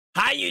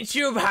Hi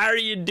YouTube, how are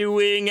you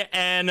doing?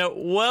 And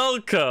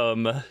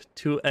welcome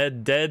to A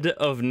Dead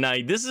of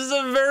Night. This is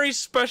a very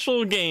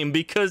special game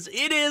because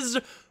it is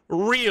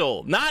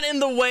real. Not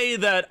in the way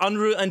that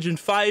Unreal Engine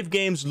 5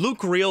 games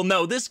look real.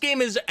 No, this game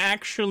is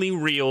actually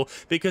real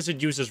because it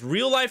uses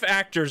real-life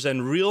actors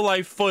and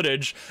real-life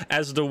footage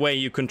as the way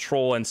you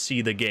control and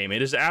see the game.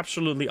 It is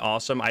absolutely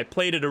awesome. I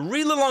played it a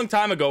really long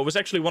time ago. It was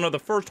actually one of the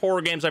first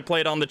horror games I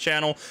played on the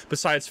channel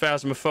besides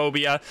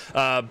Phasmophobia,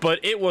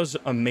 but it was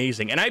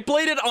amazing. And I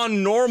played it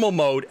on normal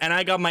mode, and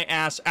I got my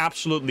ass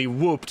absolutely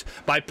whooped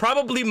by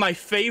probably my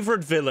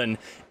favorite villain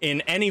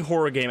in any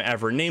horror game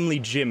ever, namely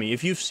Jimmy.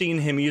 If you've seen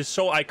him, he is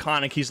so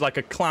iconic. He's like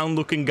a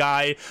clown-looking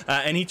guy,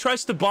 and he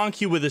tries to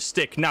bonk you with a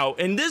stick. Now,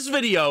 in this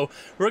video,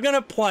 we're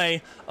gonna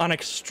play on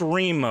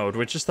extreme mode,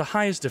 which is the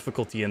highest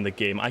difficulty in the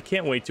game. I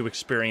can't wait to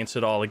experience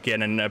it all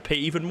again and pay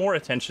even more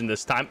attention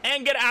this time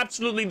and get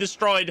absolutely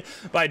destroyed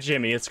by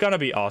Jimmy. It's gonna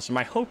be awesome.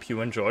 I hope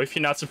you enjoy. If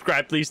you're not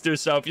subscribed, please do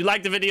so. If you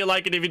like the video,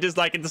 like it. If you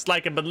dislike it,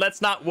 dislike it. But let's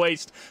not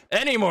waste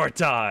any more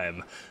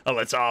time.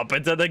 Let's hop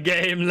into the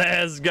game.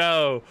 Let's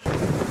go.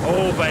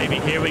 Oh, baby,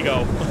 here we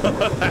go.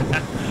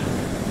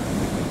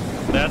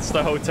 That's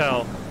the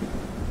hotel.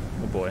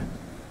 Oh, boy.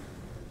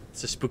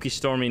 It's a spooky,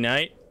 stormy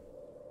night.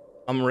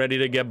 I'm ready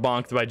to get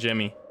bonked by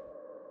Jimmy.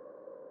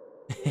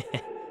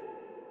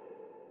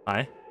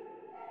 Hi.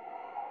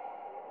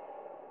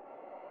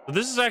 So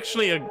this is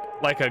actually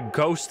like a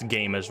ghost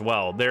game as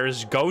well.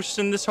 There's ghosts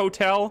in this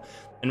hotel,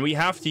 and we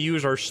have to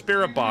use our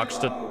spirit box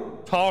to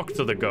talk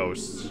to the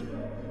ghosts.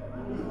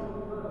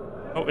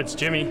 Oh, it's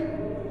Jimmy.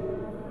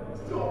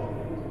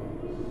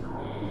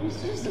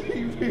 Just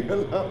leave me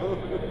alone.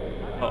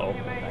 Uh-oh.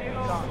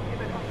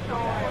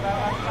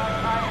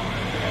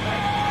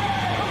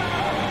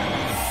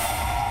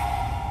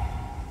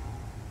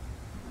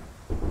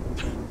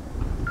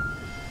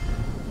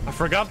 I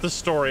forgot the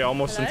story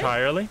almost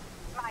entirely.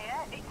 Maya,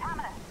 it's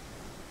Hannah.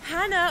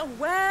 Hannah,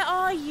 where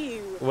are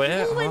you?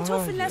 Where you all went are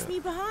off and left you? me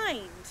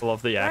behind.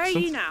 Love the Where accent. are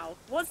you now?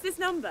 What's this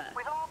number?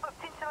 We've all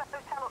booked into a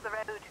hotel up the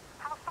road.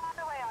 How far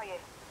away are you?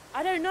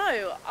 I don't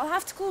know. I'll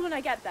have to call when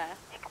I get there.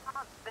 You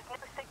can't. There's no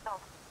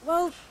signal.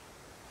 Well,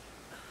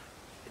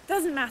 it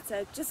doesn't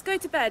matter. Just go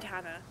to bed,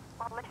 Hannah.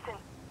 Well, listen.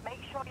 Make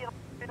sure you...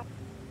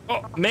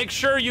 Oh, make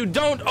sure you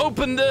don't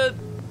open the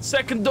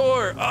second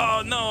door.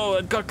 Oh no,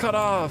 it got cut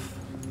off.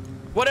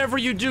 Whatever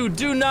you do,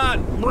 do not.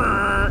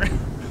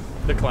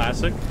 The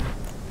classic.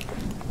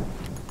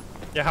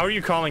 Yeah, how are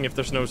you calling if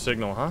there's no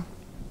signal, huh?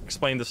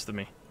 Explain this to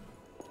me.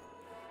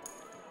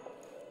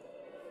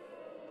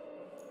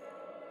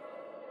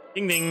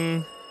 Ding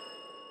ding.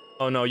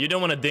 Oh no, you don't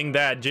want to ding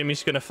that.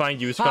 Jimmy's gonna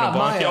find you. It's gonna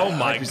bonk you. Oh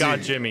my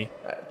god, Jimmy.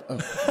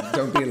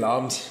 Don't be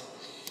alarmed.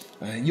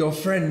 Your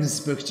friends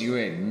booked you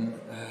in.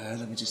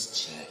 Let me just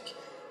check.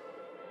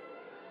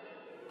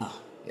 Ah,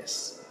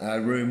 yes.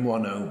 Room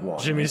 101.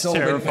 Jimmy's it's all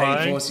been paid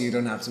terrifying. for, so you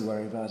don't have to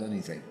worry about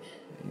anything.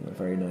 You are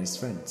very nice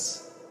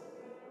friends.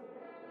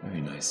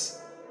 Very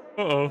nice.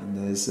 Uh-oh. And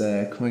there's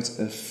quite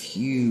a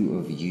few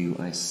of you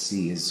I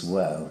see as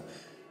well.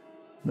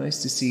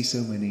 Nice to see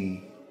so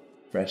many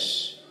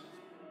fresh,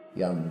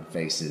 young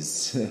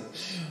faces.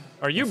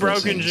 Are you For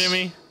broken, change.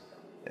 Jimmy?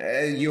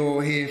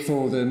 You're here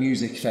for the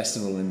music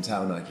festival in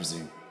town, I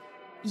presume.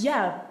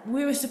 Yeah,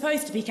 we were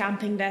supposed to be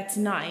camping there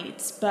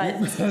tonight, but...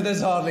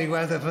 There's hardly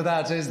weather for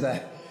that, is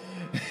there?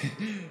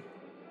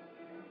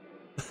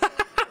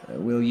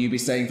 Will you be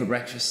staying for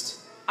breakfast?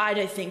 I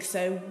don't think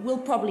so. We'll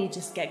probably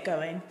just get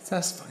going.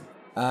 That's fine.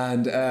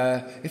 And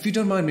if you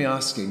don't mind me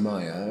asking,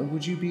 Maya,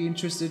 would you be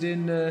interested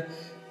in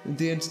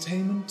the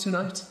entertainment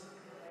tonight?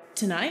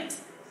 Tonight?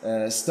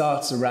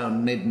 Starts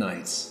around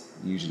midnight,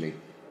 usually.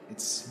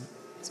 It's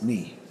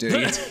me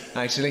doing it,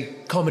 actually.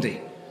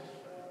 Comedy.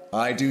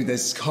 I do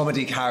this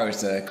comedy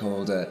character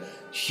called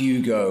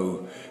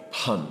Hugo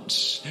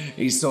Punch.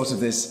 He's sort of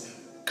this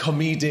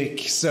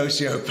comedic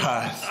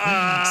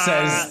sociopath.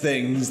 Says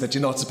things that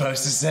you're not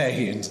supposed to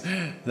say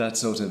and that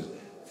sort of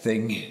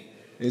thing.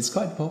 It's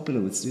quite popular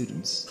with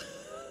students.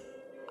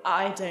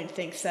 I don't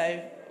think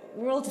so.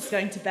 We're all just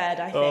going to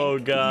bed, I think. Oh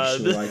god.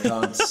 Sure I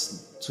can't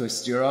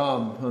twist your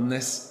arm on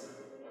this?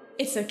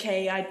 It's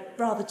okay. I'd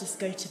rather just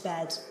go to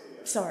bed.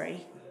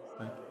 Sorry.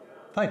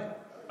 Fine.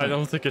 I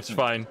don't think it's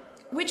fine.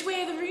 Which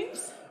way are the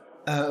rooms?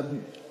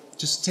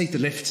 Just take the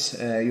lift.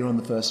 You're on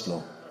the first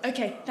floor.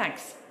 Okay,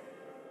 thanks.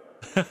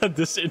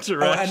 This Oh,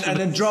 interaction. and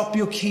then drop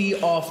your key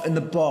off in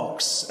the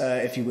box,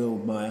 if you will,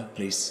 Maya,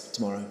 please,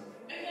 tomorrow.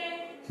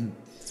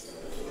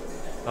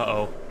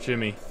 Uh-oh,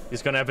 Jimmy.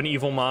 He's gonna have an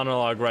evil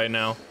monologue right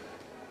now.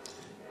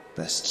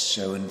 Best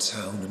show in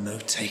town and no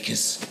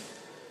takers.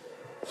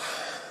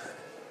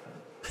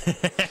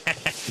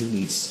 Who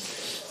needs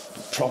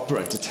proper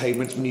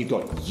entertainment when you've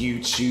got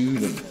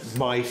YouTube and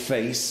My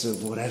Face or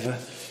whatever?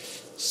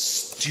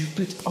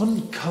 Stupid,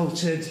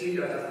 uncultured.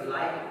 You don't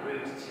like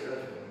rude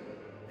children.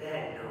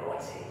 They're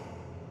naughty.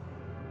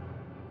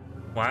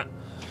 What?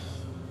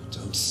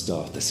 Don't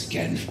start this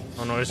again.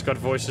 Oh no, he's got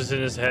voices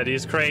in his head.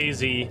 He's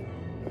crazy.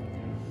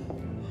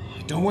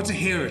 I don't want to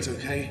hear it,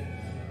 okay?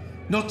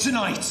 Not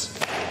tonight!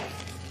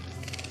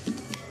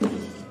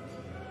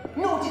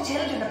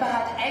 children are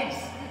bad eggs.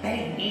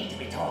 They need to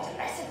be taught a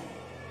lesson.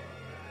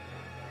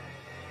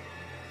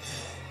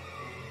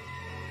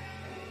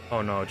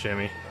 Oh no,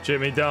 Jimmy.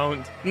 Jimmy,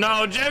 don't.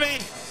 No, Jimmy!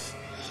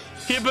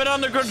 Keep it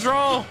under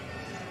control!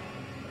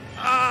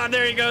 Ah,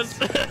 there he goes.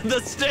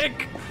 The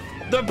stick!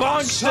 The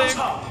bonk stick! Shut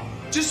up!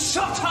 Just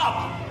shut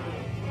up!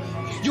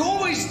 You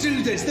always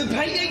do this. They're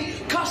paying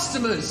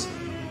customers.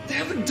 They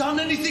haven't done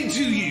anything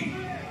to you.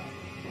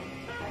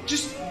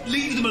 Just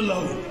leave them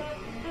alone.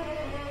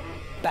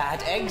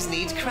 Bad eggs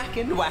need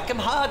cracking. Whack 'em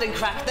hard and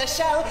crack the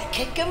shell.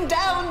 Kick 'em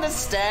down the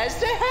stairs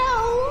to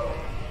hell.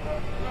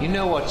 You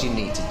know what you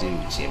need to do,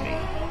 Jimmy.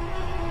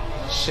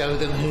 Show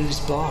them who's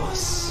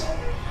boss.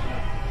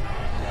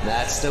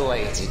 That's the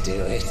way to do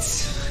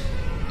it.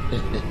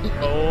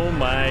 Oh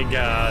my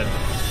god.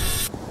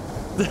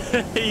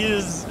 He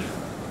is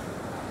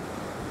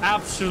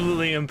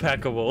absolutely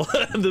impeccable.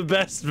 The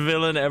best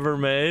villain ever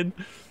made.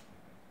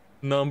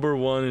 Number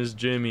one is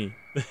Jimmy.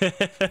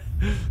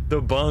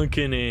 The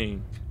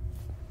bunkening.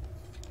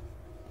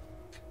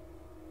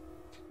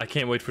 I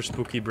can't wait for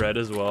spooky bread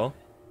as well.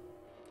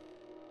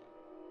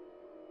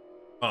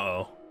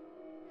 Uh-oh.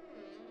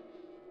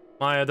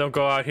 Maya, don't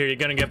go out here. You're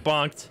gonna get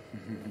bonked.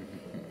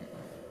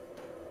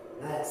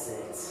 That's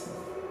it.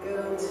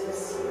 Go to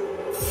sleep.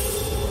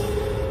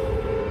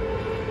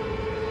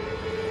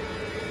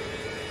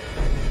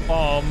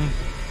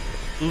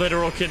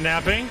 Literal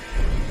kidnapping.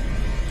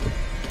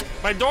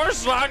 My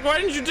door's locked. Why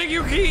didn't you take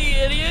your key,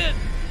 idiot?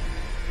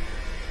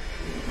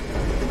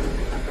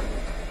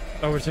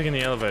 Oh, we're taking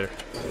the elevator.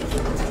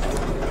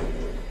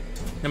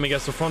 Let me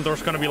guess, the front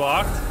door's gonna be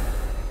locked?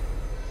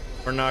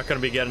 We're not gonna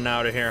be getting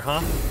out of here,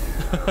 huh?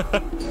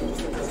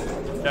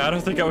 Yeah, I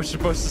don't think I was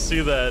supposed to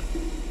see that.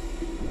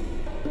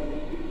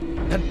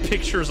 That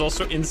picture is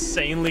also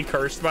insanely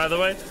cursed, by the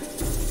way.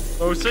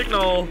 Oh,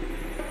 signal.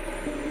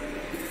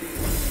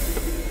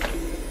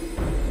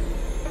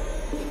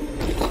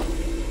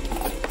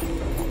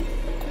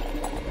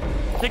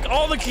 Take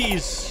all the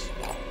keys.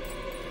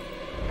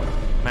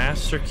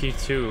 Master key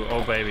 2.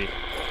 Oh, baby.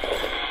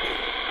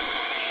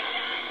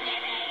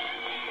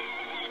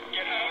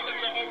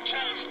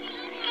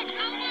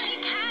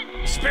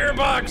 Spirit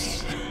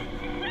box.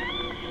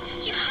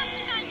 You have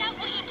to find out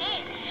what he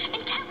did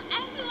and tell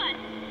everyone.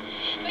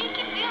 Make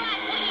it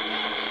realize what he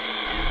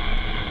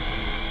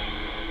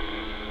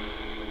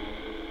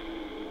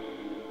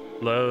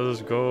did.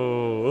 Let's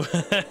go.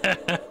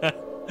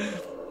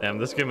 Damn,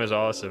 this game is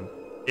awesome.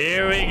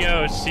 Here we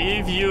go.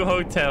 Seaview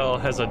Hotel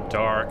has a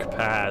dark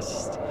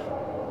past.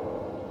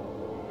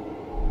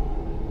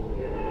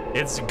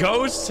 Its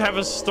ghosts have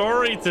a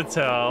story to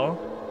tell.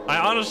 I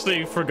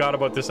honestly forgot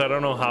about this. I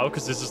don't know how,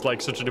 because this is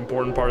like such an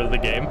important part of the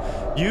game.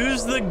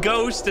 Use the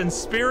ghost and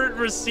spirit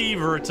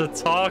receiver to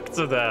talk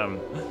to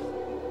them.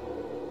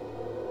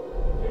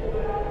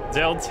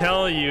 They'll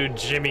tell you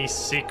Jimmy's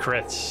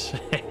secrets.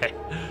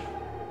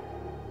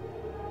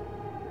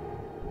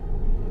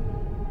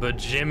 But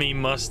Jimmy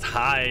must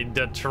hide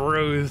the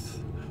truth.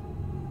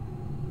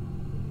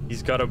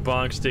 He's got a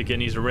bonk stick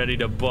and he's ready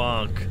to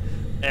bonk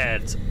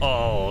at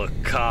all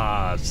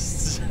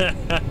costs.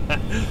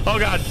 Oh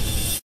god.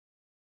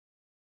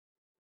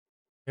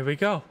 Here we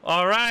go.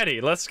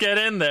 Alrighty, let's get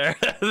in there.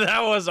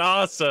 That was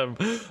awesome.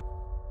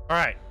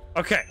 Alright,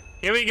 okay,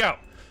 here we go.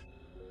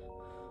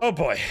 Oh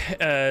boy.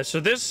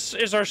 So this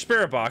is our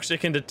spirit box. It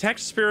can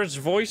detect spirits'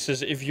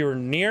 voices if you're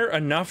near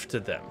enough to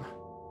them.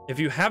 If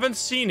you haven't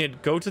seen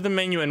it, go to the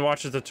menu and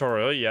watch the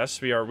tutorial.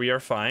 Yes, we are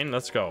fine.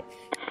 Let's go.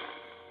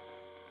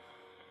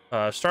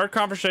 Start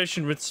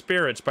conversation with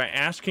spirits by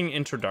asking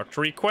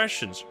introductory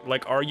questions,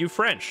 like, are you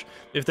French?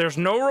 If there's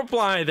no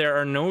reply, there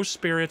are no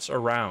spirits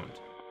around.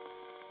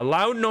 A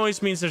loud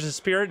noise means there's a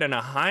spirit in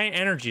a high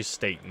energy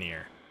state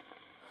near.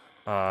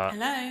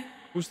 Hello?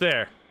 Who's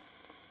there?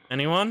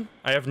 Anyone?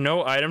 I have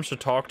no items to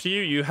talk to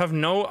you. You have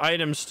no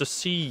items to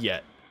see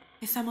yet.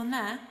 Is someone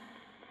there?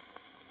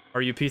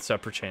 Are you Pizza,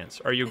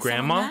 perchance? Are you Is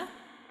Grandma?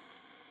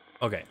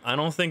 Okay, I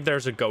don't think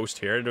there's a ghost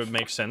here. It would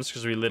make sense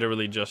because we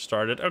literally just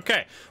started.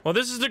 Okay, well,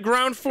 this is the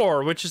ground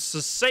floor, which is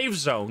the safe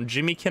zone.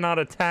 Jimmy cannot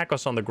attack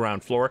us on the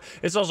ground floor.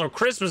 It's also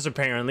Christmas,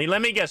 apparently.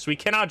 Let me guess, we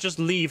cannot just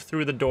leave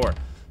through the door.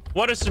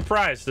 What a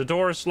surprise. The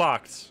door is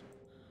locked.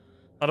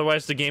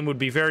 Otherwise, the game would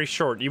be very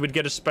short. You would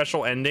get a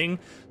special ending.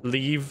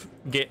 Leave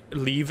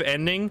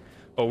ending.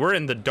 Oh, we're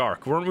in the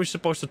dark. Weren't we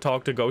supposed to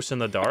talk to ghosts in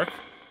the dark?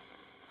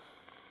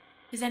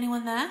 Is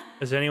anyone there?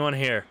 Is anyone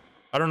here?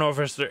 I don't know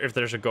if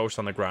there's a ghost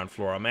on the ground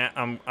floor.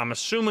 I'm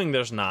assuming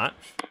there's not.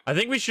 I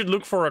think we should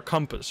look for a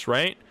compass,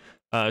 right?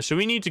 So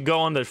we need to go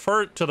on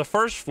to the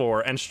first floor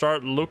and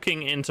start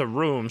looking into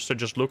rooms to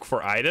just look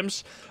for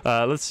items.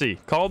 Let's see.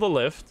 Call the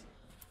lift.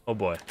 Oh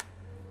boy.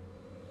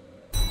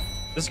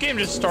 This game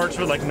just starts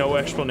with like no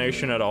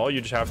explanation at all. You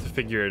just have to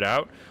figure it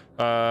out.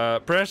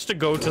 Press to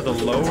go to the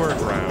lower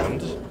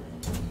ground.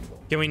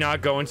 Can we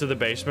not go into the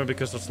basement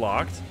because it's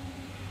locked?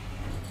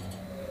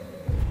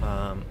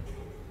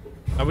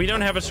 We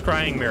don't have a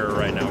scrying mirror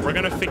right now. We're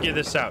gonna figure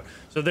this out.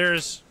 So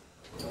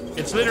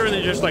it's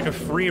literally just like a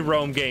free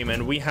roam game,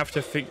 and we have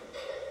to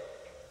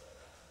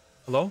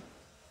Hello?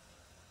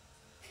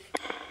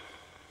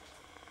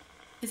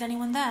 Is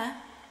anyone there?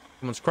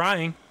 Someone's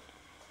crying.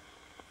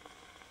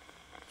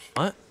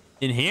 What?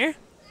 In here?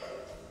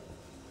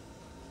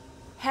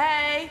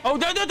 Hey! Oh,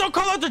 don't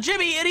call out to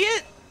Jimmy,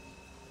 idiot!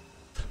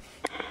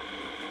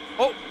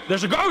 Oh,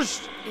 there's a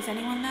ghost! Is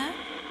anyone there?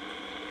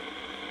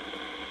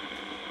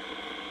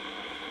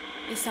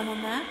 Is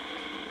someone there?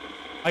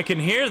 I can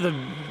hear the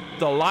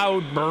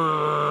loud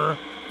brrr.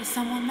 Is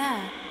someone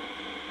there?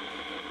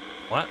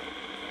 What?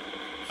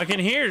 I can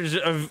hear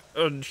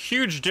a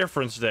huge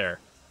difference there.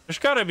 There's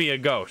gotta be a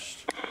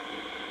ghost.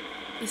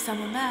 Is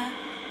someone there?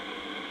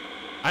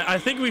 I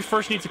think we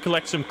first need to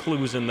collect some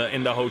clues in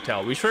the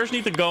hotel. We first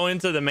need to go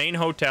into the main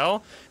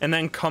hotel and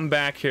then come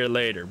back here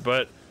later.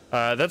 But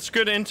that's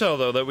good intel,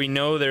 though, that we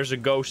know there's a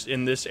ghost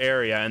in this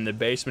area in the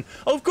basement.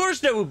 Of course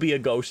there would be a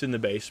ghost in the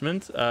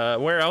basement.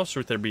 Where else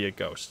would there be a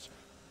ghost?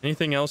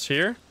 Anything else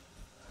here?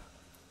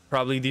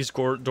 Probably these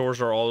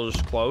doors are all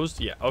just closed.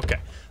 Yeah,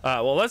 okay.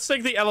 Well, let's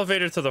take the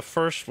elevator to the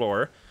first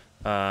floor.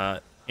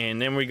 And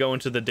then we go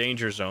into the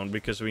danger zone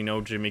because we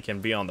know Jimmy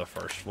can be on the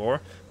first floor.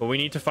 But we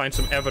need to find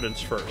some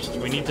evidence first.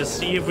 We need to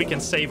see if we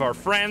can save our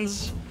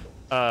friends.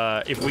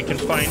 If we can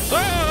find...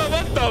 Oh,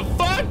 what the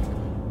fuck?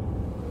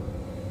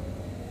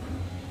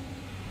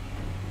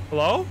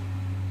 Hello?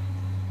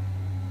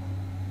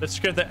 That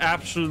scared the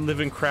absolute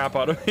living crap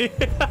out of me.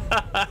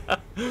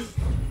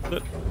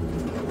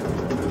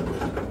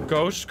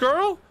 Ghost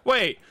girl?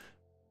 Wait.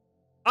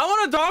 I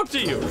want to talk to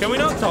you. Can we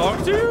not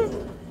talk to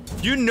you?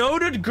 You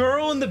noted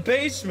girl in the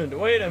basement.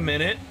 Wait a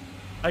minute.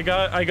 I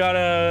got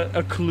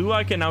a clue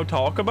I can now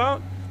talk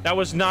about. That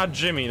was not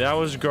Jimmy. That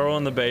was girl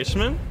in the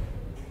basement.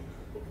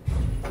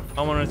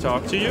 I want to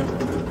talk to you.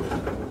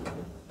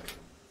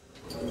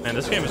 Man,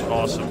 this game is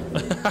awesome.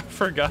 I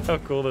forgot how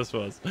cool this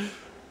was.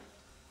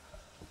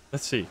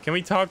 Let's see. Can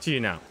we talk to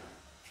you now?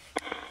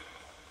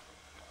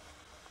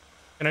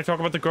 Can I talk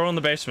about the girl in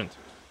the basement?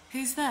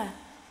 Who's there?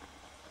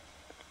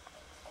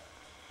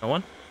 No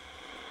one?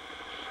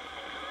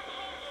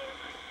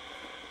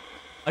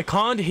 I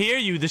can't hear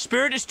you. The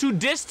spirit is too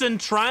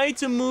distant. Try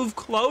to move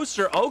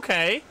closer.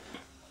 Okay.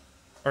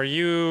 Are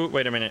you...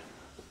 Wait a minute.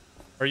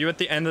 Are you at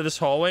the end of this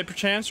hallway,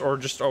 perchance? Or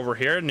just over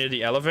here, near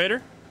the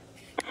elevator?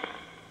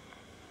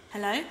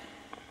 Hello?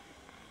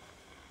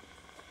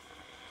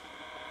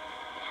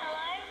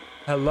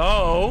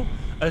 Hello?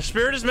 A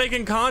spirit is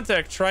making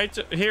contact. Try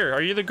to... Here,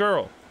 are you the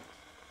girl?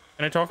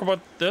 Can I talk about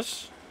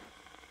this?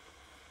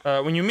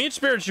 When you meet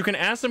spirits, you can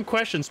ask them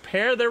questions,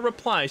 pair their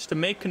replies to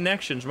make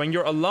connections. When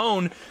you're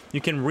alone,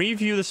 you can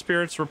review the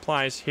spirit's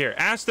replies here.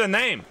 Ask the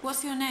name.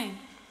 What's your name?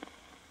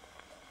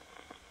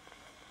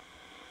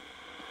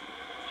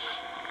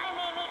 I'm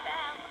Amy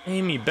Bell.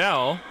 Amy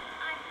Bell?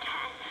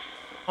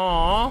 I'm 10.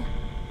 Aww.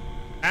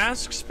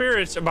 Ask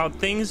spirits about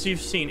things you've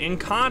seen. In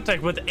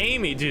contact with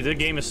Amy. Dude, the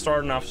game is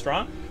starting off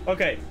strong.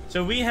 Okay,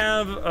 so we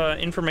have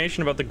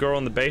information about the girl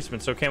in the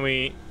basement. So can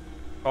we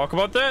talk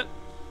about that?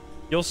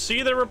 You'll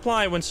see the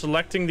reply when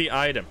selecting the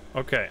item.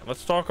 Okay,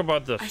 let's talk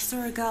about this. I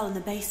saw a girl in the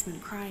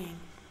basement crying.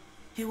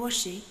 Who was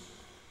she?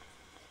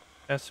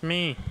 That's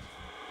me. It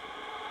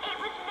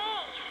was me.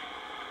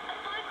 A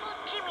boy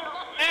called Jimmy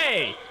locked me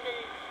Hey! in the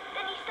basement.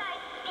 Then he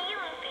started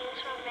stealing things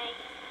from me.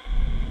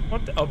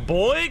 What? A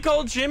boy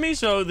called Jimmy?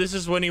 So this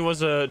is when he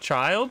was a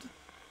child?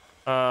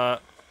 A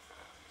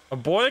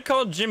boy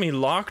called Jimmy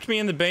locked me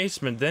in the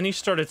basement. Then he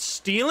started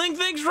stealing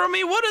things from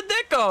me? What did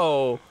that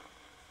go?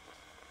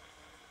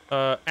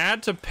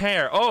 Add to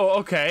pair. Oh,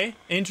 okay.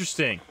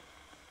 Interesting.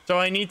 So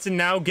I need to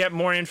now get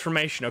more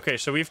information. Okay,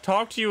 so we've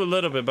talked to you a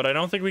little bit, but I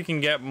don't think we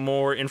can get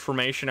more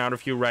information out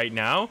of you right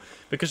now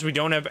because we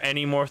don't have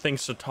any more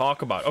things to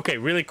talk about. Okay,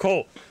 really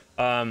cool.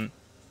 So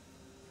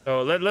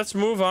let's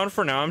move on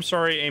for now. I'm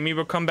sorry, Amy.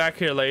 We'll come back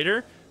here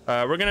later.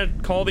 We're gonna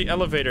call the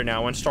elevator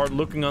now and start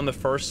looking on the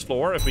first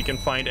floor if we can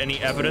find any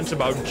evidence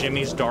about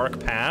Jimmy's dark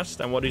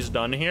past and what he's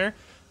done here.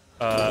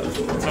 So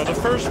the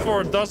first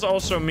floor does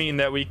also mean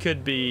that we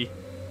could be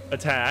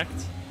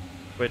attacked,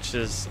 which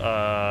is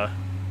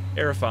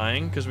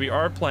terrifying because we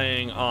are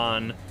playing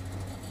on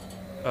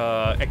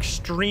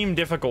extreme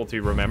difficulty.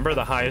 Remember,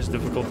 the highest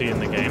difficulty in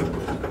the game.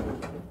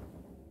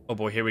 Oh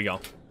boy, here we go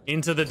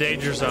into the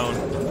danger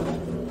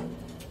zone.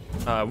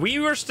 We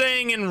were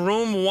staying in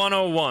room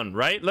 101,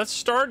 right? Let's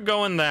start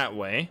going that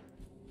way.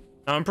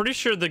 Now, I'm pretty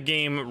sure the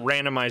game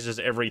randomizes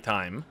every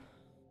time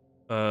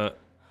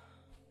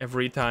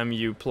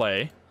you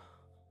play.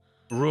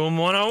 Room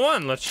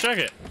 101, let's check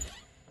it.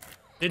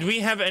 Did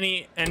we have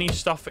any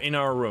stuff in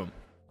our room?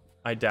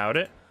 I doubt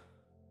it.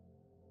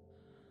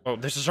 Oh,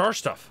 this is our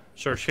stuff.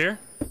 Search here.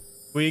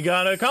 We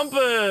got a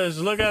compass.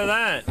 Look at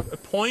that.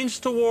 It points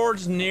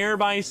towards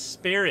nearby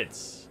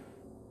spirits.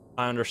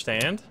 I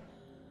understand.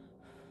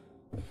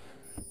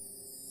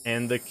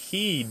 And the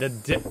key,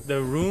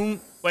 the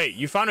room. Wait,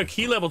 you found a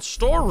key-labeled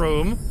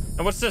storeroom.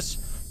 And what's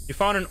this? You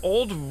found an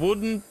old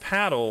wooden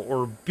paddle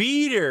or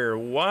beater.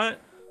 What?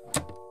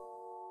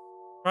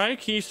 Try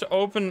keys to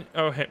open.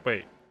 Oh, hey,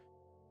 wait.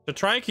 To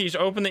try keys,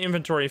 open the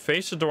inventory,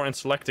 face the door, and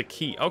select a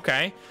key.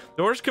 Okay.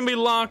 Doors can be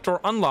locked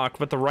or unlocked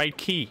with the right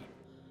key.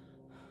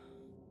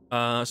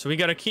 So we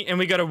got a key and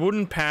we got a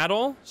wooden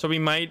paddle. So we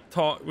might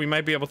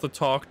be able to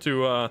talk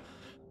to,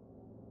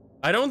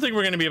 I don't think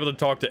we're going to be able to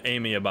talk to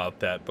Amy about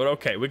that, but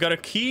okay. We got a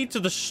key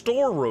to the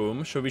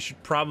storeroom, so we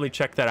should probably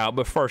check that out.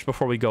 But first,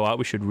 before we go out,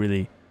 we should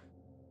really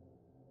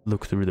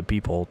look through the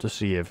peephole to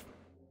see if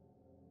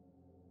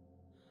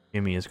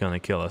Jimmy is going to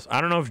kill us.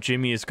 I don't know if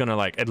Jimmy is going to,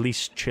 like, at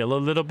least chill a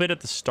little bit at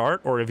the start,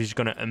 or if he's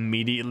going to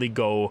immediately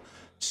go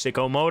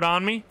sicko mode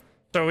on me.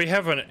 So we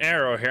have an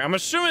arrow here. I'm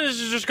assuming this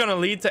is just going to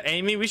lead to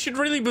Amy. We should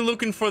really be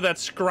looking for that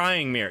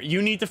scrying mirror.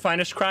 You need to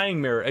find a scrying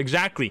mirror.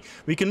 Exactly.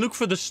 We can look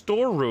for the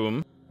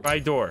storeroom.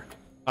 Right door.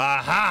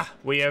 Aha!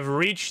 We have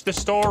reached the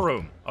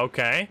storeroom.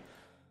 Okay.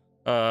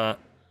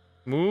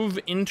 Move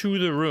into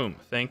the room.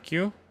 Thank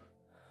you.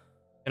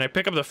 Can I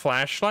pick up the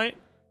flashlight?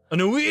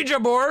 An Ouija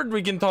board!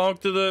 We can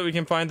we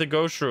can find the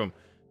ghost room.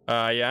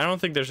 Yeah, I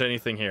don't think there's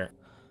anything here.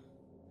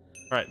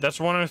 Alright, that's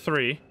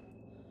 103.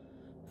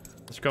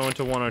 Let's go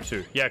into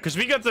 102. Yeah, because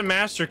we got the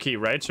master key,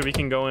 right? So we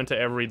can go into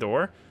every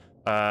door.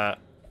 But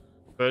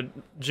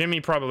Jimmy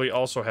probably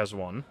also has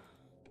one.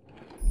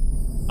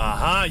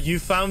 Aha, you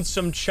found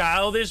some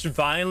childish,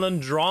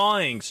 violent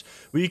drawings.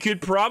 We could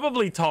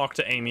probably talk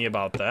to Amy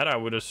about that, I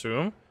would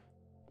assume.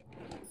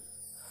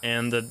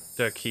 And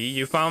the key.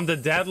 You found the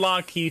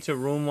deadlock key to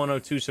room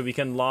 102, so we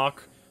can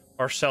lock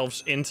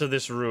ourselves into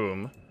this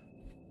room.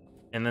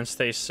 And then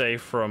stay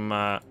safe from,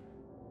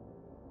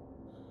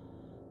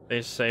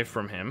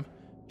 him.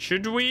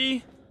 Should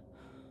we?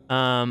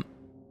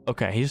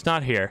 Okay, he's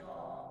not here.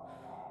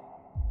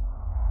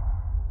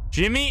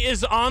 Jimmy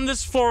is on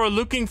this floor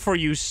looking for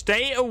you.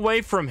 Stay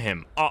away from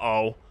him.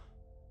 Uh-oh.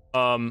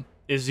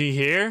 Is he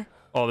here?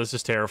 Oh, this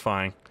is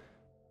terrifying.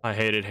 I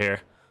hate it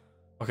here.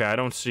 Okay, I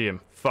don't see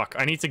him. Fuck,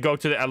 I need to go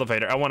to the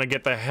elevator. I want to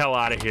get the hell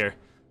out of here.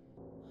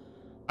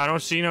 I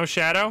don't see no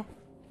shadow.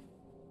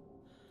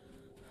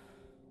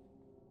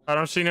 I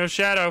don't see no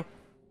shadow.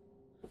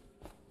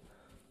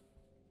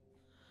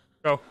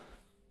 Go.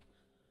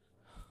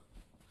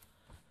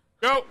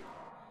 Go!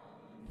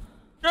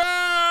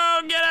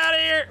 Go! Get out of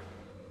here!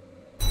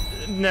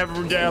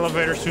 Never, the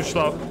elevator's too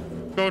slow.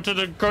 Go to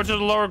the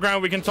lower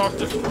ground. We can talk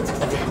to.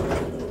 Okay.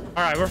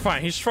 All right, we're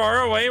fine. He's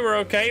far away. We're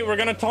okay. We're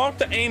gonna talk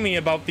to Amy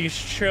about these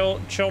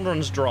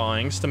children's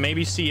drawings to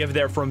maybe see if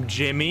they're from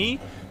Jimmy,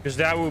 because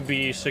that would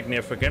be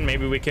significant.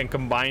 Maybe we can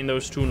combine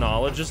those two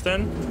knowledges.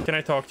 Then can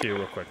I talk to you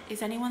real quick?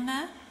 Is anyone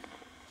there?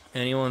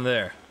 Anyone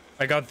there?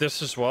 I got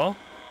this as well.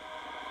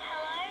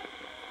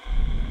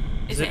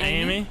 Hello? Is it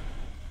Amy?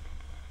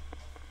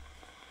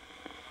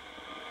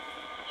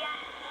 Yeah,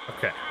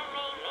 Okay. I'm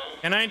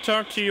Amy. Can I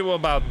talk to you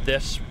about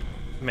this,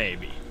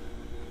 maybe?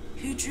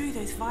 Who drew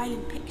those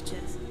violent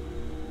pictures?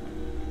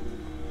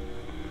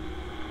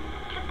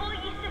 The boy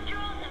used to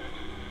draw them.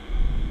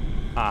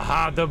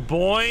 Aha, the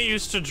boy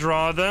used to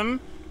draw them,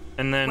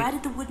 and then... Where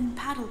did the wooden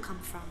paddle come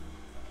from?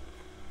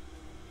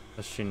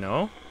 Does she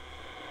know?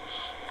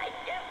 I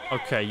don't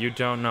know. Okay, you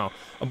don't know.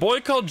 A boy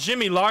called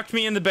Jimmy locked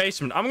me in the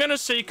basement. I'm gonna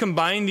say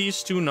combine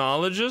these two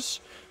knowledges.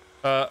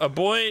 A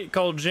boy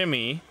called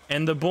Jimmy,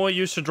 and the boy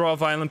used to draw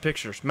violent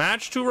pictures.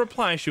 Match two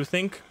replies you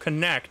think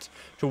connect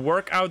to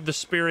work out the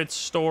spirit's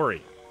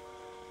story.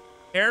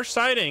 Pair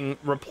citing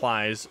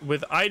replies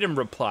with item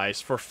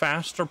replies for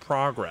faster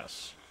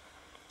progress.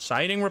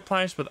 Citing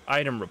replies with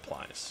item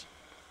replies.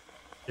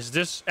 Is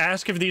this...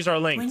 Ask if these are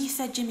linked. When you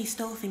said Jimmy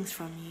stole things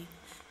from you,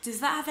 does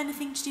that have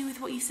anything to do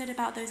with what you said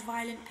about those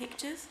violent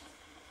pictures?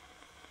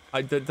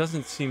 That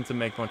doesn't seem to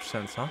make much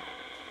sense, huh?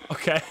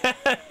 Okay.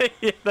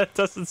 Yeah, that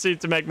doesn't seem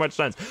to make much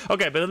sense.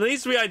 Okay, but at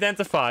least we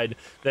identified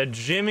that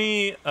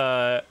Jimmy...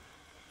 So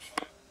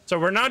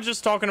we're not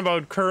just talking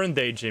about current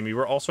day Jimmy.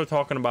 We're also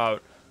talking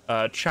about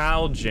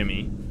child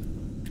Jimmy.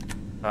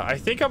 I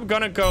think I'm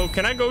gonna go...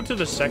 Can I go to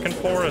the second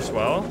floor as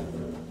well?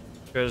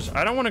 Because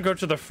I don't want to go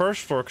to the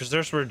first floor because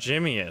there's where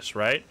Jimmy is,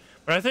 right?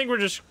 But I think we're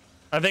just...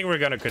 I think we're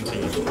gonna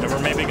continue. And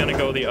we're maybe gonna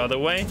go the other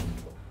way.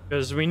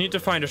 Because we need to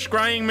find a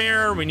scrying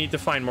mirror. We need to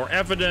find more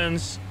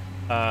evidence.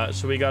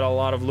 So we got a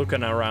lot of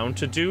looking around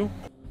to do.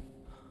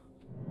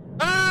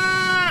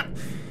 Ah!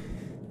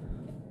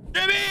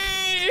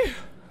 Jimmy!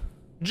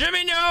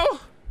 Jimmy, no!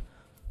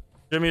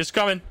 Jimmy is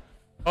coming.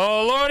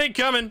 Oh, Lordy,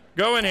 coming.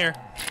 Go in here.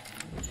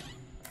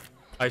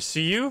 I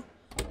see you.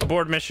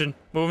 Abort mission.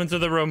 Move into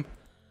the room.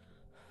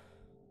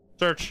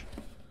 Search.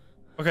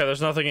 Okay,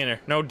 there's nothing in here.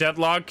 No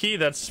deadlock key.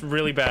 That's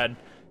really bad.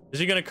 Is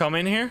he gonna come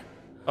in here?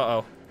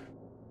 Uh-oh.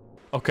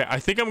 Okay, I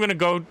think I'm gonna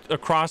go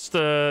across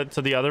to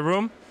the other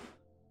room.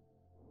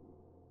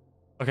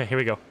 Okay, here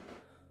we go.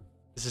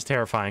 This is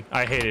terrifying.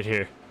 I hate it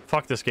here.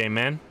 Fuck this game,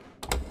 man.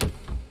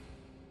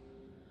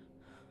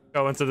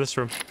 Go into this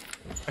room.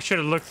 I should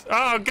have looked...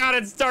 Oh, God,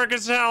 it's dark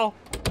as hell.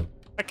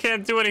 I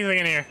can't do anything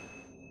in here.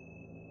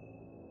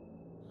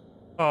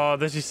 Oh,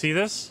 does he see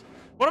this?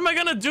 What am I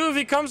gonna do if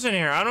he comes in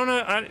here? I don't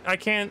know. I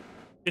can't...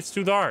 It's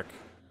too dark.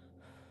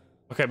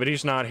 Okay, but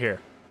he's not here.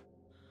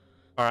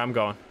 All right, I'm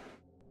going.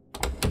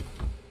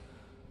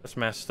 That's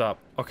messed up.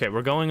 Okay,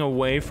 we're going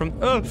away from...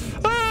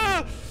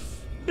 Ah!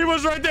 He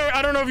was right there.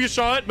 I don't know if you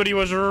saw it, but he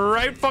was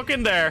right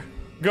fucking there.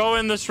 Go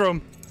in this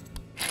room.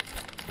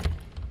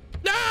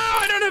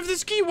 don't have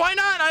this key. Why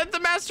not? I have the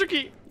master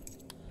key.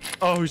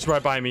 Oh, he's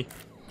right by me.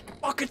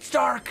 Fuck, it's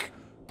dark.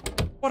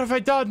 What have I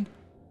done?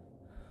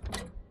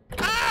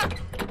 Ah!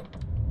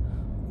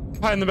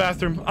 Hide in the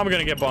bathroom. I'm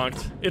gonna get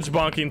bonked. It's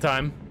bonking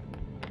time.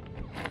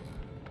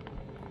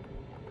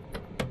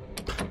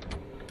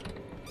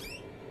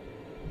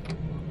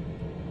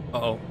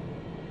 Uh-oh.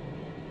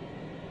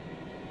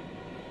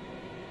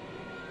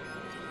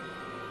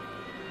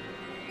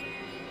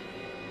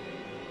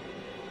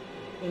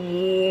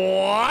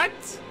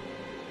 What?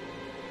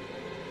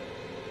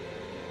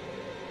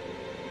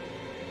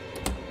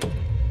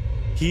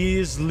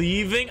 He's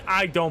leaving?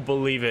 I don't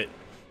believe it.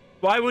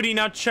 Why would he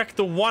not check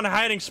the one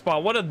hiding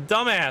spot? What a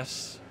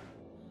dumbass.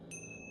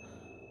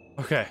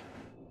 Okay.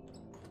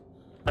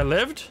 I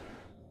lived?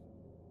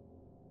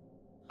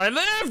 I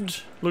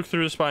lived! Look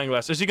through the spying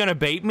glass. Is he gonna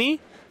bait me?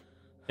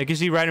 Like, is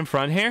he right in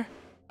front here?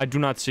 I do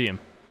not see him.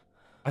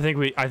 I think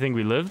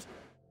we lived.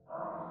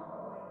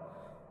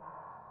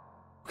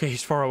 Okay,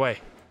 he's far away.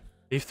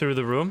 Leave through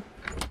the room.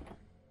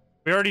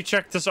 We already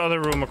checked this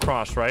other room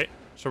across, right?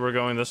 So we're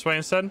going this way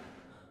instead?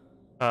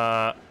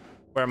 Where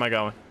am I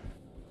going?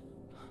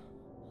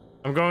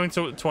 I'm going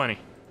to 20.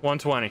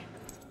 120.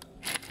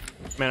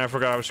 Man, I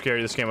forgot how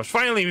scary this game was.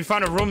 Finally, we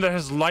found a room that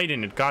has light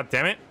in it. God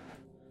damn it.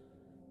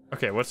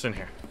 Okay, what's in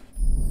here?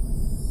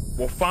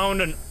 We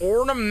found an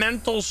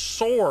ornamental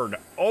sword.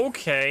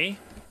 Okay.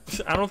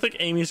 I don't think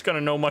Amy's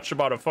gonna know much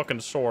about a fucking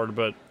sword,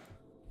 but...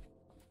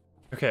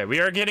 Okay, we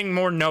are getting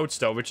more notes,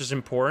 though, which is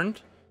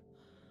important.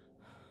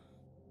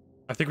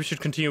 I think we should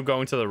continue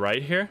going to the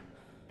right here.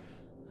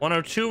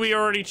 102 we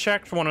already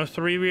checked.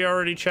 103 we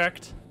already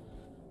checked.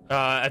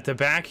 At the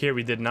back here,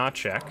 we did not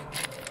check.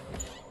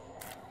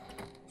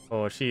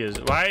 Oh, she is.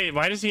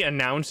 Why does he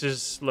announce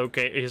his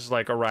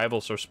like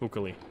arrival so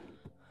spookily?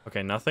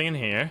 Okay, nothing in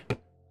here.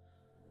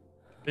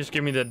 Please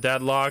give me the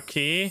deadlock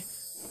key.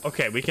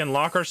 Okay, we can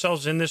lock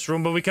ourselves in this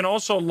room, but we can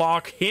also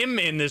lock him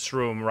in this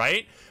room,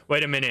 right?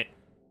 Wait a minute.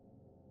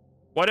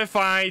 What if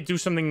I do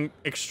something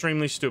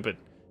extremely stupid?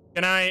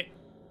 Can I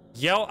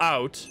yell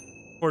out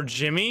for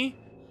Jimmy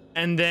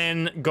and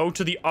then go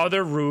to the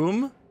other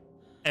room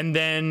and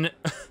then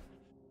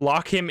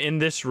lock him in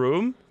this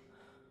room?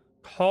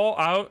 Call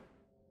out.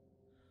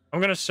 I'm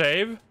gonna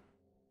save.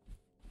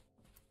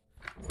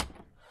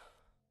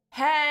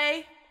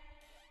 Hey.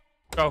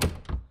 Go.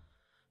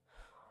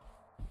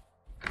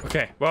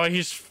 Okay, well,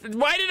 he's...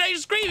 Why did I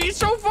scream? He's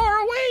so far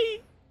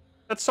away!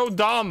 That's so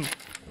dumb.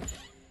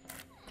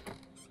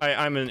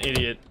 I'm an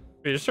idiot.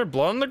 Wait, is there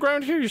blood on the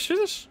ground here? You see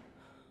this?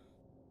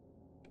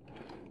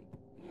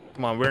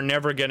 Come on, we're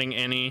never getting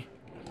any...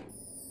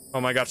 Oh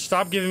my god,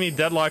 stop giving me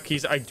deadlock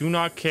keys. I do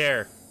not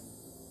care.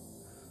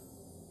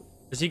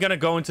 Is he gonna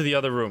go into the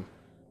other room?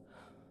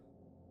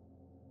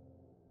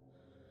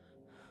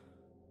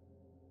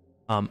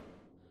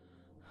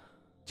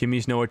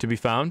 Jimmy's nowhere to be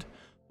found.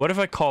 What if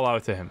I call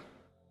out to him?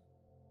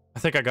 I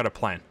think I got a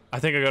plan.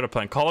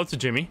 Call out to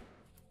Jimmy.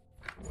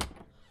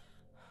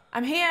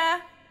 I'm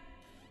here.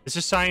 This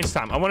is science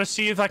time. I want to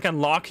see if I can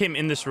lock him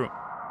in this room.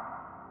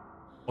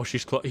 Oh,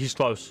 he's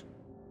close.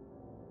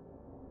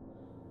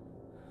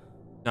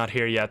 Not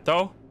here yet,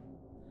 though.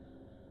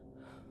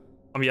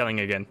 I'm yelling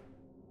again.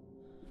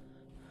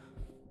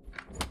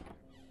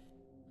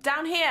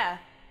 Down here.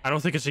 I don't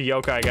think it's a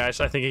yokai,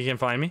 guys. I think he can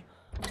find me.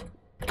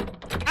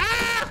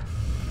 Ah!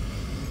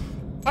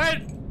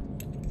 What?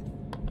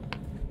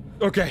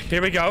 Okay,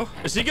 here we go.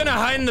 Is he gonna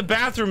hide in the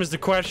bathroom is the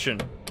question.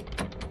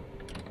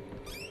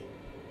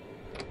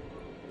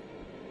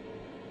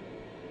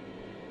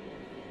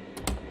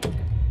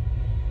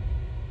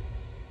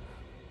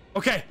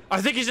 Okay,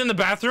 I think he's in the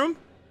bathroom.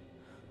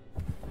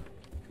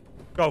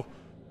 Go.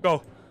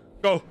 Go.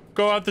 Go.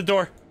 Go out the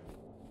door.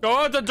 Go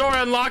out the door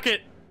and lock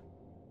it.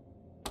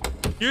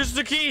 Use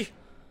the key.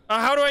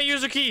 How do I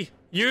use the key?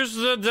 Use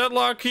the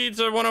deadlock key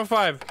to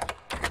 105.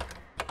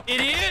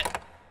 Idiot.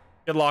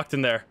 Get locked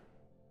in there.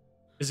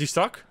 Is he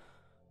stuck?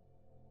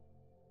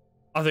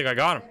 I think I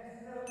got him.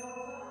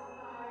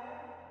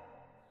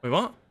 Wait,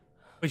 what?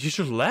 Wait, you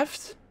just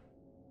left?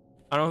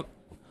 I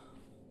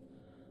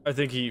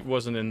think he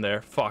wasn't in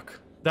there. Fuck.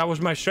 That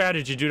was my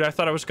strategy, dude. I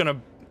thought it was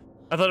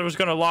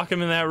gonna lock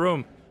him in that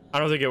room. I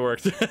don't think it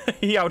worked.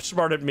 He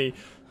outsmarted me.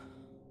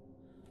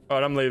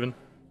 Alright, I'm leaving.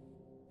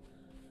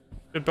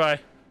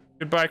 Goodbye.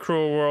 Goodbye,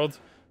 cruel world.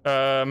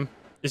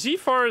 Is he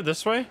far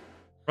this way?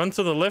 Run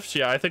to the lifts?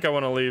 Yeah, I think I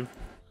want to leave.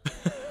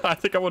 I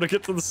think I want to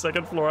get to the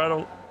second floor. I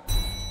don't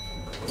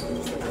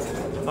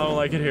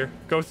like it here.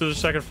 Go to the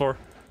second floor.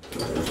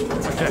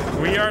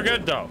 Okay, we are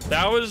good though.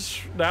 That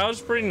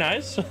was pretty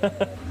nice.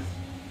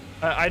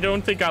 I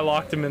don't think I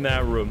locked him in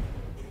that room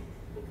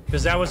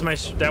because that was my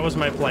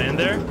plan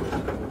there.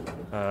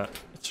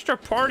 Let's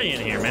start partying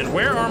here, man.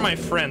 Where are my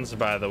friends,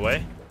 by the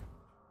way?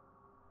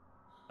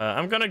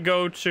 I'm gonna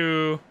go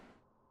to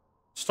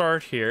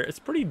start here. It's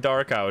pretty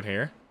dark out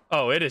here.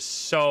 Oh, it is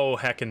so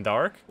heckin'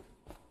 dark.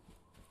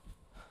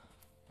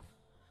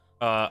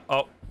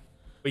 Oh,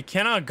 we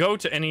cannot go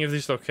to any of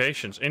these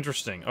locations.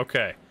 Interesting.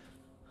 Okay.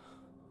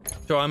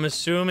 So I'm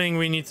assuming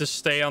we need to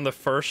stay on the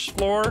first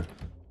floor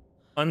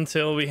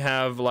until we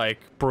have, like,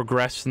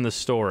 progressed in the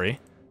story.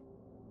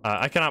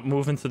 I cannot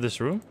move into this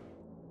room.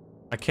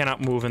 I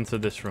cannot move into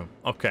this room.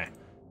 Okay.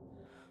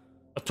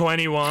 A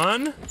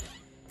 21.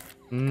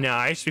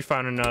 Nice. We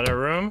found another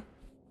room.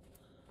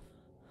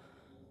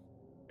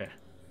 Okay.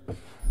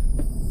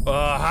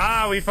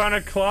 Aha! We found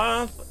a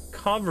cloth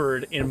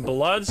covered in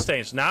blood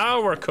stains.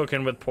 Now we're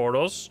cooking with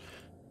portals.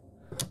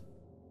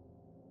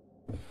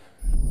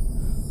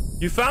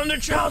 You found the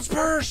child's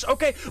purse!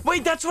 Okay,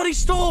 wait, that's what he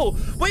stole!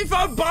 We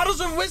found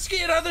bottles of whiskey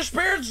and other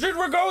spirits, dude,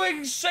 we're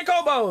going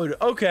sicko mode!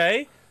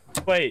 Okay.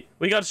 Wait,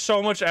 we got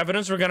so much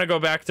evidence, we're gonna go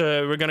back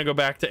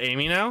to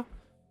Amy now?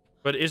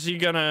 But is he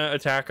gonna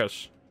attack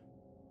us?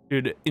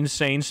 Dude,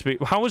 insane speed.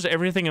 How is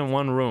everything in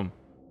one room?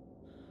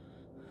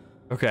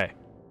 Okay.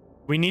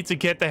 We need to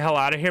get the hell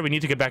out of here, we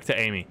need to get back to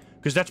Amy.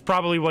 Because that's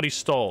probably what he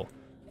stole.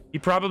 He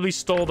probably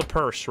stole the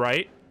purse,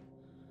 right?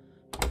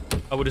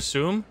 I would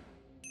assume.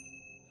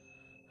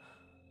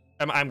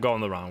 I'm going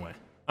the wrong way.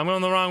 I'm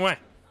going the wrong way.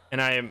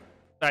 And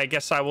I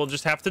guess I will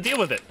just have to deal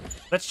with it.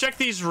 Let's check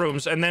these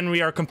rooms, and then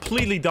we are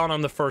completely done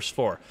on the first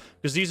floor.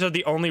 Because these are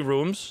the only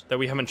rooms that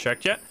we haven't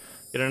checked yet.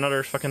 Get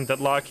another fucking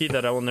deadlock key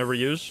that I will never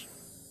use.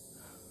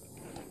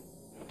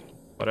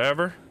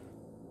 Whatever.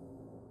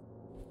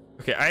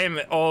 Okay, I am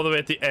all the way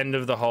at the end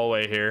of the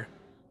hallway here.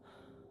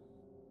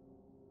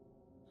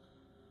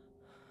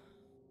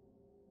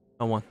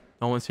 No one.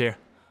 No one's here.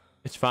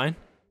 It's fine.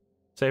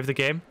 Save the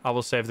game. I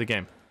will save the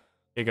game.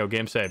 Here you go,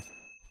 game saved.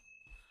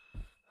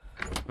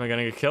 Am I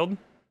gonna get killed? I'm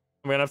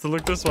gonna have to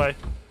look this way.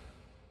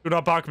 Do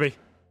not bonk me.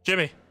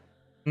 Jimmy.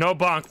 No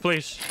bonk,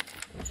 please.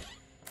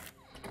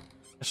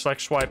 It's like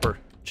Swiper.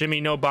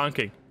 Jimmy, no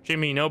bonking.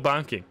 Jimmy, no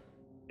bonking.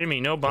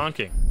 Jimmy, no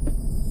bonking.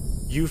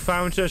 You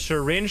found a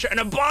syringe and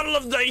a bottle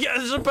of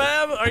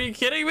diazepam? Are you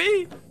kidding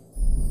me?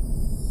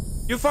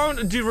 You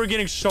found... Dude, we're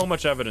getting so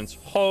much evidence.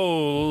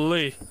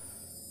 Holy...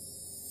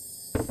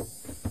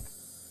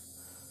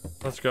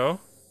 Let's go.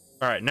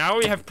 Alright, now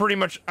we have pretty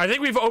much... I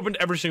think we've opened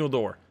every single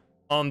door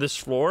on this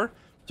floor.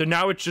 So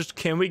now it's just,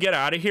 can we get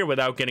out of here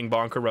without getting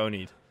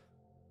bonkeronied?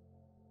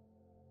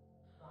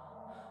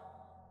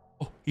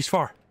 Oh, he's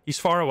far. He's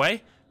far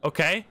away.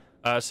 Okay.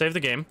 Save the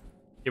game.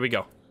 Here we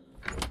go.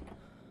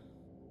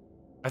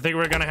 I think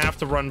we're gonna have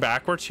to run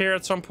backwards here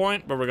at some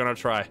point, but we're gonna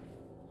try. Here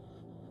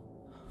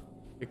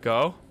we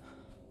go.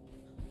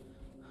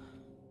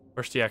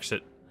 Where's the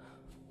exit?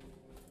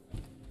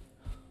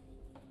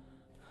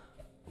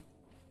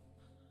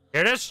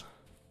 Here it is.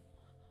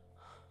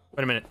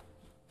 Wait a minute.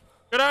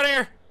 Get out of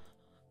here.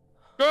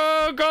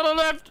 Go to the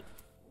left.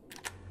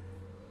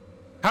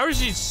 How is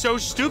he so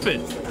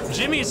stupid?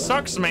 Jimmy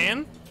sucks,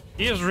 man.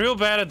 He is real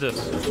bad at this.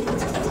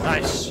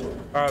 Nice.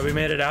 All right, we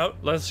made it out.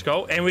 Let's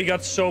go. And we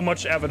got so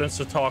much evidence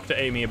to talk to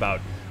Amy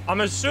about. I'm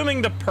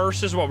assuming the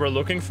purse is what we're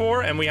looking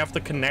for, and we have to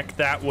connect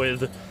that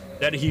with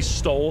that he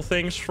stole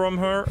things from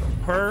her.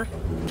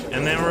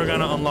 And then we're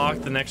gonna unlock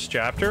the next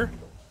chapter.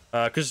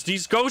 Because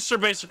these ghosts are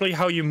basically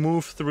how you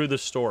move through the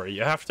story.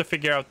 You have to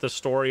figure out the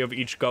story of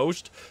each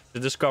ghost to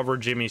discover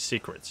Jimmy's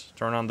secrets.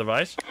 Turn on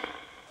device.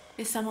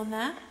 Is someone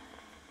there?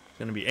 It's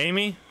gonna be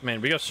Amy.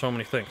 Man, we got so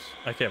many things.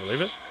 I can't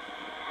believe it.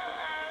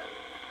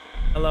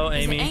 Hello,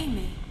 Amy. Is it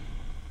Amy?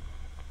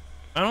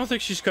 I don't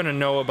think she's gonna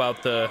know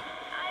about the...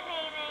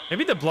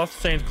 Maybe the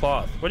blood-stained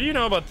cloth. What do you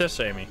know about this,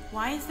 Amy?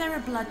 Why is there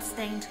a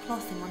blood-stained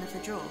cloth in one of the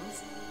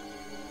drawers?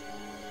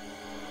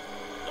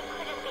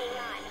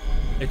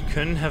 It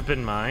couldn't have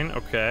been mine.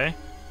 Okay.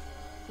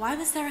 Why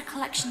was there a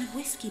collection of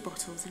whiskey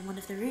bottles in one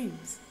of the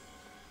rooms?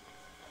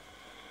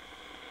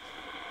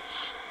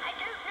 I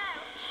don't know.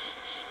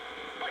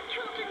 But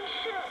children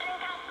shouldn't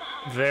drink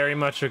alcohol. Very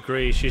much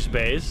agree. She's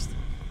based.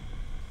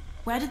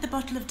 Where did the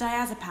bottle of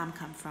diazepam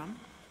come from?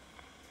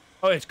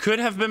 Oh, it could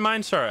have been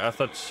mine? Sorry, I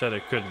thought you said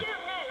it couldn't.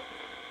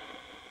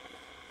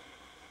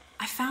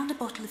 I found a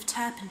bottle of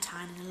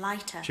turpentine and a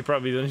lighter. She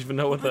probably doesn't even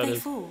know what that were they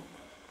is. for?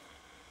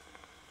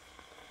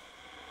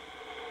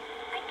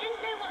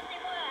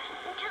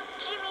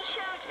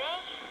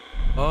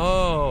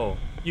 Oh,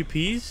 you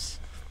peas?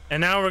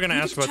 And now we're gonna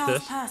ask about this. Who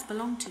did Charles' purse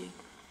belong to?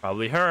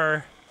 Probably her.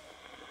 It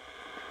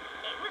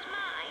was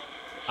mine.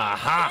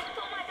 Aha! It was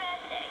for my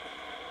birthday,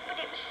 but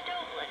it was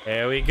stolen.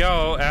 There we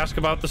go. Ask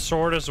about the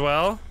sword as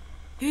well.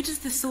 Who does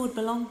the sword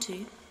belong to?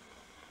 Jimmy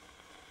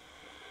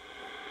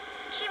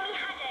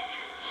had it.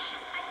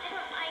 I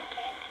didn't like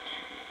it.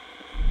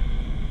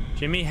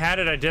 Jimmy had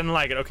it. I didn't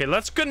like it. Okay,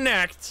 let's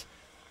connect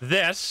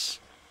this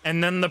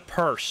and then the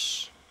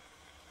purse.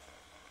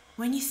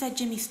 When you said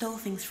Jimmy stole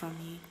things from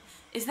you,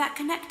 is that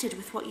connected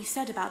with what you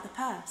said about the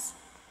purse?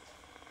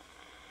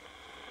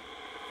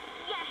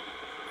 Yes.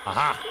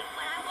 Aha.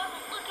 When I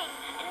wasn't looking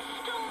and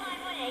stole my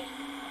money.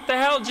 What the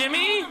hell,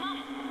 Jimmy?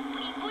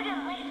 But he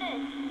wouldn't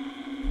listen.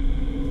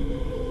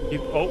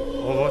 Oh,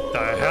 what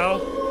the hell?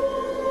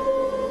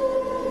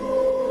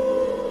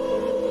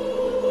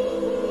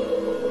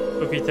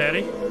 Cookie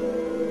Teddy?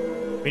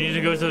 We need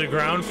to go to the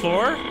ground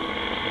floor?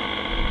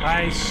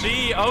 I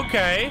see,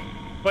 okay.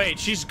 Wait,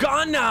 she's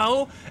gone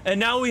now, and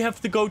now we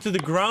have to go to the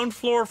ground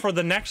floor for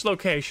the next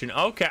location.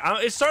 Okay,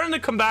 it's starting to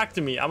come back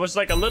to me. I was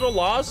like a little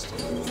lost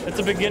at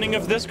the beginning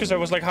of this because I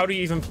was like, how do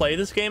you even play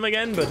this game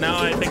again? But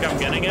now I think I'm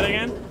getting it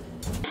again.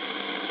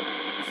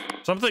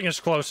 Something is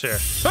close here.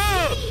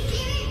 Ah!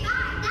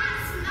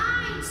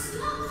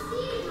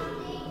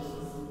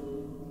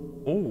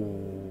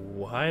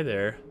 Oh, hi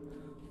there.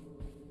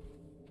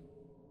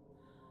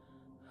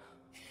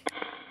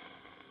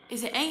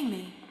 Is it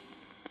Amy?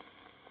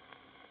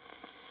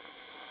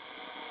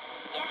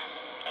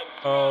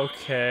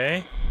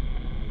 Okay.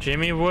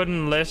 Jimmy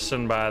wouldn't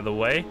listen, by the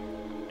way.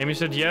 Amy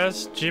said,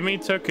 yes, Jimmy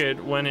took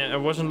it when I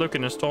wasn't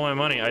looking and stole my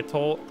money. I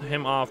told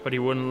him off, but he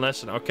wouldn't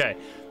listen. Okay.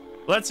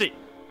 Let's see.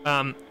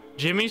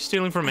 Jimmy's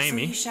stealing from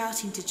Amy. I saw you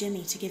shouting to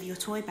Jimmy to give your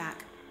toy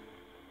back.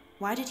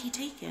 Why did he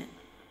take it?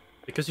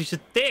 Because he's a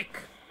dick.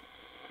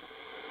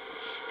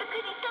 Because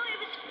he thought it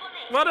was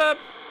funny. What a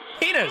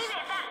penis. Gave it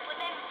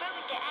back,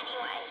 but then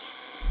ruined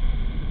it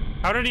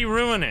anyway. How did he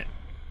ruin it?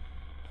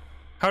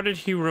 How did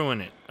he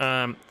ruin it?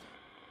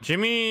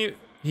 Jimmy,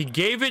 he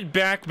gave it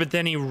back, but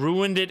then he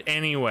ruined it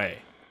anyway.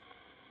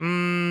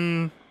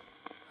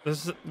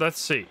 Let's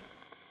see.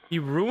 He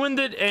ruined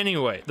it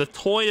anyway. The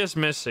toy is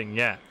missing,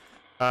 yeah.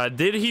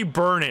 Did he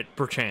burn it,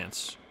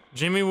 perchance?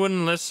 Jimmy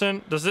wouldn't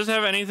listen. Does this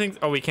have anything?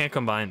 Oh, we can't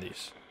combine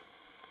these.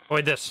 Oh,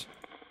 wait, this.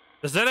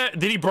 Does that?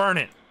 Did he burn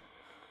it?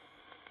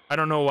 I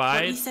don't know why.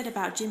 What you said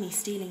about Jimmy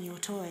stealing your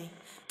toy.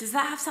 Does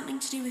that have something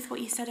to do with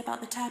what you said about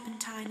the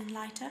turpentine and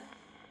lighter?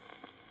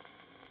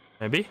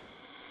 Maybe. He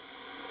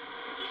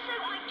stole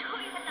my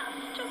toy with that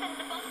stuff in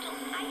the bottle.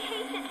 I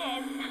hated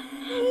him.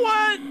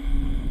 What?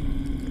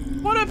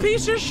 What a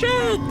piece of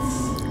shit!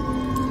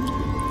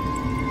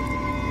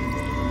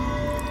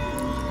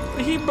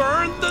 He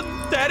burned the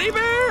teddy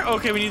bear?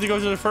 Okay, we need to go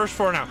to the first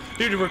floor now.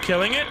 Dude, we're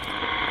killing it.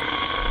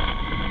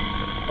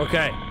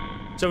 Okay.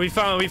 So we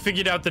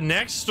figured out the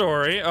next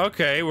story.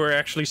 Okay, we're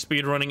actually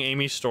speedrunning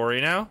Amy's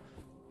story now.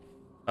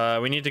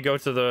 We need to go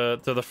to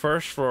the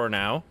first floor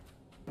now.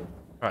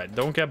 Alright,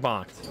 don't get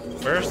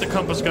bonked. Where's the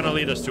compass gonna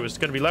lead us to? It's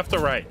gonna be left or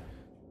right?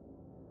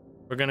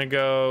 We're gonna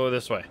go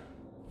this way.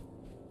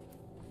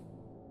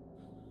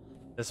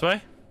 This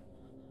way?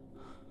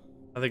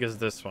 I think it's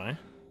this way.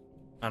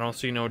 I don't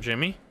see no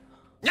Jimmy.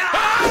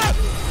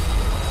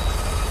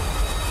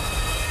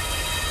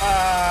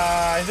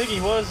 Ah! I think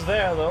he was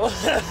there though.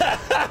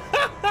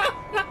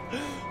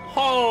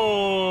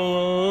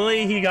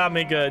 Holy, he got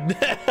me good.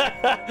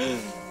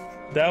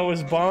 That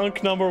was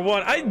bonk number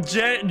one. I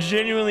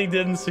genuinely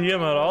didn't see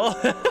him at all.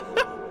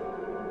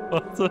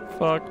 What the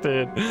fuck,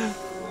 dude?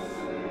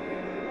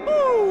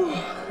 Woo.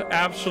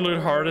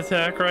 Absolute heart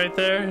attack right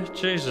there.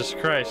 Jesus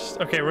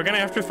Christ. Okay, we're gonna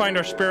have to find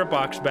our spirit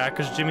box back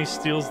because Jimmy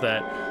steals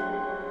that.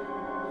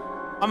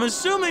 I'm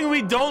assuming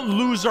we don't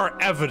lose our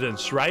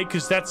evidence, right?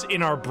 Because that's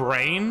in our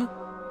brain.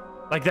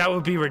 Like, that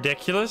would be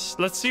ridiculous.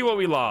 Let's see what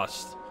we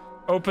lost.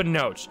 Open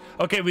notes.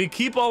 Okay, we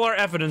keep all our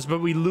evidence, but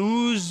we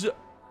lose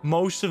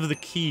most of the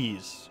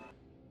keys.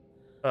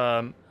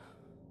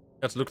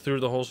 Let's look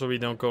through the hole so we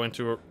don't go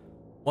into a...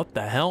 What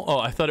the hell? Oh,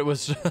 I thought it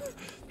was... I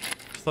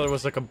thought it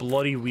was like a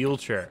bloody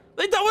wheelchair.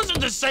 Like, that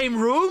wasn't the same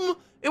room!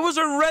 It was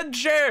a red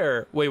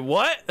chair! Wait,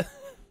 what?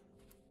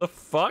 The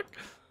fuck?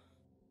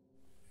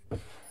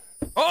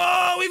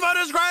 Oh, we found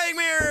a scrying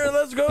mirror!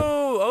 Let's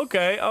go!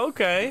 Okay,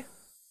 okay.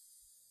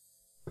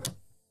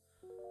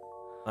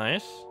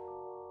 Nice.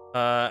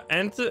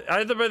 And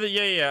either by the...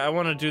 Yeah, I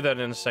want to do that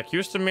in a sec.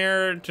 Use the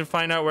mirror to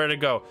find out where to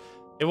go.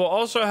 It will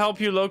also help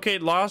you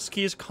locate lost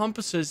keys,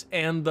 compasses,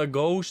 and the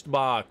ghost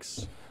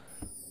box.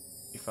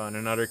 We found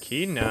another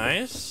key.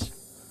 Nice.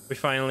 We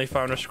finally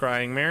found a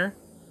scrying mirror.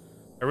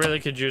 I really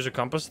could use a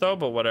compass, though,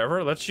 but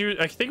whatever. Let's use...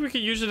 I think we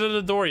could use it at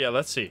the door. Yeah,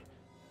 let's see.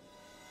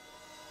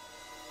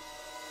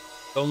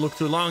 Don't look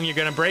too long. You're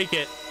gonna break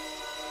it.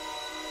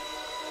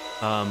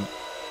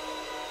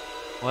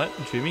 What?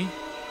 Jimmy?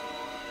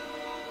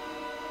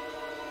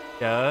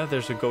 Yeah,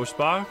 there's a ghost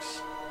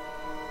box.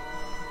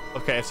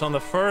 Okay, it's on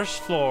the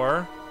first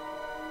floor.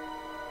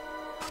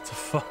 What the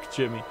fuck,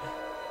 Jimmy?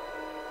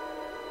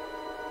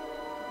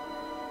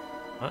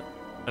 What?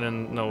 I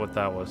didn't know what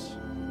that was.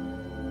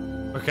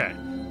 Okay.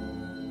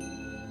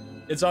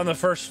 It's on the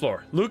first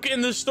floor. Look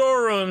in the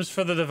storerooms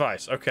for the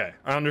device. Okay,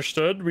 I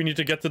understood. We need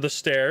to get to the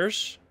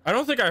stairs. I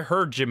don't think I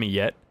heard Jimmy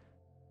yet.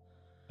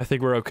 I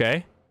think we're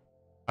okay.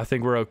 I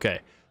think we're okay.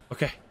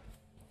 Okay.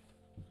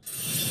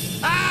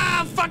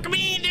 Ah, fuck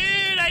me,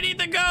 dude! I need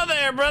to go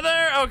there,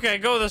 brother! Okay,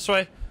 go this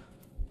way.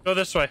 Go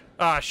this way.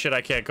 Ah, shit,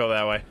 I can't go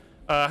that way.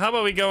 How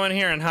about we go in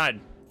here and hide?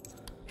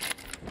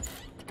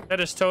 That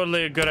is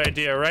totally a good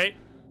idea, right?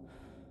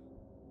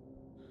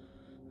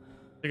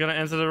 You gonna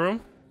enter the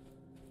room?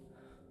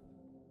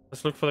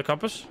 Let's look for the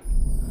compass.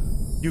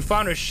 You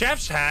found a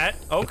chef's hat.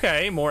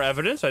 Okay, more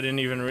evidence. I didn't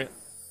even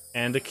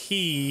and a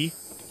key.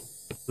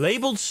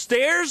 Labeled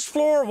stairs,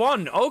 floor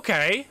 1.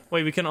 Okay.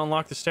 Wait, we can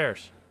unlock the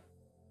stairs.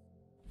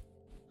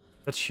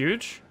 That's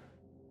huge.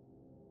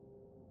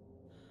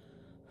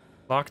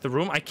 Lock the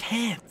room. I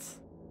can't.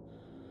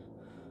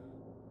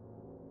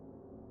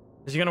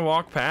 Is he gonna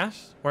walk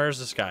past? Where is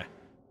this guy?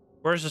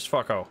 Where's this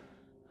fucko?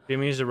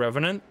 Jimmy's a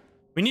revenant.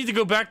 We need to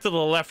go back to the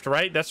left,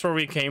 right? That's where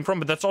we came from,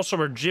 but that's also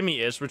where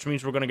Jimmy is, which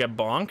means we're gonna get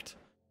bonked.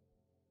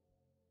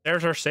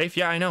 Stairs are safe.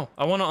 Yeah, I know.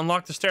 I want to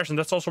unlock the stairs, and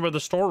that's also where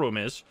the storeroom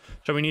is.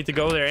 So we need to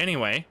go there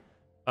anyway.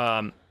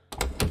 But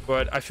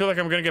I feel like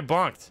I'm gonna get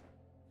bonked.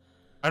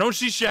 I don't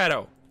see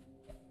Shadow.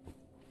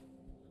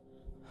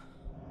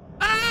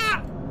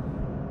 Ah!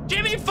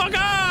 Jimmy, fuck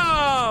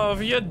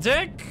off, you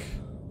dick!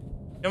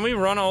 Can we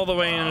run all the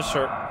way in a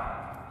circle?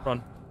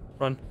 Run,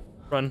 run,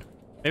 run.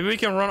 Maybe we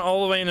can run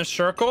all the way in a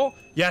circle?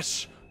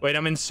 Yes. Wait,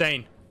 I'm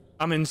insane.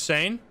 I'm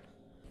insane.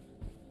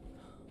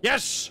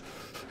 Yes!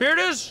 Here it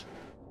is!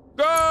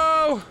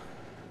 Go!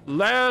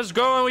 Let's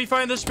go, and we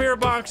find the spirit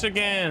box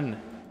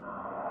again.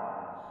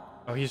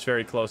 Oh, he's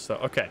very close, though.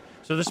 Okay,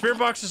 so the spirit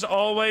box is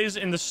always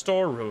in the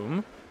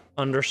storeroom.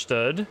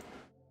 Understood.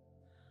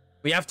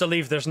 We have to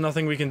leave. There's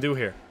nothing we can do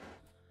here.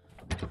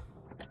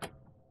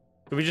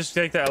 Could we just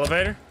take the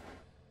elevator?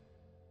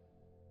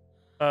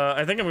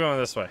 I think I'm going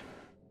this way.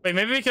 Wait,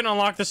 maybe we can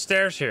unlock the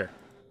stairs here.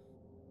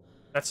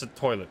 That's the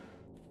toilet.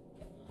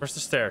 Where's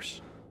the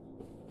stairs?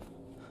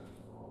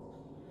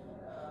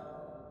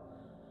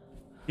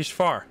 He's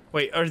far.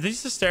 Wait, are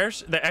these the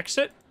stairs? The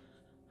exit?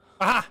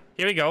 Aha!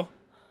 Here we go.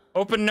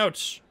 Open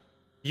notes.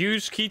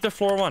 Use key to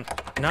floor 1.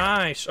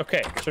 Nice.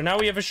 Okay, so now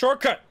we have a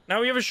shortcut.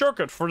 Now we have a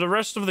shortcut for the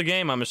rest of the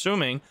game, I'm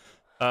assuming.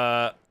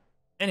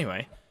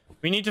 Anyway,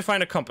 we need to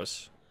find a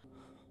compass.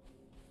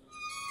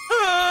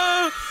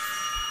 Ah!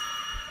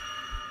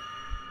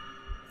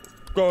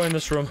 Go in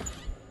this room.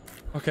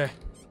 Okay.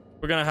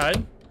 We're gonna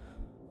hide.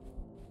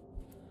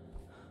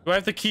 Do I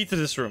have the key to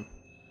this room?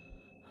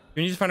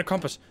 We need to find a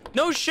compass.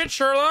 No shit,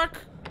 Sherlock!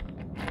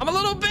 I'm a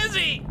little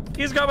busy!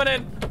 He's coming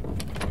in!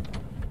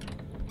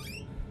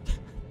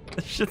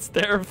 This shit's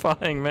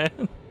terrifying,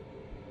 man.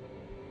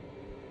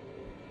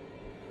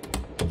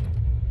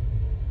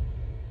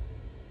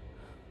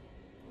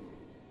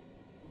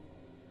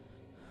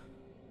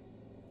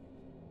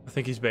 I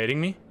think he's baiting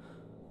me.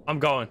 I'm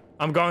going.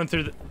 I'm going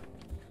through the...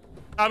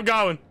 I'm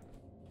going.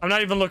 I'm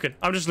not even looking.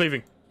 I'm just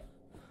leaving.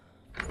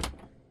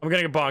 I'm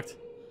gonna get bonked.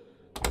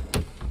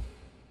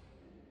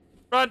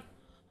 Run.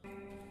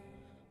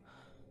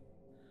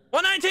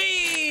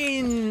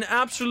 119!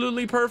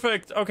 Absolutely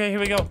perfect. Okay, here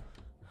we go.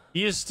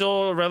 He is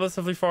still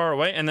relatively far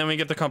away, and then we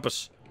get the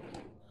compass.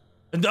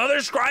 Another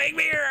scrying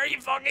mirror! Are you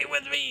fucking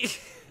with me?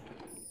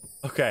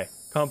 Okay,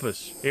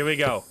 compass. Here we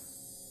go.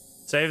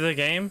 Save the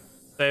game.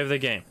 Save the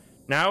game.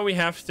 Now we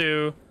have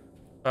to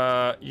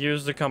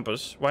use the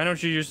compass. Why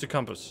don't you use the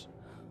compass?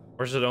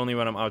 Or is it only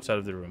when I'm outside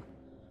of the room?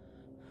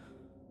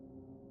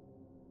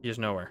 He is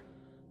nowhere.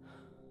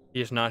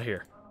 He is not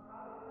here.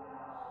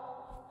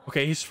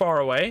 Okay, he's far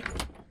away.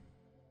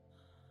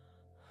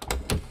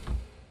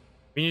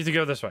 We need to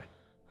go this way.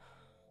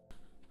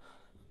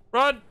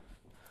 Run!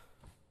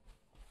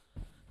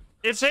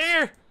 It's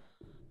here!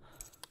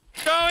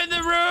 Go in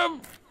the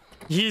room!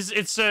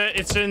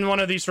 It's in one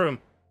of these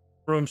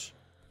rooms.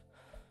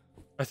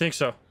 I think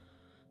so.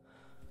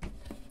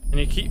 And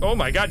you keep... Oh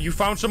my god, you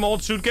found some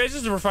old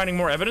suitcases and we're finding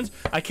more evidence?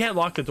 I can't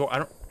lock the door. I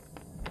don't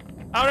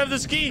have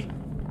this key!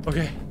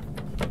 Okay.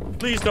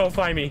 Please don't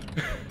find me.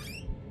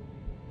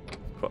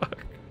 Fuck.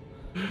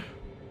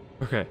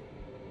 Okay.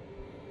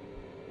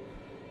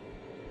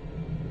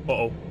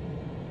 Uh-oh.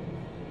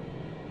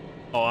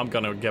 Oh, I'm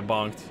gonna get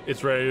bonked.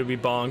 It's ready to be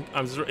bonked.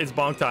 It's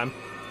bonk time.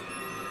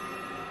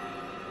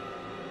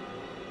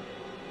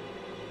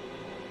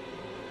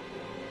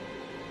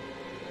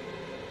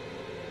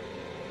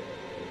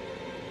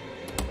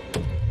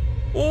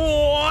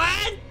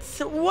 What?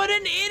 What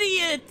an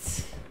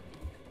idiot!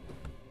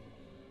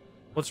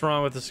 What's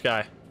wrong with this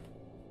guy?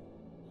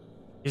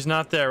 He's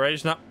not there, right?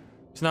 He's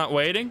not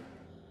waiting?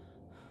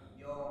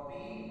 You're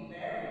being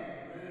very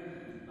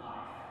rude, Maya.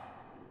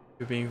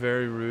 You're being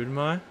very rude,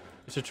 Maya?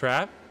 It's a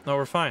trap? No,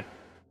 we're fine.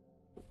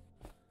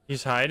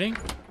 He's hiding?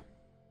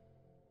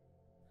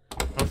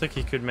 I don't think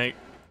he could make...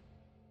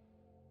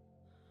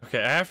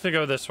 Okay, I have to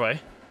go this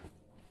way.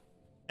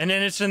 And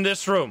then it's in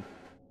this room.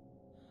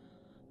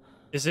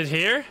 Is it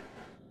here?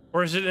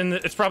 Or is it in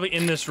the... It's probably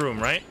in this room,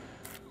 right?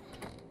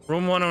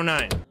 Room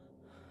 109.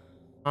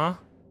 Huh?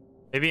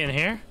 Maybe in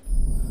here?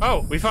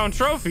 Oh, we found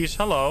trophies.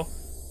 Hello.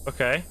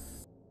 Okay.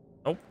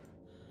 Nope.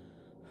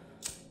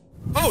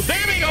 Oh,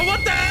 there we go.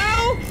 What the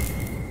hell?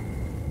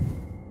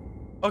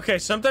 Okay,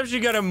 sometimes you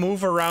gotta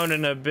move around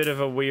in a bit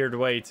of a weird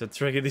way to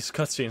trigger these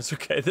cutscenes.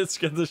 Okay, let's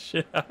get the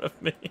shit out of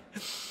me.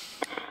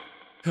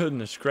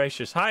 Goodness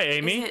gracious. Hi,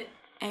 Amy. Is it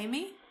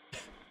Amy?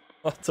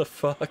 What the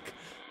fuck?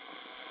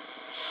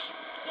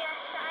 Yes,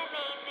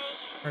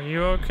 I'm Amy. Are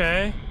you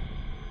okay?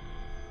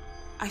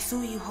 I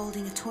saw you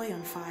holding a toy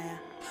on fire.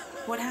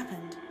 What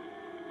happened?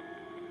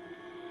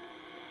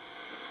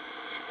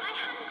 My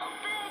hand got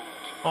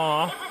burned.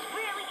 Aw. It was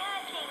really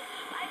hurting.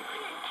 I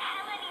couldn't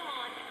tell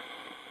anyone.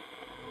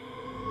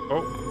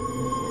 Oh.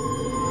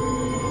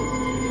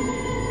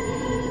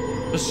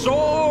 The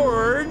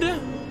sword!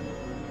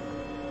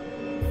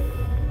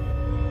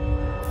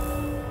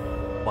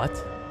 What?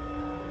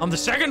 On the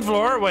second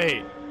floor?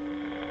 Wait.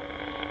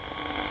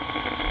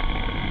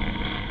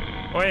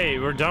 Wait,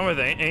 we're done with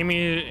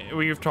Amy.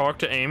 We've talked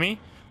to Amy.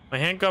 My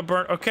hand got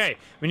burnt. Okay,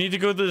 we need to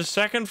go to the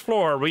second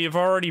floor. We have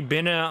already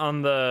been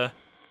on the...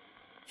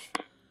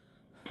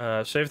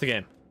 save the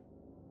game.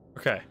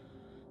 Okay.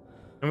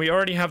 And we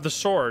already have the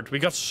sword. We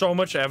got so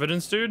much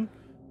evidence, dude.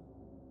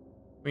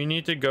 We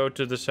need to go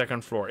to the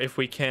second floor if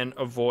we can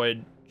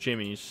avoid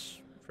Jimmy's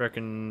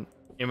freaking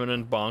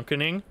imminent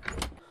bonkening.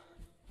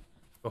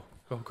 Go,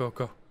 go, go,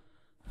 go.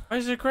 Why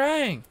is it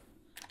crying?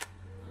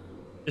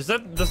 Does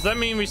that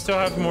mean we still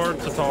have more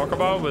to talk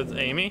about with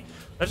Amy?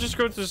 Let's just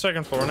go to the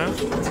second floor now.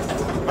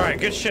 All right,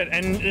 good shit.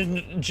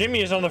 And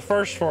Jimmy is on the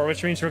first floor,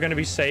 which means we're going to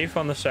be safe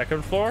on the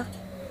second floor.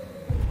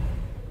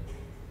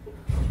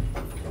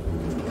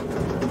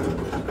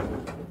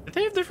 Do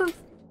they have different...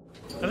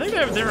 I think they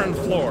have different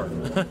floor.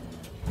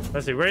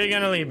 Let's see, where are you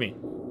going to lead me?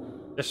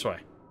 This way.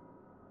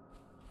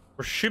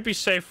 We should be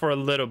safe for a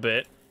little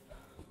bit.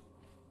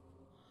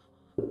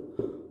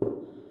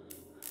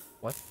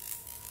 What?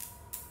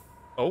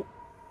 Oh.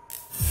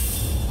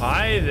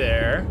 Hi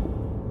there.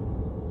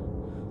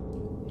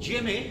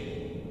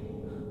 Jimmy,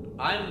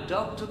 I'm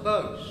Dr.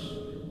 Bose.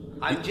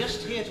 I'm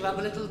just here to have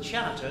a little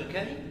chat,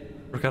 okay?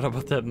 Forgot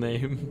about that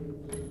name.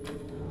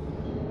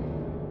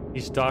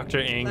 He's Dr.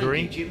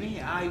 Angry. Thank you,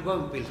 Jimmy. I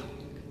won't be long.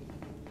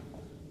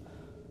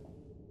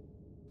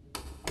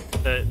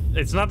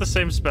 It's not the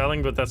same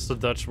spelling, but that's the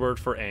Dutch word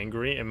for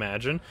angry.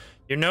 Imagine.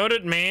 You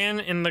noted man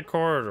in the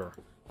corridor.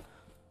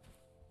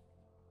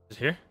 Is it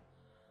here?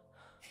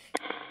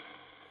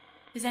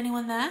 Is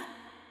anyone there?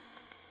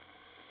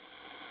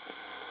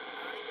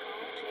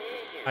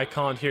 I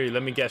can't hear you.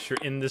 Let me guess. You're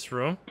in this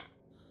room.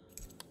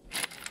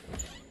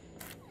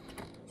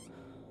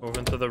 Move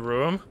into the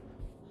room.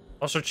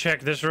 Also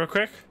check this real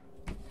quick.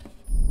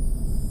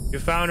 You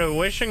found a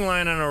wishing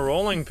line and a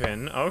rolling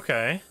pin.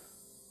 Okay.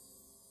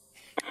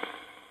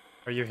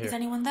 Are you here? Is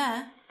anyone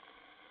there?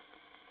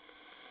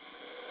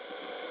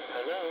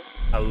 Hello?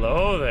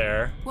 Hello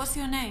there. What's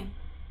your name?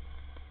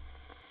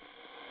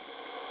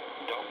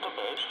 Dr.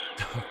 Bose?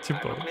 Dr. I'm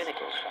a Bose.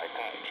 clinical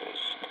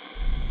psychiatrist.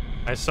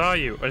 I saw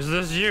you. Is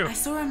this you? I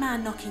saw a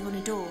man knocking on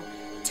a door,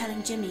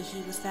 telling Jimmy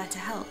he was there to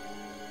help.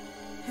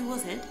 Who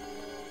was it?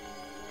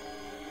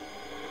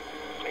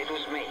 It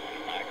was me.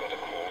 I got a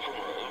call from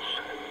Rose,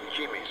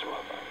 Jimmy's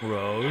mother.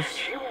 Rose.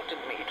 She wanted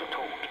me to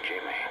talk to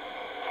Jimmy,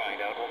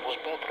 find out what was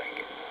bothering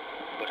him.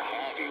 But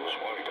Harvey was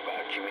worried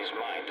about Jimmy's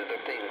mind and the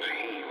things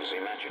he was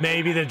imagining.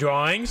 Maybe the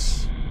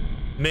drawings?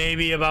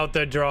 Maybe about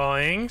the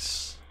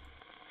drawings?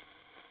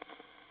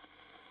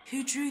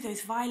 Who drew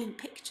those violent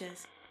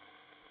pictures?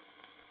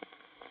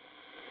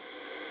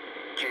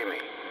 Jimmy.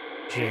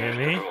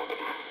 Jimmy?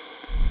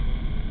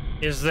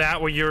 Is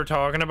that what you were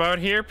talking about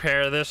here?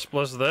 Pair this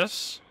plus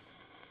this?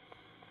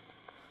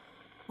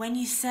 When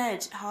you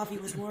said Harvey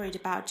was worried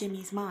about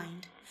Jimmy's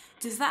mind,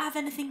 does that have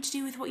anything to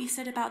do with what you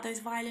said about those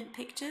violent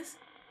pictures?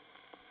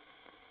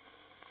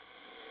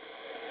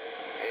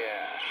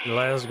 Yeah.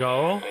 Let's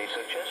go. They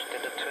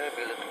suggested a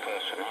turbulent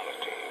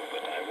personality,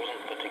 but I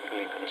wasn't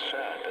particularly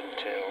concerned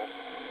until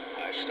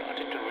I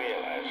started to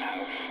realize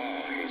how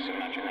far his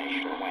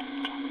imagination went.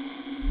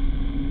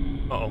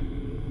 Uh-oh.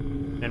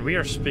 And we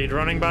are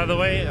speedrunning, by the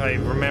way. I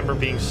remember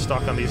being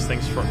stuck on these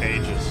things for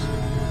ages.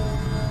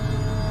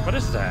 What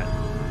is that?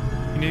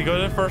 You need to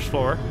go to the first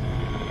floor.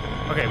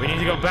 Okay, we need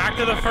to go back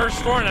to the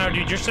first floor now,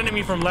 dude. You're sending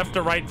me from left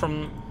to right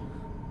from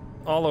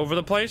all over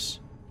the place.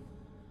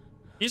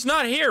 He's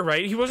not here,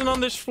 right? He wasn't on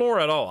this floor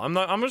at all.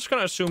 I'm just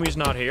gonna assume he's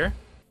not here.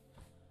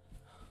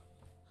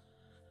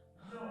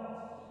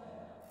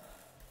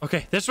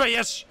 Okay, this way,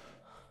 yes.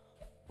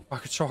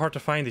 Fuck, it's so hard to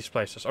find these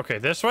places. Okay,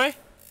 this way.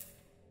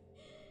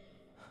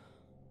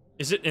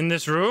 Is it in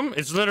this room?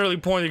 It's literally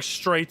pointing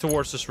straight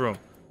towards this room.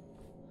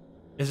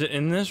 Is it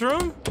in this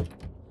room?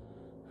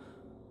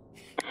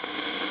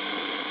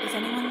 Is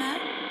anyone there?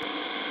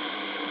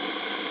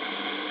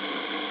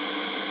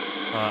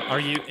 Are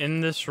you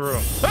in this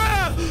room?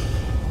 Ah!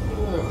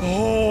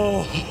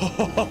 Oh!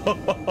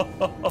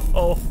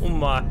 Oh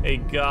my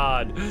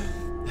god.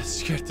 That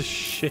scared the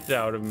shit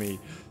out of me.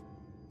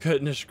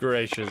 Goodness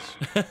gracious.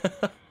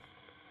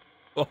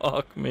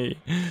 Fuck me.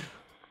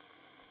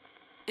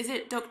 Is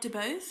it Dr.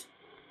 Bose?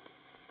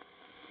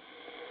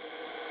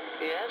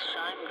 Yes,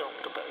 I'm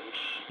Dr. Bose.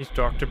 He's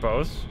Dr.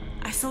 Bose.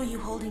 I saw you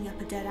holding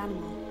up a dead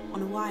animal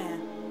on a wire.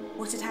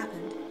 What had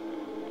happened?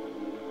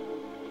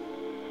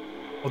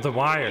 Oh, the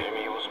wire.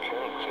 Jimmy was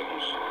killing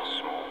things,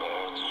 small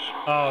birds.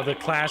 Oh, the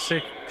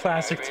classic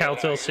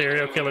Telltale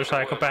serial killer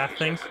psychopath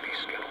things. So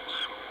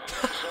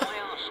I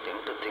asked him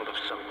to think of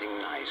something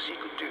nice he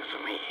could do for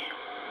me.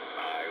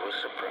 I was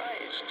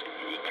surprised.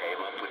 He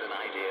came up with an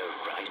idea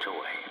right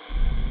away.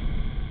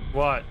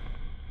 What?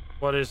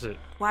 What is it?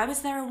 Why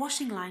was there a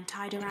washing line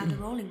tied around a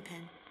rolling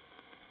pin?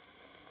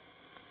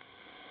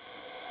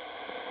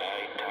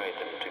 I tied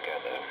them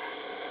together.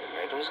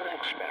 It was an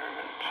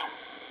experiment.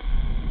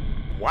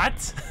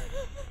 What?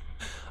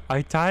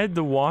 I tied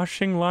the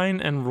washing line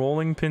and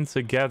rolling pin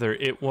together.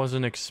 It was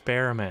an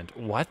experiment.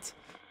 What?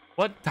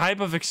 What type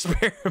of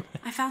experiment?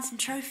 I found some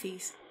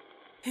trophies.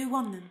 Who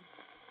won them?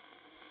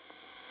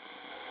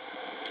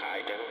 I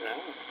don't know.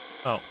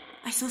 Oh,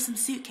 I saw some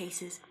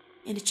suitcases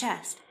in a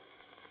chest.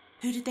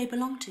 Who did they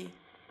belong to?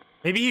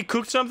 maybe he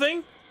cooked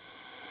something?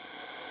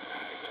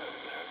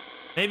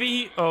 Maybe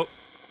he... Oh,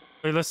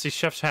 wait, let's see.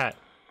 Chef's hat.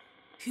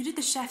 Who did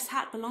the chef's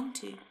hat belong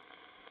to?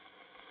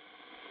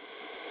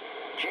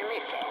 Jimmy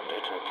found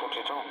it and put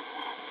it on.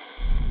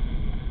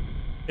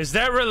 Is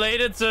that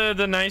related to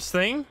the nice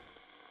thing?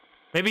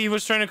 Maybe he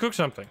was trying to cook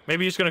something.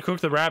 Maybe he's gonna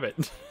cook the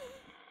rabbit.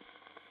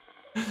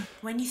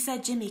 When you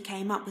said Jimmy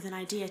came up with an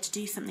idea to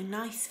do something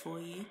nice for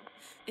you,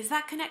 is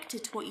that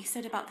connected to what you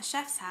said about the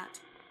chef's hat?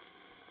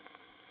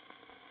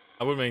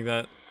 I would make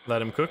that.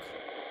 Let him cook.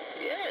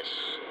 Yes.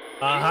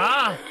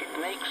 Aha! He did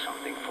make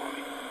something for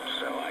me,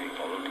 so I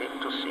followed him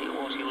to see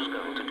what he was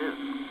going to do.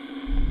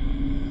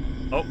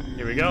 Oh,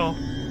 here we go.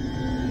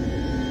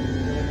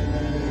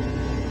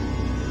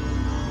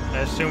 I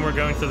assume we're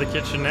going to the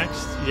kitchen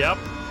next. Yep.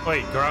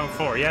 Wait, ground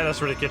floor. Yeah,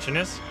 that's where the kitchen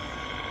is.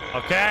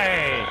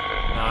 Okay.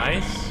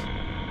 Nice.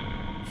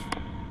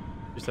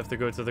 Just have to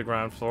go to the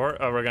ground floor.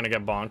 Oh, we're gonna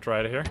get bonked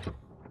right here.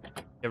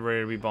 Get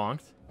ready to be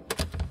bonked.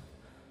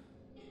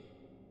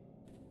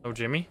 Oh,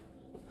 Jimmy.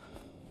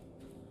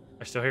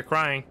 I still hear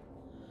crying.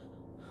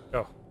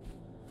 Go.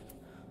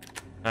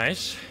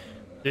 Nice.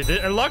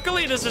 And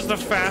luckily, this is the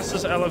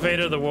fastest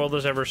elevator the world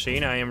has ever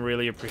seen. I am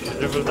really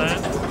appreciative of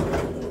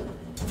that.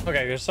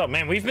 Okay, good stuff.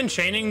 Man, we've been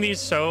chaining these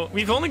so...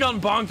 We've only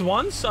gotten bonked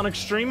once on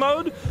extreme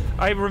mode.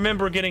 I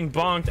remember getting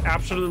bonked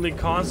absolutely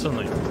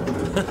constantly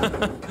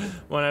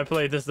when I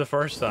played this the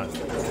first time.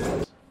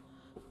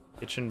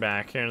 Kitchen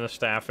back here in the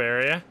staff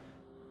area.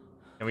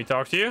 Can we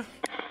talk to you?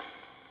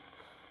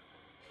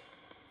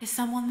 Is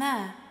someone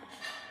there?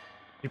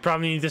 You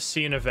probably need to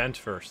see an event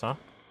first, huh?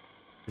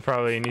 You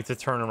probably need to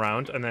turn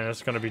around, and then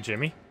it's gonna be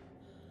Jimmy.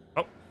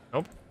 Oh,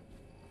 nope.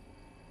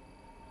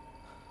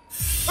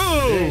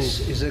 Ooh!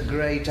 This is a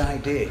great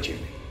idea,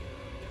 Jimmy.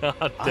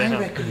 God I damn.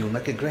 reckon you'll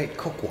make a great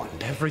cook one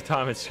day. Every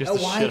time it's just a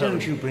Why shit don't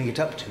on- you bring it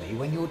up to me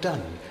when you're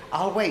done?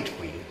 I'll wait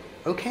for you,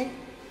 okay?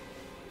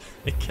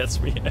 It gets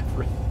me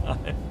every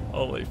time.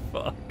 Holy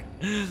fuck.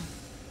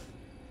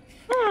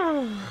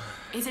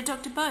 Is it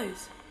Dr.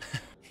 Bose?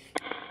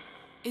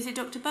 Is it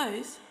Dr.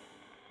 Bose?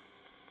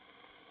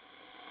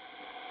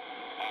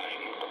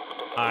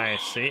 I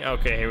see.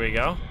 Okay, here we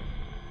go.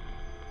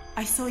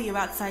 I saw you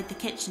outside the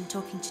kitchen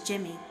talking to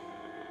Jimmy.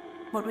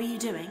 What were you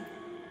doing?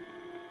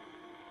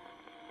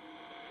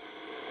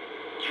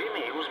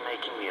 Jimmy was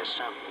making me a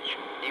sandwich.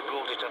 He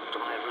brought it up to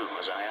my room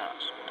as I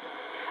asked.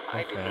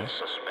 I Okay. didn't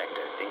suspect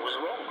anything was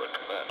wrong at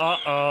first.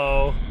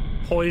 Uh-oh.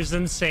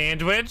 Poison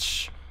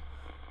sandwich?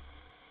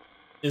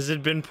 Is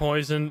it been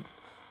poisoned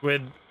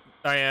with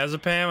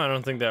diazepam? I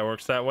don't think that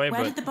works that way,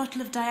 Where but... did the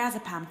bottle of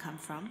diazepam come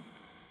from?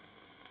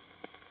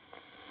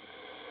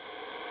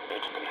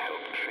 It can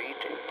help treat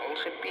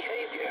impulsive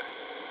behavior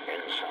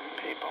in some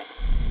people.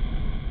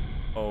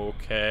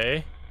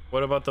 Okay.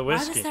 What about the Why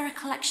whiskey? was there a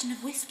collection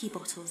of whiskey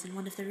bottles in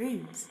one of the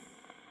rooms?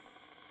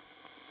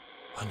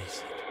 Honey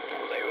said.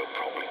 Well, they were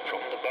probably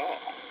from the bar.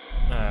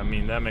 I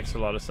mean, that makes a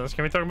lot of sense.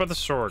 Can we talk about the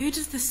sword? Who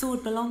does the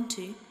sword belong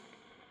to?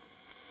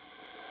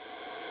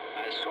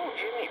 I saw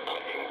Jimmy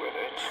playing with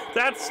it.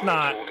 That's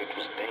not... I thought it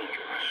was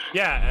dangerous.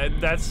 Yeah,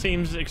 that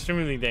seems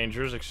extremely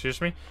dangerous.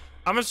 Excuse me.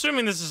 I'm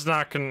assuming this is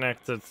not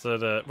connected to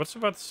the... What's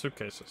about the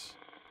suitcases?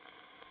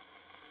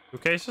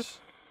 Suitcases?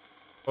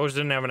 Oh,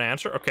 didn't have an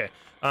answer? Okay.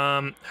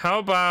 How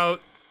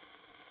about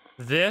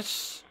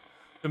this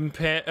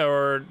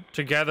or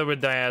together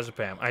with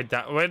diazepam?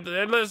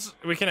 Wait,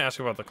 we can ask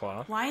about the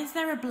cloth. Why is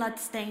there a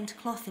blood-stained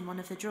cloth in one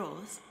of the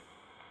drawers?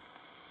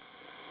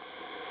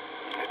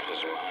 It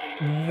was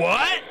mine.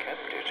 What? I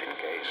kept it in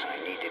case I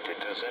needed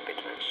it as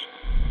evidence.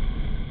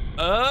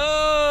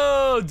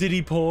 Oh, did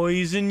he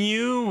poison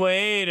you?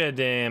 Wait a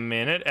damn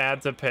minute.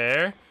 Add the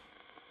pair.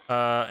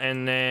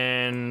 And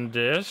then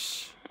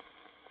this.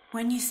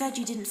 When you said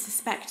you didn't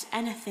suspect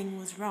anything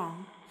was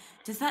wrong,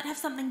 does that have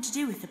something to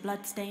do with the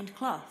blood-stained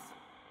cloth?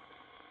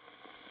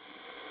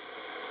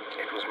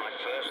 It was my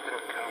first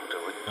encounter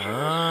with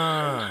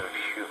Ah.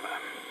 Jimmy's sense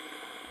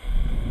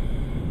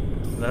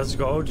of humor. Let's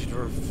go to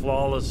the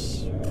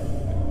flawless.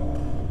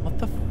 What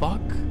the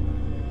fuck?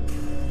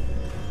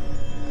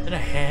 Is it a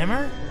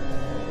hammer?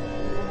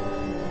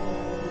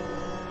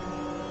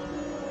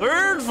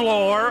 Third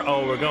floor.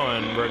 Oh, we're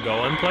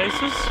going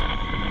places.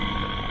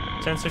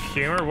 Sense of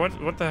humor.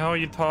 What the hell are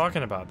you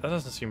talking about? That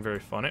doesn't seem very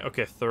funny.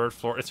 Okay, third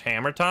floor. It's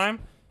hammer time.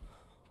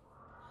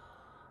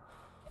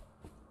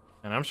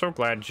 And I'm so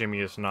glad Jimmy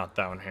is not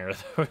down here.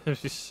 That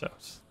would be so.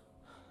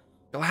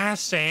 Glass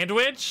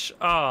sandwich.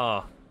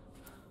 Oh.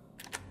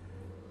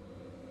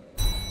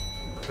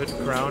 Put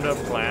ground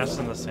up glass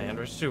in the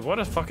sandwich. Dude, what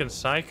a fucking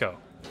psycho.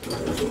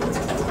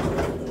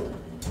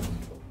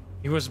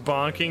 He was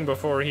bonking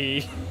before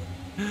he...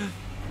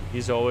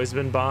 He's always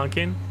been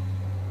bonking.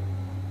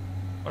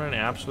 What an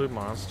absolute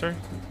monster.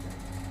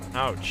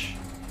 Ouch.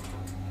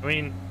 I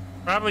mean,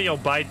 probably you'll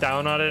bite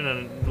down on it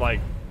and,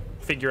 like,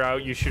 figure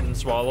out you shouldn't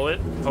swallow it.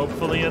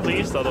 Hopefully, at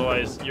least.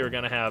 Otherwise, you're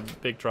gonna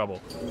have big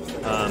trouble.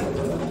 All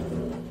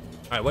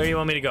right, where do you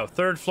want me to go?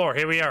 3rd floor.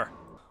 Here we are.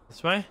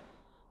 This way?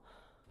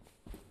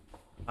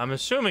 I'm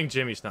assuming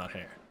Jimmy's not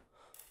here.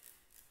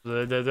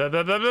 Blah, blah, blah,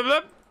 blah, blah, blah,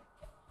 blah.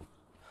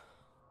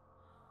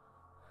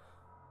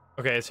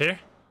 Okay, it's here?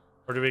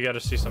 Or do we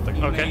gotta see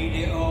something? Okay.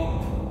 Made it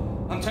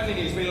all. I'm telling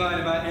you, he's been lying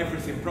about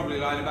everything, probably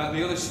lying about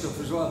the other stuff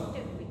as well.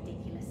 Don't be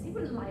ridiculous. He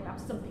wouldn't lie about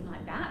something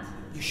like that.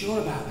 You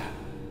sure about that?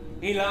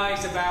 He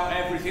lies about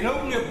everything.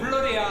 Open your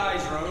bloody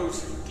eyes,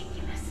 Rose.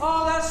 Ridiculous.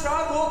 Oh, that's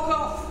right, walk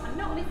off. I'm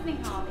not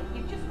listening, Harvey.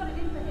 You've just got it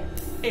in for him.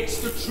 It's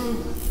the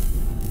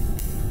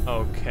truth.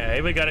 Okay,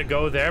 we gotta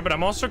go there, but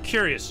I'm also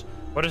curious.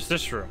 What is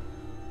this room?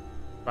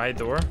 Right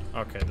door?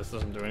 Okay, this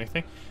doesn't do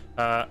anything.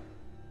 Because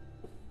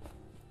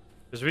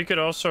we could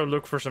also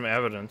look for some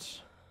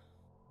evidence.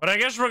 But I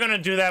guess we're gonna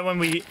do that when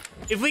we...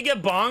 If we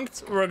get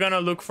bonked, we're gonna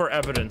look for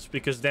evidence.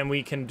 Because then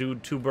we can do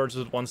 2 birds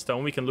with 1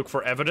 stone. We can look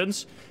for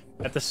evidence.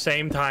 At the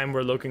same time,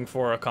 we're looking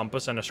for a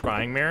compass and a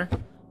scrying mirror.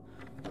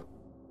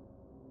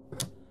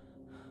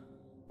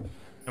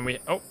 And we...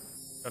 Oh,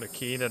 got a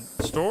key to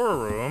the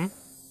storeroom.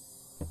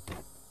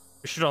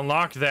 We should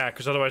unlock that,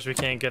 because otherwise we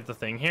can't get the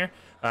thing here.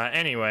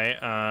 Anyway,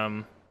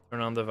 turn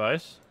on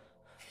device.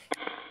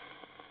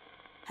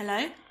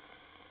 Hello?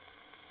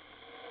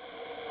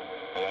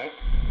 Hello?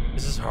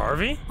 Is this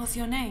Harvey? What's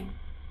your name?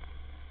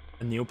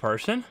 A new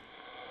person?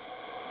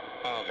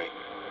 Harvey.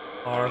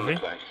 Harvey? Run the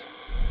place.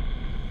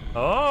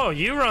 Oh,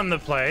 you run the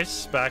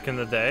place back in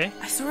the day.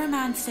 I saw a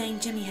man saying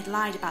Jimmy had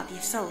lied about the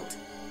assault.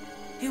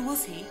 Who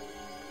was he?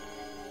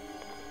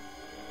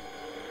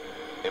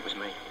 It was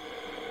me.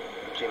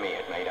 Jimmy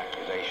had made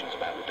accusations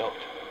about the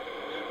doctor.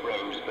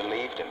 Rose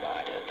believed him, but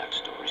I'd heard that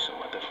story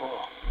somewhere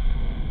before.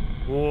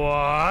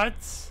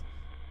 What?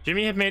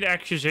 Jimmy had made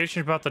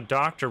accusations about the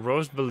doctor.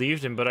 Rose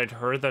believed him, but I'd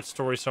heard that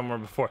story somewhere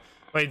before.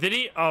 Wait, did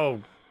he?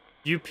 Oh,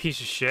 you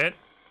piece of shit.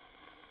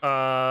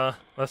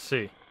 Let's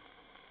see.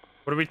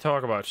 What do we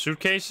talk about?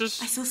 Suitcases?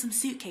 I saw some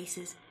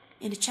suitcases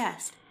in a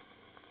chest.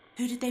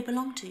 Who did they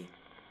belong to?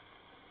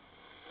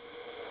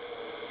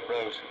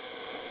 Rose,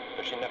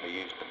 but she never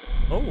used them.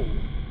 Oh.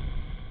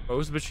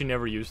 Rose, but she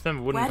never used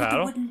them. Wooden Where did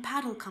paddle? the wooden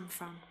paddle come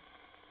from?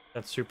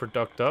 That's super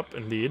ducked up,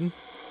 indeed. It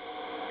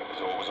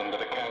was always under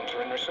the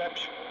counter in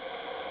reception.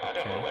 I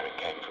don't know where it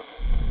came from.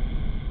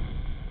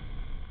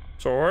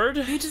 Sword?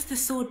 Who does the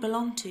sword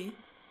belong to?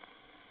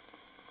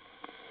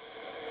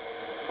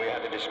 We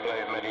had a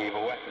display of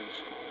medieval weapons.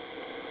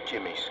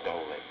 Jimmy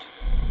stole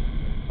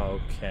it.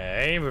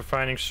 Okay, we're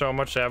finding so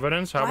much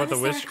evidence. How Why about the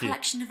was there a whiskey?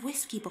 collection of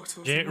whiskey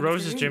bottles in one of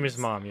Rose the is Jimmy's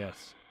rooms? mom,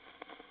 yes.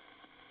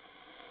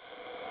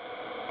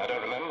 I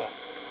don't remember.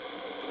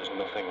 But there's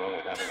nothing wrong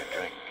with having a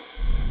drink.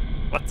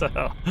 What the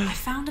hell? I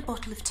found a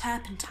bottle of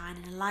turpentine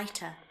and a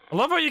lighter. I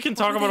love how you can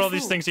talk were about they all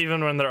these for? things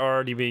even when they're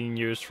already being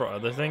used for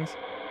other things.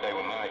 They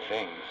were my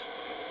things,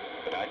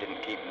 but I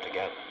didn't keep them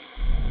together.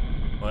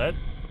 What?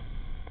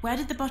 Where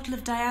did the bottle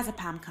of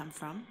diazepam come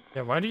from?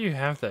 Yeah, why do you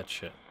have that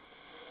shit?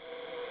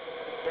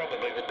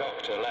 Probably the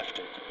doctor left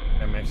it.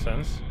 That makes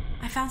sense.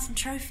 I found some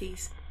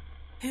trophies.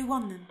 Who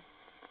won them?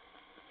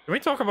 Can we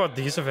talk about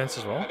these events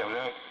as well? I don't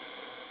know.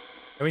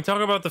 Can we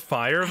talk about the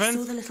fire I event?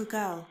 saw the little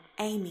girl,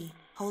 Amy,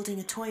 holding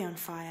a toy on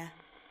fire.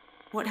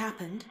 What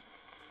happened?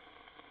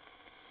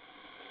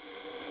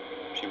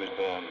 She was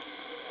burned.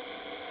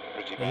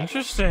 Pretty bad.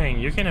 Interesting.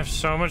 You can have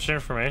so much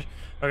information.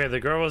 Okay, the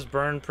girl was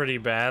burned pretty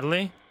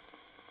badly.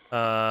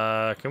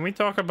 Can we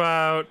talk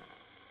about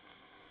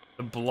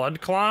the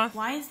blood cloth?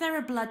 Why is there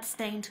a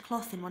blood-stained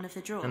cloth in one of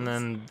the drawers? And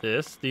then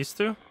these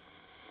two?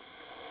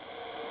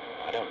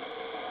 I don't know.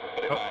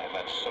 But it might have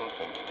had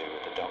something to do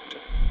with the doctor.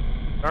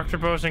 Dr.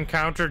 Bose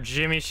encountered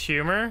Jimmy's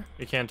humor.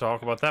 We can't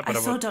talk about that, but I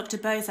saw Dr.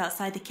 Bose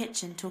outside the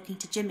kitchen talking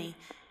to Jimmy.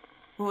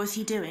 What was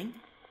he doing?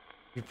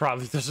 He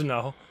probably doesn't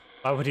know.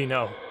 Why would he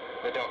know?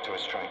 The doctor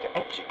was trying to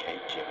educate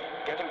Jimmy.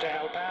 Get him to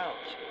help out.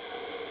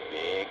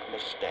 Big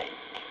mistake.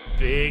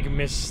 Big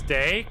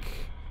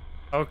mistake?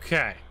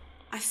 Okay.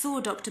 I saw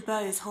Dr.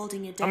 Bose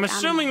holding a dead I'm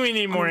assuming animal we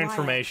need on more a wire.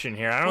 information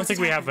here. I don't What's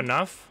think we have happened?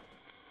 enough.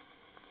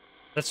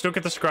 Let's look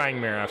at the scrying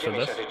mirror after Jimmy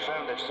this. said he'd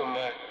found it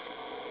somewhere.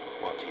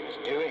 What he was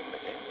doing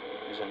with it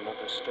is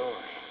another story.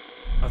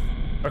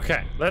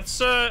 Okay,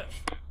 let's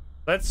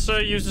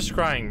use the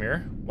scrying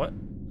mirror. What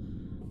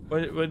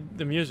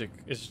the music?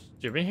 Is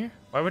Jimmy here?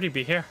 Why would he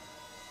be here?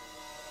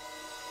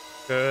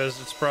 Because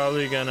it's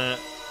probably gonna...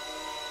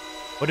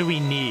 What do we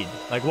need?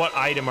 Like, what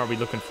item are we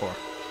looking for?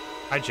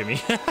 Hi,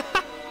 Jimmy.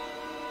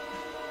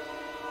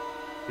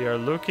 We are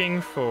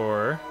looking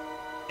for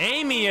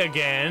Amy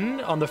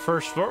again on the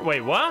first floor.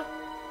 Wait, what?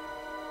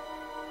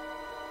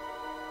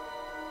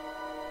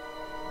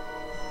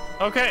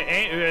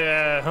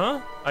 Okay,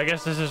 huh? I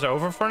guess this is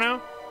over for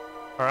now.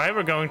 All right,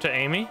 we're going to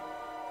Amy.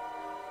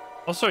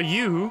 Also,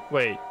 you,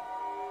 wait.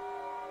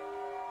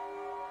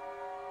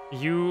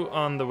 You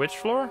on the which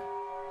floor?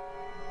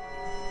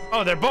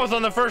 Oh, they're both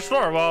on the first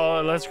floor.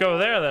 Well, let's go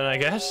there then, I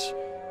guess.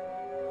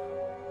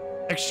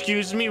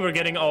 Excuse me, we're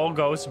getting all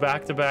ghosts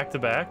back to back to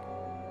back.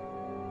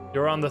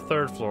 You're on the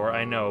 3rd floor,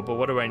 I know, but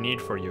what do I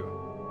need for you?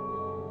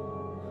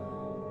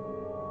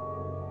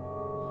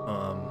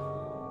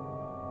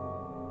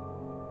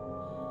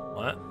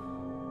 What?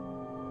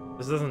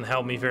 This doesn't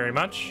help me very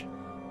much.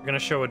 You're gonna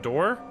show a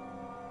door?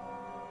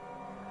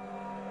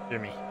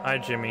 Jimmy. Hi,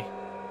 Jimmy.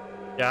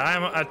 Yeah,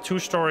 I'm 2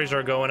 stories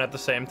are going at the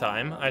same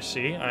time. I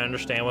see. I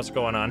understand what's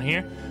going on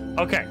here.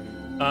 Okay.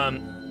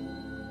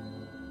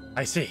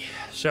 I see.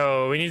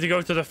 So we need to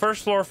go to the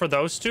 1st floor for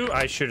those 2.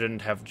 I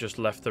shouldn't have just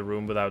left the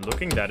room without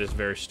looking. That is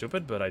very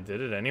stupid, but I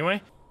did it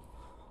anyway.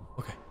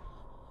 Okay.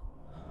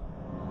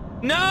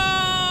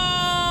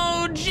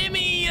 No!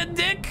 Jimmy, you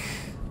dick!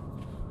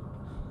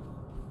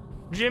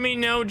 Jimmy,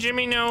 no.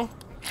 Jimmy, no.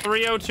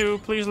 302,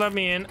 please let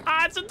me in.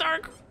 Ah, it's a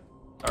dark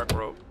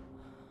rope.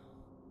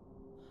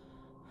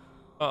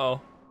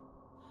 Uh-oh.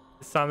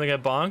 It's time to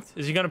get bonked.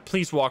 Is he gonna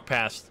please walk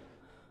past?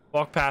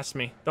 Walk past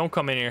me. Don't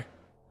come in here.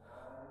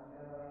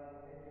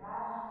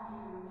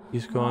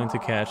 He's going to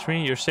catch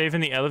me. You're safe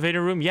in the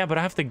elevator room? Yeah, but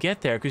I have to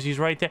get there because he's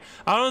right there.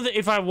 I don't know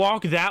if I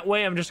walk that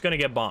way, I'm just gonna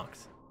get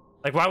bonked.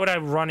 Like, why would I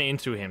run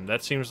into him?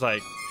 That seems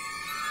like...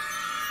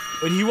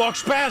 But he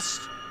walks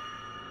past!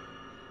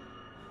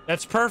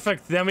 That's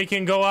perfect. Then we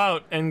can go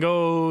out and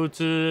go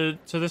to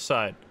this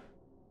side.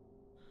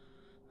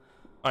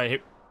 All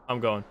right, I'm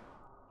going.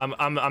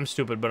 I'm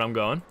stupid, but I'm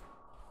going.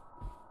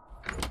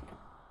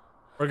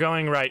 We're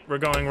going right. We're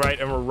going right,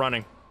 and we're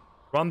running.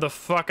 Run the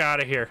fuck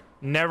out of here.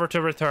 Never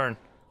to return.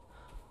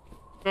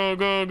 Go,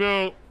 go,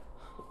 go.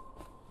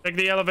 Take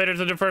the elevator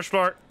to the 1st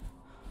floor.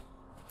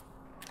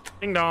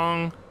 Ding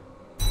dong.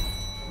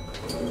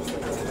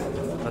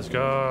 Let's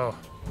go.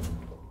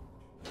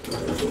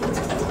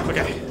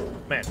 Okay.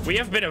 Man, we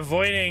have been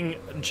avoiding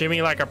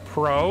Jimmy like a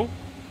pro,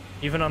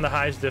 even on the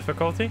highest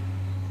difficulty.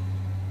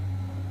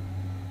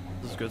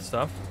 This is good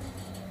stuff.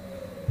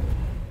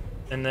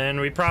 And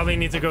then we probably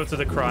need to go to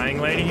the crying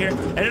lady here.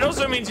 And it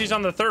also means he's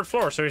on the 3rd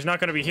floor, so he's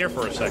not going to be here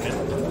for a second.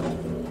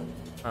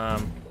 I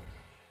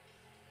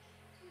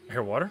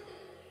hear water.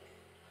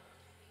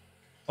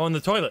 Oh, in the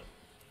toilet.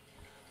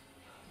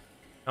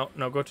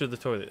 No, go to the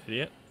toilet,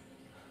 idiot.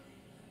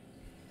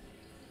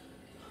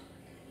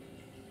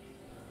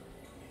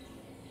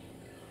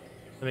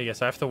 Let me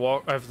guess, I have to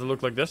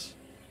look like this?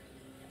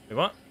 Wait,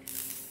 what?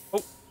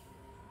 Oh.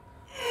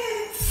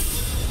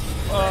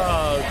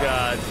 Oh,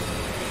 God.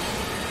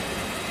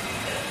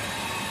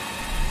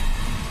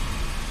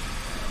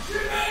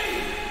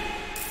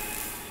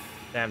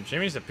 Damn,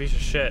 Jimmy's a piece of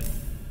shit.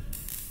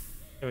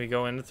 Can we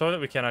go in the toilet?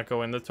 We cannot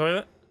go in the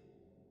toilet.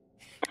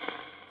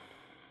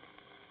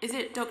 Is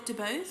it Dr.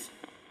 Bose?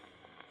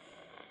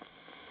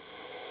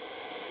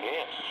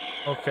 Yes.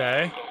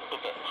 Okay.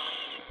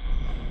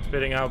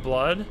 Spitting out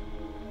blood.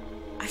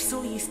 I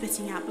saw you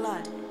spitting out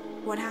blood.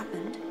 What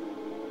happened?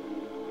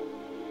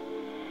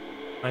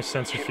 Nice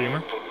sense of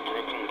humor.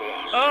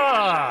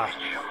 Ah!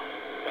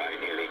 I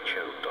nearly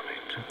choked on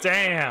it.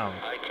 Damn.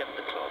 I kept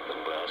the cloth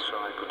and glass so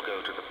I could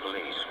go to the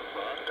police,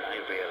 but I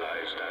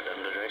realized I'd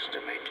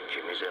underestimated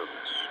Jimmy's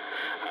illness.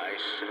 I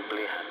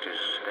simply had to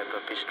step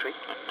up his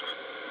treatment.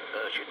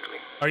 Urgently.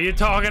 Are you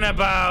talking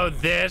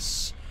about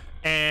this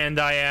and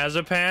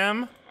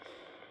diazepam?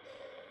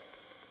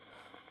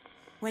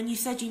 When you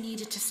said you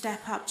needed to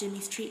step up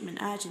Jimmy's treatment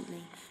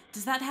urgently,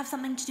 does that have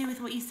something to do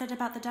with what you said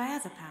about the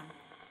diazepam?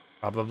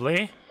 Probably.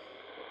 It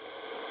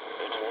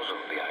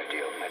wasn't the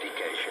ideal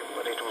medication,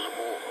 but it was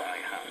all I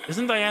had.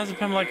 Isn't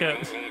diazepam like a...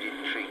 He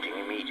needed treating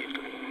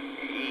immediately.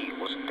 He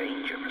was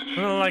dangerous.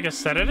 Isn't it like a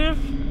sedative?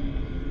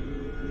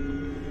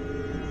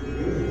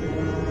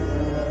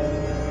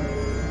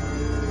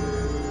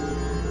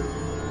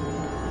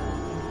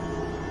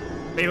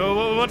 Wait,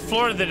 what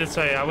floor did it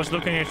say? I was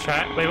looking at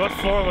chat. Wait, what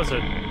floor was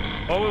it?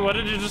 Oh, what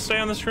did you just say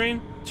on the screen?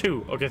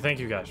 2. Okay, thank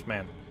you guys.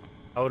 Man,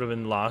 I would have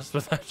been lost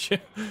without you.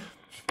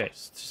 Okay,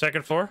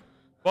 2nd floor.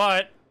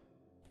 What?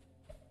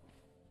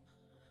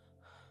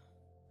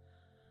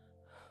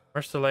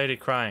 Where's the lady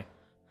crying?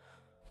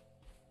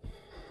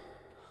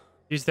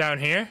 She's down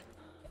here?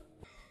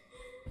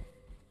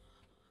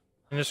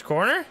 In this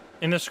corner?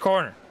 In this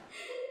corner.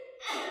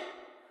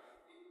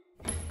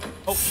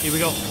 Oh, here we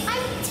go.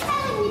 I'm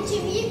telling you,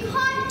 Jimmy, you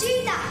can't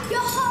do that.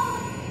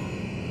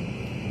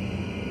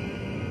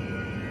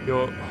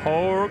 Your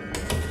whole...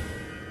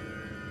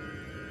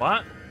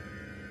 What?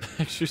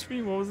 Excuse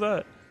me, what was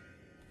that?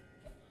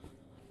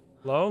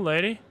 Hello,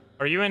 lady?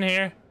 Are you in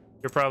here?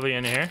 You're probably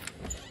in here.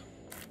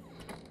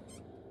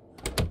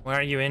 Why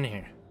are you in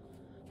here?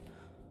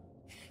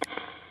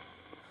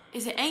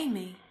 Is it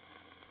Amy?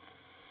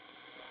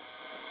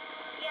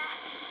 Yes,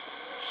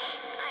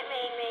 I'm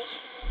Amy.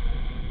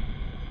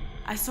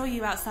 I saw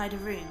you outside a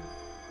room.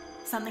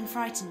 Something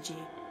frightened you.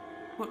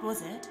 What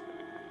was it?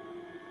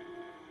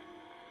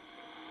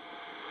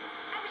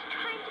 I was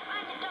trying to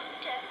find a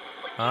doctor,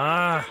 but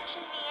Ah. he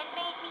questioned me and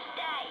made me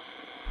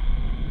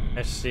stay.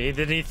 I see.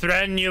 Did he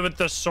threaten you with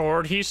the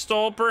sword he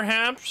stole,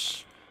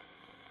 perhaps?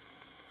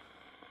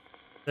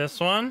 This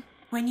one?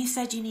 When you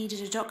said you needed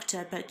a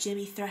doctor, but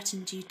Jimmy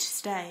threatened you to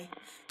stay,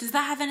 does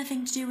that have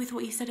anything to do with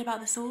what you said about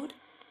the sword?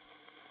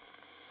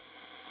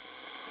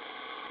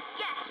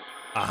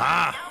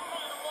 Aha! Down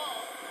on the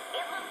wall.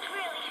 It looked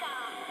really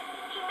sharp.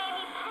 He made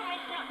me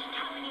promise not to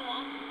tell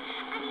anyone.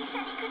 And he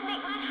said he could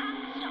make my hand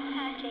stop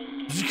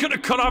hurting. Is he gonna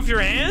cut off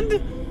your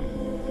hand?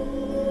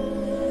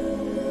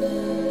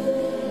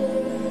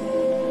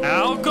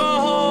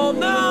 Alcohol!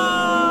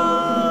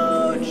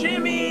 No!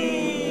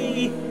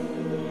 Jimmy!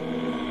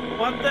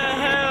 What the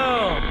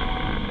hell?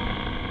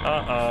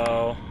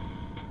 Uh-oh.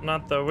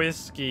 Not the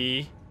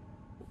whiskey.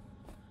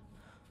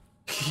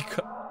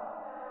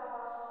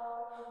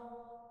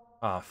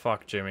 Ah, oh,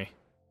 fuck, Jimmy.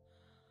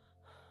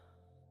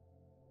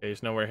 Okay,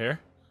 he's nowhere here.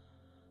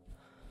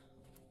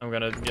 I'm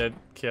gonna get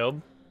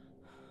killed.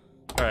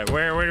 Alright,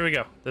 where do we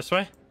go? This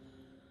way?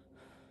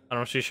 I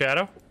don't see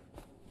Shadow.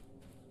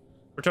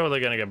 We're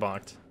totally gonna get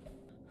bonked.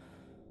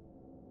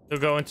 We'll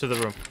go into the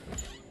room.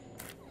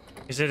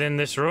 Is it in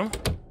this room?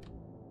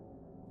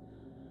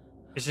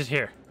 Is it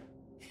here?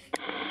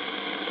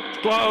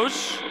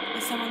 Close!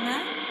 Is someone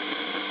there?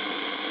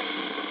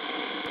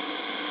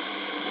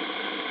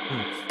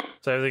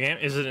 Save the game.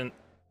 Is it in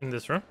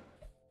this room?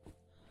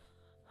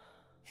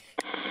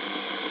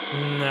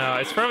 No,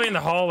 it's probably in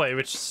the hallway,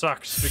 which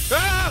sucks.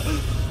 Ah!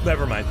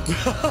 Never mind.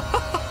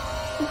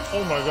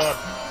 Oh my god.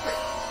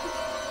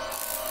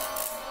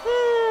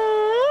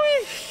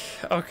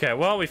 Okay,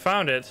 well, we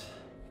found it.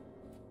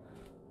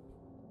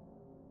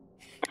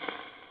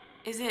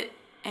 Is it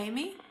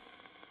Amy?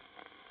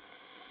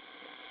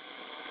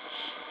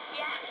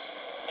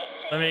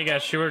 Let me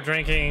guess, you were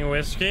drinking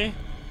whiskey?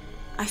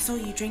 I saw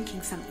you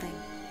drinking something.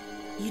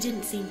 You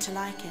didn't seem to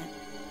like it.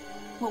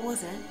 What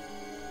was it?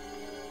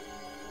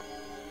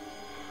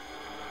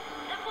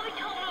 The boy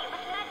told me it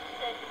was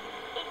medicine.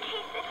 It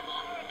tasted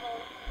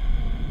horrible.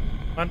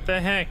 What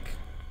the heck?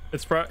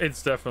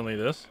 It's definitely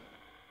this.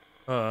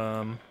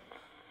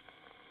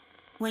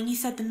 When you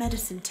said the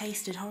medicine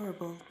tasted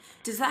horrible,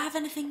 does that have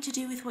anything to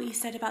do with what you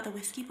said about the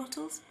whiskey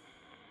bottles?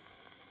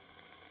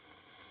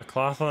 A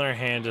cloth on her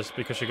hand just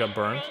because she got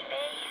burned?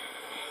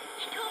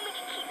 She told me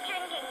to keep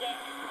drinking it.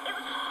 It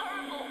was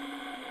horrible.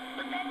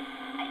 But then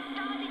I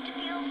started to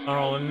feel strange.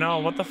 Oh no,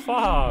 what the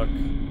fuck?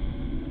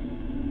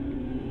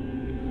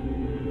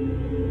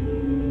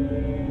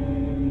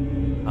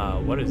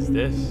 What is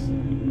this?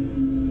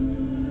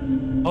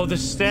 Oh, the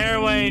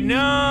stairway,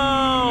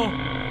 no!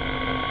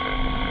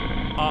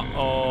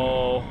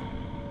 Uh-oh.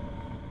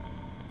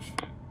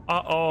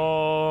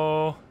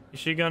 Uh-oh. Is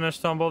she gonna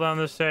stumble down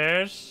the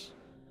stairs?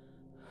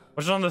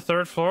 Was it on the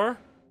 3rd floor?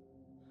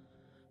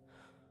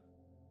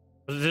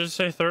 Did it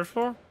say 3rd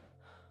floor?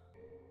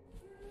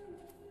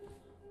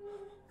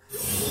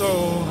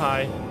 So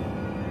high.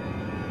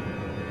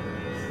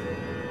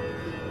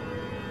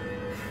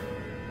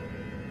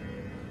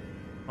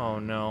 Oh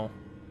no.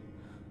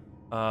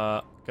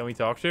 Can we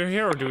talk to her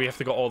here, or do we have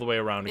to go all the way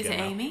around again? Is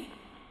it Amy?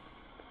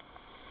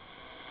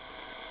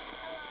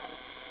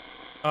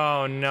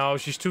 Oh no,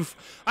 she's too.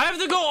 I have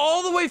to go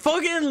all the way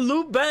fucking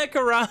loop back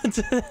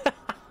around.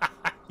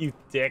 You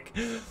dick.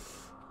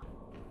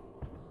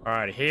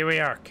 Alright, here we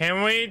are.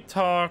 Can we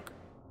talk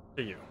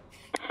to you?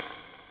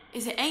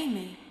 Is it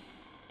Amy?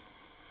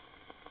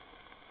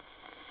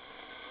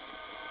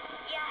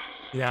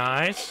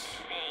 Nice.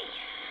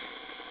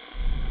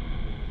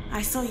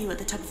 I saw you at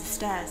the top of the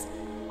stairs,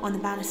 on the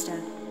banister.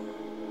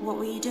 What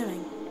were you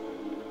doing?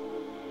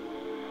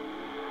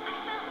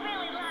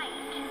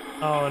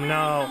 Oh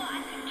no.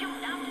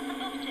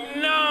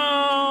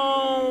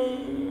 No!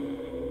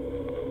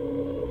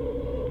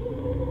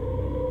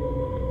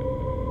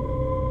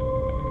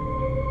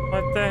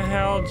 What the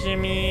hell,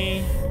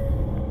 Jimmy?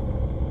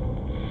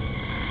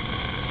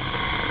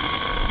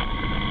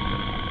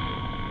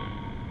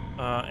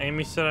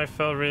 Amy said I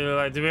felt really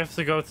light. Do we have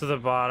to go to the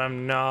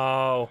bottom?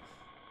 No.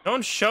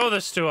 Don't show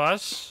this to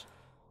us.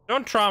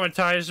 Don't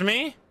traumatize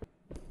me.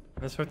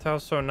 This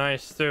hotel's so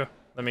nice, too.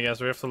 Let me guess,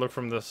 we have to look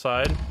from the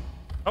side.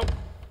 Oh,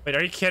 wait,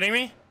 are you kidding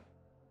me?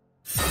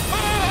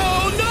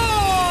 Oh, no!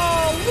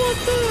 What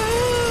the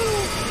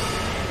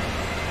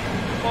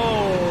hell?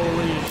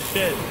 Holy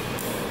shit.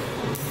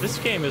 This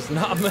game is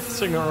not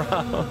messing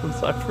around.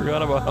 I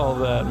forgot about all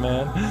that,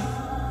 man.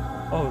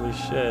 Holy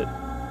shit.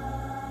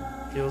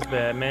 Feels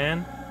bad,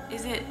 man.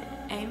 Is it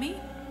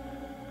Amy?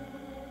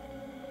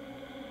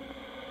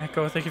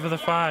 Echo, thank you for the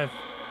 5.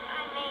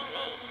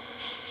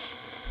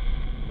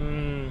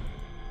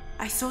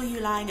 I saw you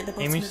lying at the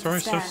bottom Amy's of the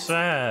story's stairs. so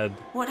sad.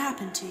 What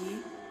happened to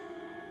you?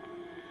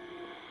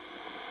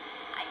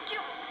 I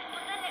jumped,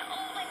 but then it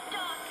all went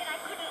dark and I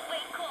couldn't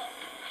wake up.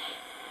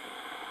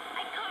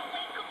 I can't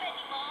wake up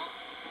anymore.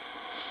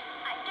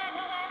 I don't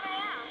know where I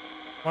am.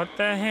 What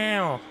the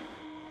hell?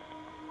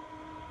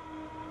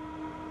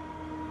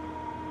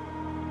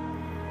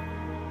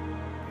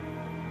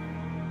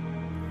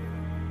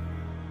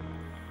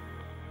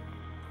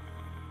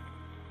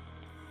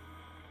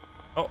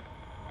 Oh.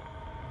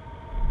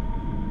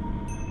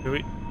 Do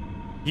we?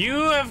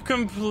 You have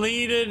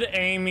completed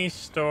Amy's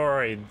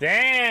story.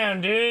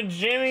 Damn, dude,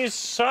 Jimmy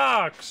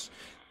sucks.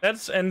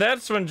 That's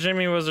when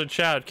Jimmy was a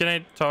child. Can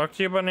I talk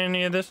to you about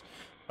any of this?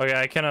 Okay,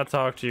 I cannot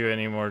talk to you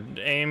anymore.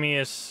 Amy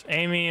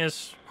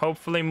is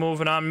hopefully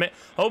moving on.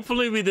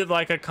 Hopefully we did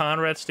like a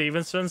Conrad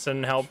Stevenson's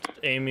and helped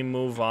Amy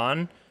move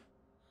on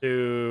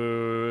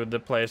to the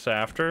place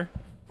after.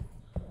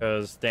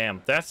 Cause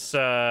damn, this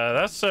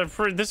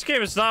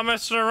game is not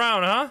messing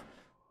around, huh?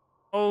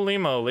 Holy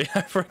moly,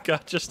 I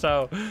forgot just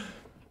how,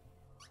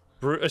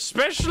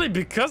 especially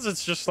because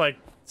it's just like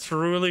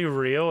truly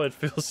real, it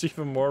feels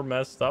even more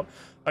messed up.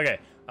 Okay,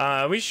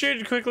 we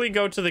should quickly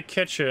go to the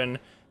kitchen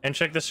and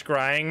check the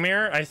scrying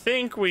mirror. I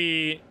think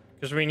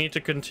because we need to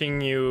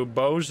continue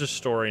Bo's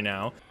story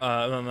now.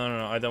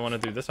 No, I don't want to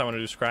do this. I want to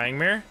do scrying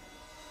mirror.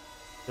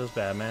 Feels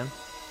bad, man.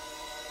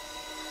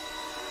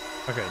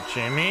 Okay,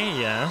 Jimmy,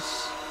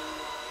 yes.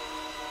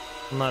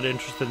 I'm not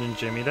interested in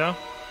Jimmy, though.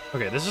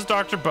 Okay, this is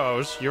Dr.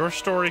 Bo's. Your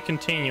story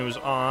continues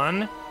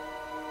on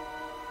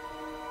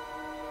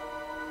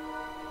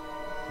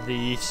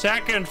the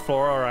second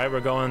floor. All right,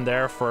 we're going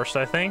there first,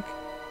 I think.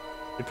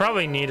 You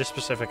probably need a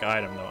specific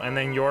item, though. And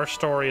then your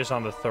story is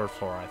on the third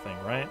floor, I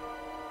think, right?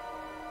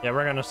 Yeah,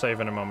 we're gonna save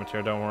in a moment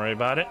here. Don't worry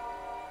about it.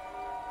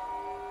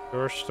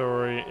 Your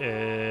story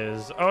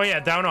is... Oh, yeah,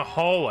 down a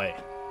hallway.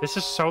 This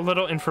is so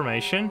little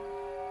information.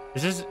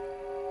 Is this...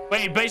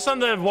 Wait, based on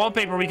the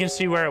wallpaper, we can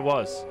see where it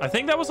was. I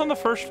think that was on the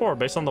first floor,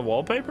 based on the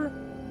wallpaper.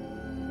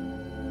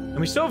 And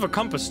we still have a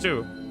compass,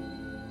 too.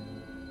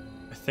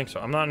 I think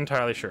so. I'm not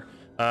entirely sure.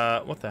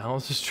 What the hell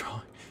is this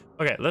drawing?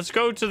 Okay, let's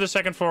go to the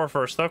second floor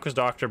first, though, because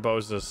Dr.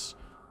 Bo's is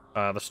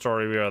the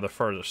story we are the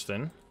furthest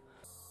in.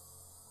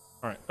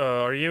 All right,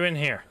 are you in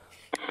here?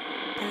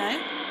 Hello?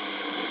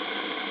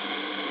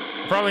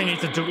 Probably need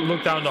to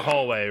look down the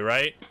hallway,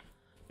 right?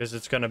 Because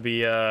it's gonna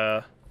be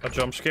a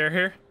jump scare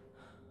here.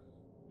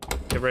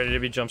 Get ready to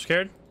be jump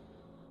scared.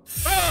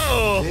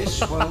 Oh!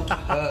 This won't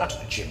hurt,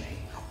 Jimmy.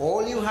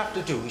 All you have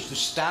to do is to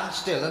stand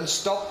still and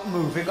stop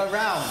moving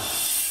around.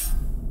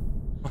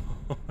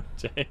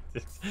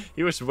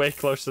 He was way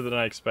closer than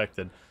I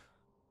expected.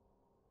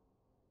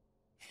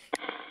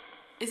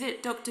 Is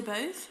it Dr.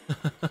 Bose?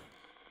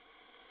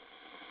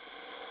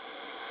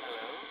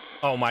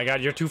 Oh my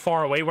god, you're too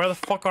far away. Where the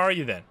fuck are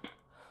you then?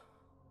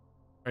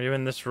 Are you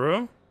in this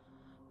room?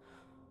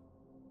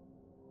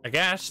 I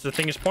guess the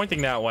thing is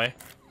pointing that way.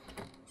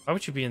 Why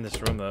would you be in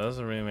this room, though? That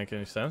doesn't really make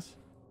any sense.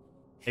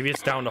 Maybe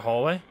it's down the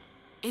hallway?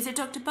 Is it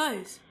Dr.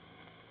 Bose?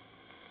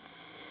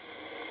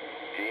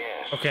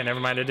 Yes. Okay,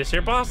 never mind. It is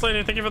here. Boss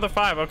lady, thank you for the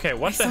 5. Okay,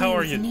 what the hell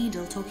are you? I saw you with the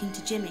needle talking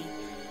to Jimmy.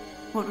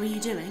 What were you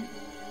doing?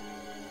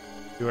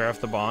 You were off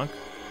the bonk.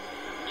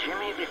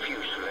 Jimmy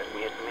refused to let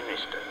me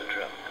administer the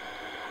drug.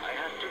 I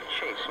had to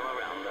chase him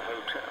around the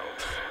hotel.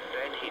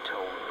 Then he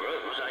told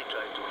Rose I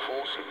tried to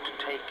force him to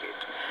take it,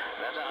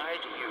 that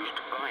I'd used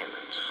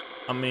violence.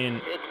 I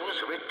mean... It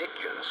was ridiculous.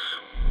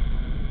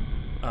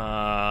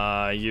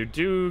 You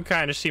do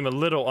kind of seem a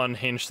little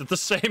unhinged at the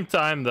same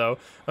time, though.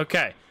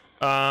 Okay,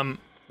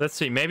 let's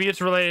see. Maybe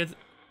it's related...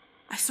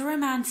 I saw a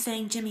man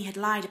saying Jimmy had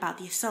lied about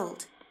the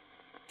assault.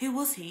 Who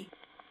was he?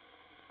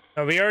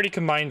 Oh, we already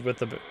combined with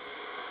the... It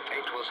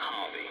was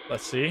Harvey.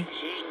 Let's see.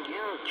 He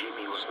knew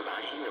Jimmy was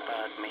lying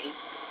about me.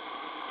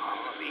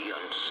 Harvey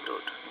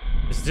understood.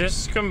 Is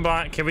this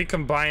combined? Can we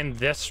combine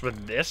this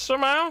with this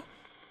somehow?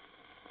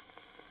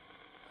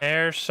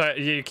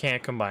 You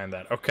can't combine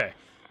that. Okay.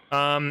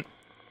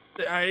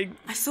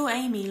 I saw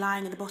Amy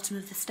lying at the bottom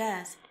of the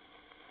stairs.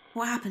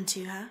 What happened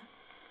to her?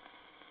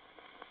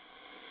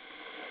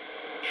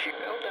 She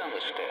fell down the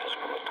stairs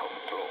from the top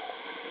floor.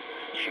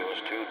 She was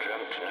too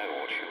drunk to know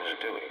what she was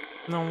doing.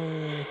 No.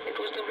 It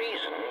was the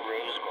reason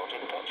Rose got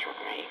in touch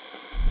with me.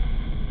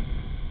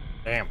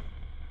 Damn.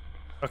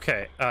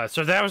 Okay,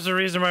 so that was the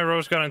reason why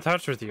Rose got in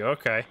touch with you.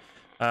 Okay.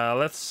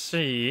 Let's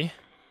see.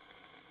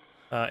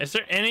 Is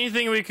there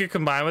anything we could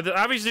combine with it?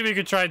 Obviously, we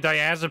could try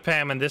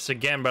diazepam and this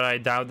again, but I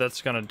doubt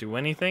that's gonna do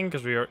anything,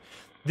 because we are...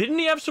 Didn't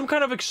he have some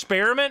kind of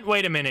experiment?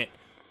 Wait a minute.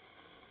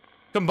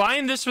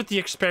 Combine this with the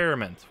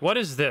experiment. What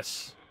is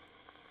this?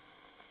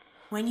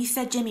 When you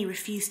said Jimmy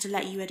refused to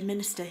let you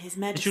administer his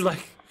medicine, Did you,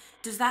 like...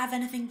 Does that have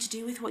anything to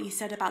do with what you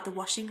said about the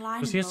washing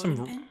line? Does he have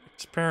some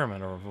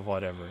experiment or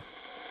whatever?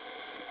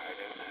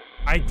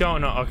 I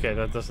don't know. Okay,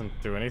 that doesn't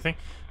do anything.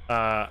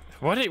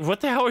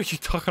 What the hell are you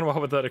talking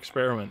about with that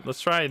experiment?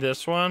 Let's try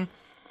this one.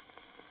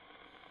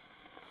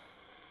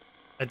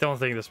 I don't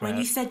think this matters.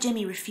 When you said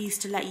Jimmy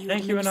refused to let you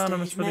Thank you, administer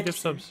Anonymous, his for the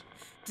gift medicine, subs.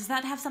 Does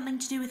that have something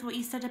to do with what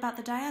you said about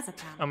the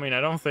diazepam? I mean,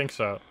 I don't think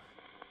so.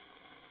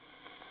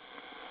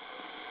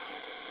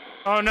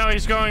 Oh no,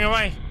 he's going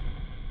away.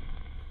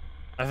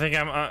 I think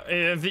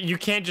I'm... you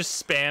can't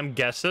just spam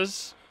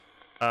guesses.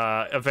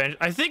 I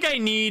think I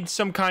need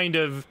some kind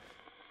of...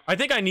 I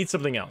think I need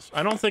something else.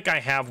 I don't think I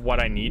have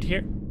what I need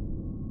here.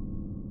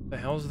 What the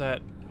hell is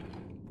that?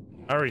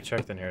 I already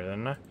checked in here,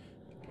 didn't I?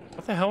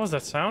 What the hell was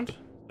that sound? Is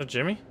that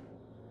Jimmy?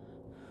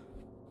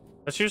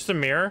 Let's use the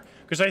mirror.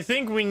 Because I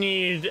think we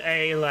need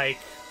a, like,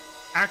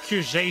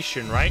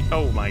 accusation, right?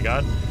 Oh my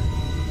god.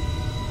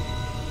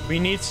 We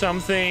need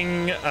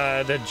something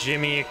that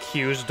Jimmy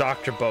accused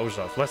Dr. Bose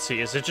of. Let's see.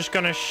 Is it just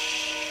going to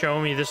show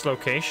me this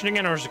location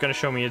again, or is it going to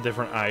show me a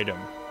different item?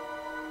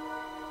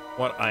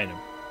 What item?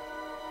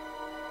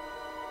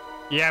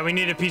 Yeah, we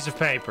need a piece of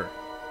paper.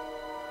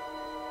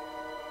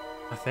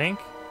 I think.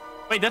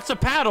 Wait, that's a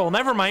paddle.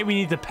 Never mind. We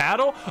need the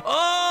paddle.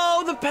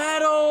 Oh, the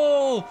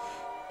paddle.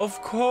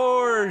 Of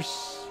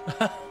course.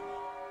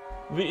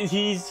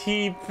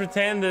 He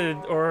pretended,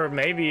 or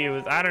maybe it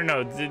was, I don't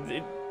know.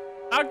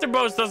 Dr.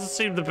 Bose doesn't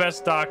seem the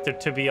best doctor,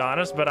 to be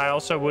honest, but I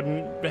also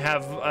wouldn't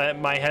have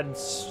my head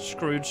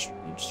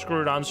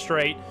screwed on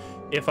straight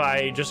if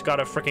I just got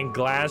a freaking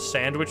glass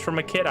sandwich from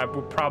a kid. I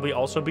would probably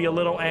also be a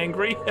little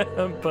angry.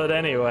 But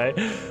anyway,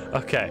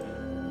 okay.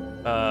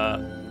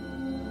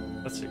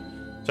 Let's see.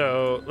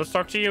 So let's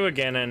talk to you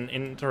again and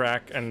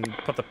interact and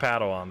put the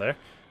paddle on there.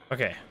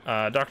 Okay,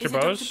 Dr.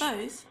 Bose. Dr.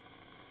 Bose?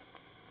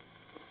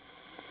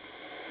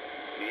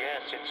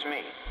 Yes, it's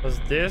me. Does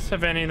this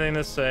have anything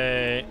to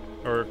say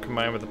or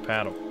combine with the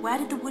paddle? Where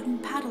did the wooden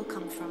paddle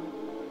come from?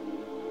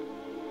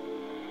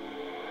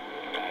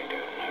 I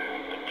don't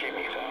know, but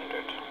Jimmy found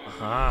it.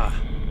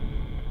 Aha.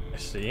 I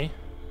see.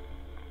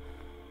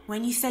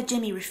 When you said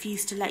Jimmy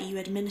refused to let you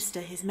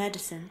administer his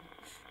medicine,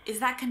 is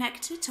that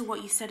connected to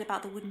what you said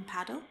about the wooden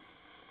paddle?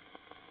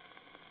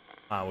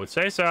 I would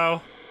say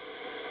so.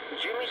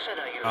 Jimmy said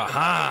I used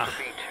Aha. to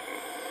beat him.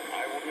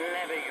 I would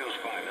never use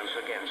violence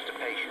against a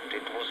patient.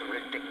 It was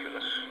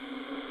ridiculous.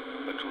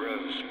 But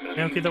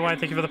Rose... Okay, the white,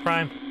 thank you for the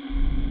prime.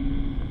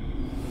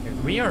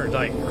 We are,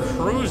 like,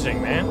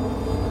 cruising, man.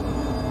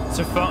 It's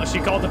a phone. She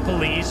called the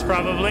police,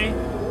 probably.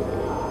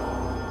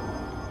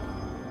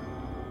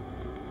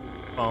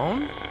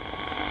 Phone?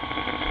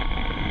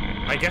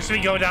 I guess we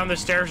go down the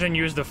stairs and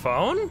use the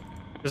phone?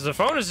 Because the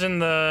phone is in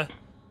the...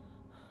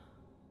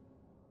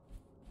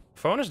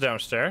 Phone is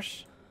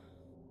downstairs.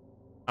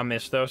 I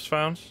miss those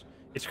phones.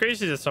 It's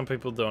crazy that some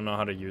people don't know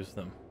how to use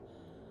them.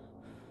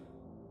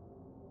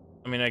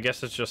 I mean, I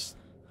guess it's just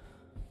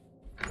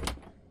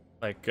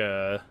like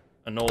an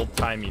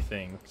old-timey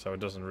thing, so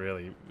it doesn't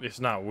really... It's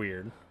not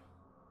weird,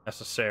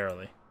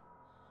 necessarily.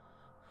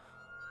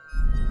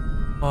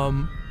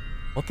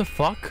 What the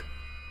fuck?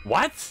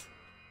 What?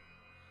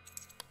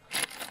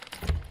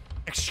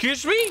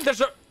 Excuse me?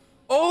 There's a...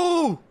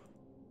 Oh!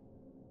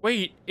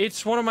 Wait,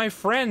 it's one of my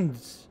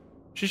friends.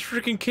 She's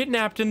freaking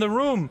kidnapped in the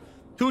room.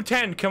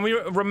 210. Can we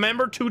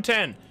remember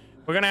 210?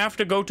 We're gonna have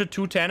to go to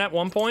 210 at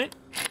one point.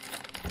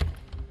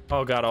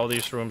 Oh god, all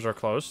these rooms are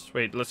closed.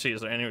 Wait, let's see.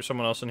 Is there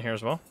someone else in here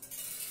as well?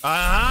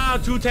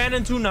 Ah, 210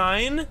 and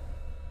 29.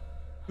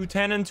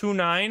 210 and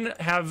 29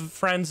 have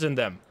friends in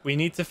them. We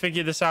need to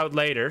figure this out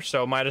later,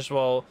 so might as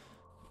well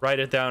write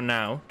it down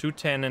now.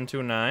 210 and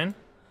 29.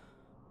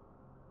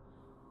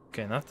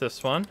 Okay, not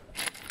this one.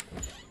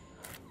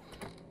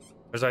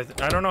 Because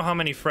I don't know how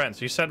many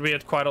friends. You said we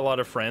had quite a lot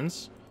of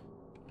friends.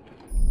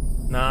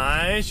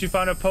 Nice. You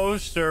found a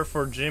poster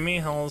for Jimmy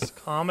Hall's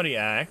comedy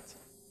act.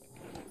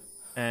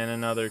 And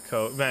another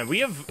code. Man, we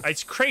have...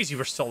 It's crazy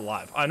we're still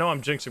alive. I know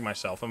I'm jinxing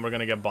myself and we're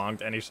going to get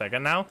bonked any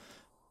second now.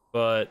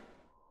 But...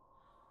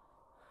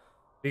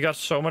 we got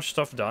so much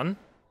stuff done.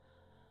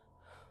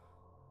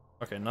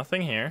 Okay,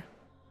 nothing here.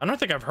 I don't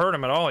think I've heard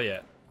him at all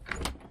yet.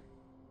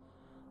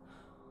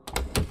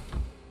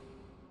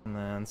 And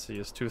then, see,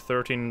 is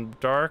 213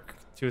 dark?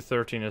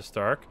 213 is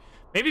dark.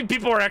 Maybe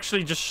people are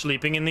actually just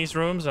sleeping in these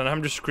rooms and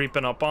I'm just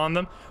creeping up on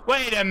them.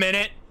 Wait a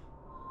minute!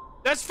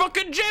 That's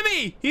fucking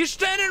Jimmy! He's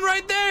standing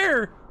right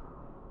there!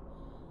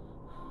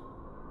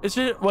 Is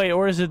it... Wait,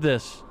 or is it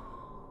this?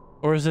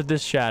 Or is it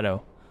this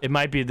shadow? It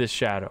might be this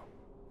shadow.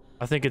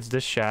 I think it's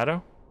this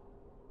shadow.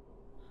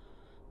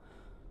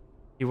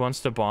 He wants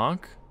to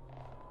bonk.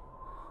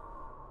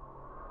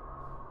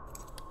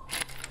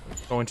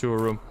 Go into a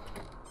room.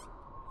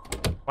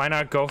 Why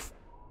not go...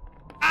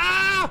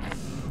 Ah!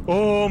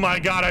 Oh my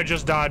god, I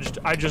just dodged.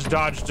 I just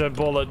dodged a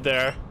bullet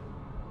there.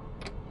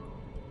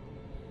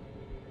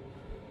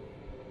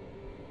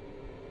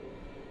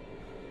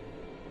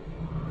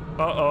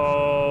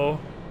 Uh-oh.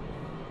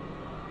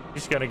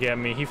 He's gonna get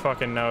me. He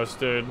fucking knows,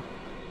 dude.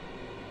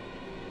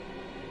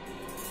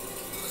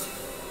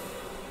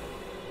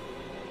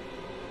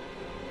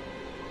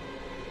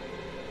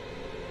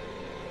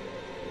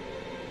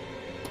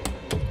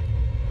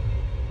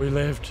 We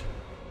lived.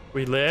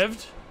 We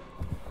lived?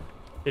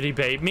 Did he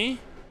bait me?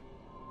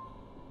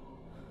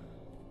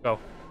 Go.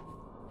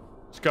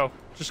 Let's go.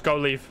 Just go,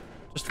 leave.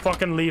 Just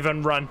fucking leave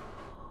and run.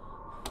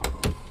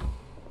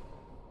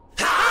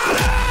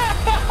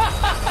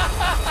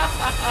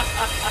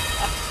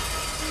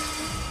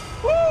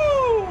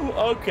 Woo!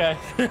 Okay.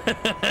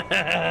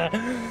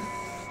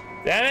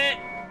 Damn it!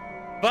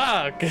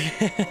 Fuck!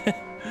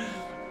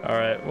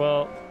 Alright,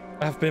 well,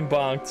 I've been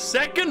bonked.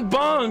 Second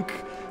bonk!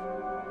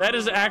 That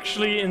is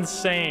actually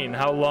insane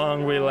how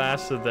long we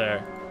lasted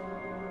there.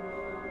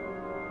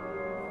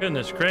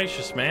 Goodness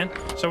gracious, man.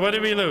 So what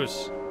did we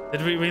lose?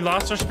 We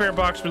lost our spirit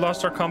box, we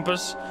lost our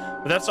compass.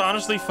 But that's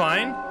honestly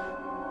fine.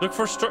 Look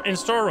for in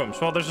storerooms.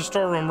 Well, there's a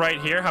storeroom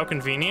right here. How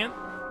convenient.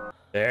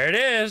 There it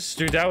is.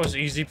 Dude, that was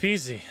easy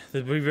peasy.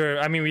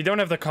 I mean, we don't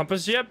have the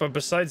compass yet, but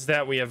besides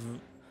that, we have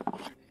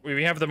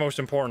the most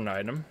important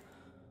item.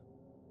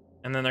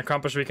 And then the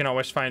compass we can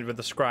always find with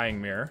the scrying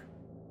mirror.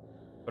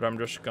 But I'm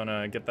just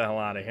gonna get the hell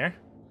out of here.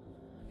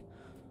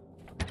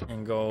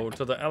 And go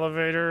to the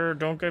elevator.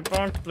 Don't get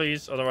bonked,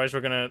 please. Otherwise,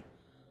 we're gonna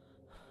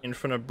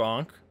infinite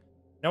bonk.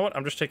 You know what?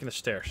 I'm just taking the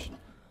stairs.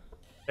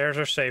 Stairs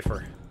are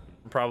safer.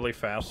 Probably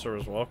faster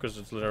as well, because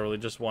it's literally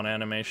just one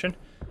animation.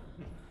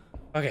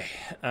 Okay.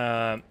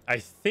 I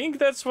think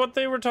that's what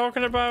they were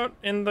talking about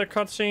in the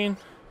cutscene.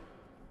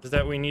 Is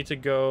that we need to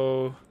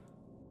go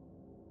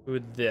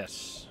with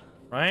this,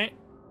 right?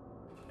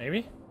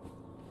 Maybe?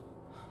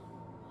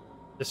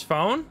 This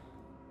phone?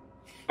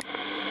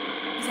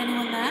 Is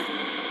anyone there?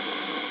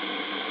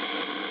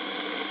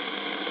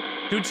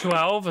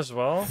 212 as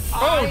well.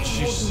 I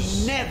Jesus.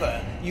 would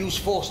never use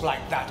force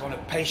like that on a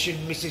patient,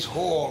 Mrs.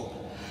 Hall.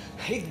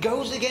 It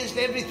goes against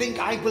everything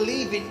I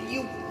believe in.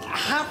 You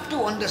have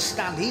to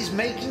understand he's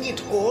making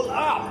it all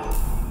up.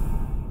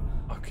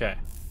 Okay.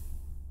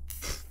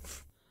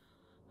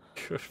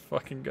 Good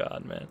fucking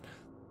god, man.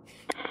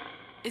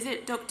 Is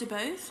it Dr.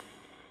 Bose?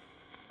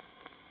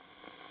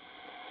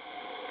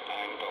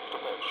 I'm Dr.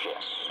 Bose,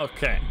 yes.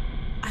 Okay.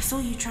 I saw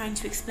you trying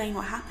to explain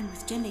what happened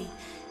with Jimmy.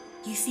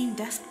 You seem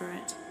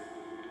desperate.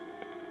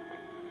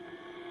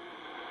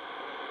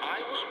 I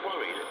was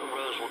worried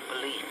Rose would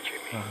believe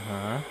Jimmy.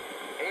 Uh-huh.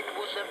 It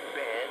was a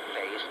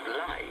bare-faced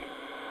lie.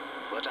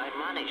 But I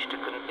managed to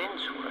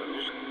convince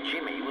Rose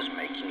Jimmy was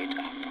making it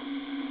up.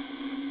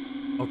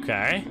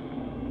 Okay.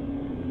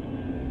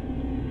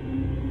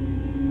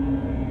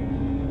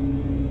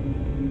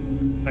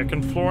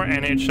 Second floor,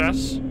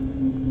 NHS.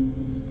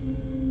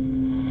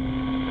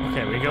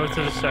 Okay, we go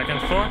to the second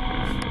floor.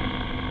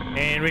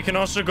 And we can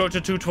also go to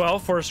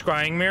 212 for a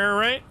scrying mirror,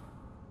 right?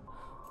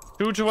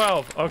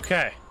 212,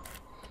 okay.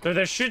 So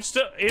there should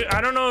still...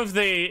 I don't know if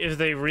they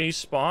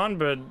respawn,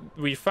 but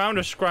we found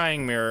a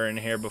scrying mirror in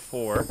here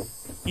before.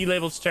 He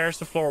labeled stairs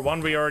to floor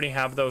 1. We already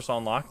have those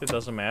unlocked. It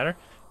doesn't matter.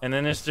 And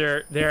then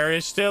there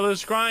is still a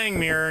scrying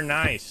mirror.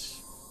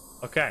 Nice.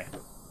 Okay.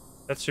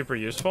 That's super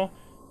useful.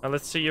 Now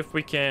let's see if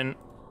we can...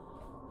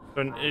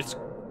 It's...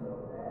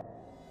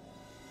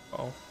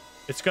 Oh.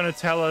 It's gonna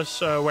tell us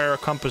where a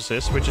compass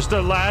is, which is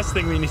the last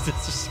thing we need to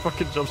just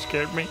fucking jump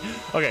scared me.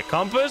 Okay,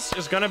 compass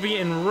is gonna be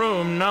in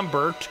room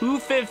number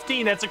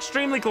 215. That's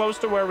extremely close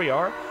to where we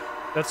are.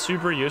 That's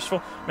super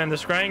useful. Man, the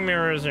scrying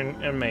mirror is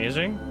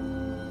amazing.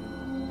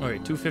 Okay,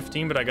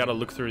 215, but I gotta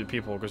look through the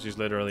people because he's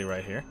literally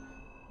right here.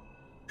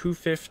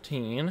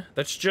 215.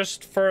 That's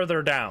just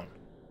further down.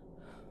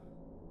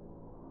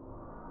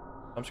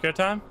 Jump scare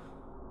time?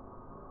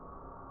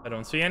 I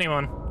don't see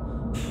anyone.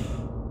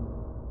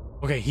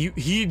 Okay,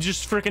 he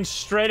just freaking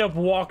straight up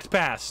walked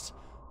past.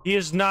 He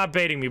is not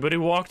baiting me, but he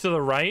walked to the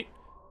right.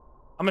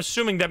 I'm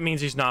assuming that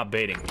means he's not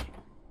baiting me.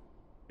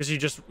 Because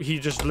he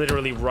just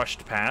literally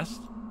rushed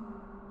past.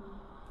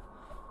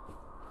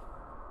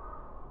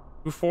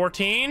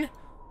 214?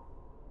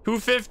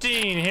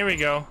 215, here we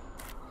go.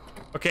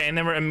 Okay, and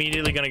then we're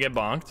immediately gonna get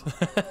bonked.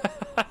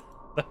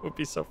 That would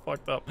be so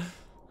fucked up.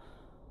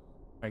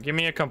 Alright, give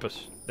me a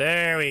compass.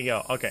 There we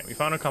go. Okay, we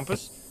found a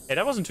compass. Hey,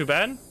 that wasn't too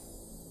bad.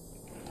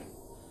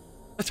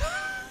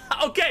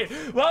 Okay,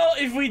 well,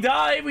 if we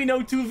die, we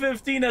know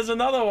 215 has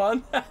another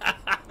one.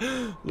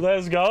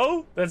 Let's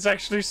go. That's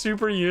actually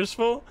super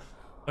useful.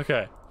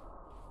 Okay.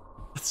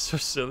 That's so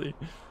silly.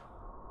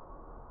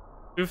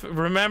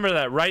 Remember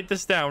that. Write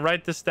this down.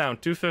 Write this down.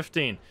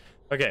 215.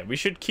 Okay, we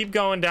should keep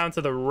going down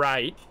to the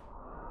right.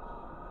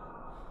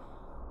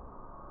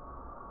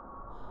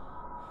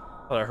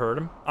 Oh, I heard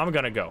him. I'm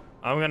gonna go.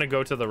 I'm gonna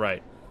go to the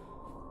right.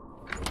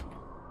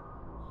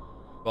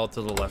 Well,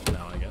 to the left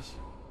now, I guess.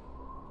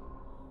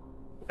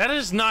 That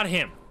is not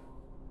him.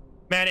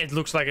 Man, it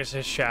looks like it's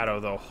his shadow,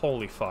 though.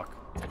 Holy fuck.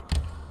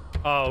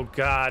 Oh,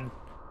 God.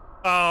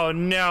 Oh,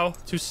 no.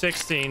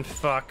 216.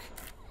 Fuck.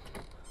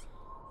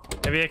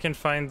 Maybe I can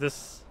find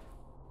this...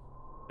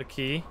 the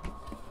key.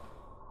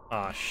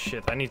 Ah,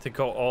 shit. I need to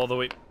go all the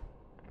way...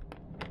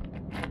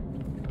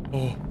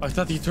 Oh, I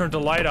thought he turned the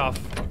light off.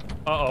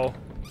 Uh-oh.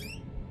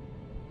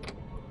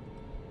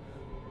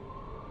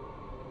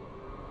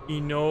 He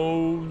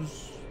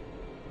knows.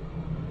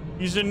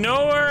 He's a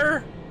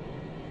knower.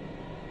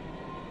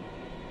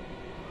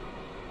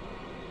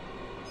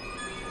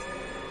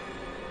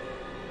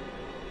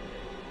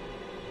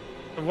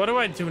 What do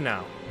I do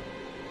now?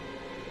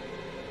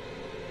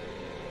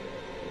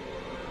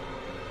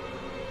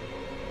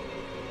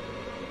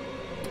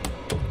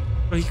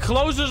 He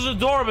closes the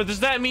door, but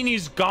does that mean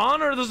he's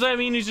gone, or does that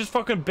mean he's just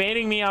fucking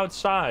baiting me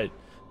outside?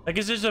 Like,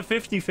 is this a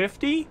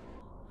 50-50?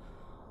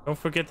 Don't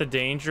forget the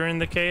danger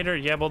indicator.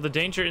 Yeah, well, the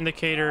danger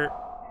indicator...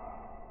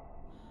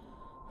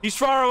 He's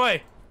far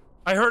away.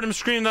 I heard him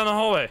scream down the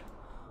hallway.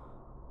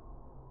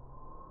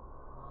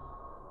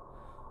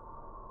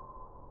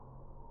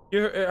 I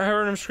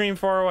heard him scream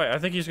far away. I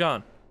think he's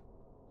gone.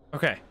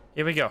 Okay,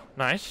 here we go.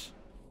 Nice.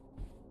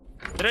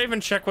 Did I even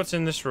check what's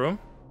in this room?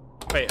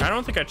 Wait, I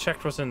don't think I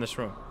checked what's in this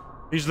room.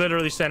 He's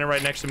literally standing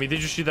right next to me.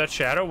 Did you see that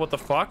shadow? What the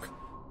fuck?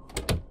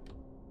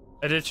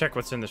 I did check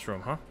what's in this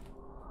room, huh?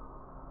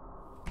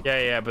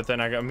 Yeah, but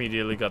then I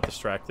immediately got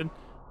distracted.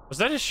 Was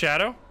that his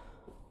shadow?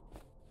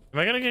 Am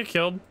I gonna get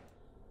killed?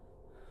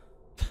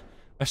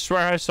 I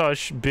swear I saw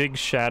a big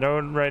shadow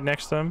right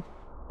next to him.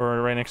 Or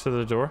right next to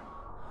the door.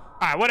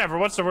 Alright, whatever.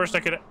 What's the worst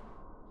that could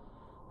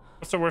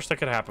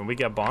happen? We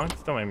get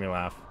bonked? Don't make me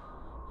laugh.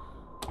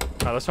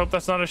 Alright, let's hope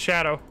that's not a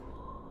shadow.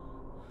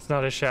 It's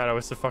not a shadow,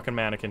 it's the fucking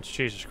mannequins.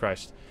 Jesus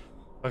Christ.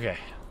 Okay.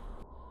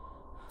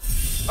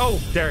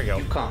 Oh, there you go.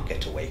 You can't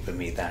get away from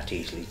me that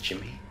easily,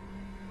 Jimmy.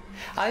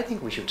 I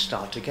think we should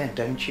start again,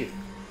 don't you?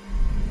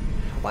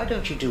 Why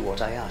don't you do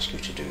what I asked you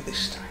to do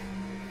this time?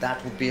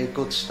 That would be a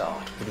good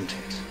start, wouldn't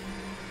it?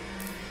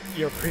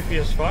 You're creepy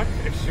as fuck?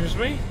 Excuse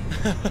me?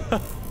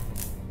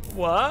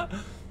 What?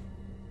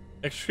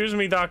 Excuse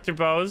me, Dr.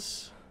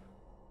 Bose.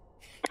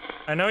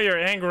 I know you're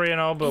angry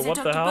and all, but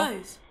what the hell?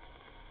 Bose?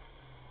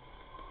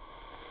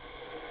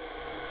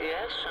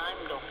 Yes,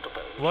 I'm Dr.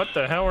 Bose. What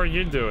the hell are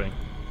you doing?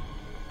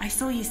 I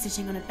saw you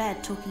sitting on a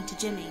bed talking to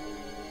Jimmy.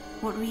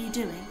 What were you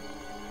doing?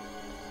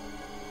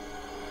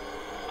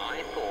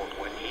 I thought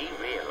when he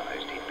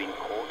realized he'd been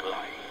caught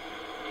lying,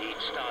 he'd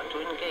start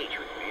to engage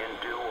with me and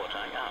do what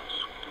I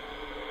asked.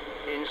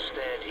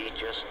 Instead, he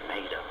just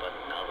made up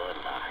another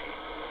lie.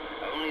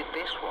 Only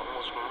this one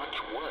was much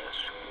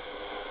worse.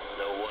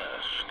 The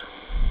worst.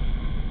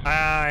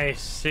 I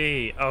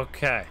see.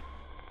 Okay.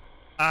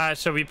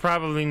 So we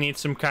probably need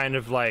some kind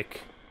of,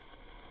 like,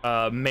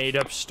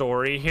 made-up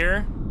story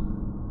here.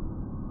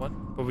 What?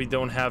 But we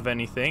don't have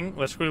anything.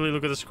 Let's quickly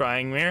look at the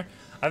scrying mirror.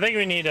 I think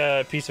we need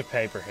a piece of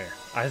paper here.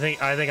 I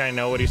think I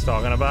know what he's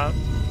talking about.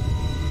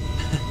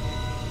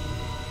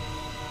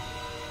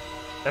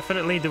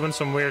 Definitely doing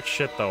some weird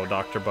shit, though,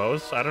 Dr.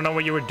 Bose. I don't know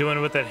what you were doing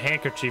with that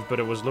handkerchief,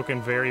 but it was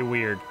looking very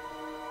weird.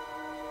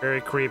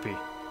 Very creepy.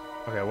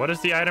 Okay, what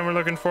is the item we're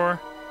looking for?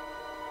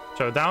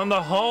 So down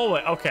the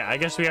hallway. Okay, I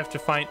guess we have to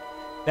find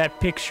that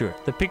picture.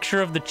 The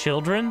picture of the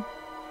children.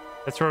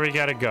 That's where we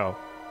gotta go.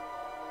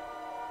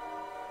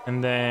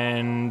 And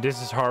then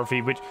this is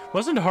Harvey, which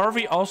wasn't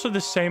Harvey also the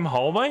same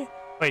hallway?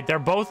 Wait, they're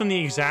both in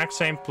the exact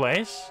same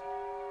place?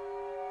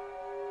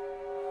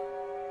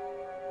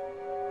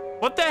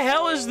 What the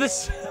hell is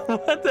this?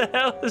 What the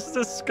hell is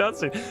this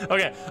cutscene?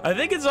 Okay, I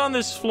think it's on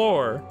this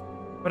floor,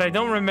 but I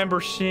don't remember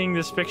seeing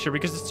this picture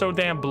because it's so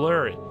damn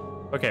blurry.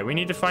 Okay, we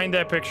need to find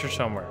that picture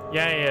somewhere.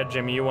 Yeah,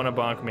 Jimmy, you want to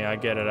bonk me. I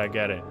get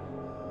it.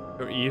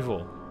 You're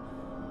evil.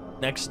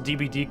 Next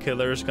DBD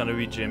killer is gonna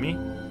be Jimmy.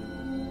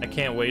 I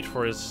can't wait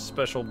for his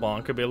special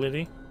bonk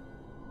ability.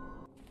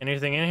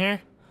 Anything in here?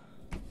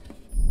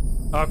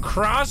 A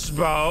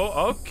crossbow.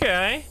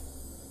 Okay.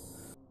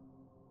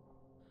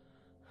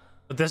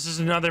 But this is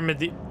another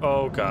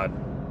oh god.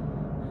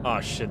 Oh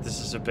shit, this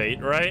is a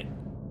bait, right?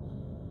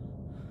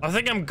 I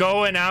think I'm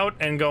going out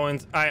and going.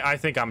 I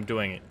think I'm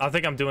doing it. I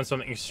think I'm doing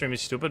something extremely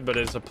stupid, but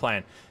it's a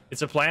plan.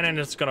 It's a plan and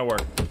it's gonna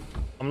work.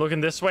 I'm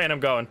looking this way and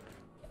I'm going.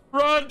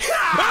 Run!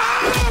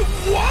 Ah!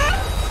 What?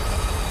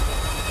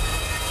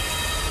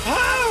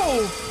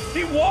 How?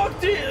 He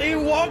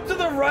walked to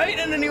the right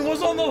and then he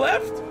was on the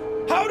left?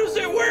 How does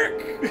it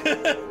work?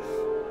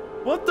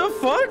 What the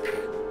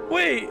fuck?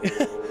 Wait.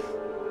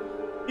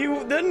 He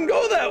didn't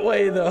go that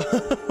way though.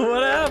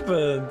 What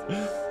happened?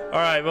 All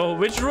right, well,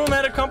 which room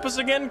had a compass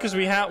again? Because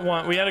we had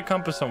a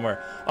compass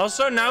somewhere.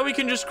 Also, now we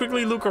can just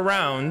quickly look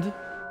around.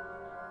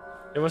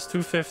 It was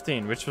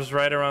 215, which was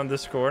right around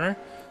this corner.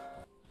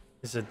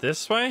 Is it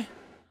this way?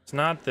 It's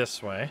not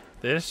this way.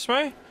 This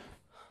way?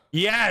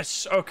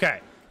 Yes, okay.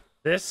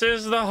 This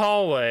is the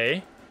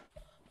hallway.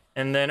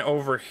 And then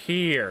over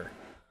here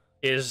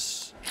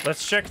is...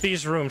 Let's check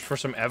these rooms for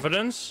some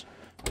evidence.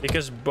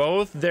 Because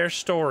both their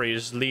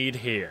stories lead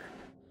here.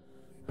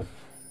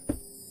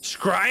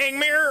 Scrying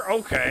mirror?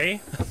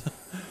 Okay.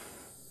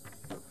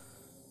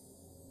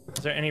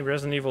 Is there any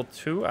Resident Evil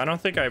 2? I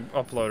don't think I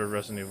uploaded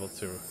Resident Evil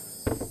 2.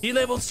 He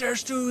labeled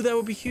stairs 2. That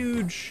would be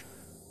huge.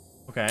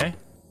 Okay.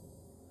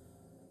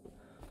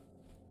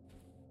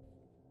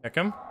 Check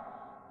him.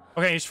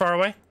 Okay, he's far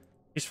away.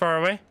 He's far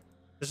away.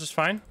 This is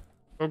fine.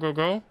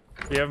 Go.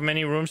 We have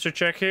many rooms to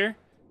check here.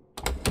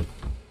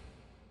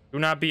 Do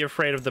not be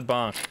afraid of the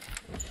bonk.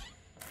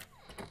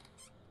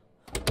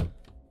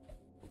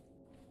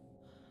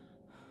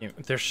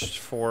 There's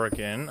 4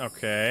 again.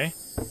 Okay.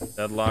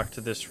 Deadlock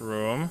to this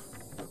room.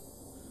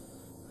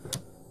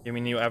 Give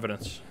me new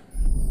evidence.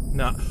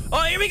 No.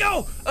 Oh, here we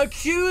go!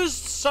 Accused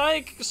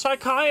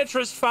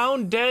psychiatrist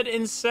found dead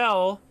in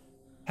cell.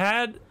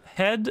 Head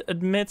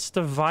admits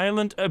to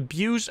violent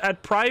abuse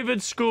at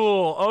private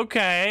school.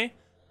 Okay.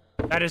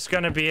 That is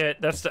gonna be it.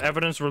 That's the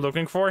evidence we're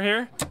looking for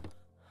here.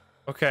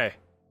 Okay.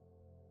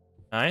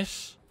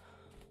 Nice.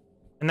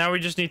 And now we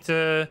just need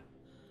to...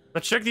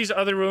 Let's check these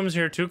other rooms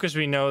here too, because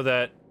we know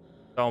that...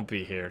 Don't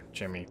be here,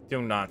 Jimmy.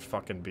 Do not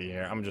fucking be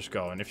here. I'm just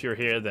going. If you're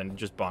here, then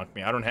just bonk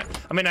me. I don't have...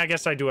 I mean, I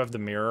guess I do have the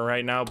mirror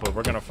right now, but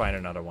we're gonna find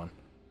another one.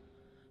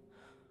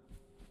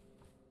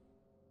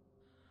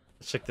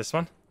 Let's check this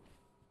one.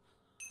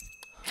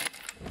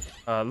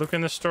 Look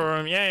in the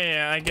storeroom.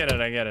 Yeah, I get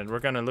it. We're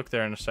gonna look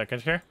there in a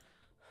second here.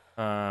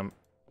 A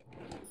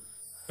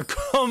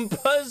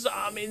compass.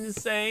 I'm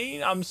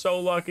insane. I'm so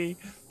lucky.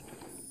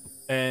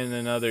 And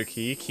another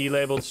key. Key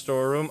labeled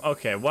storeroom.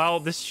 Okay, well,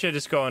 this shit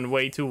is going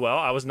way too well.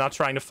 I was not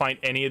trying to find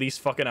any of these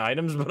fucking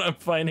items, but I'm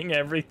finding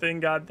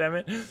everything,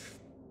 goddammit.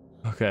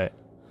 Okay.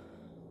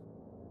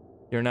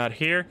 You're not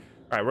here.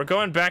 All right, we're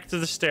going back to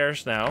the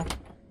stairs now.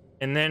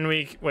 And then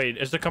wait,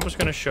 is the compass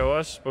going to show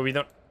us? But we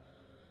don't...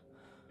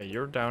 Okay,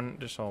 you're down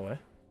this hallway.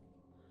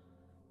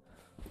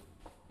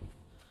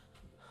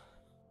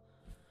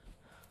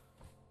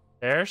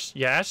 Stairs?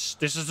 Yes.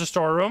 This is the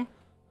storeroom.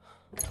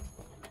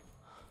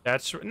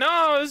 That's...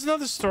 No, it's not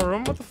the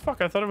storeroom. What the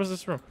fuck? I thought it was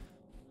this room.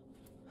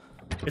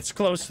 It's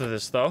close to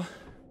this, though.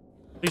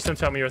 Please don't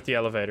tell me you're at the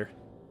elevator.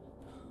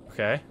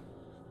 Okay.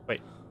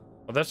 Wait.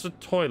 Well, that's the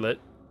toilet.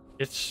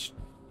 It's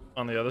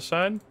on the other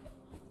side.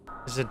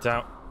 Is it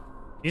down?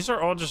 These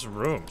are all just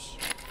rooms.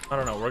 I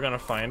don't know. We're gonna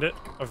find it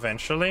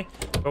eventually.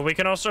 But we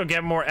can also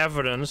get more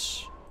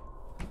evidence.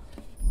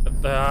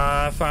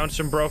 I found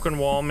some broken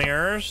wall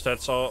mirrors.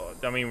 That's all.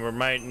 I mean, we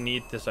might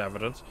need this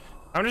evidence.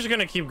 I'm just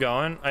gonna keep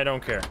going. I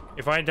don't care.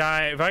 If I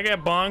die, if I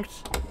get bonked,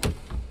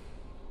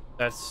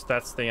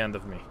 that's the end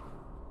of me.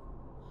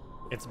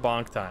 It's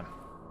bonk time.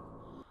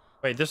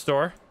 Wait, this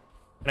door.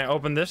 Can I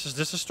open this? Is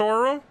this a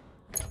storeroom?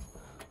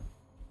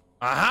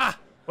 Aha!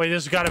 Wait,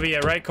 this has got to be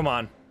it, right? Come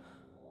on.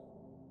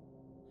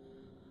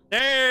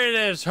 There it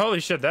is.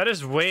 Holy shit, that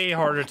is way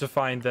harder to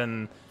find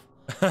than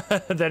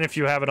than if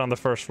you have it on the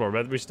first floor,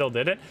 but we still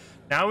did it.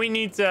 Now we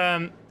need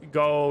to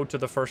go to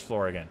the first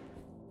floor again.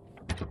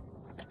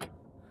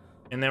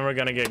 And then we're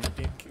gonna get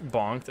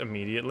bonked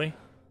immediately.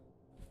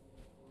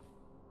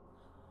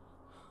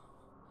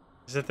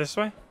 Is it this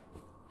way?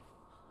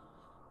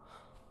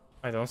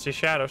 I don't see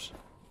shadows.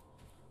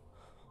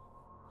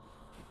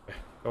 Okay,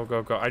 go,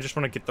 go, go. I just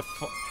want to get the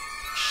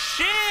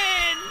shit!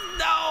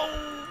 No!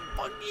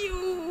 Fuck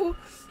you!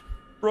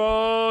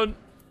 Run!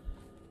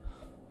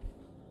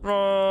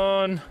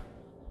 Run!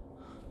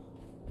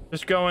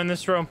 Just go in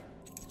this room.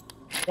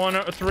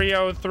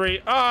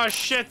 303. Oh,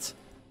 shit!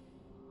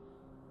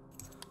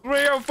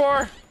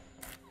 304!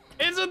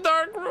 It's a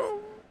dark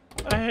room!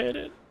 I hate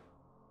it.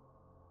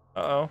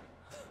 Uh-oh.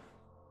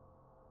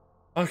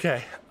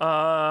 Okay,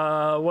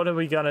 what are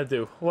we gonna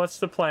do? What's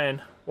the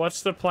plan?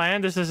 What's the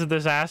plan? This is a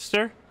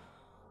disaster.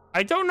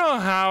 I don't know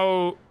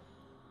how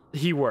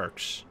he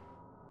works.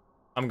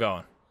 I'm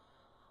going.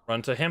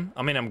 Run to him?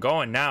 I mean, I'm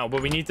going now,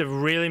 but we need to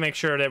really make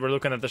sure that we're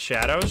looking at the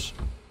shadows.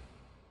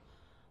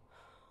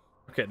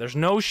 Okay, there's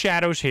no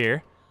shadows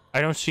here.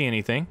 I don't see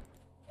anything.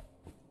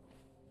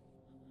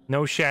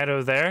 No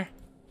shadow there.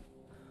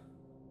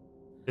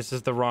 This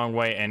is the wrong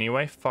way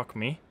anyway. Fuck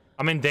me.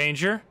 I'm in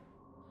danger.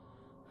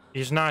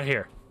 He's not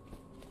here.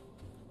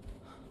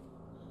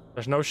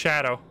 There's no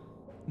shadow.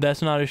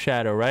 That's not a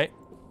shadow, right?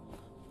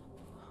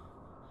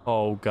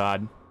 Oh,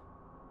 God.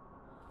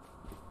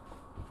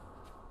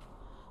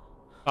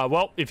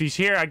 Well, if he's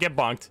here, I get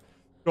bonked.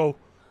 Go.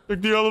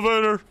 Take the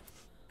elevator.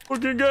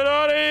 Fucking get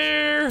out of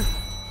here.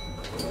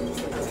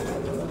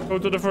 Go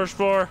to the first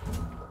floor.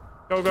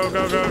 Go, go,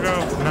 go, go,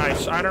 go.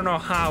 Nice. I don't know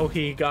how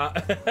he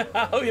got...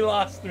 how he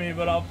lost me,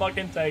 but I'll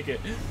fucking take it.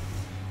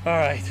 All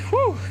right.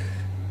 Whew.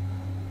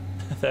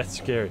 That's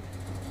scary.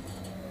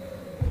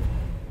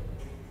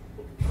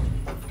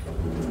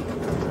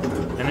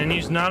 And then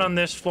he's not on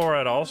this floor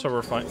at all, so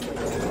we're fine.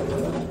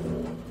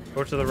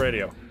 Go to the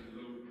radio.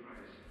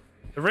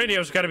 The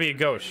radio's got to be a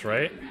ghost,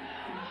 right?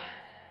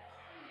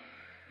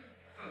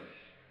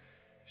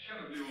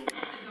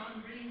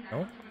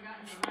 No?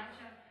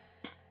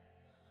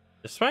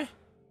 This way?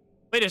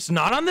 Wait, it's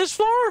not on this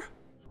floor?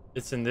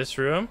 It's in this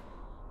room?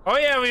 Oh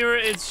yeah,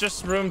 it's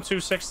just room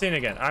 216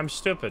 again. I'm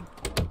stupid.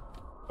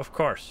 Of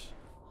course.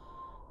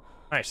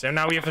 Nice, and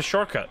now we have a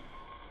shortcut.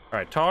 All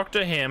right, talk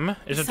to him.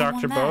 Is it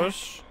Dr.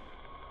 Bose?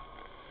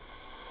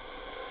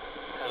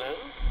 Hello?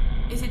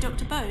 Is it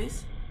Dr.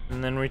 Bose?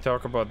 And then we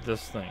talk about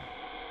this thing.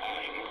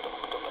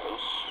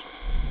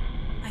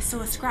 I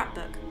saw a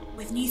scrapbook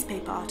with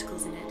newspaper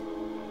articles in it.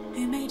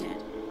 Who made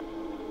it?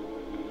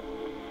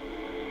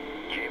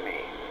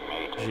 Jimmy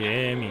made it.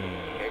 Jimmy.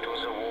 It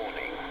was a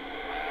warning.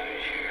 I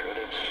should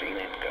have seen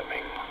it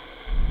coming.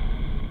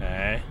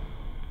 Okay.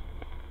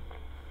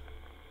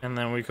 And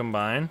then we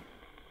combine.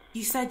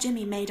 You said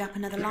Jimmy made up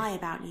another lie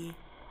about you.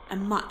 A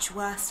much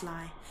worse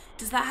lie.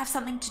 Does that have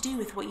something to do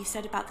with what you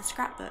said about the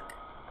scrapbook?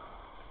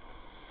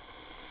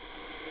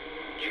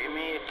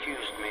 Jimmy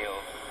accused me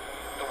of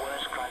the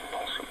worst crime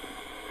possible.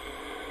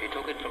 He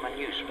took it from a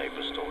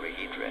newspaper story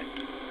he'd read.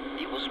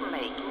 He was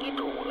making it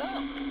all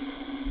up.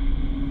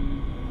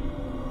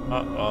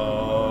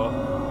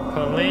 Uh-oh.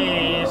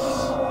 Police.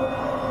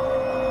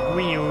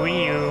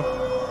 Wee-oo.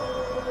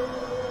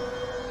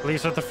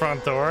 Police at the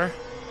front door.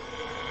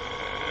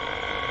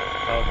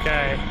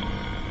 Okay.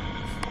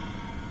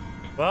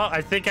 Well,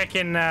 I think I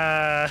can,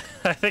 I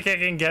think I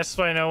can guess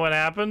so I know what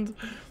happened.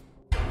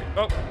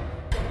 Oh.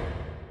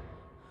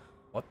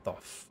 What the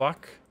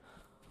fuck?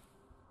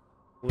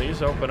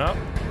 Please open up.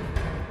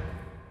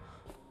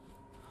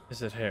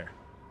 Is it here?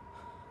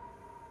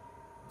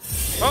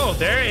 Oh,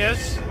 there he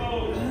is.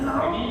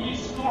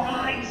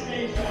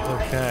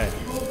 Okay.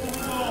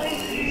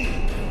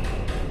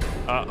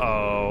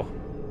 Uh-oh.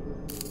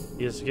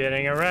 He's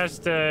getting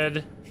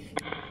arrested.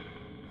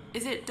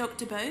 Is it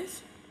Dr.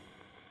 Bose?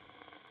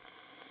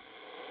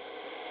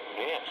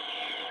 Yes,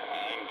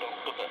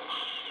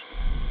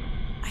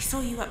 saw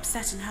you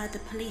upset and heard the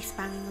police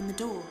banging on the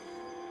door.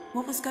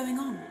 What was going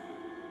on?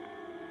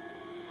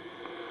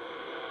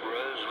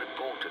 Rose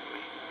reported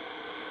me.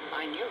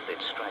 I knew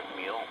they'd strike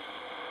me off.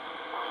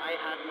 I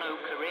had no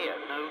career,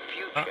 no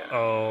future.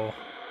 Uh-oh.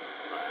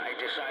 I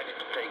decided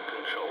to take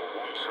control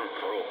once and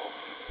for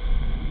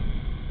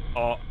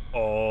all.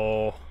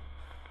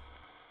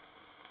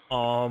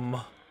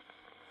 Uh-oh.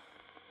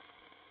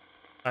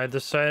 I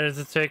decided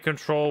to take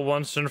control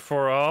once and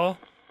for all.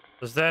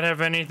 Does that have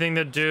anything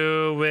to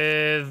do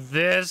with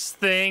this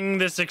thing,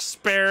 this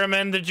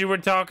experiment that you were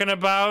talking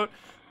about?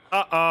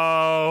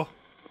 Uh-oh.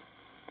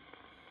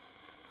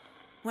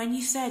 When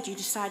you said you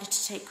decided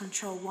to take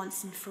control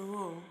once and for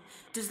all,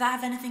 does that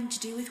have anything to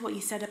do with what you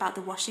said about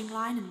the washing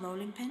line and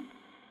rolling pin?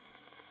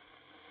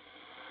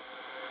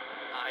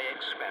 I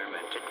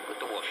experimented with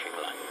the washing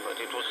line, but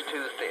it was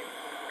too thin.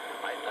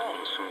 I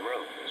found some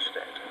rope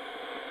instead.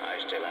 I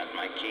still had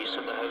my keys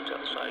to the hotel,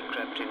 so I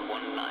crept in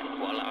one night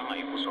while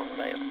I was on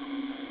bail.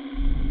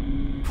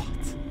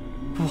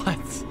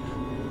 What?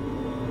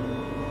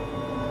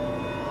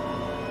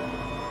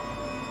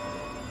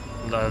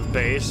 The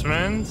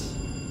basement?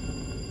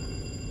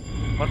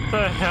 What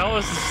the hell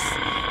is this?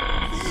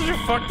 This is your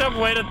fucked up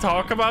way to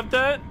talk about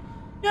that?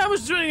 Yeah, I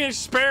was doing an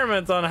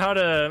experiment on how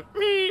to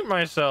meet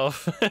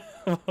myself.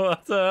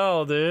 What the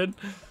hell, dude?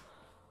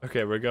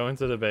 Okay, we're going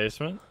to the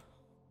basement.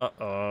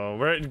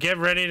 Uh-oh. Get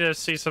ready to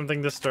see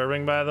something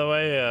disturbing, by the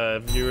way.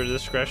 Viewer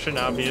discretion,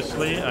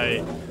 obviously.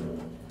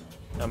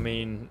 I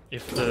mean,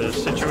 if the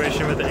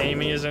situation with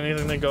Amy is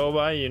anything to go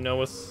by, you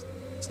know it's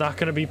not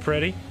gonna be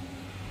pretty.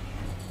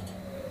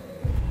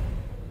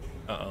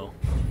 Uh-oh.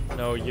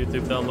 No,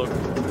 YouTube, don't look.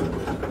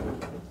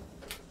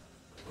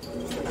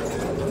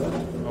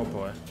 Oh,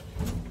 boy.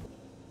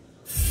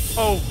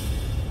 Oh!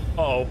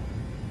 Uh-oh.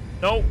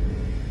 Nope.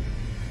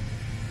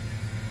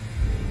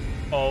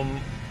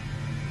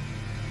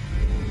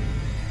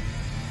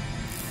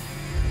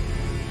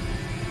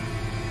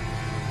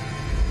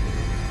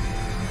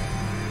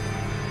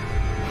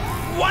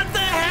 What the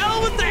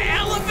hell with the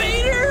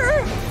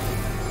elevator?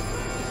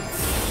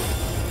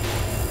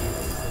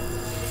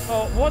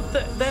 Oh, what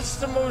the? That's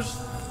the most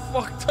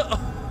fucked up.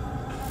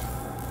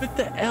 With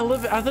the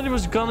elevator, I thought he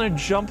was gonna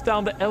jump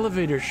down the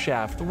elevator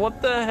shaft.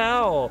 What the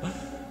hell?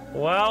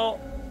 Well.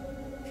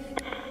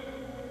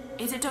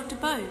 Is it Dr.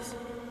 Bose?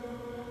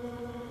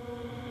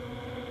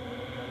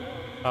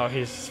 Oh,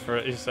 he's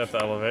at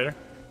the elevator.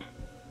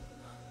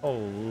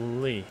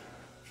 Holy.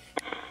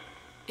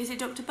 Is it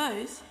Dr.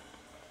 Bose?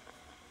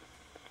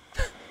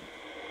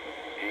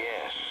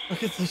 Yes.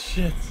 Look at this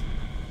shit.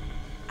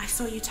 I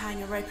saw you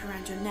tying a rope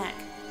around your neck.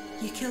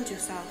 You killed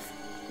yourself.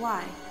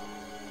 Why?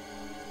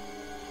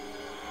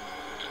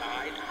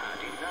 I'd had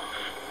enough.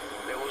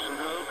 There was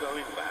no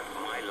going back.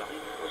 My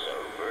life was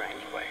over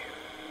anyway.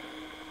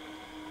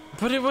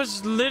 But it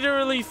was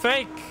literally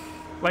fake.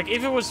 Like,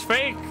 if it was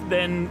fake,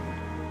 then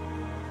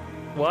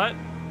what?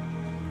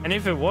 And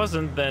if it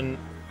wasn't, then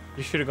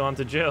you should have gone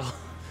to jail.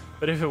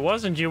 But if it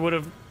wasn't, you would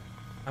have.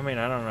 I mean,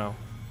 I don't know.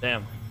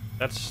 Damn,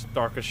 that's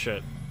dark as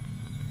shit.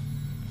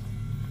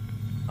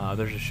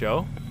 There's a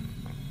show.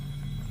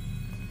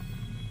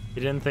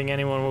 He didn't think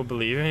anyone would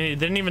believe him. He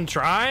didn't even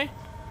try.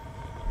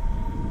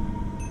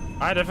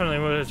 I definitely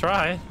would have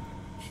tried.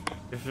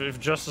 If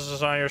justice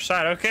is on your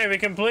side. Okay, we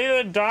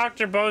completed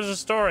Dr. Bose's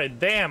story.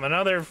 Damn,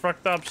 another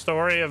fucked up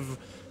story of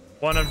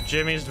one of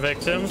Jimmy's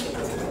victims.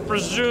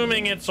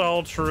 Presuming it's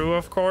all true,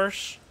 of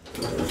course.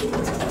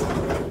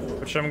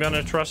 Which I'm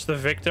gonna trust the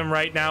victim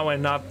right now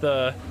and not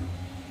the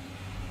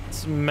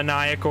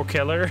maniacal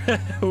killer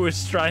who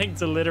is trying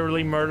to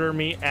literally murder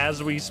me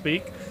as we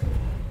speak.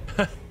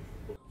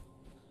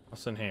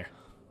 What's in here?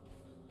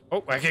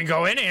 Oh, I can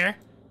go in here.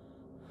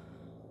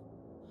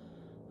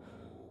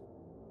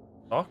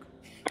 Talk.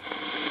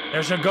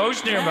 There's a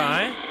ghost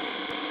nearby.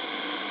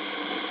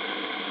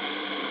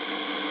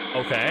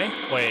 Okay.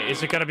 Wait,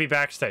 is it gonna be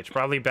backstage?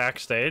 Probably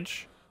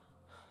backstage.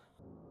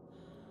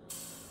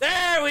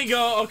 There we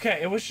go. Okay,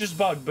 it was just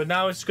bugged, but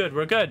now it's good.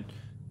 We're good.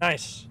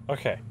 Nice.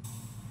 Okay.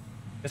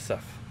 Good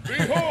stuff.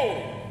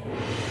 Behold,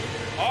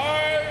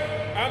 I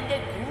am the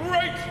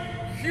great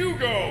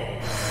Hugo.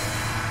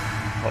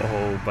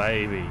 Oh,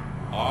 baby.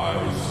 I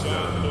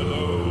stand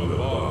alone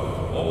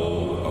above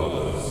all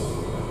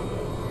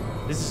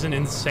others. This is an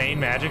insane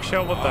magic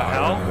show. What the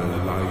hell? I am the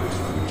light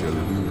which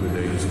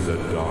illuminates the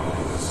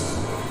darkness.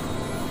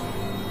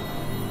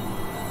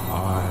 I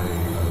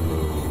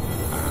alone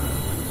am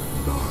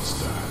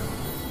master.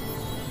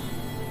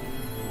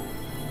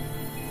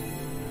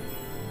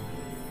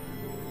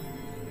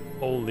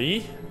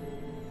 Holy.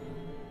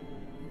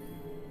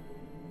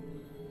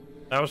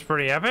 That was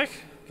pretty epic.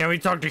 Can we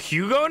talk to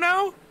Hugo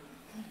now?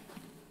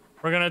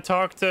 We're gonna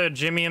talk to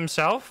Jimmy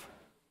himself.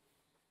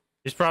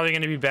 He's probably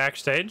gonna be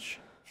backstage.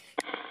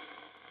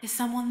 Is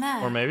someone there?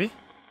 Or maybe.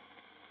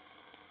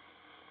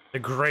 The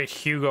great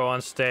Hugo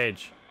on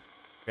stage.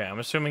 Okay, I'm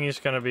assuming he's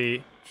gonna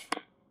be...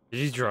 Did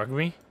he drug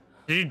me?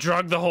 Did he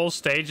drug the whole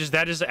stage? Is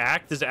that his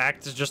act? His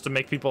act is just to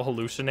make people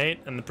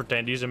hallucinate and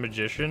pretend he's a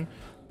magician?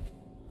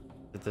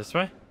 Is it this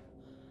way?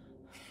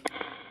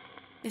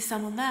 Is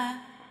someone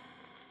there?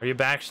 Are you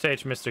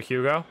backstage, Mr.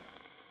 Hugo?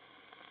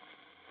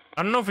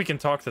 I don't know if we can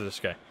talk to this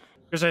guy.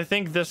 Because I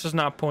think this is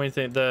not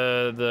pointing...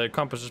 The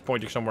compass is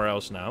pointing somewhere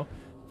else now.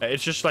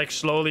 It's just like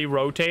slowly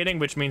rotating,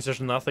 which means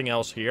there's nothing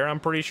else here. I'm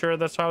pretty sure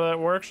that's how that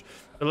works.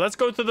 But let's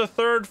go to the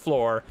 3rd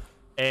floor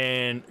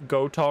and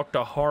go talk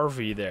to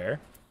Harvey there.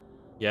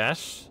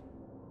 Yes.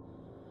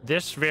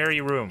 This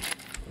very room.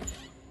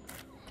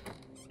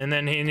 And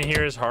then in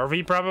here is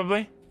Harvey,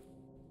 probably.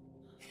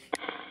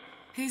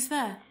 Who's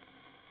there?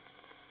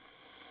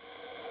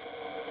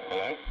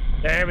 Hello?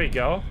 There we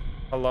go.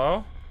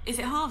 Hello? Is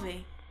it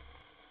Harvey?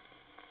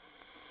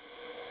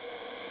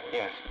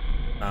 Yes.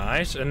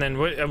 Nice. And then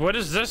what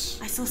is this?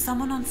 I saw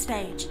someone on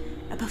stage,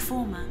 a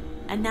performer,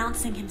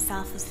 announcing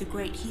himself as the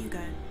Great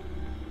Hugo.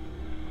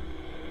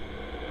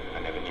 I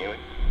never knew it.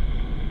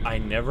 I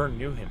never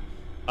knew him.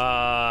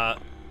 I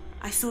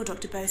saw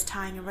Dr. Bose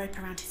tying a rope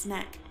around his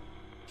neck.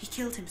 He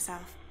killed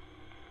himself.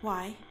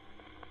 Why?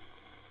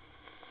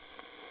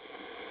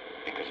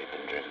 Because he'd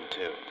been driven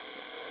to it.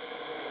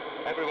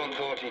 Everyone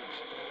thought he'd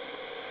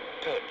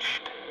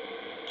touched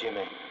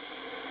Jimmy.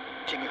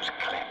 Jimmy was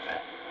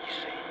clever, you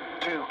see.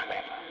 Too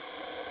clever.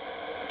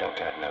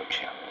 Doctor had no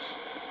chance.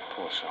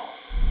 Poor soul.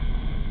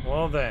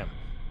 Well then.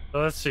 So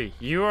let's see.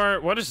 You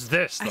are... What is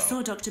this, though? I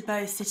saw Dr.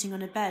 Bose sitting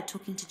on a bed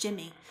talking to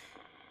Jimmy.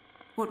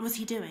 What was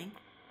he doing?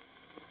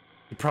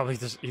 He probably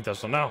he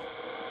doesn't know.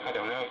 I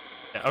don't know.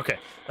 Yeah, okay.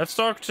 Let's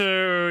talk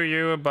to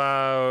you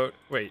about...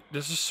 Wait,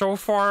 this is so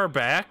far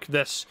back.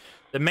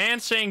 The man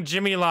saying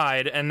Jimmy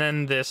lied, and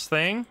then this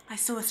thing. I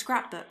saw a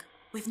scrapbook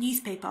with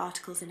newspaper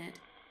articles in it.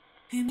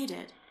 Who made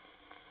it?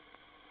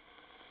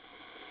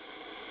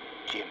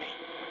 Jimmy.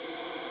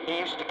 He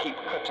used to keep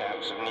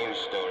cutouts of news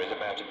stories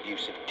about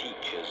abusive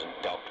teachers and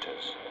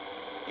doctors.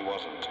 He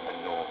wasn't a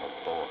normal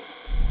boy.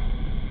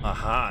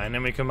 Aha, and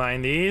then we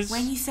combine these.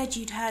 When you said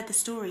you'd heard the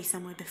story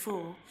somewhere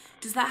before,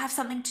 does that have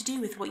something to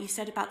do with what you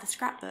said about the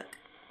scrapbook?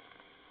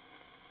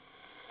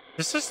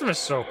 The system is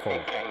so cool.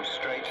 It came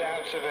straight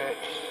out of it.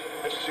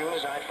 As soon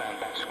as I found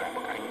that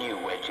scrapbook, I knew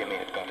where Jimmy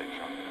had got it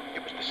from.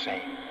 It was the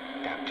same,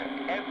 down to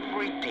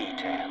every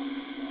detail.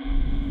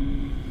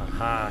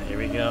 Aha, here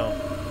we go.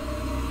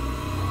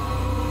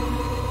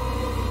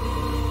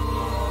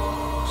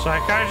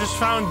 Psychiatrist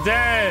found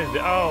dead.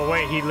 Oh,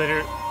 wait, he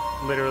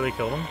literally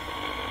killed him.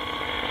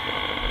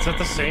 Is that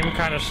the same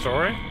kind of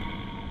story?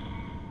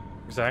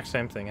 Exact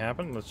same thing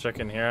happened. Let's check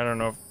in here. I don't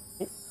know if...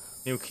 Ooh,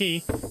 new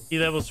key. Key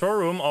level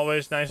storeroom.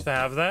 Always nice to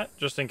have that,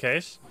 just in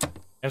case.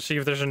 And see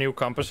if there's a new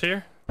compass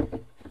here.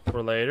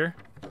 For later.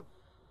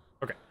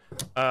 Okay.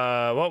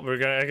 Well,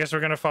 I guess we're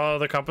gonna follow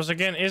the compass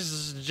again.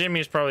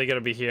 Jimmy's probably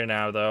gonna be here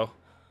now, though.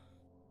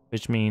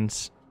 Which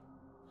means...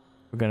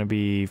 we're gonna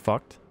be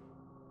fucked.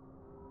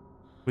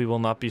 We will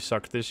not be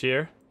sucked this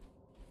year.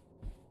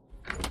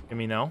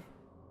 Jimmy, no.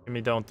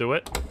 Jimmy, don't do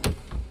it.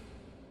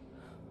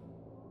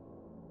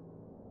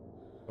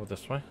 Go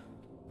this way.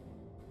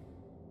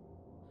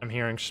 I'm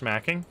hearing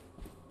smacking.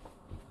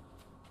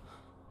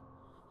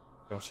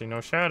 Don't see no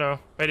shadow.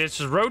 Wait, it's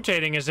just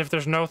rotating as if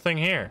there's no thing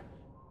here.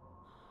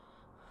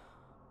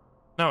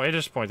 No, it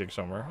is pointing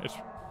somewhere. It's...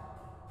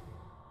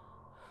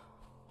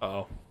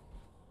 Uh-oh.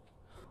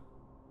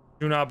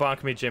 Do not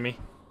bonk me, Jimmy.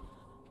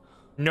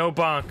 No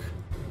bonk.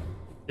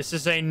 This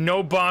is a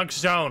no bonk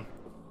zone.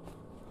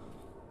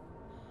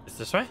 It's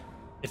this way?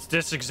 It's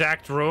this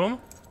exact room?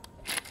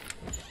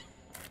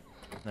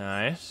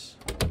 Nice.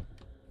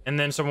 And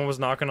then someone was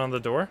knocking on the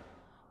door.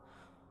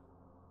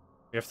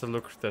 We have to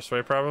look this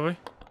way, probably.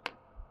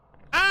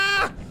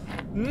 Ah!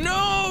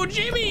 No,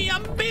 Jimmy,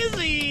 I'm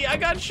busy. I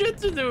got shit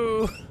to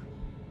do.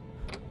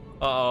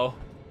 Uh-oh.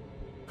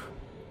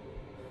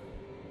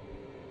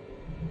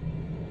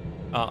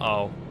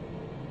 Uh-oh.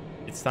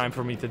 It's time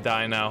for me to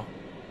die now.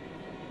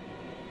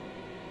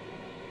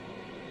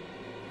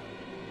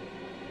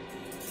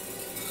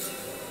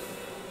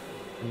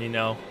 Let me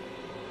know.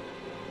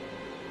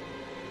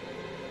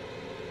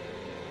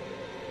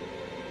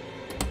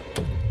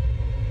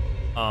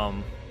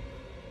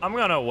 I'm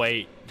gonna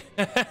wait.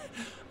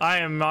 I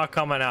am not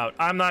coming out.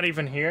 I'm not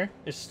even here.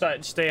 Just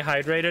stay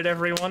hydrated,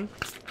 everyone.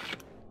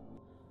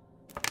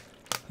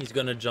 He's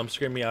gonna jump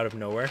scare me out of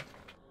nowhere.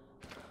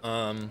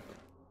 I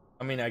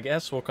mean, I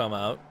guess we'll come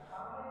out.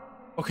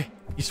 Okay,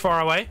 he's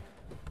far away.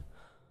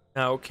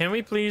 Now, can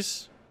we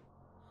please...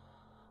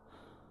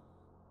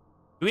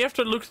 do we have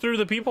to look through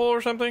the people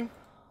or something?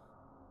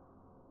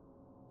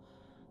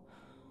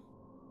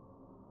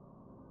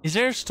 Is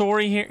there a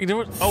story here?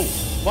 Oh,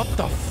 what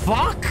the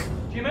fuck?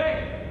 Jimmy!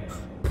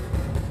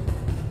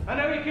 I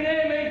know you can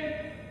hear me.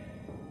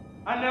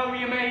 I know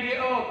you made it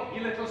up,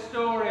 your little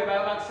story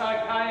about that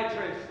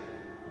psychiatrist.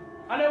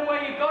 I know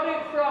where you got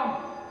it from.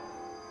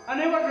 I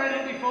knew I'd read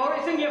it before.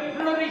 It's in your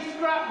bloody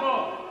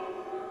scrapbook.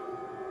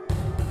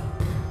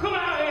 Come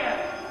out here!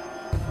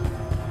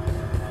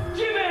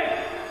 Jimmy!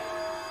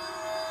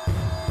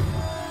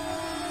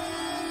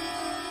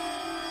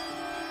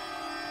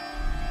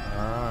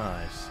 Ah,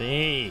 I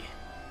see.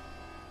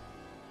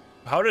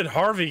 How did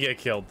Harvey get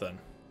killed then?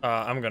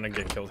 I'm gonna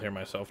get killed here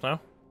myself now.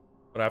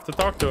 But I have to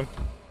talk to him.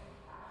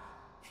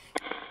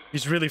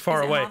 He's really far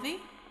Is it away. Harvey?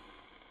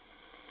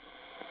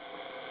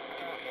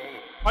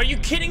 Are you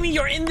kidding me?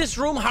 You're in this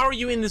room? How are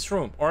you in this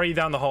room? Or are you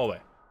down the hallway?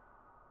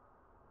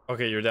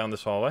 Okay, you're down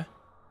this hallway.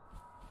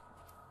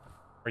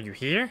 Are you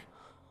here?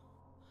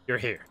 You're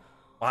here.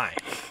 Why?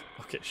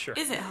 Okay, sure.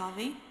 Is it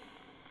Harvey?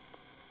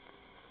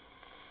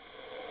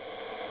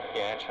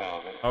 Yeah, it's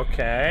Harvey.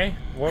 Okay.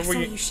 What I were saw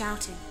you? you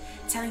shouting,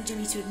 telling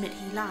Jimmy to admit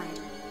he lied.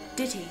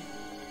 Did he?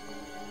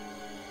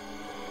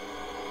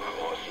 Of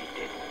course he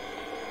didn't.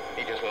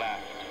 He just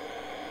laughed.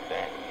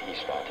 Then he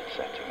started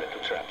setting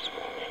little traps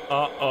for me.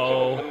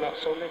 Uh-oh. Some of them not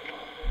so little.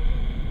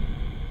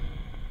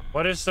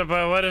 What is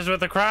with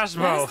the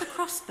crossbow? Where's the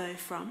crossbow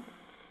from?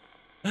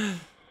 It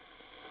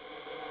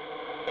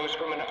was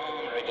from an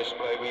armory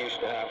display we used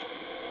to have.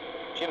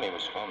 Jimmy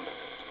was fond of it.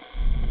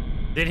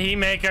 Did he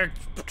make a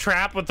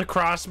trap with the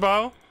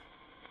crossbow?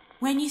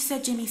 When you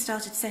said Jimmy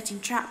started setting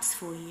traps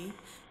for you,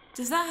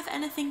 does that have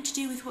anything to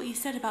do with what you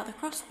said about the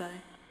crossbow?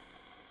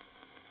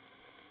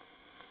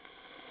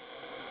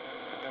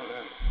 I don't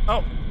know.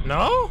 Oh,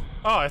 no?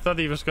 Oh, I thought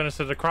he was going to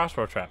set a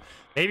crossbow trap.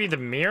 Maybe the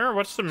mirror?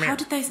 What's the mirror? How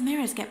did those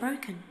mirrors get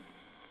broken?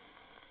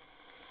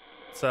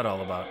 What's that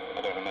all about?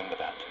 I don't remember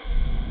that.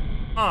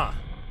 Ah.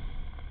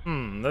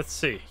 Let's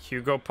see.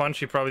 Hugo Punch,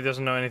 he probably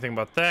doesn't know anything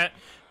about that.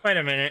 Wait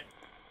a minute.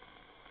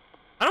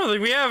 I don't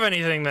think we have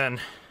anything then.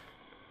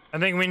 I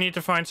think we need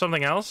to find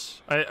something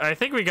else. I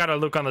think we gotta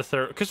look on the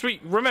third, because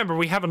remember,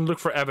 we haven't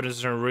looked for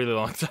evidence in a really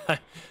long time.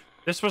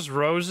 This was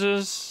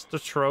roses, the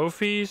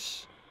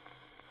trophies.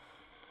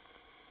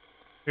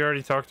 We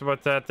already talked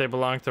about that. They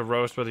belong to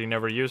Rose, but he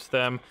never used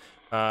them.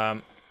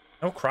 No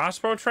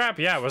crossbow trap?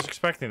 Yeah, I was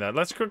expecting that.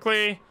 Let's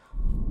quickly...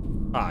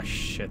 Ah,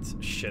 shit.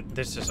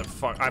 This is a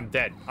fuck. I'm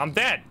dead. I'm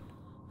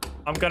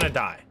gonna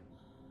die.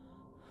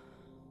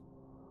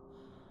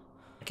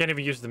 I can't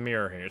even use the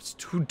mirror here. It's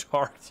too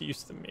dark to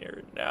use the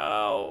mirror.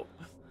 No.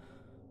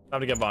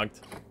 Time to get bonked.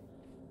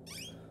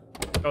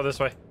 Go this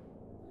way.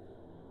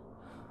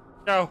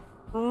 Go.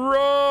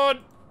 Run!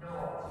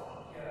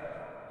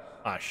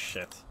 Ah,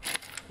 shit.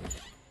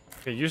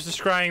 Okay, use the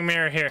scrying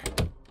mirror here.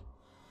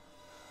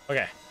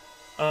 Okay.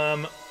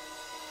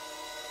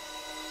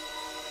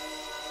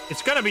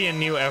 It's gonna be a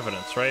new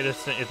evidence, right?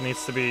 It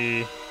needs to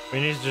be...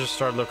 We need to just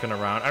start looking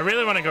around. I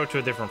really want to go to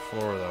a different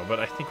floor, though, but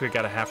I think we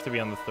gotta have to be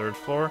on the 3rd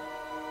floor.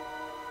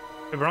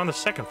 Okay, we're on the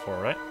 2nd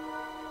floor, right?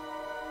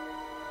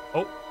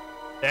 Oh,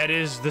 that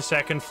is the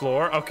 2nd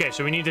floor. Okay,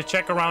 so we need to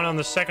check around on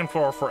the 2nd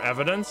floor for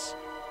evidence.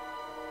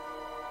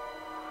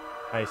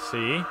 I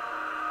see.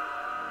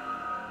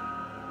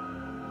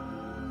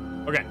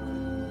 Okay.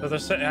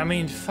 So I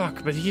mean,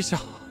 fuck, but he's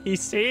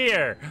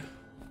here.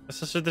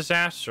 This is a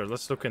disaster.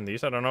 Let's look in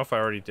these. I don't know if I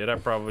already did. I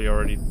probably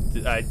already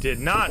did. I did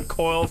not.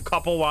 Coil of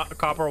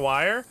copper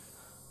wire.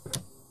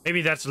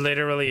 Maybe that's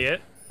literally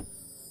it.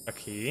 A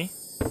key.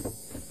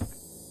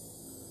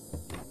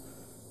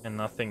 And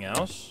nothing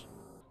else.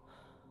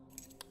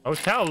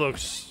 Hotel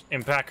looks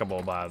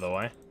impeccable, by the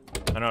way.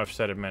 I know I've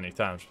said it many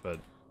times, but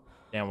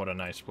damn, what a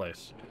nice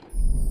place.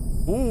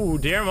 Ooh,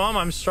 dear mom,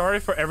 I'm sorry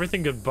for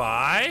everything.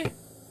 Goodbye.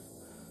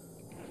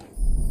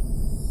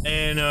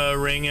 And a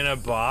ring in a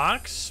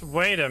box.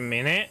 Wait a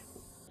minute.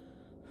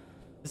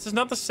 This is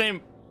not the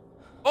same.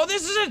 Oh,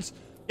 this is it.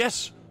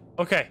 Yes.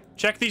 Okay.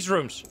 Check these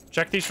rooms.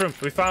 Check these rooms.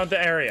 We found the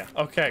area.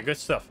 Okay, good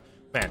stuff.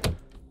 Man.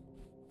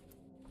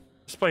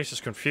 This place is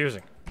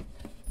confusing.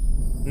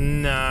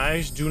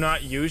 Nice. Do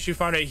not use. You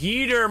found a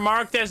heater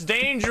marked as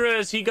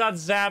dangerous. He got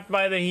zapped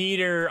by the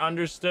heater.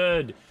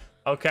 Understood.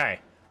 Okay.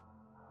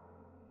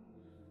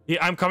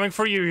 Yeah, I'm coming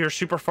for you. You're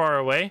super far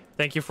away.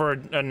 Thank you for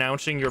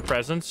announcing your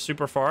presence.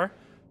 Super far.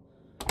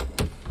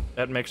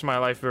 That makes my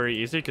life very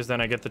easy, because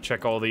then I get to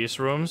check all these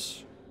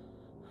rooms.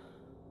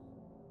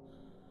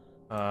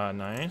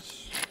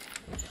 Nice.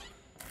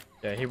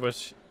 Yeah, he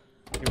was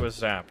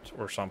zapped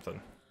or something.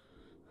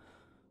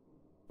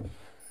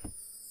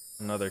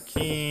 Another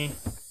key.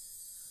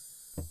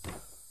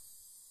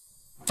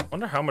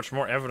 Wonder how much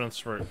more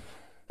evidence we're...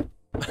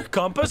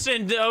 Compass?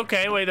 And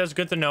okay, wait, that's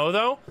good to know,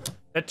 though.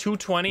 That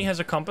 220 has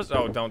a compass?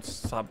 Oh, don't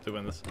stop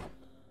doing this.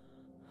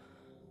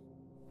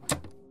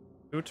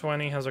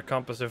 220 has a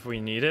compass if we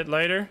need it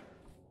later.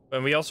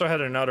 And we also had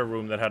another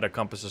room that had a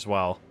compass as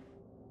well.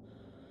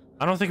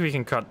 I don't think we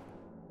can cut...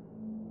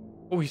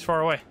 Oh, he's far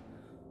away.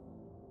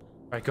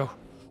 Alright, go.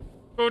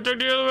 Go take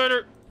the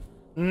elevator.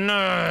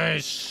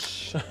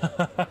 Nice.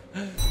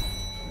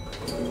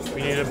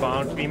 We need a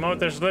bonk emote.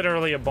 There's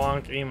literally a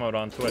bonk emote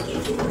on Twitch.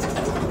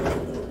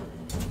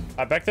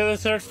 Back to the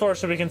 3rd floor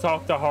so we can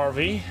talk to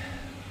Harvey.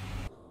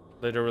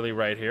 Literally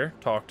right here.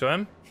 Talk to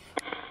him.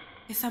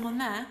 Is someone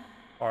there?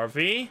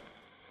 Harvey?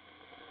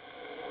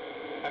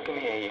 I can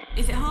hear you.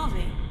 Is it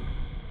Harvey?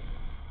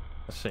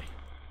 Let's see.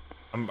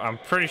 I'm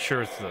pretty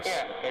sure it's this.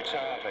 Yeah, it's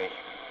Harvey.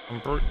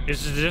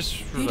 Is this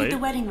Who related? did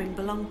the wedding ring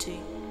belong to?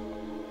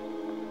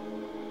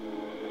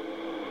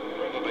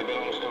 Probably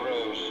belongs to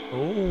Rose.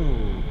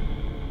 Ooh.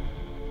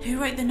 Who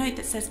wrote the note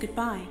that says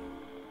goodbye?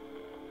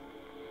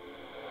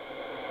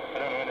 I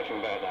don't know anything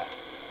about that.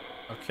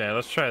 Okay,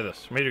 let's try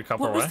this. Maybe a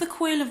couple What was way. the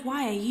coil of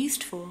wire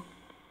used for?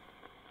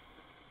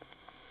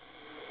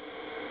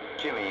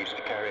 Jimmy used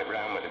to carry it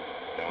around with him.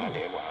 No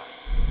idea why.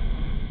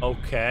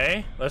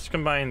 Okay, let's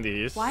combine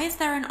these. Why is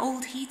there an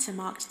old heater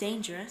marked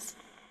dangerous?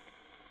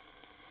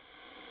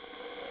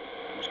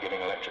 He was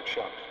giving electric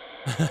shocks.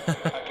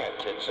 I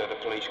kept it so the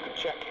police could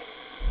check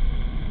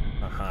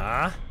it.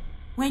 Uh-huh.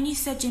 When you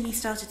said Jimmy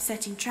started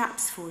setting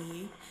traps for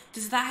you,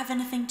 does that have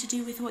anything to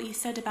do with what you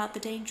said about the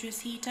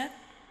dangerous heater?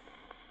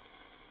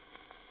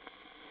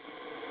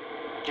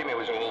 Jimmy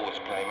was always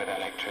playing with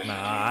electricity.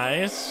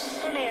 Nice.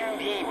 Funny how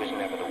he was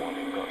never the one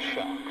who got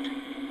shocked.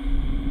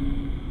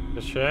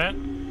 Good shit.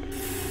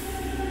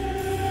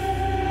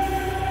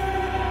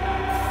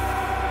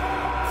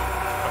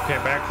 Okay,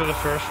 back to the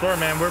first floor,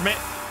 man.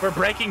 We're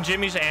breaking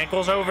Jimmy's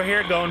ankles over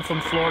here, going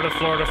from floor to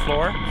floor to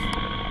floor.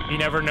 He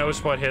never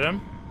knows what hit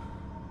him.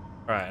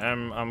 All right,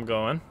 I'm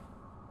going.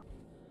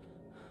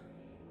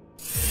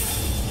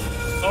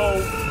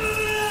 Oh.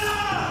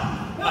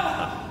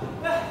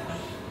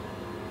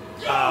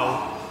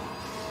 Ow.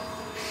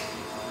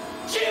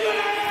 Jimmy!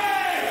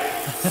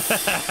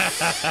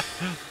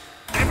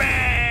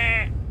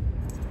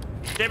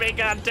 Jimmy,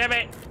 god damn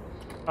it!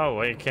 Oh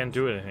wait, can't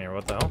do it in here.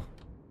 What the hell?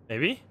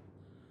 Maybe?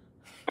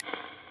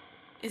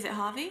 Is it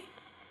Harvey?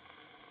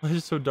 Why is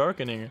it so dark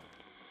in here?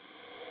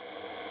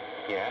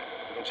 Yeah,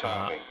 it's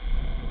Harvey.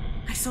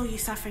 I saw you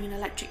suffering an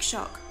electric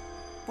shock.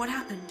 What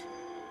happened?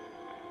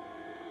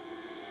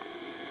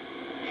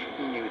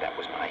 He knew that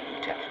was my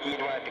heater. He'd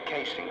wired the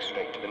casing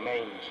straight to the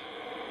mains.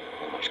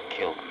 Almost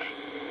killed me.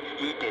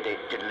 He did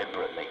it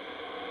deliberately,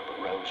 but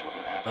Rose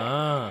wouldn't have it.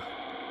 Ah.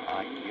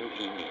 I knew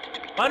he needed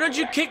to be. Why don't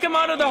you kick him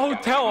out of the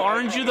hotel?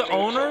 Aren't you the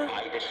owner?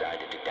 I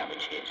decided to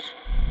damage his.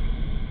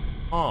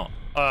 Oh,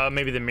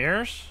 maybe the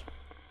mirrors?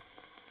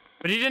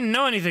 But he didn't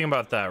know anything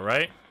about that,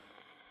 right?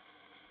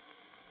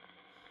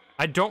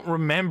 I don't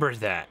remember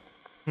that.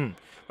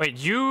 Wait,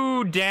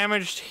 you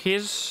damaged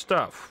his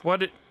stuff.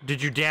 What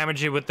did you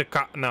damage it with the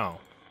no.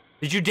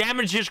 Did you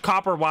damage his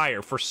copper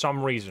wire for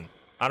some reason?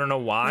 I don't know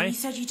why. When you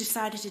said you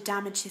decided to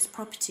damage his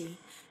property,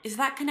 is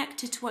that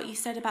connected to what you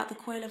said about the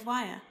coil of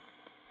wire?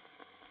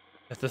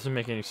 That doesn't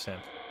make any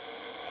sense.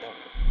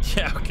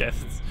 Yeah, okay.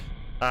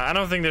 I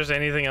don't think there's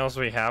anything else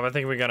we have. I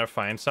think we gotta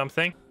find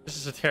something. This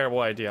is a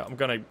terrible idea. I'm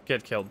gonna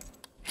get killed.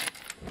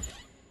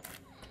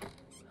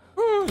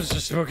 Ooh, this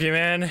is spooky,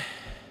 man.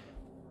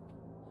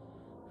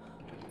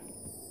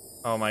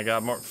 Oh my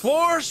god, more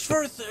floors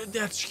for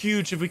that's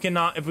huge. If we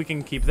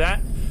can keep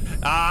that.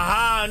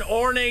 Aha, an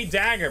ornate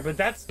dagger, but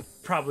that's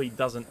probably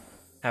doesn't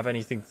have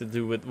anything to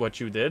do with what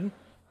you did.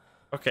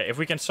 Okay, if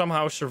we can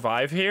somehow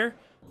survive here,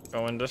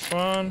 go in this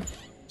one.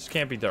 This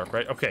can't be dark,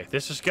 right? Okay,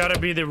 this has got to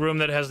be the room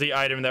that has the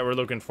item that we're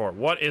looking for.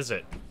 What is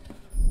it?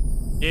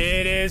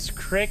 It is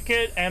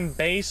cricket and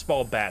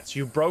baseball bats.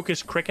 You broke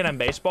his cricket and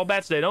baseball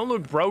bats. They don't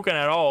look broken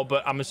at all,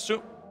 but I'm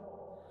assuming.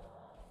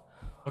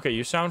 Okay,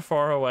 you sound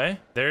far away.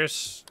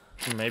 There's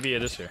maybe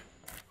it is here.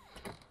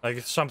 Like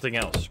it's something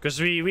else, because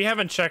we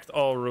haven't checked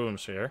all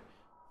rooms here.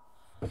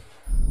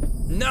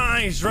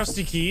 Nice,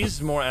 rusty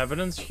keys, more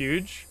evidence,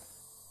 huge.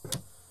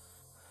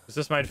 Because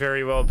this might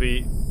very well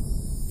be.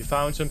 You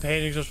found some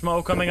paintings of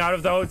smoke coming out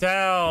of the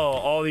hotel.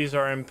 All these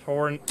are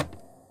important.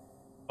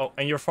 Oh,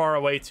 and you're far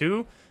away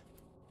too.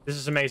 This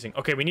is amazing.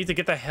 Okay, we need to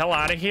get the hell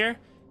out of here.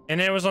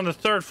 And it was on the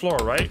 3rd floor,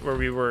 right? Where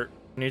we were.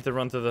 We need to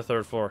run to the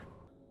 3rd floor.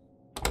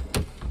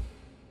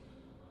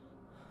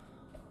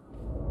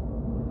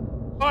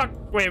 Fuck!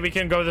 Wait, we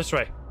can go this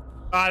way.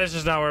 Ah, this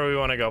is not where we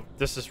want to go.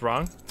 This is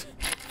wrong.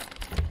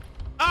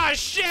 Ah,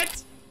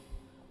 shit!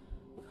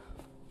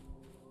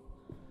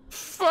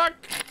 Fuck!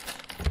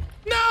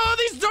 No,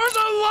 these doors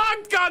are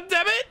locked,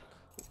 goddammit!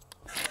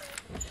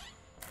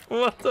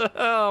 What the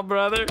hell,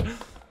 brother?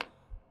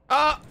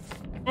 Ah!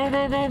 Go,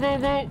 go, go, go,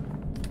 go!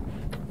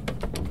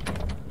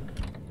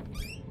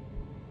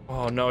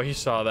 Oh no, he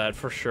saw that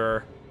for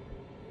sure.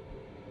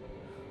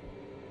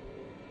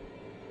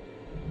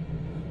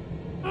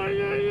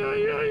 Ay, ay,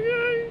 ay, ay,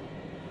 ay.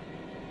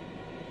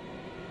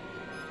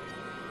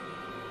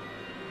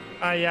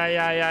 Ay, ay,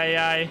 ay, ay,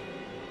 ay.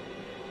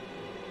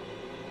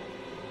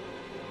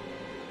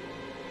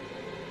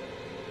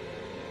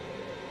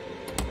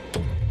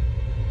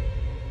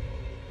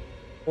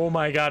 Oh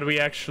my god, we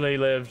actually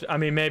lived. I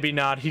mean, maybe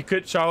not. He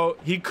could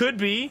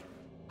be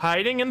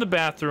hiding in the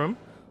bathroom.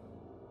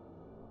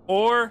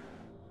 Or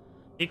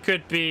he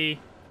could be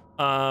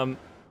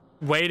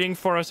waiting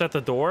for us at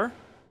the door.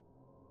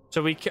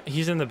 So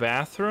he's in the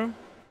bathroom.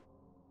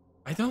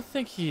 I don't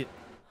think he...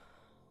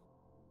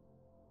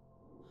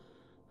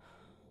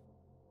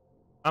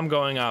 I'm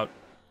going out.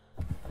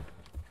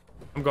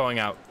 I'm going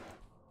out.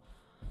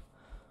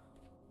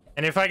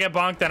 And if I get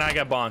bonked, then I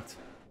get bonked.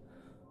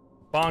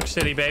 Bonk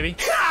City, baby.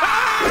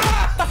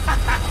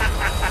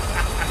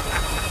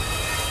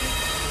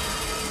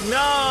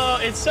 No,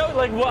 it's so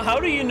like, what? How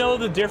do you know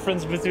the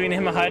difference between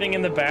him hiding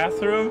in the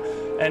bathroom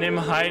and him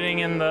hiding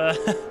in the?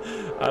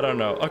 I don't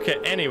know. Okay.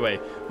 Anyway,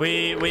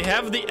 we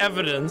have the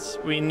evidence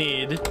we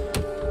need.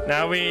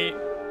 Now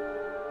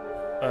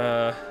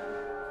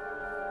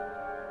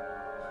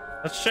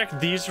let's check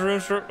these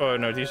rooms. Oh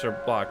no, these are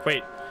blocked.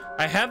 Wait,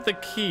 I have the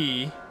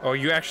key. Oh,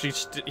 you actually...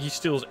 he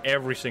steals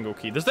every single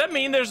key. Does that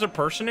mean there's a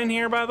person in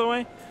here, by the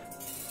way?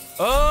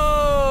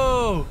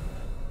 Oh!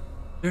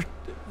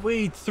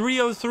 Wait,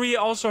 303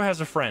 also has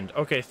a friend.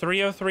 Okay,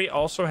 303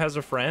 also has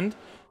a friend.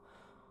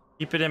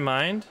 Keep it in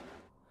mind.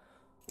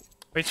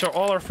 Wait, so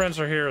all our friends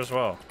are here as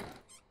well.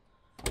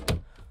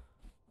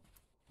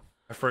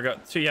 I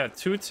forgot. So yeah,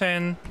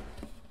 210.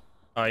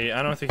 Yeah,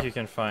 I don't think you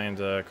can find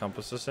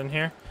compasses in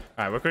here.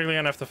 Alright, we're quickly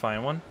gonna have to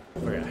find one.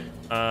 Okay.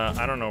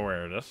 I don't know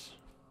where it is.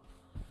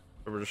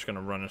 So we're just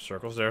gonna run in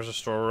circles. There's a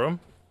storeroom.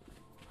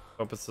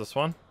 Hope it's this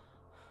one.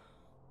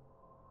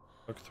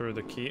 Look through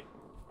the key.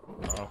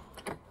 Oh.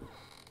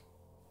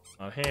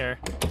 Not here.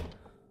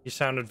 He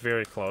sounded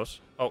very close.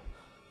 Oh.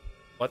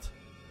 What?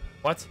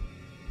 What?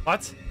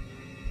 What?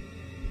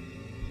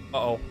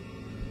 Uh-oh.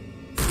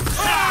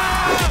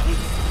 Ah!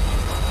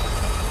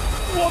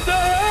 What the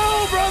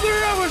hell, brother?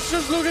 I was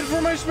just looking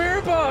for my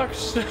spirit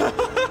box.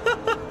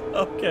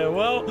 Okay,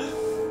 well.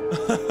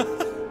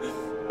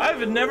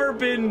 I've never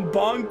been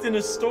bonked in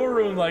a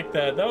storeroom like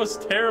that. That was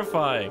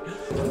terrifying.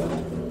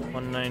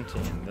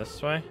 119.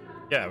 This way?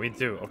 Yeah, we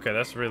do. Okay,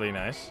 that's really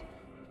nice.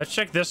 Let's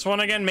check this one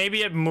again.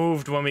 Maybe it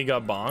moved when we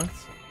got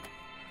bonked.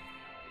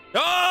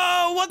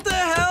 Oh, what the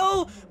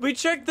hell? We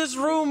checked this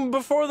room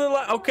before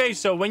the... Okay,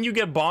 so when you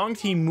get bonked,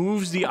 he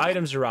moves the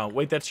items around.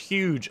 Wait, that's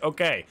huge.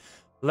 Okay.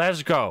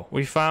 Let's go.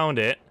 We found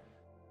it.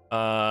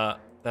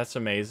 That's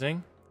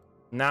amazing.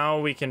 Now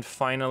we can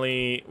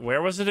finally...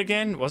 Where was it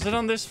again? Was it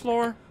on this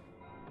floor?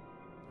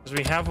 Because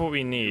we have what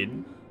we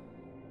need.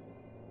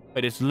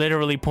 Wait, it's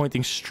literally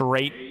pointing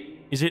straight.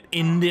 Is it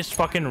in this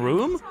fucking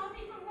room?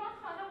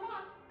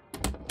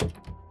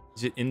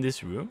 Is it in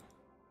this room?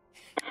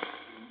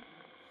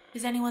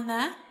 Is anyone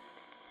there?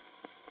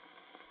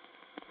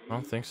 I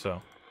don't think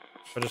so.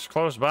 But it's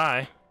close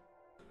by.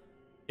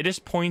 It is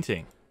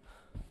pointing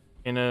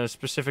in a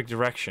specific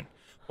direction.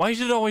 Why is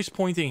it always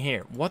pointing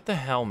here? What the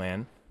hell,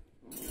 man?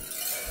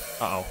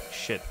 Uh-oh.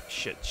 Shit.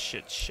 Shit.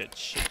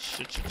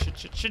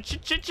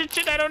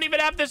 I don't even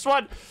have this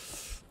one.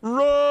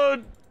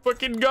 Run.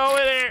 Fucking go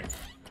in there.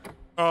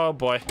 Oh,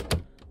 boy.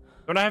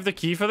 Don't I have the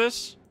key for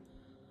this?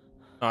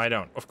 No, I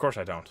don't. Of course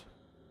I don't.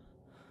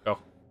 Go.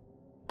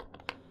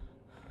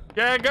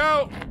 Yeah,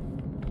 go.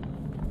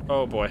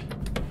 Oh, boy.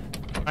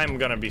 I'm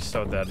gonna be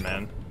so dead,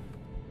 man.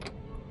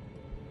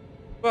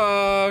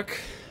 Fuck.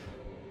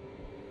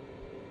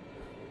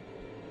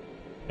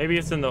 Maybe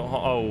it's in the...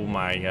 Oh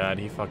my god,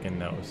 he fucking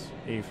knows.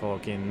 He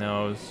fucking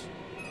knows.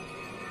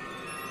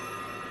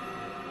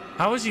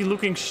 How is he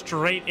looking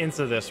straight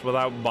into this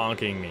without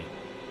bonking me?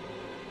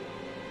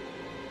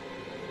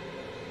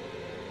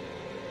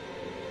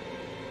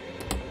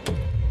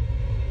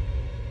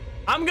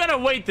 I'm gonna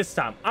wait this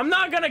time. I'm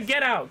not gonna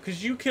get out,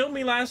 because you killed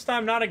me last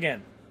time, not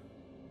again.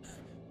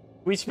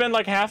 We spent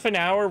like half an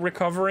hour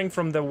recovering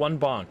from the one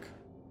bonk.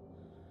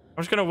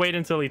 I'm just gonna wait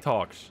until he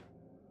talks.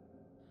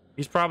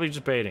 He's probably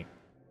just baiting.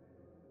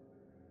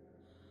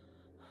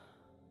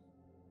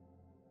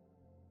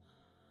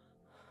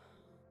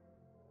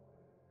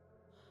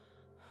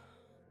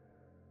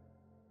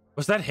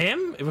 Was that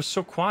him? It was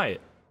so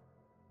quiet.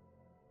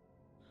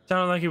 It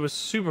sounded like he was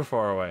super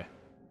far away.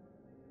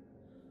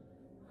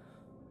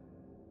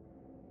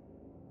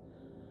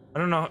 I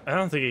don't know. I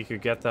don't think he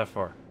could get that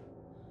far.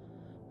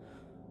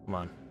 Come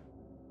on.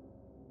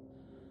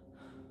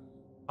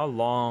 How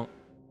long?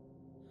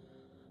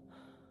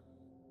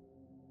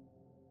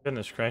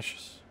 Goodness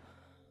gracious.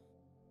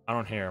 I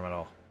don't hear him at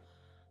all.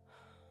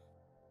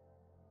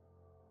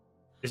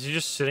 Is he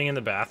just sitting in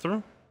the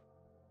bathroom?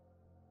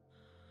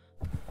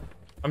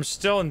 I'm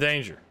still in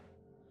danger.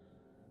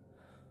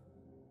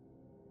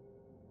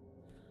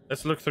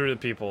 Let's look through the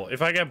people.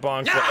 If I get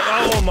bonked...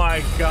 Oh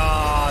my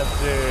god,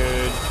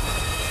 dude.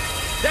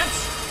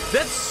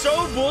 That's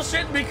so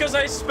bullshit because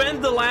I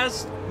spent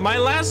my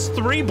last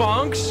 3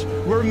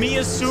 bonks were me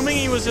assuming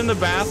he was in the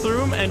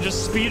bathroom and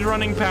just speed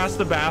running past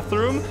the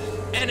bathroom.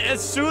 And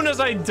as soon as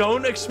I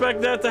don't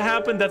expect that to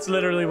happen, that's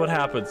literally what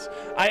happens.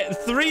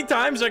 3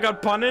 times I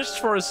got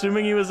punished for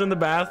assuming he was in the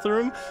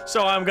bathroom.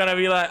 So I'm gonna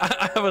be like,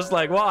 I was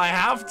like, well, I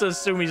have to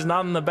assume he's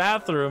not in the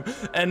bathroom.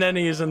 And then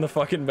he is in the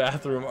fucking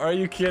bathroom. Are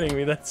you kidding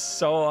me? That's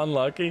so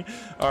unlucky.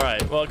 All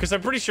right, well, because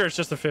I'm pretty sure it's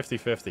just a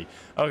 50-50.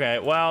 Okay,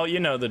 well, you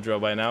know the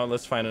drill by now.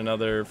 Let's find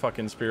another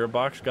fucking spirit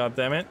box. God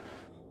damn it.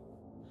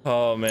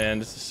 Oh man,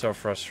 this is so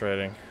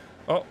frustrating.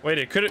 Oh, wait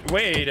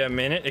a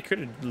minute. It could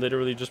have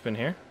literally just been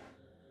here.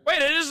 Wait,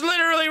 it is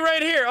literally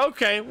right here.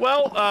 Okay,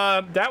 well,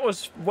 that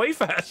was way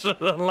faster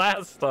than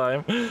last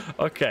time.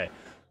 Okay.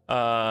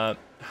 How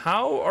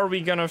are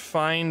we gonna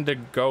find the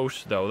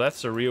ghost, though?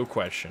 That's the real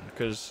question,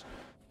 because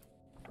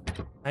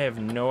I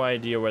have no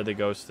idea where the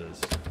ghost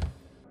is.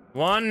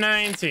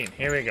 119.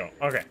 Here we go.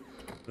 Okay.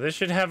 This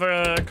should have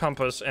a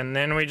compass, and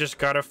then we just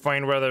gotta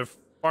find where the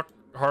fuck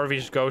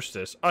Harvey's ghost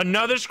is.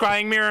 Another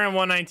scrying mirror in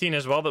 119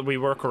 as well, that we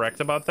were correct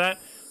about that.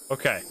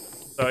 Okay.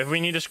 So if we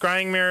need a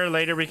scrying mirror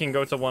later, we can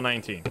go to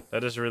 119.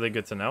 That is really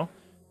good to know.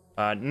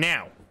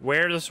 Now,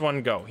 where does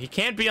one go? He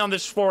can't be on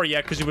this floor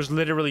yet because he was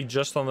literally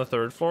just on the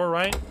 3rd floor,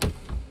 right?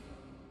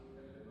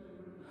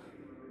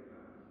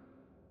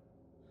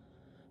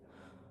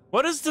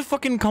 What does the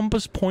fucking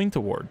compass point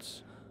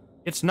towards?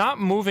 It's not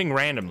moving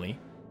randomly.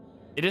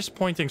 It is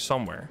pointing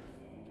somewhere.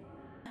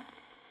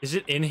 Is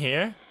it in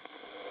here?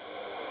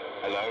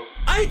 Hello?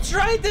 I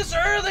tried this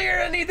earlier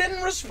and he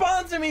didn't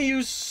respond to me.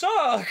 You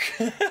suck.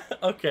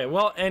 Okay,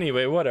 well,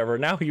 anyway, whatever.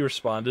 Now he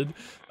responded.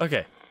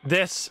 Okay,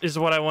 this is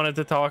what I wanted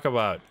to talk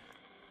about.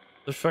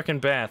 The fucking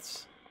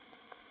bats.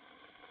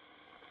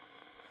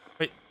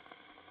 Wait.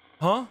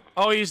 Huh?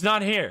 Oh, he's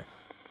not here.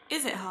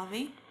 Is it,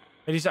 Harvey?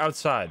 And he's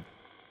outside.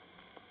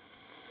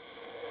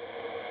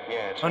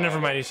 Yeah, it's Oh, never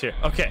mind. He's here.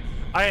 Okay,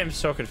 I am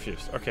so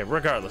confused. Okay,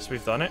 regardless,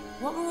 we've done it.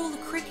 What were all the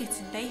cricket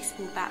and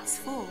baseball bats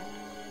for?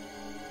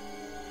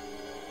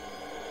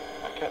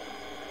 Okay.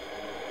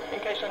 In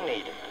case I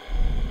need it.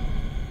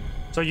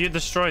 So you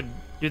did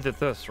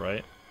this,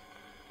 right?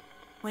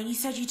 When you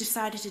said you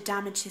decided to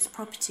damage his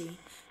property,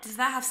 does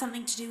that have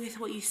something to do with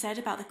what you said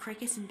about the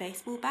cricket and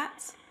baseball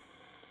bats?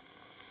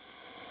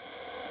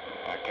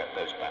 I kept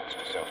those bats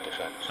for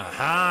self-defense.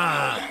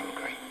 Aha! I was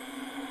angry.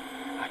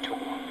 I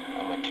took one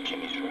and went to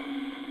Jimmy's room.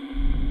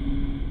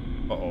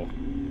 Uh-oh.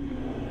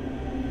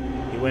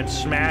 He went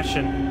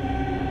smashing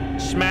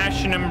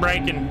and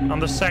breaking on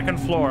the second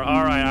floor.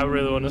 All right, I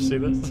really want to see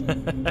this.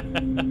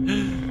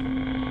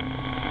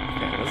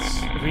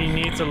 Okay, we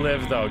need to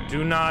live, though.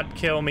 Do not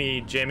kill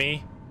me,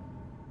 Jimmy.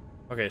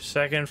 Okay,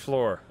 second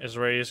floor is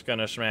where he's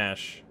gonna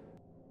smash.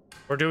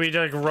 Or do we,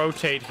 like,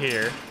 rotate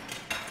here?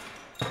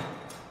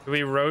 Do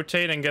we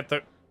rotate and get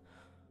the...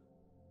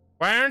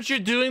 Why aren't you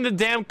doing the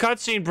damn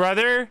cutscene,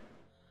 brother?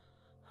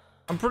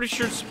 I'm pretty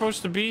sure it's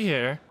supposed to be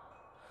here.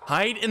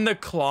 Hide in the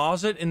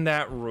closet in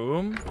that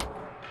room?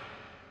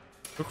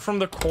 Look from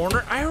the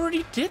corner? I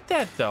already did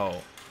that,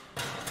 though.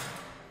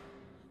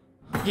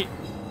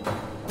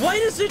 Why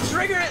does it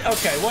trigger it?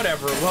 Okay,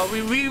 whatever. Well,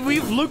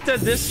 we've looked at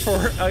this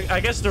for... I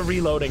guess the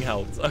reloading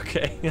helped.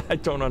 Okay, I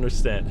don't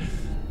understand.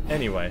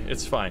 Anyway,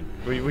 it's fine.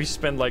 We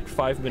spent like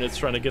 5 minutes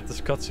trying to get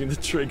this cutscene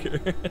to trigger.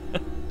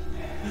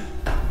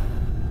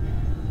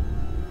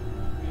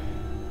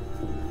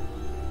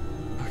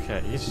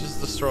 Okay, he's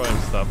just destroying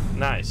stuff.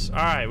 Nice.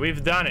 Alright,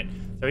 we've done it.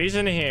 So he's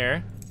in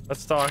here.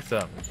 Let's talk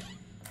to him.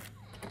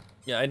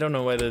 Yeah, I don't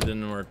know why that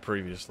didn't work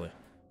previously.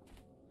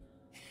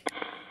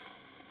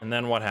 And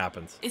then what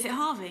happens? Is it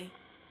Harvey?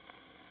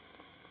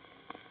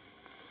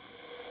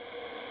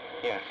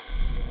 Yes.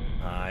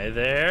 Hi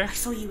there. I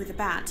saw you with a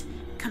bat,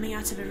 coming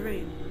out of a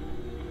room.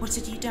 What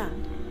had you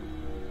done?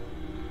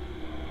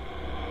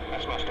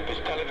 I smashed up his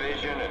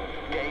television and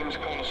games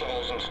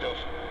consoles and stuff.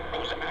 I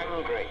was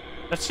angry.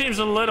 That seems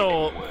a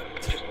little...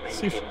 It just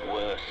made him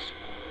worse.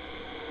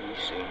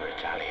 He soon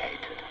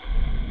retaliated.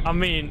 I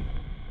mean,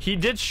 he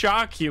did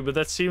shock you, but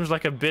that seems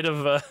like a bit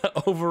of a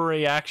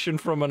overreaction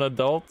from an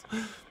adult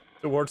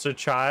towards a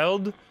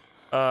child.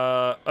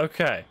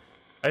 Okay.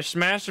 I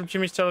smashed up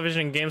Jimmy's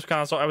television and games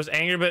console. I was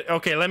angry, but...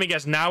 Okay, let me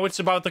guess. Now it's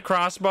about the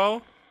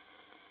crossbow?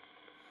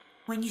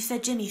 When you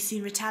said Jimmy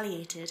soon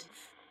retaliated,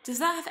 does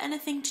that have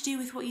anything to do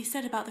with what you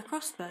said about the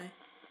crossbow?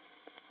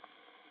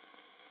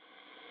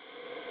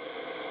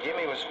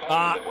 Jimmy was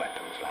fond of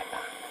weapons like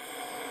that.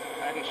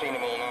 I hadn't seen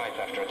him all night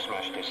after I'd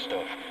smashed his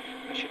stuff.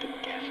 I should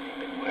have guessed he'd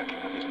been working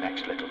on his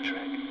next little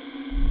trick.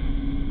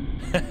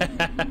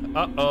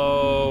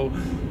 Uh-oh.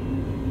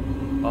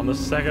 On the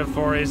second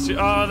floor, he's...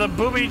 Oh, the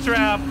booby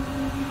trap!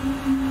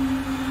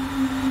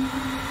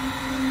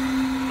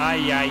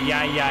 Ay, ay,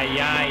 ay, ay,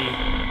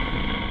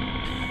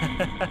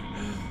 ay.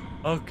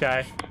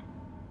 Okay.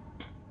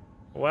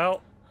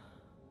 Well,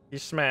 he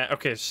smashed.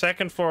 Okay,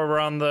 second floor. We're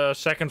on the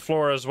second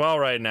floor as well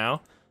right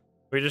now.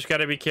 We just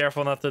gotta be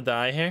careful not to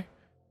die here.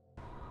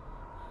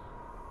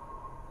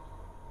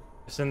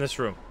 It's in this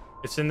room.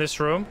 It's in this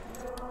room.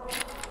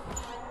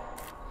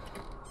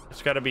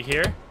 It's gotta be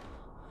here.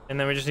 And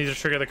then we just need to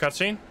trigger the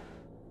cutscene.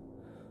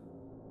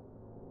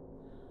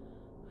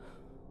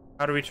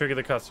 How do we trigger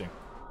the cutscene?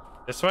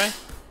 This way?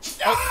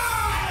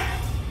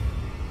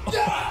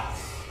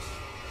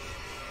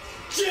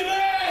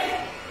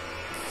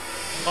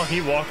 Oh,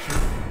 he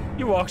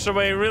walks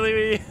away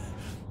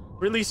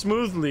really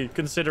smoothly,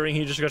 considering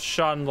he just got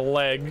shot in the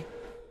leg.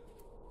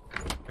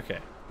 Okay,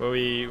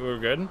 we're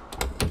good.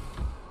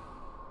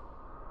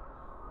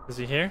 Is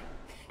he here?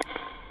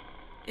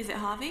 Is it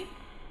Harvey?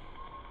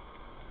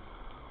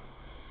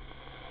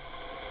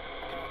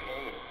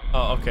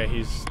 Oh, okay,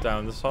 he's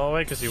down this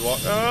hallway because he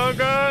walked. Oh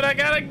god, I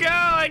gotta go!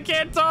 I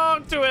can't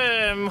talk to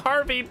him!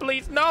 Harvey,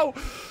 please, no!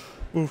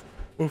 Oof,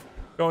 oof.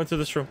 Go into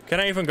this room. Can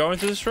I even go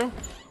into this room?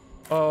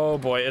 Oh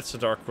boy, it's a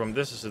dark room.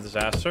 This is a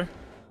disaster.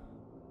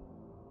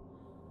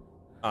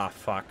 Ah,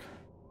 fuck.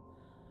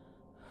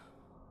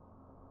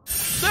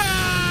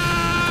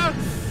 Ah!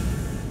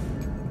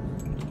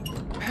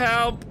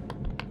 Help!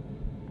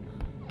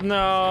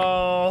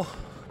 No.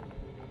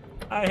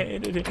 I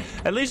hated it.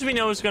 At least we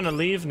know it's gonna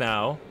leave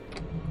now.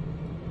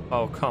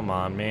 Oh, come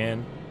on,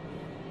 man.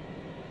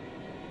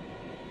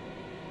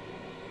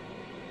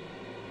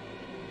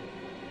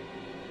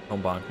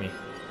 Don't bonk me.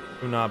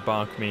 Do not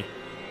bonk me.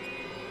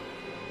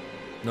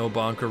 No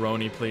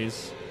bonkeroni,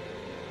 please.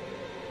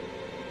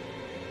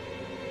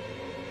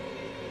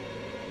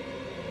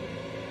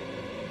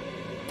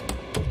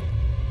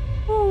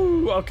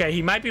 Okay,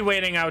 he might be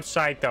waiting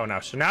outside though now.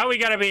 So now we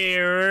gotta be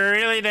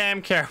really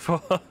damn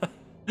careful.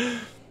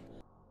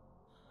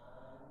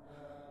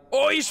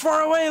 Oh, he's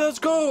far away. Let's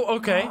go.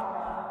 Okay.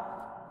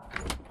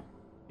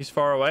 He's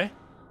far away.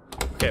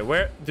 Okay,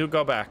 where? Do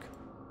go back.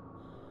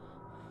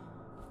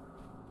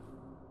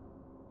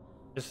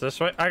 It's this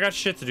way. I got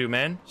shit to do,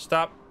 man.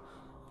 Stop.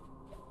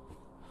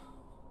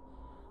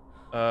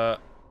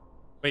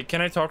 Wait,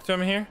 can I talk to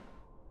him here?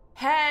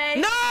 Hey!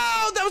 No!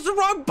 That was the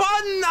wrong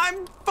button!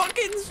 I'm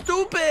fucking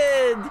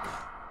stupid!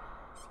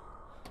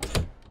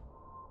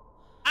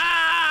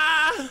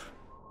 Ah!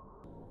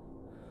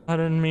 I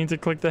didn't mean to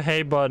click the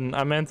hey button.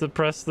 I meant to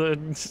press the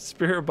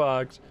spirit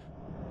box.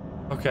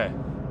 Okay.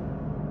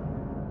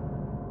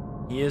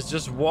 He is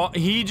just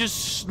he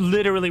just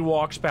literally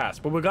walks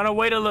past. But we're gonna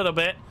wait a little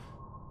bit.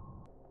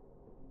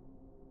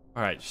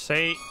 Alright,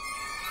 say...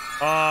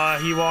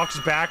 he walks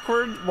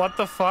backward? What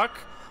the fuck?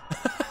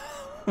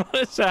 What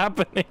is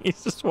happening?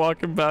 He's just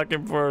walking back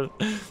and forth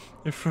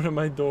in front of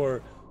my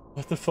door.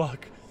 What the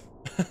fuck?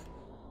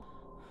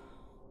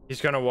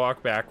 He's gonna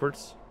walk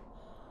backwards.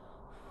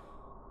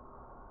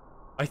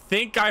 I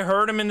think I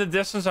heard him in the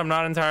distance. I'm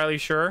not entirely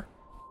sure.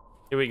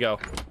 Here we go.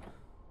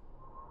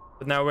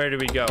 But now where do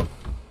we go?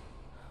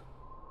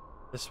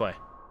 This way.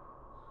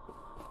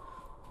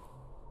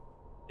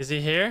 Is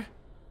he here?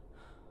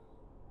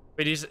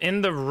 Wait, he's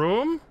in the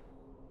room?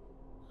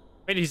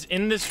 Wait, he's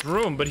in this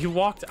room, but he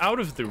walked out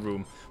of the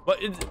room. What?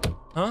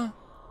 Huh?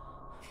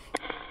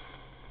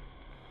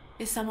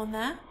 Is someone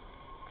there?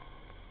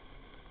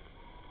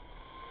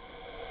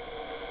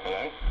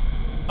 Hello?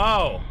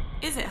 Oh.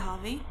 Is it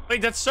Harvey?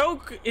 Wait, that's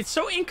so... It's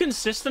so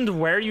inconsistent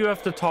where you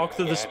have to talk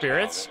to the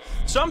spirits.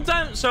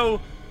 Sometimes...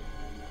 So...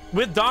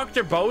 With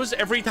Dr. Bose,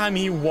 every time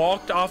he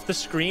walked off the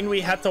screen,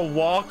 we had to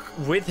walk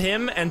with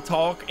him and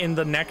talk in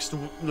the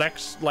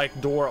next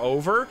like, door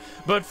over.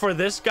 But for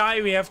this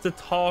guy, we have to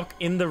talk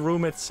in the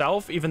room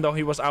itself, even though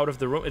he was out of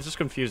the room. It's just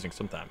confusing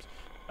sometimes.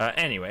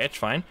 Anyway, it's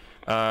fine.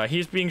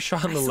 He's being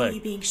shot in the leg. I saw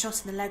you being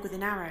shot in the leg with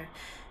an arrow.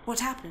 What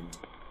happened?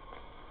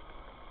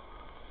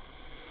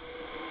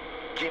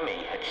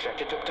 Jimmy had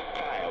set it up to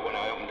fire when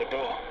I opened the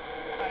door.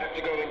 I had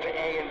to go into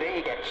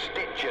A&E, get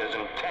stitches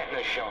and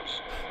tetanus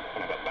shots.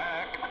 When I got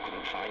back, I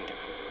couldn't find him.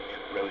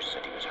 Rose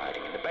said he was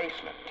hiding in the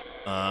basement.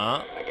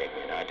 That gave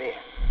me an idea.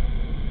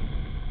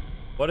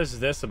 What is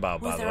this about,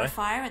 by the way? Was there a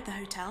fire at the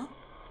hotel?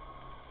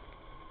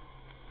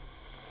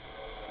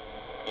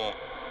 Yeah,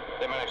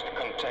 they managed to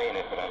contain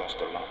it, but I lost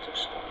a lot of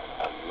stuff.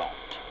 A lot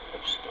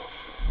of stuff.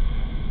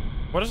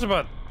 What is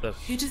about this?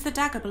 Who does the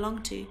dagger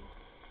belong to?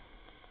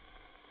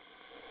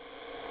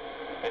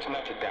 It's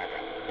not a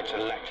dagger. It's a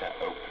letter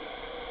opener.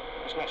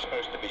 It's not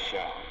supposed to be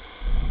sharp.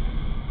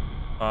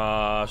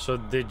 So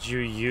did you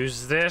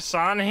use this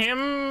on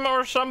him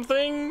or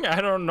something?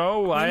 I don't know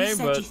why, when you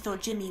said but... you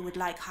thought Jimmy would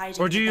like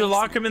hiding Or do you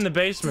lock him in the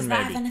basement, Does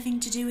that maybe? have anything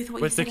to do with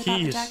what With you the said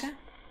keys. about the dagger?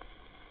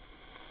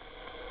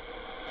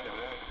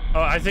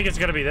 Oh, I think it's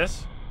gonna be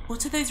this.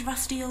 What are those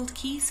rusty old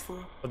keys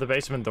for? For the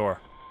basement door.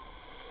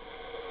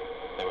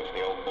 There was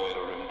the old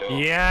boiler room door.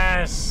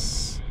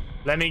 Yes!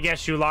 Let me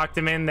guess, you locked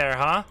him in there,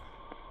 huh?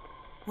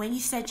 When you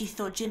said you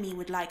thought Jimmy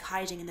would like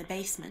hiding in the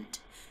basement,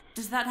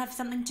 does that have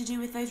something to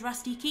do with those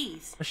rusty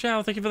keys?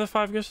 Michelle, thank you for the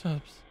 5 gift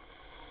subs.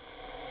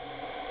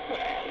 Well,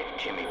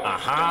 if Jimmy wants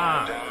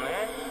Aha! to down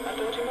there, I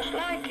thought he must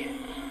like it.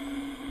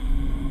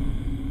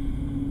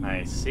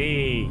 I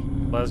see.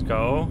 Let's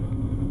go.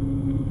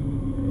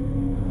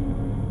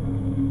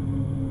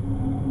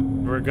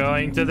 We're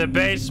going to the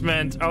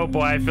basement. Oh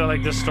boy, I feel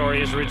like this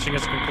story is reaching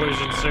its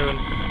conclusion soon.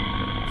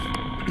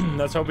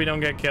 Let's hope we don't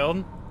get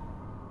killed.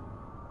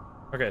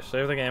 Okay,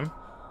 save the game.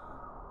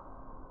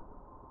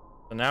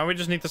 So now we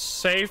just need to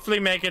safely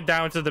make it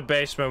down to the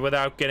basement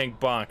without getting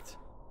bonked.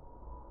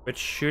 Which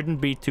shouldn't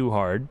be too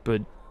hard,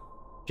 but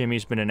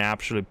Jimmy's been an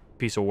absolute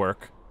piece of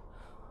work.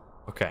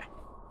 Okay.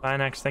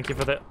 Linex, thank you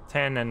for the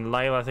 10, and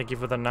Layla, thank you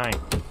for the 9.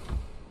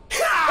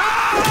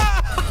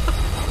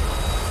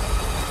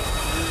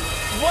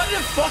 What the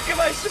fuck am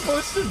I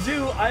supposed to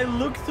do? I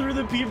looked through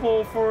the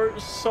people for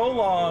so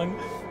long,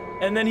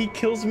 and then he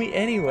kills me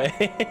anyway.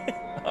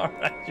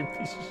 Alright, you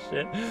piece of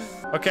shit.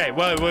 Okay,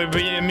 well,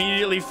 we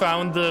immediately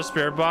found the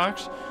spirit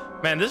box.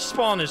 Man, this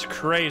spawn is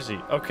crazy.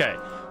 Okay,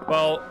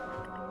 well,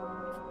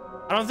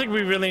 I don't think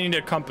we really need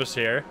a compass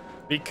here,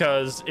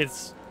 because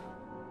it's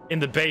in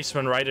the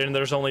basement, right? And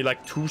there's only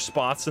like 2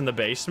 spots in the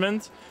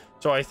basement.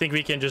 So I think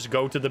we can just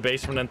go to the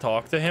basement and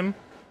talk to him.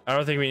 I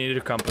don't think we need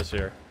a compass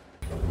here.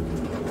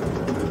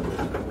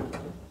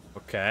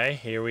 Okay,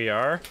 here we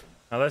are.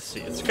 Now let's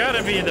see. It's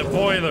gotta be the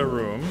boiler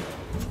room.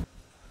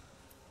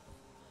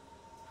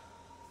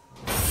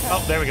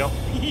 Oh, there we go.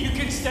 You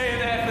can stay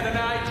there for the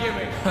night,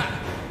 Jimmy.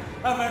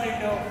 I've had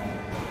enough.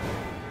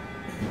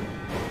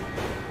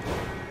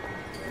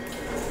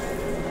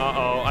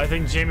 Uh-oh, I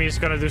think Jimmy's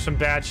gonna do some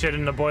bad shit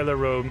in the boiler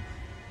room.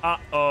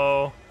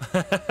 Uh-oh.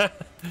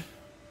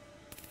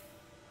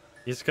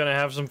 He's gonna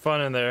have some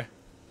fun in there.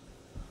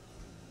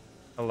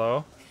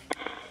 Hello?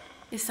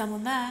 Is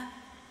someone there?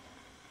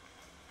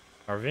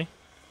 Harvey?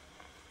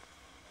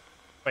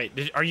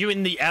 Wait, are you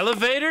in the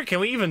elevator? Can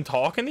we even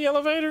talk in the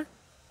elevator?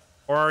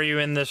 Or are you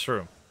in this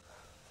room?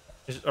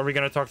 Are we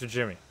gonna talk to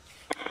Jimmy?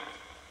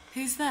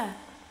 Who's there?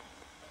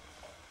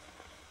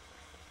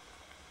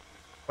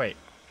 Wait,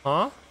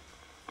 huh?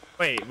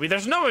 Wait,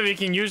 there's no way we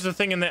can use the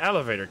thing in the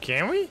elevator,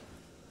 can we?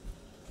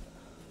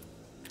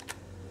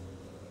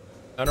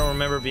 I don't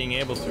remember being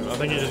able to. I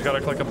think you just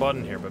gotta click a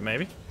button here, but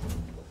maybe.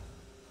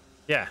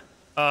 Yeah.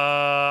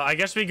 I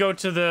guess we go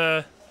to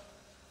the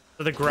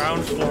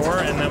ground floor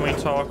and then we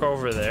talk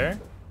over there.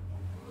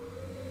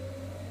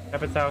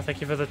 Capitao, thank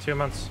you for the 2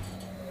 months.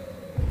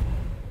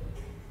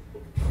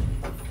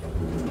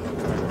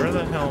 Where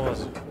the hell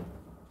was he?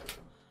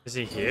 Is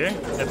he here?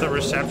 At the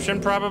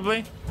reception,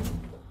 probably?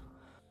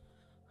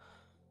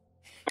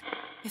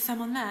 Is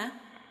someone there?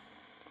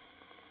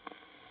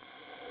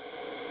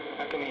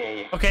 I can hear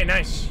you. Okay,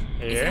 nice.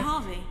 Here. Is it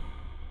Harvey?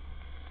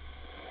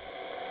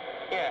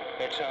 Yeah,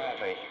 it's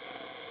Harvey.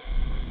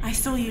 I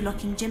saw you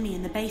locking Jimmy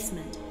in the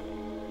basement.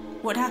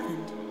 What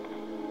happened?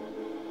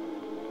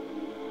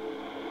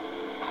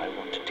 I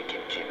wanted to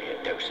give Jimmy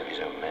a dose of his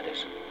own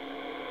medicine.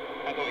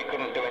 I thought he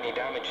couldn't do any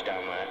damage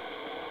down there.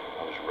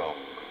 I was wrong.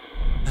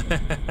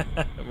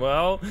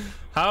 Well,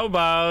 how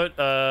about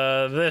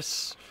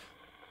this?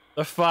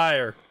 The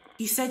fire.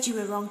 You said you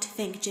were wrong to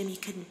think Jimmy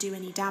couldn't do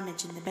any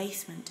damage in the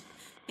basement.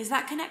 Is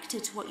that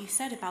connected to what you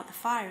said about the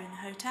fire in the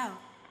hotel?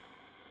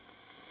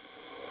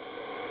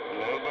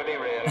 Nobody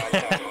realized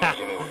how far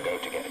Jimmy would go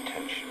to get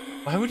attention.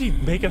 Why would he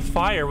make a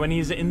fire when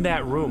he's in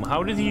that room?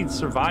 How did he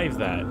survive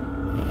that?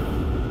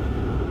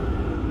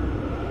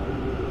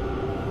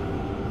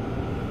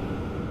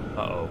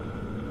 Uh-oh.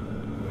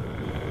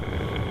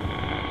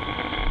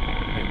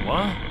 Wait,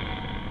 what?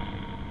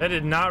 That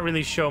did not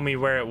really show me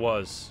where it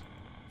was.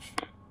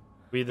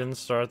 We didn't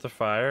start the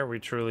fire. We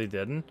truly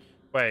didn't.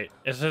 Wait,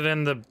 is it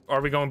in the...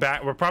 Are we going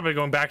back? We're probably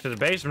going back to the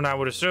basement, I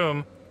would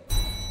assume.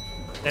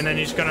 And then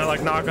he's gonna,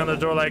 like, knock on the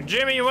door like,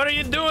 Jimmy, what are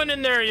you doing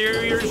in there?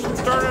 You're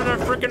starting a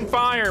freaking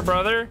fire,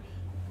 brother.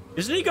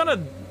 Isn't he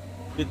gonna...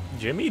 Did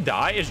Jimmy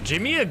die? Is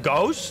Jimmy a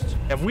ghost?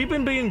 Have we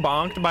been being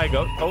bonked by a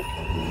ghost? Oh.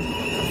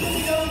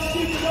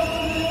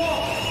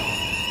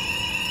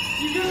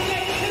 You're gonna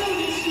get killed,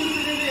 you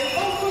stupid idiot!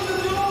 Open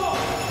the door!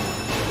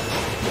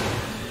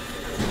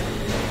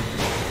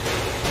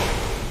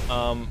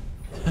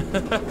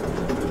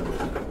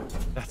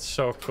 That's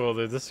so cool,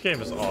 dude. This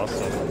game is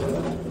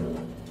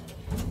awesome.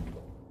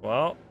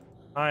 Well,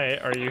 hi,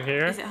 are you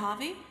here? Is it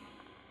Harvey?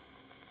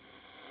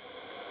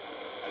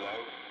 Hello?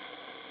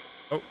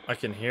 Oh, I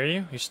can hear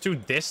you. He's too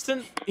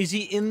distant? Is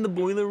he in the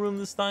boiler room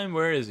this time?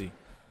 Where is he?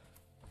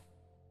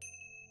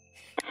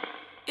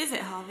 Is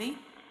it Harvey?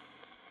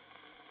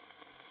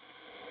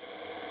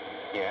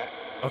 Yeah.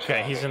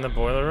 Okay, he's in the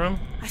boiler room.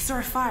 I saw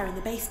a fire in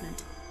the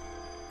basement.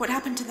 What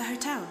happened to the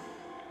hotel?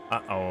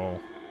 Uh-oh.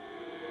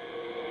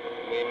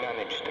 We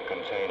managed to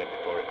contain it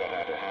before it got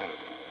out of hand.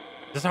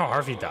 Is this how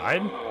Harvey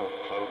died? Oh,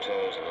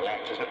 photos,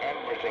 letters, and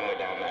everything were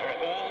down there.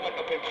 It all went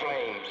up in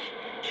flames.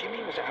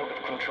 Jimmy was out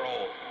of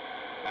control.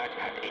 I'd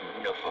had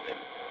enough of him.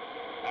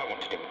 I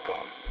wanted him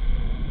gone.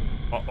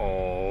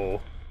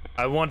 Uh-oh.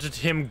 I wanted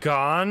him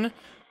gone?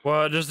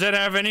 Well, does that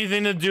have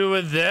anything to do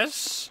with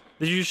this?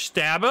 Did you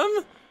stab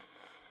him?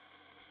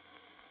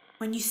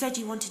 When you said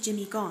you wanted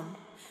Jimmy gone,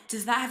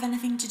 does that have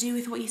anything to do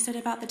with what you said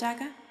about the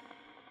dagger?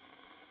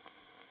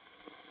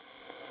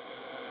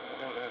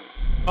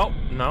 Oh,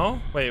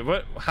 no? Wait,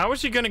 what? How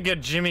is he gonna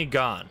get Jimmy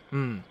gone?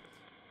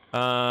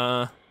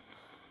 The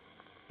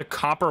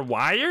copper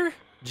wire?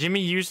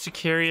 Jimmy used to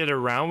carry it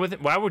around with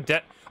it? Why would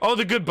that... Oh,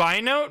 the goodbye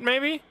note,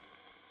 maybe?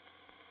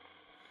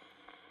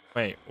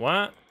 Wait,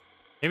 what?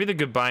 Maybe the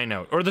goodbye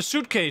note. Or the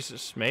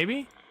suitcases,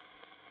 maybe?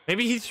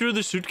 Maybe he threw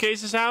the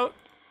suitcases out?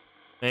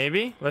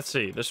 Maybe? Let's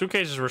see. The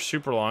suitcases were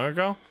super long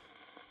ago.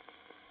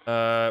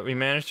 We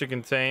managed to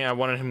contain... I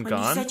wanted him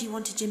gone. When you said you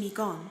wanted Jimmy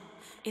gone,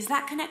 is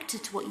that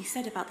connected to what you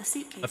said about the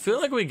suitcase? I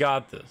feel like we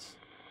got this.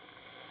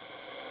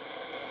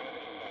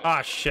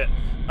 Ah, shit.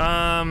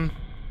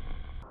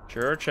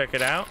 Sure, check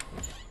it out.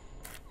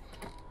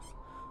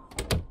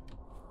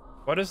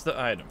 What is the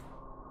item?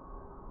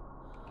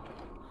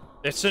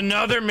 It's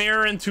another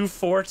mirror in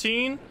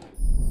 214?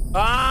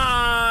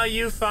 Ah,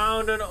 you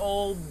found an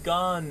old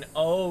gun.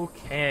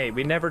 Okay,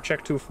 we never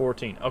checked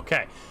 214.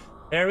 Okay,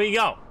 there we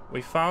go.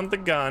 We found the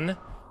gun.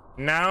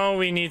 Now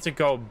we need to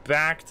go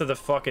back to the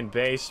fucking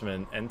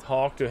basement and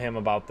talk to him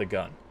about the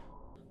gun.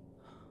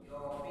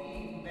 You're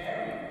being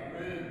very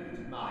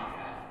rude, Maya.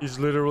 He's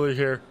literally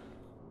here.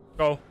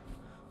 Go.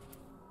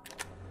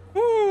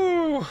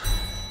 Woo!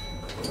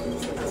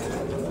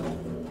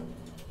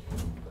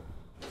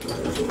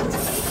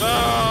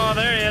 Oh,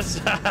 there he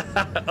is.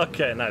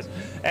 Okay, nice.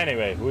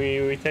 Anyway,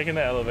 we taking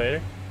the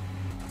elevator.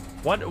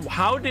 What?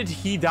 How did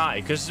he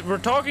die? Because we're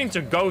talking to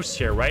ghosts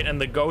here, right?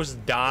 And the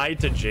ghost died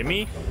to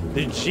Jimmy.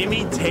 Did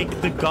Jimmy take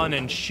the gun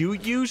and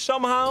shoot you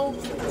somehow?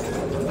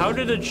 How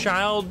did a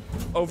child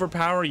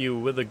overpower you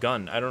with a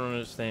gun? I don't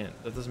understand.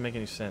 That doesn't make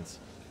any sense.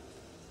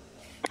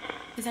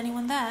 Is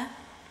anyone there?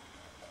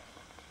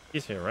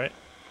 He's here, right?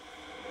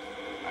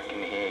 I can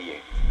hear you.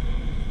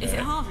 Is it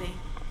Harvey?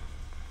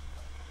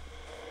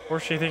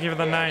 Horsey, thank you for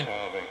the 9.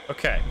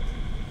 Okay.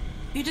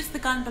 Who does the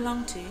gun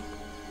belong to?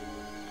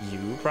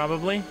 You,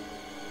 probably? It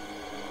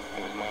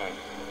was mine.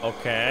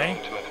 Okay.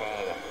 Belonged to my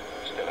father.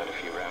 Still had a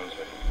few rounds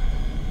with it.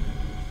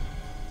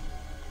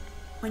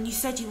 When you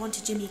said you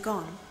wanted Jimmy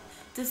gone,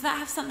 does that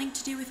have something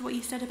to do with what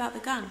you said about the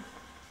gun?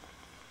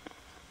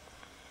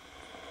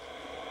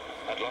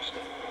 I'd lost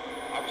it.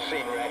 I'd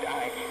seen red.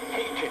 I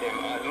hated him.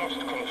 I'd lost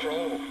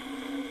control.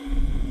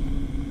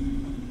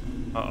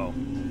 Uh-oh.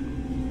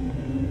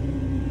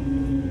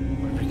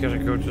 We gotta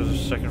go to the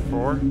second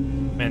floor?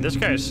 Man, this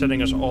guy is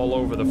setting us all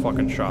over the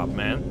fucking shop,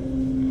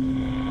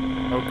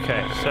 man.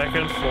 Okay,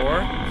 second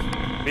floor.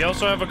 We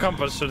also have a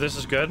compass, so this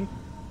is good.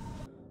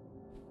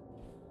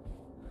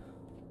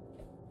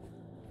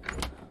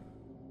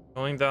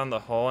 Going down the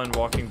hall and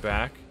walking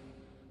back.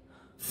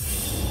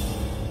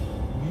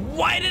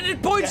 Why did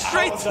it point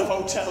straight to the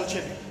hotel,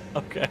 Jimmy?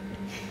 Okay.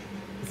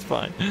 It's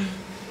fine.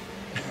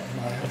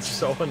 It's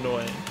so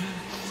annoying.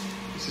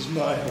 This is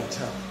my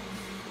hotel.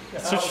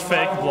 Such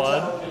fake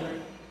blood.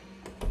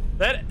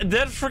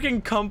 That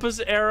freaking compass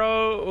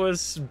arrow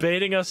was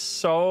baiting us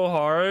so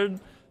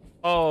hard.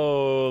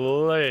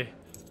 Holy.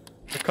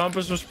 The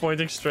compass was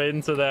pointing straight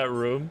into that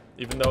room,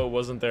 even though it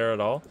wasn't there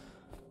at all.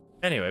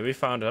 Anyway, we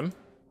found him.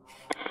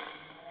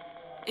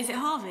 Is it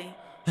Harvey?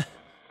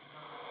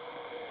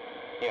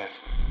 Yes.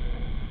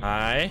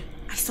 Hi.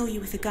 I saw you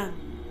with a gun,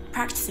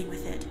 practicing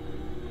with it.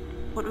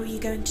 What were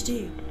you going to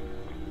do?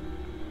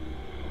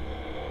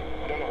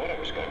 I don't know what I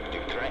was going to do.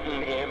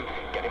 Threaten him,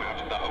 get him out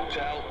of the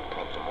hotel.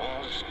 Problem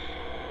was,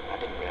 I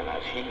didn't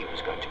realize he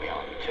was going to be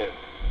armed too.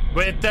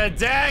 With the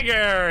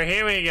dagger!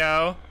 Here we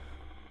go.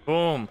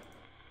 Boom.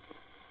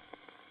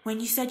 When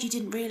you said you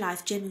didn't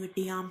realize Jimmy would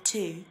be armed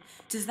too,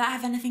 does that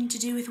have anything to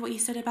do with what you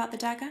said about the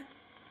dagger?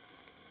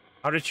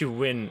 How did you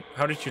win?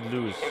 How did you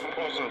lose? It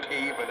wasn't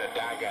even a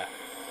dagger.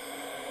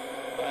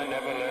 I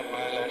never learned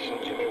my lesson.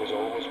 Jimmy was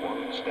always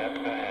one step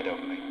ahead of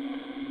me.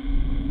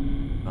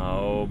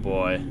 Oh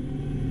boy.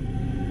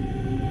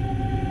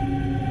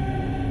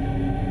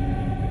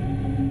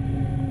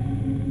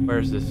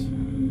 Where's this?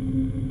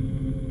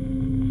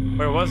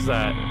 Where was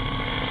that?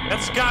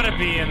 That's gotta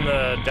be in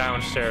the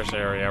downstairs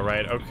area,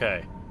 right?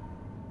 Okay.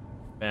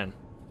 Man.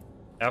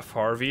 F.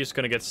 Harvey is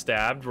gonna get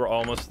stabbed. We're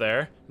almost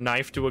there.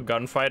 Knife to a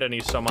gunfight and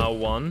he somehow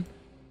won.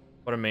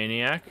 What a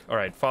maniac.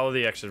 Alright, follow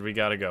the exit. We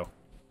gotta go.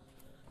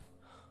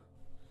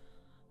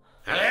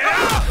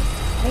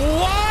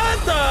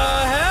 What the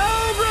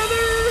hell,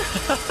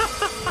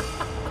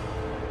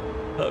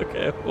 brother?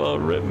 Okay, well,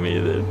 rip me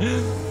then.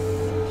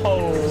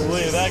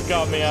 Holy, that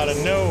got me out of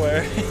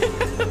nowhere.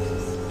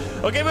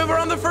 Okay, but we're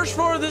on the first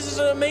floor. This is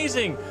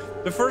amazing.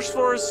 The first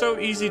floor is so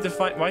easy to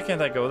find. Why can't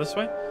I go this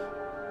way?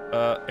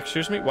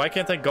 Excuse me? Why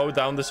can't I go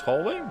down this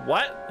hallway?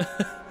 What?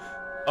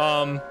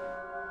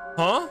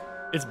 Huh?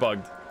 It's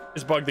bugged.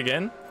 It's bugged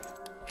again?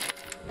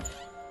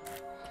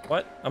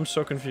 What? I'm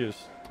so confused.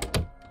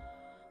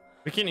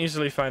 We can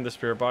easily find the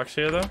spirit box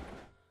here, though.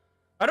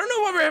 I don't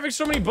know why we're having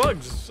so many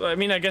bugs. I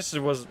mean, I guess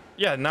it was...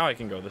 Yeah, now I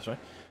can go this way.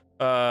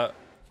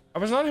 I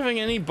was not having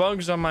any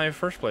bugs on my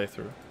first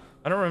playthrough.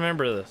 I don't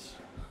remember this.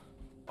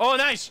 Oh,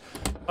 nice!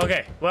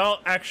 Okay, well,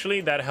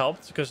 actually, that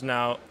helped, because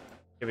now...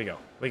 Here we go.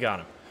 We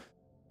got him.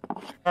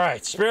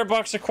 Alright, spirit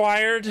box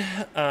acquired.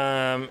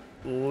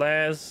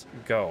 Let's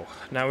go.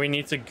 Now we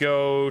need to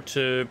go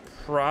to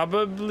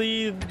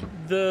probably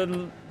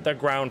the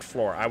ground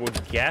floor, I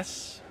would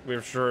guess.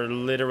 We're sure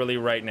literally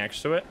right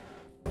next to it.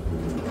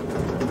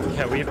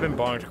 Yeah, we've been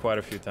bonked quite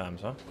a few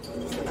times, huh?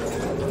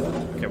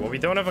 Okay, well, we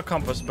don't have a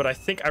compass, but I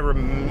think I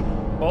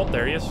oh,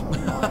 there he is.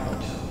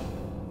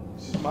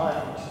 This is my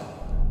house.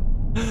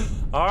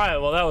 Alright,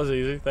 well, that was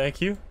easy.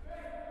 Thank you.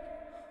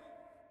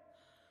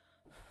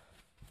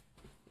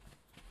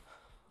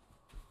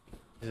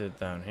 Is it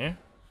down here?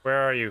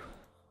 Where are you?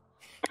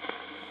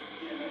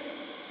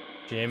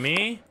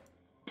 Jimmy?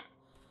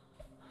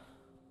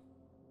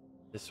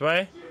 This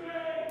way?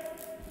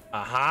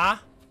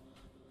 Aha!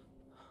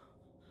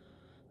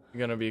 You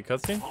gonna be a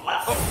cutscene?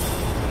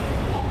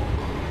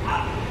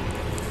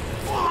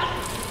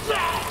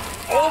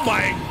 Oh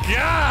my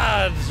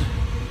god!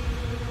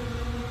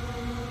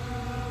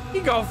 He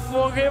got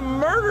fucking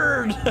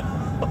murdered!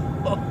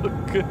 Oh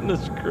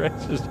goodness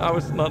gracious, I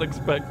was not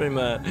expecting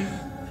that.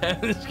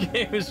 This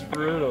game is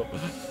brutal.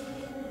 Is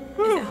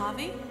it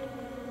Harvey?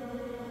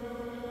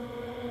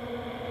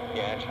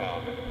 Yeah, it's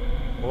Harvey.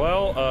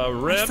 Well,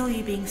 rip. I saw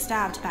you being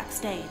stabbed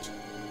backstage.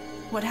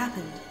 What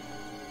happened?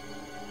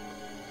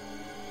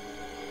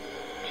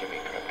 Jimmy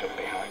crept up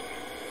behind me.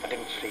 I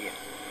didn't see it.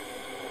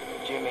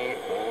 Jimmy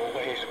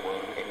always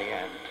won in the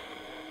end.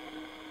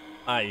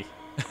 Aye.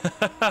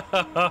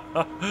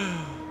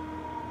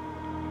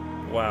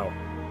 Wow.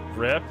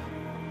 Rip.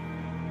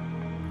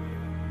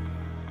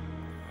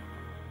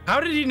 How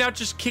did he not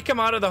just kick him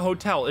out of the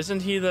hotel?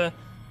 Isn't he the...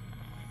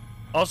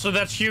 Also,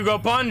 that's Hugo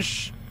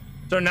Punch.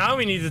 So now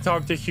we need to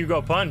talk to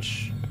Hugo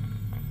Punch.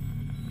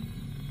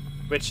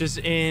 Which is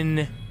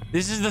in...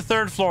 This is the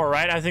third floor,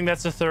 right? I think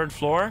that's the third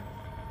floor.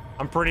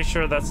 I'm pretty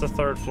sure that's the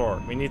third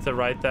floor. We need to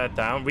write that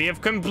down. We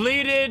have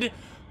completed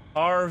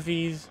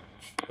Harvey's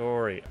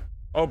story.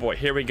 Oh boy,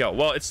 here we go.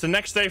 Well, it's the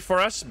next day for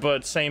us,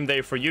 but same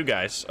day for you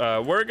guys.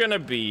 We're gonna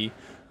be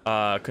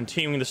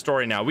continuing the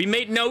story now. We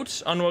made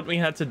notes on what we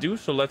had to do,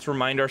 so let's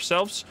remind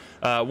ourselves.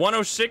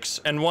 106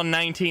 and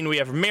 119, we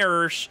have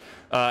mirrors,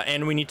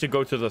 and we need to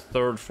go to the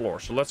 3rd floor.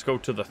 So let's go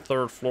to the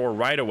 3rd floor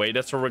right away.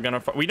 That's where we're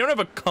gonna we don't have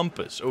a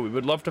compass. Oh, we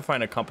would love to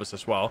find a compass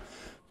as well,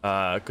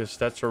 because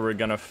that's where we're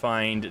gonna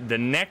find the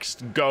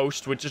next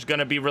ghost, which is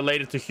gonna be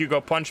related to Hugo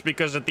Punch,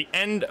 because at the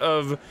end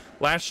of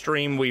last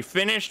stream we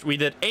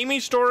did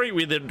Amy's story,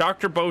 we did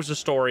Dr. Bose's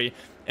story,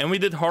 and we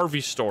did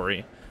Harvey's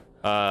story.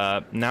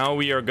 Now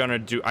we are gonna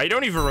do, I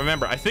don't even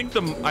remember. I think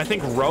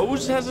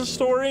Rose has a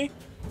story,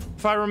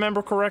 if I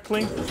remember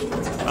correctly.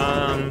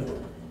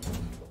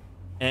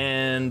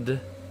 And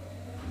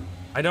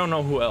I don't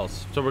know who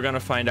else, so we're gonna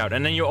find out.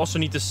 And then you also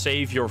need to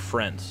save your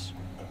friends.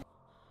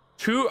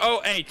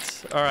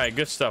 208. All right,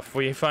 good stuff.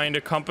 We find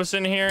a compass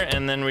in here,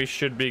 and then we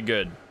should be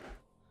good.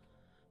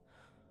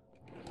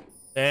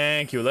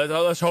 Thank you.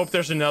 Let's hope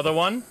there's another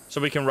one,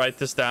 so we can write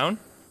this down.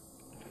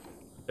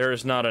 There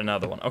is not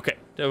another one. Okay,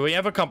 we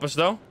have a compass,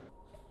 though.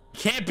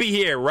 Can't be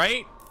here,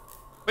 right?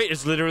 Wait,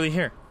 it's literally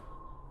here.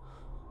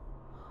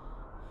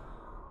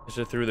 Is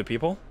it through the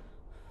people?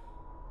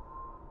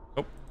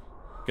 Nope.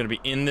 Gonna be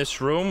in this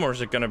room, or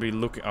is it gonna be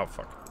looking... Oh,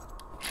 fuck.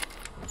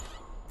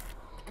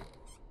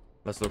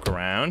 Let's look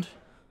around.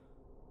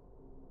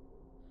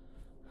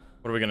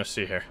 What are we gonna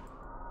see here?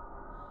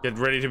 Get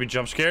ready to be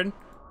jump scared?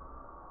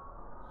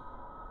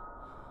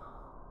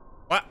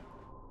 What?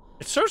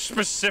 It's so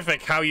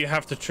specific how you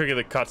have to trigger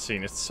the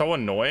cutscene. It's so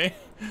annoying.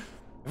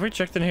 Have we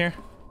checked in here?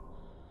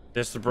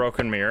 There's the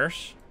broken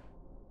mirrors.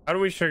 How do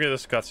we trigger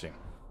this cutscene?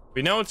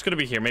 We know it's gonna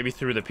be here. Maybe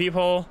through the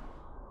peephole.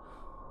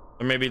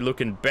 Or maybe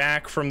looking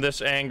back from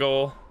this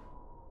angle.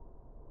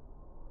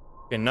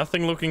 Okay,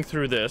 nothing looking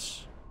through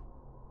this.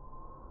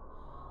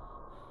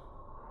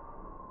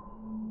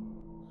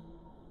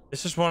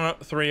 This is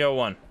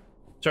 301.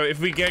 So if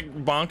we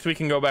get bonked, we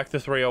can go back to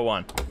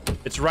 301.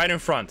 It's right in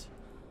front.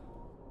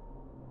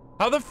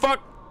 How the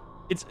fuck?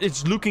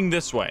 It's looking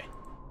this way.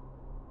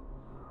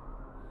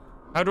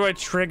 How do I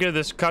trigger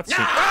this cutscene?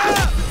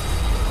 Ah!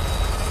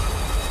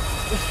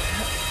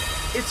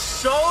 It's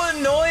so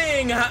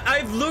annoying.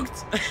 I've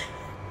looked...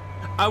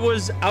 I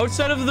was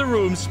outside of the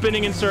room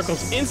spinning in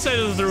circles, inside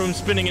of the room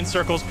spinning in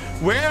circles.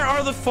 Where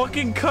are the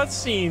fucking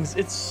cutscenes?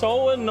 It's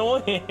so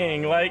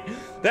annoying. Like,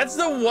 that's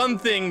the one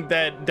thing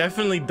that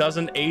definitely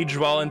doesn't age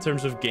well in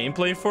terms of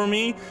gameplay for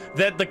me.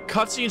 That the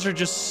cutscenes are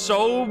just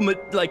so,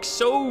 like,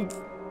 so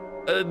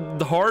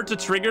hard to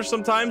trigger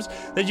sometimes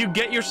that you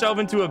get yourself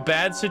into a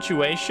bad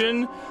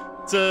situation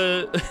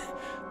to,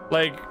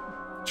 like,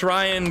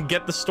 try and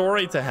get the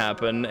story to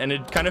happen, and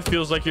it kind of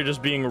feels like you're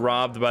just being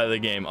robbed by the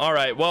game. All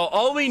right, well,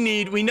 all we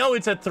need, we know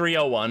it's at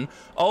 301.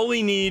 All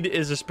we need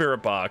is a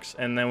spirit box,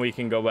 and then we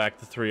can go back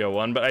to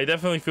 301, but I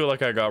definitely feel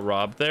like I got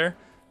robbed there.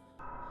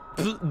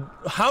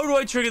 How do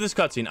I trigger this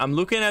cutscene? I'm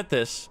looking at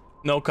this.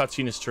 No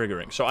cutscene is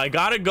triggering, so I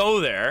gotta go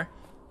there.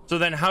 So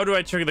then how do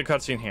I trigger the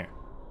cutscene here?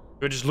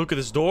 Do I just look at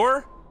this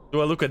door? Do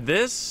I look at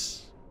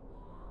this?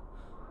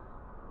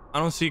 I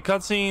don't see a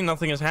cutscene.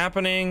 Nothing is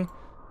happening.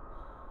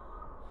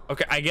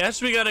 Okay, I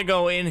guess we gotta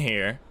go in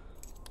here.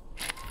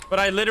 But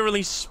I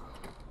literally,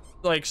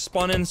 like,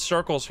 spun in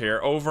circles here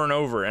over and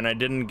over, and I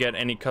didn't get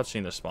any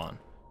cutscene to spawn.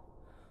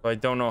 So I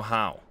don't know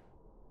how.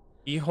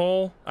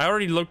 Keyhole? I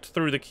already looked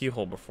through the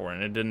keyhole before,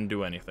 and it didn't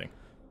do anything.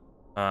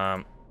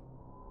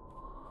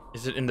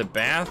 Is it in the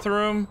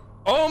bathroom?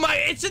 Oh my,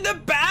 it's in the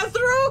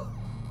bathroom?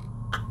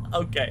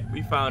 Okay,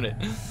 we found it.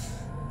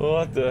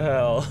 What the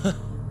hell?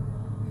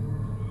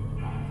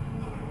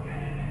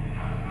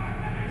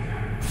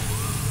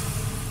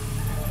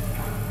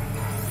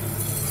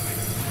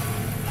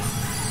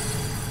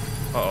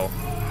 Uh-oh.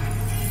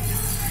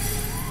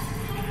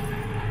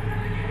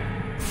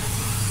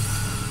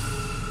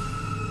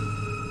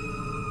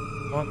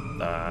 What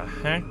the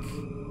heck?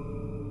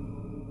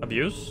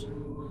 Abuse?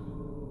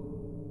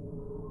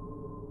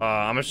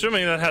 I'm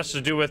assuming that has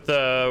to do with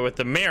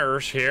the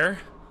mirrors here.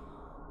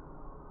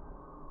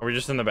 Are we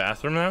just in the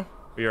bathroom now?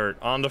 We are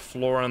on the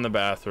floor in the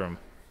bathroom.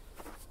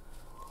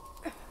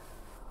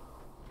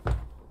 Can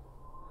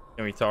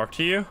we talk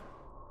to you?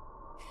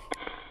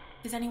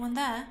 Is anyone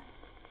there?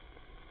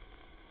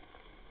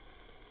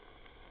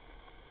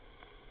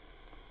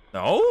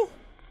 No?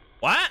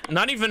 What?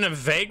 Not even a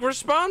vague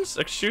response?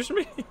 Excuse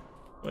me?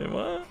 Wait,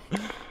 what?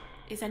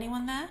 Is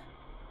anyone there?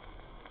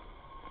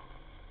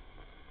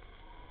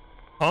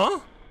 Huh?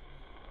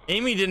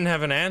 Amy didn't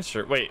have an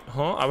answer. Wait,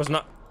 huh? I was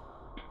not...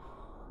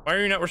 Why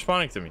are you not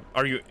responding to me?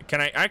 Are you... Can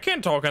I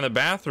can't talk in the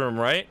bathroom,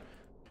 right?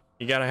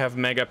 You gotta have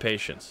mega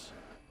patience.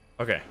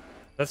 Okay,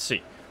 let's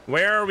see.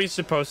 Where are we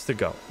supposed to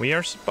go? We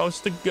are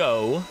supposed to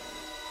go...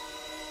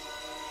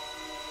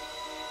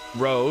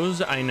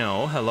 Rose, I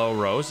know. Hello,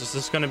 Rose. Is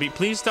this gonna be...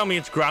 Please tell me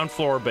it's ground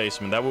floor or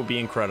basement. That would be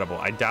incredible.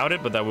 I doubt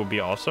it, but that would be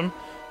awesome.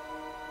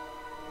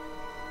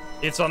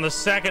 It's on the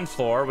 2nd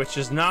floor, which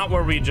is not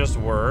where we just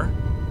were.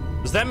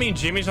 Does that mean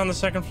Jimmy's on the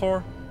 2nd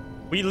floor?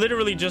 We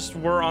literally just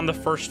were on the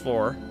 1st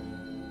floor.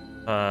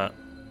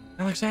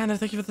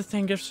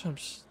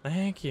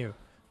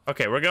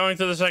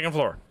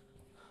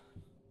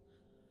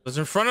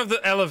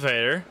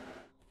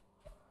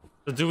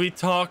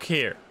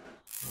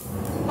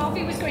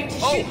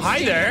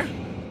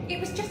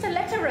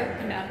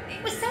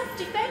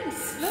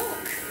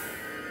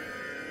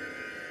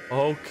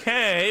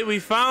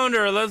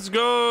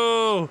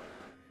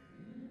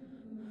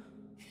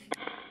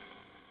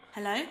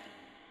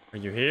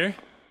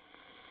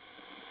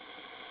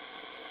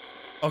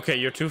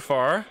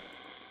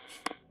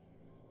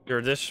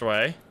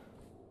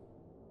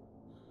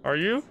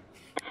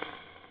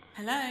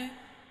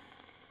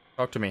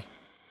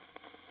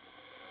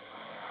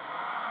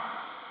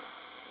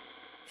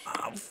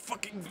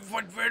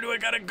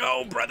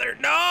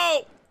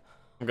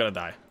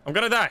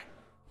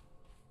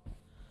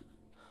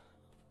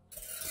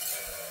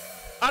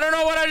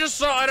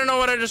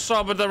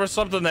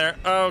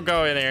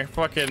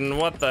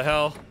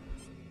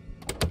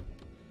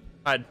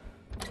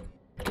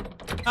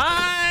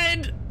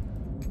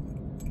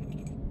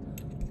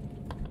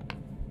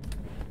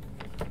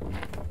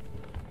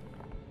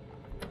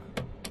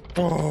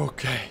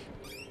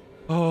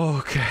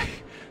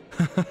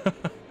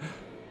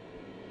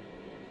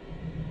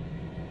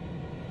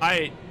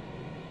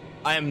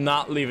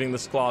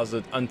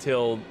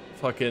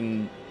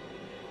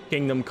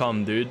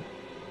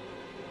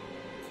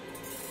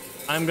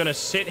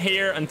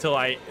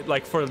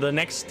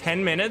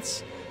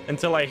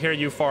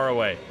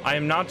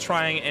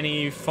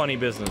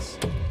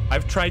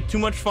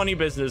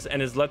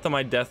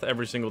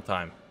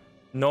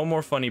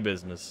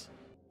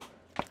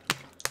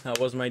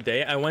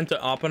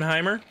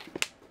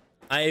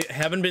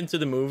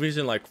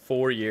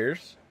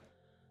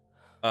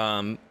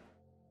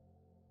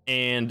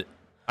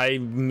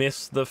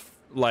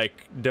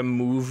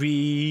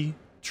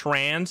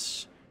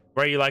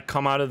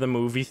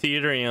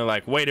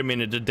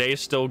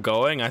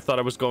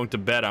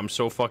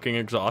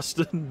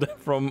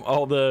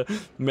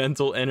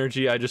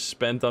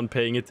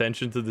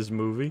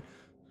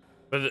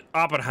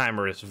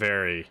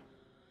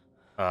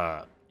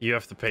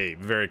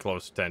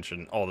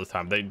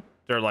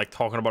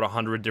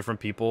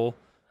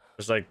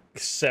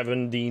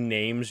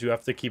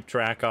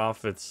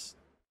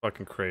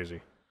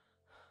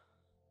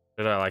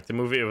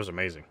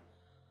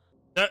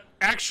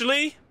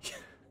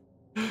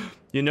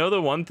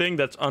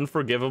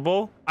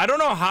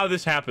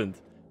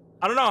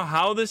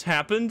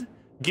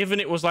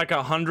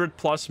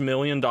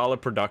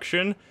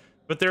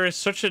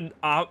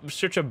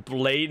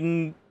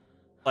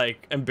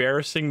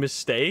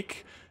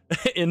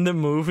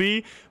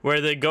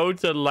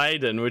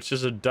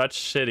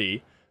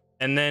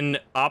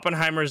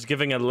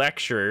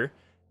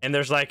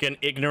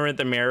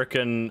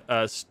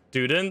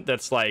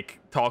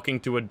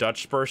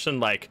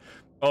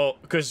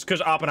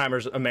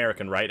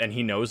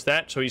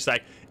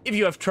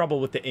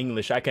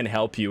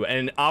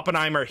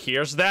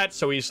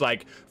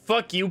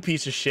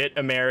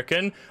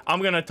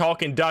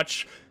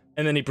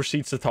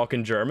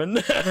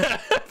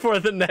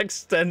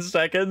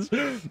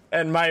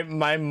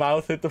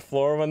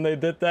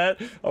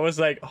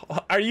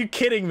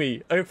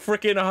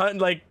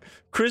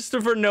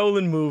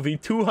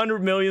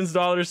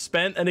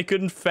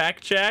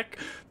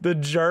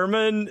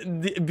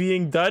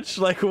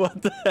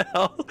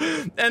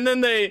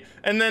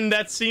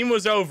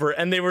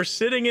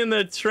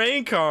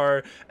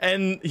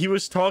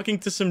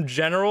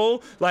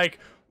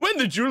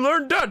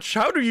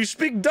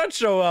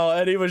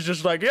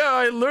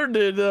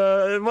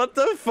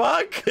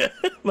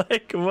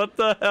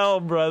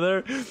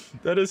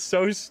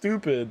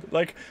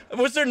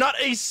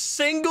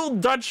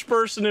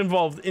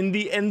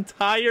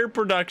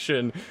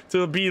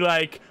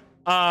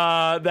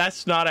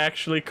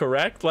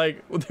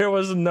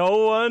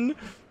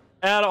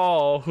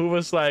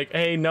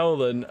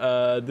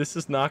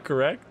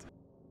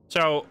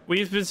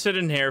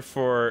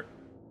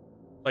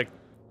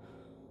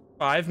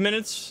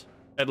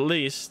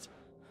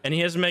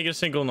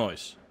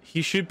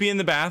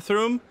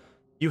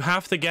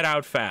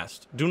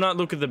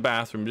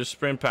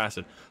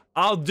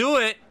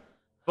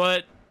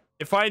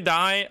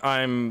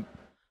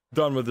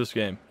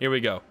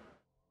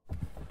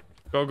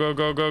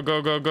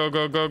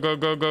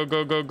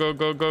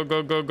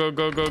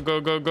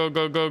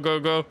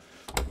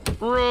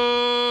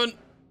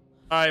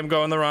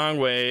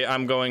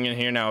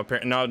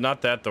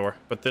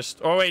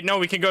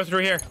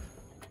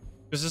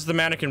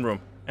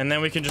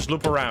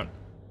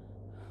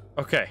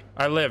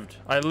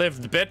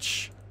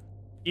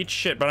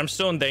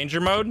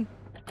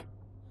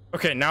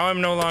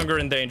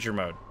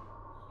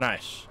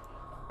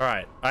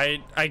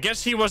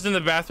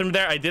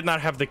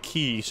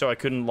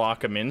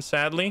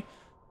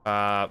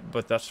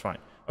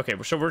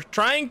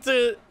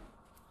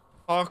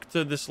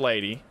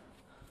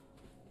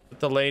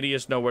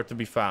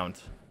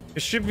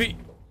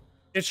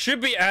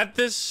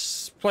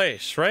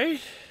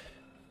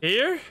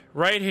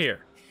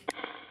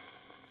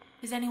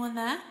 Is anyone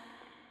there?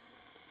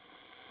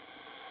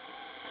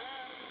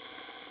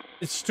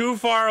 It's too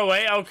far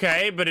away,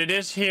 okay, but it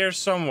is here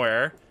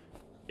somewhere.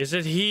 Is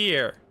it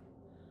here?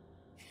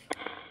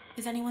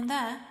 Is anyone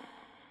there?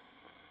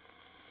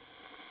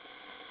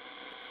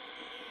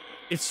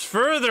 It's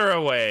further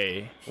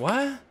away.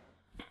 What?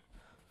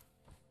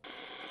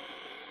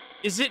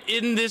 Is it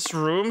in this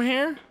room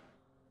here?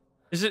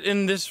 Is it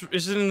in this?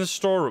 Is it in the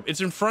storeroom? It's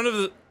in front of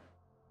the...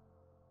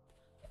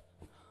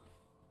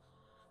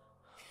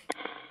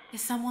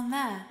 Is someone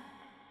there?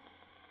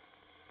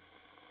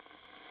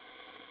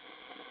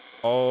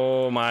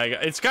 Oh my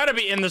god. It's gotta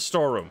be in the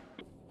storeroom.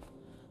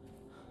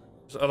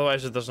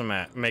 Otherwise it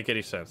doesn't make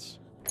any sense.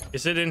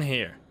 Is it in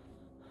here?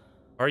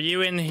 Are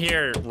you in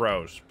here,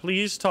 Rose?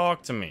 Please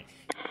talk to me.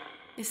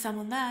 Is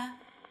someone there?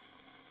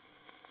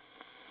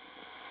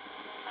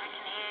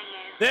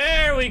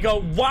 There we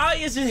go. Why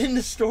is it in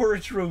the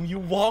storage room? You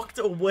walked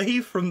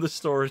away from the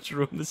storage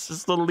room. This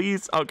is the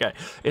least... Okay,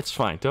 it's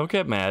fine. Don't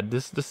get mad.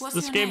 This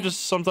game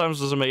just sometimes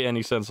doesn't make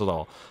any sense at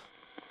all.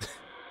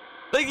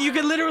 Like, you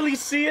can literally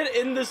see it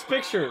in this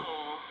picture.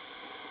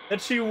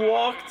 That she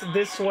walked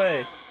this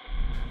way.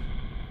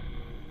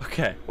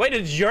 Okay. Wait,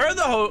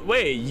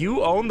 wait,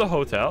 you own the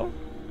hotel?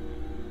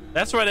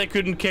 That's why they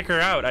couldn't kick her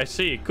out. I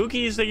see.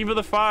 Cookies, thank you for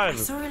the 5. I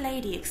saw a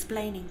lady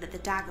explaining that the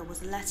dagger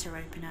was a letter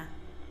opener.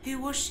 Who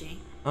was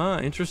she? Ah,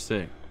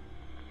 interesting. It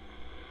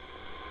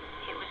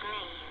was me.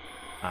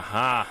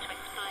 Aha. To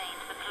explain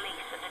to the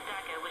police that the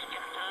dagger was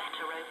just a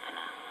letter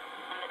opener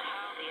and that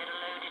Harvey had a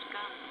loaded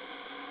gun.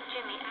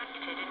 Jimmy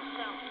acted in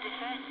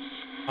self-defense.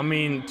 I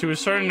mean, to a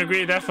certain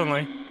degree,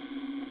 definitely.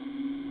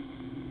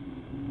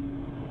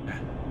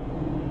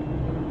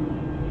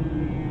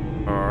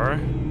 Or...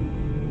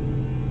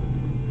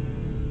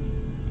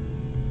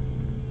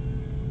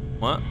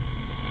 What?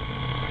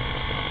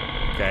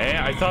 Okay,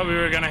 I thought we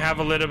were gonna have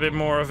a little bit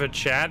more of a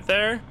chat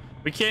there.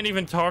 We can't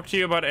even talk to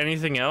you about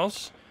anything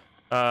else.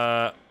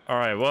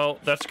 Alright, well,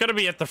 that's gonna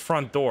be at the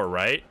front door,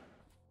 right?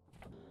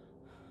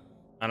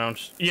 I don't...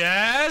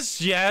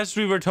 Yes,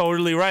 we were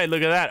totally right.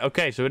 Look at that.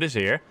 Okay, so it is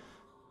here.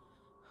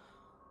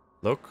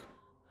 Look.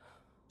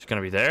 It's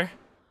gonna be there.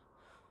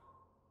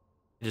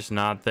 It is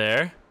not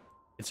there.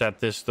 It's at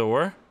this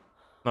door.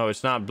 No,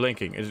 it's not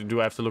blinking. Do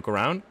I have to look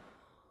around?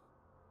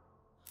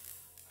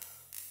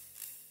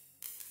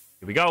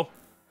 Here we go.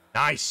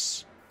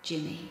 Nice.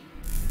 Jimmy.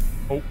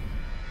 Oh.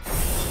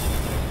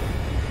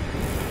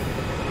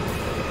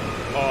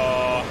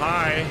 Oh,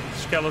 hi,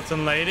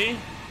 skeleton lady.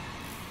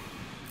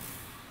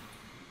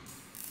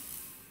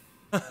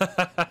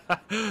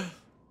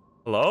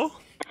 Hello?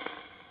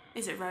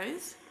 Is it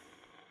Rose?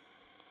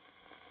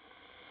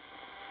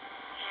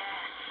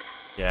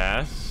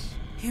 Yes.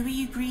 Who were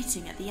you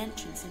greeting at the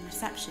entrance and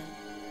reception?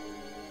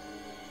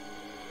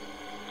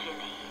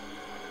 Jimmy.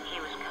 He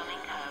was coming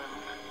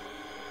home.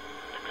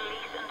 The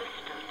police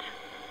understood.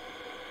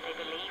 They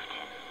believed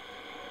him.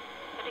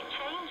 But it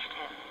changed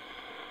him.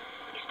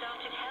 He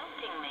started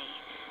helping me.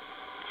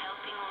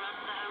 Helping run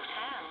the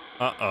hotel.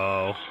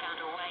 Uh-oh. He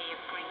found a way of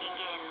bringing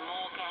in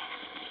more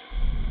guests.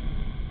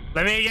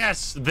 Let me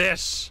guess.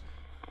 This.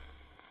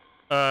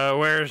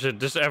 Where is it?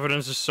 This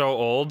evidence is so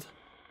old.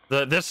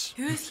 This.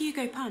 Who is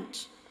Hugo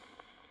Punch?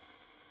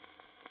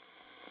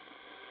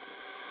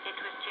 It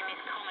was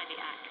Jimmy's comedy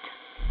act.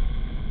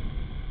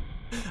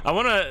 I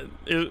wanna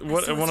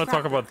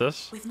talk about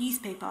this. With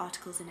newspaper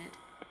articles in it.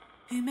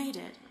 Who made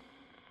it?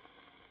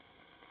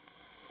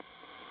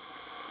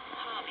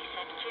 Harvey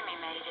said Jimmy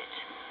made it.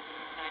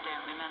 I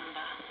don't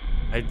remember.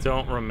 I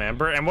don't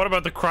remember. And what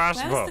about the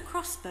crossbow? Where's the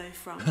crossbow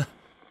from? It was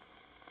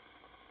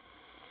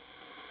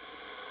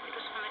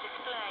from a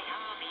display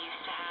Harvey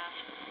used to have.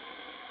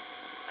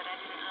 But I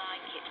didn't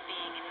like it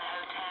being in the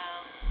hotel.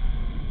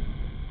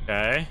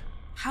 Okay.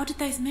 How did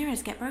those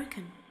mirrors get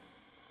broken?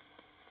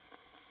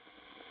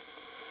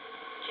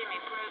 Jimmy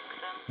broke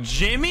them.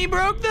 Jimmy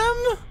broke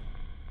them?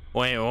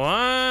 Wait,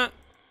 what?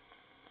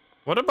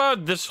 What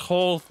about this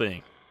whole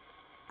thing?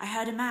 I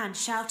heard a man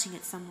shouting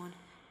at someone,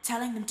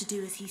 telling them to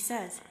do as he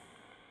says.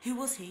 Who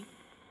was he?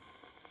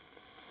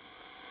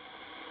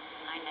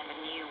 I never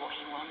knew what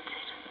he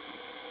wanted.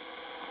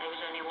 There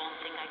was only one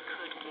thing I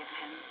could give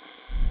him.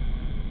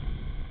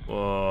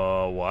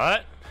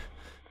 What?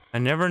 I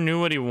never knew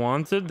what he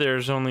wanted.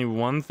 There's only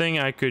one thing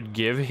I could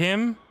give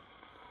him?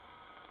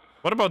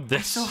 What about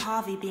this? I saw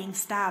Harvey being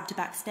stabbed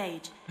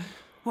backstage.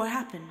 What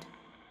happened?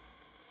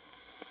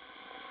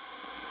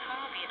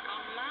 Harvey had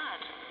gone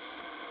mad.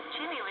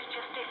 Jimmy was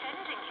just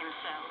defending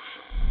himself.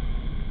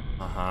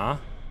 Uh-huh.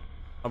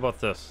 How about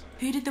this?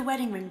 Who did the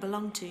wedding ring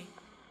belong to? It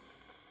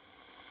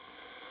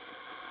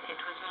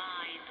was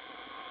mine.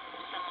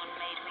 Someone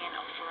made me an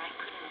offer I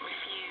couldn't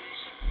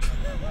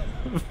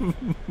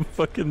refuse.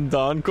 Fucking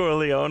Don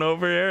Corleone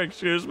over here,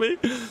 excuse me?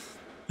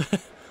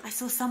 I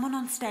saw someone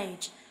on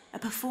stage, a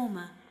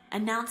performer,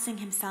 announcing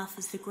himself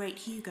as the great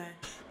Hugo.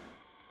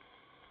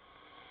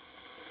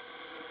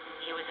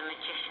 He was a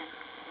magician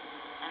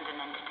and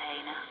an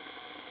entertainer.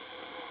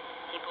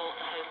 He bought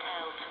the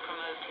hotel to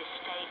promote his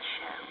stage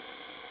show.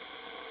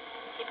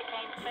 He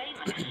became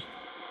famous.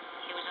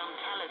 He was on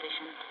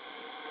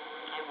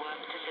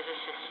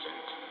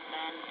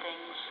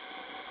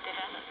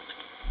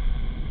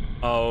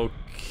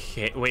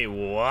Okay. Wait,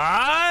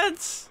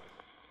 what?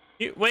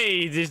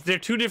 Wait, is there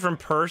two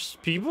different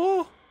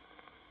people?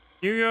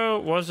 Hugo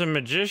was a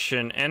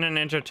magician and an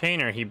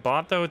entertainer. He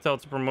bought the hotel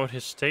to promote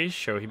his stage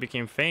show. He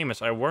became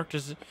famous. I worked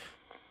as...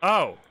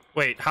 Oh,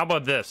 wait, how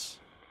about this?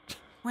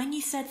 When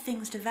you said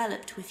things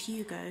developed with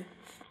Hugo,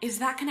 is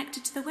that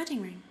connected to the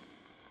wedding ring?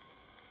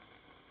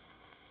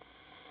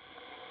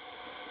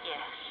 Yes.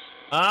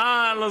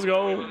 Ah, let's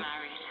go. We were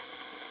married.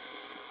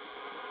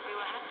 We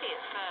were happy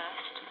at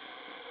first,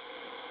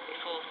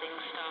 before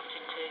things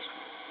started to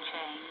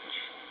change.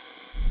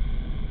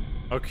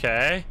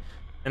 Okay.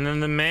 And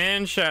then the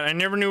man shot. I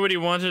never knew what he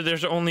wanted.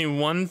 There's only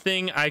one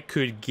thing I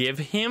could give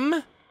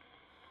him?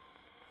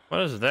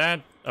 What is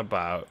that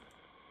about?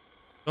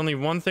 Only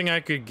one thing I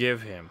could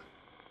give him.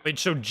 Wait,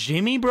 so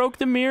Jimmy broke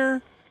the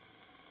mirror?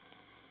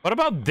 What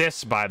about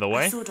this, by the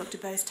way? I saw Dr.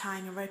 Bose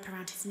tying a rope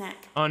around his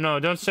neck. Oh, no,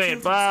 don't say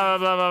it. Blah,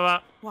 blah, blah,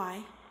 blah.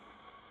 Why?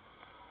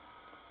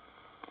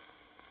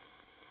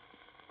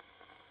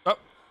 Oh,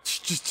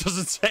 she just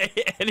doesn't say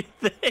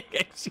anything.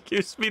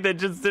 Excuse me, they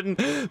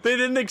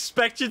didn't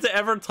expect you to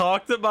ever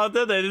talk about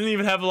that. They didn't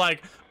even have,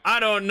 like, I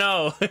don't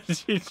know.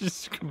 She's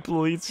just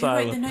complete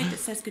silence. Who wrote the note that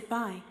says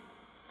goodbye?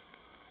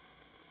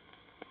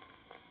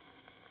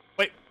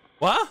 Wait,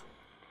 what?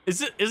 Is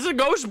the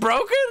ghost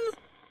broken?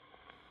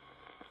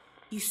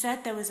 You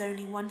said there was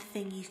only one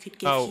thing you could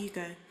give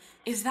Hugo.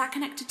 Is that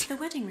connected to the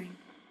wedding ring?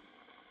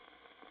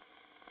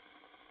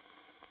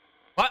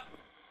 What?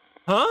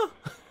 Huh?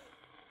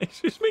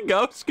 Excuse me,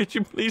 ghost? Could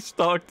you please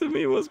talk to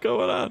me? What's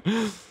going on?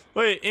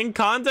 Wait, in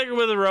contact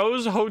with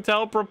Rose,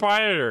 hotel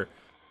proprietor.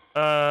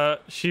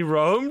 She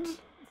roamed?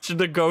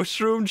 The ghost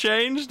room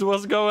changed?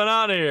 What's going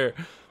on here?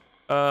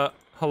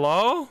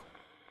 Hello?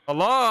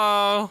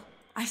 Hello?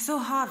 I saw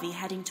Harvey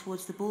heading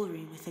towards the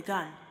ballroom with a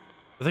gun.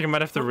 I think I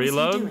might have to What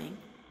reload. was he doing?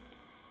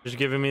 Just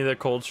giving me the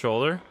cold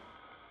shoulder.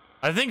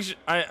 I think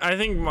I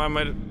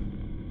might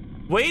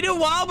wait a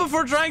while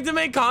before trying to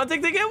make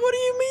contact again. What do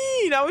you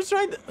mean? I was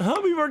trying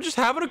to. We were just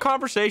having a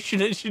conversation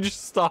and she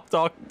just stopped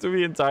talking to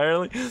me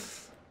entirely.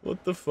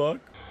 What the fuck?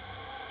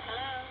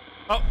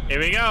 Oh, here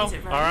we go. All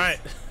right.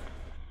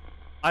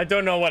 I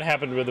don't know what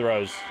happened with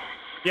Rose.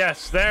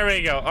 Yes, there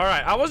we go. All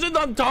right. I wasn't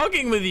done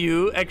talking with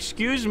you.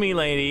 Excuse me,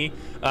 lady.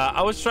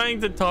 I was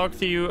trying to talk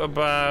to you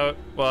about.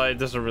 Well, it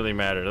doesn't really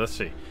matter. Let's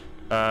see.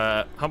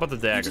 How about the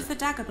Who dagger? does the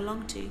dagger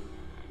belong to? It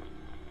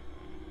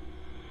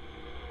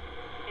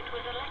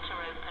was a letter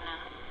opener.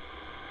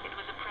 It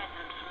was a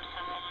present from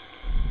someone.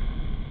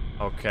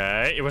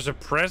 Okay, it was a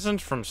present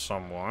from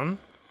someone.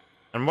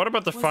 And what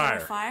about the Was fire?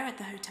 there a fire at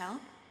the hotel?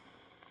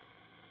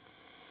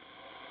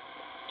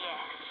 Yes.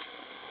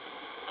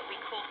 But we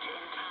caught it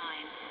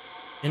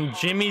in time. And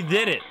Jimmy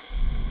did it.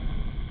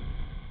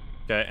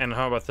 Okay, and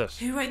how about this?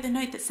 Who wrote the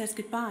note that says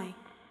goodbye?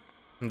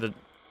 And the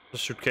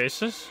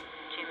suitcases?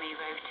 Jimmy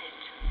wrote it.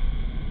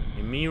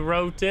 Jimmy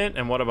wrote it.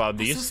 And what about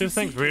these two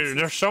things?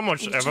 There's so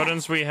much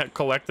evidence we had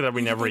collected that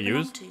we never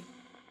used. They were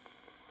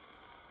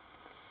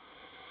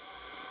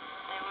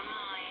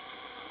mine.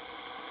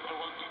 I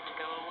wanted to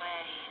go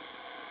away,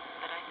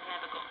 but I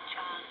never got a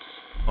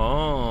chance.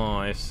 Oh,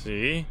 I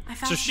see. I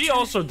found So she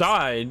also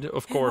died,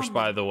 of course,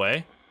 by the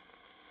way.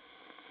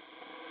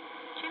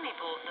 Jimmy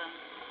bought them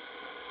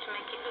to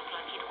make it look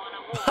like he'd won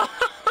a war.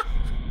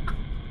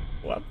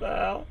 What the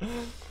hell?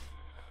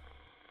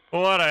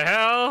 What the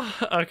hell?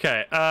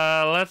 Okay,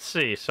 let's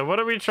see. So what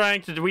are we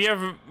trying to do? We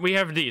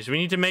have these. We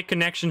need to make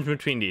connections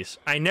between these.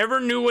 I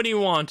never knew what he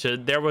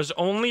wanted. There was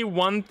only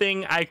one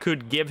thing I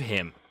could give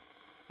him.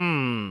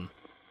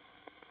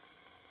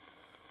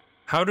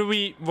 What do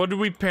we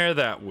pair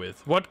that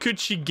with? What could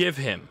she give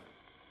him?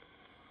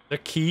 The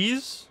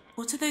keys?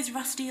 What are those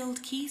rusty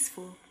old keys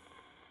for?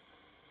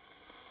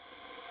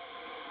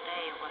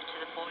 They were to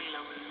the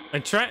boiler room.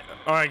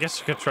 I guess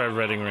I could try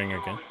wedding ring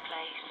again.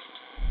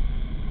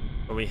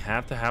 But we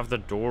have to have the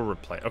door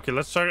replaced. Okay,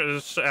 let's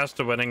ask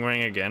the wedding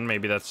ring again.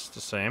 Maybe that's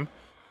the same.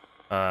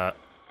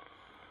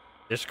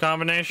 This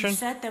combination? You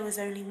said there was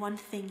only one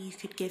thing you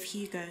could give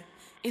Hugo.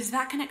 Is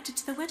that connected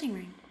to the wedding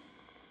ring?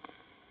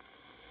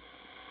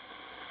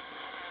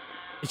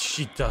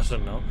 She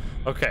doesn't know.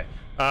 Okay,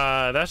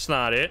 that's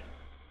not it.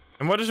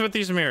 And what is with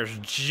these mirrors?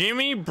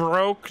 Jimmy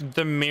broke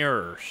the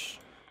mirrors.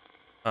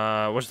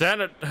 There was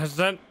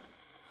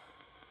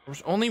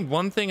only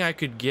one thing I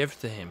could give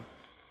to him.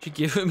 Did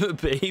you give him a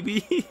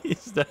baby?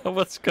 Is that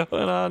what's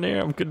going on here?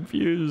 I'm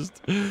confused.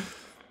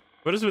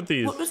 What is with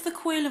these? What was the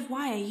coil of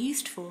wire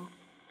used for?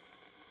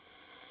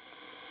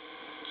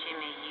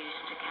 Jimmy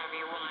used to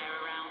carry wire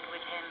around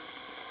with him.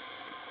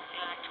 He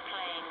liked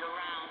playing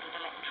around with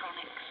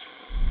electronics.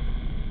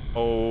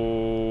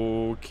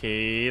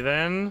 Okay,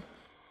 then.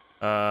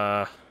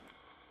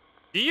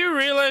 Do you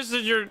realize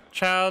that your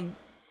child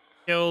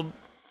killed,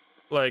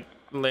 like,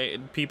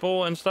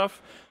 people and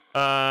stuff?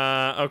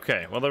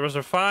 Okay. Well, there was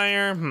a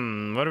fire.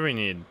 What do we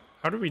need?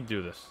 How do we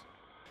do this?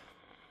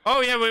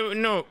 Oh, yeah,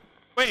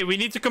 Wait, we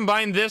need to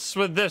combine this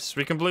with this.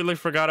 We completely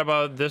forgot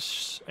about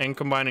this and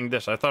combining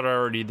this. I thought I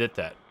already did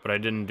that, but I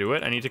didn't do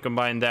it. I need to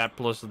combine that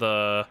plus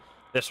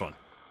this one.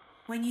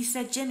 When you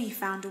said Jimmy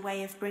found a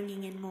way of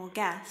bringing in more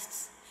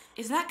guests,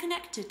 is that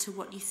connected to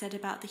what you said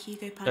about the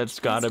Hugo Punch? That's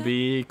gotta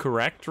be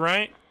correct,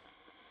 right?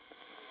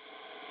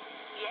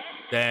 Yes.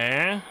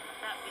 There.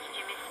 That was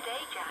Jimmy's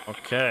stage act.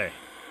 Okay.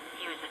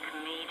 He was a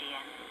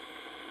comedian.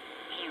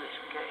 He was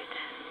good.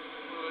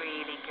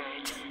 Really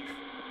good.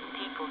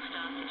 People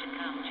started to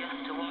come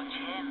just to watch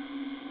him.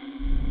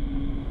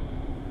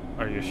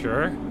 Are you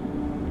sure?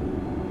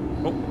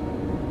 Oh.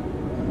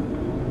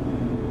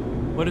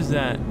 What is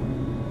that?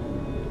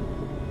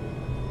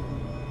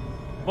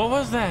 What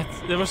was that?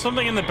 There was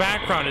something in the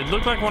background. It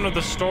looked like one of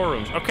the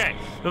storerooms. Okay,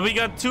 but we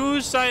got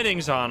 2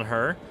 sightings on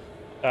her.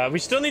 We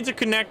still need to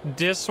connect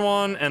this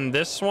one and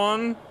this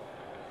one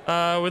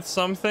with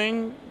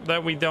something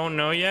that we don't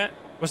know yet.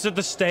 Was it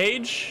the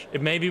stage?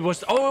 It maybe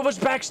was. Oh, it was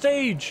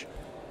backstage.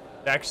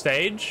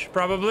 Backstage,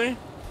 probably.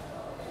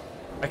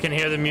 I can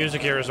hear the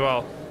music here as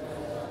well.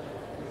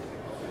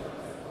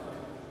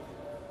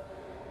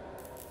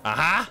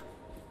 Aha!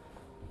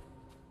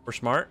 We're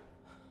smart.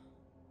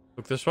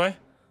 Look this way.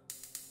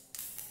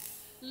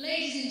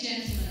 Ladies and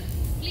gentlemen,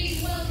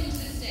 please welcome to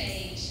the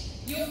stage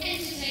your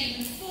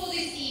entertainment for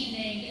this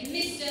evening,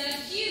 Mr.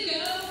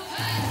 Hugo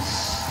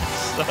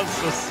Punch. That's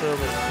so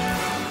silly.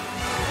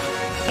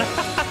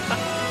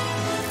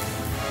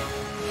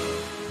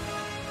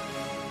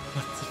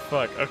 What the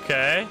fuck?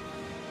 Okay.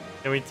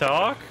 Can we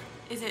talk?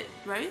 Is it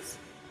Rose?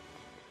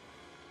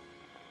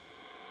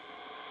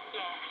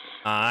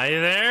 Are you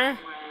there?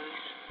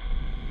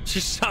 She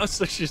sounds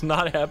like she's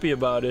not happy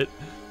about it.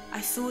 I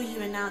saw you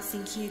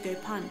announcing Hugo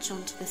Punch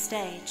onto the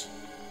stage.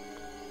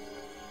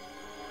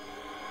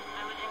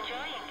 I was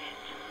enjoying it.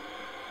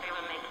 We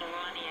were making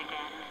money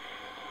again.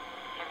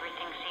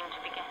 Everything seemed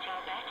to be getting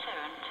better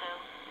until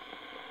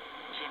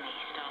Jimmy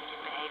started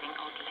behaving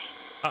oddly.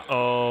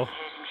 Uh-oh. I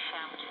heard him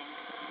shouting,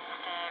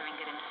 staring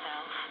at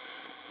himself.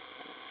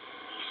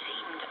 He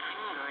seemed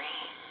angry.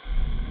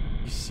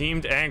 He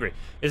seemed angry.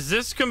 Is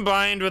this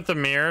combined with the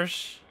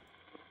mirrors?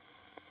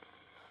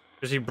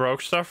 Because he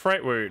broke stuff,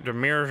 right? Wait, the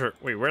mirrors are...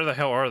 Wait, where the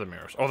hell are the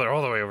mirrors? Oh, they're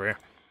all the way over here.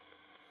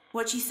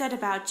 What you said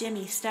about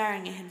Jimmy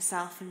staring at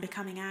himself and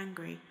becoming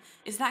angry,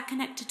 is that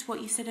connected to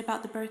what you said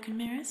about the broken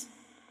mirrors?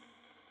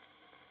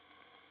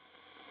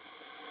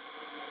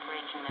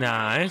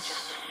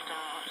 Nice.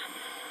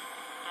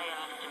 I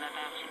asked him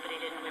about it, but he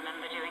didn't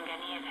remember doing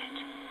any of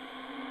it.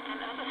 Then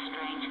other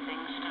strange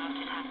things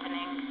started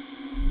happening.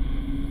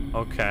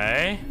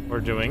 Okay,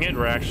 we're doing it.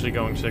 We're actually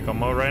going sicko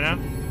mode right now.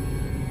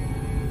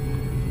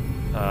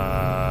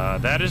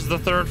 That is the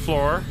 3rd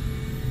floor.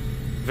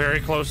 Very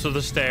close to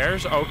the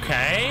stairs.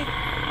 Okay.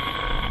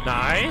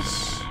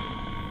 Nice.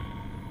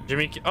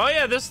 Jimmy. Oh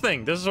yeah, this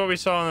thing. This is what we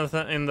saw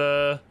in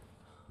the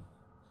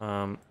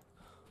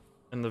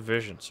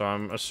vision. So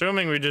I'm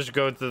assuming we just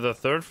go to the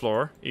 3rd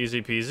floor.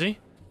 Easy peasy.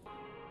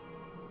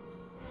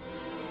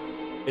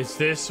 It's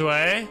this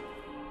way.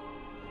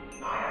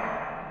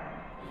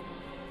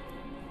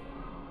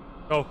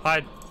 Oh,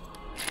 hide.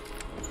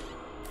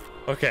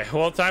 Okay,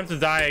 well, time to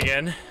die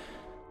again.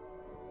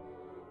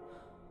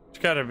 It's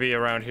gotta be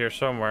around here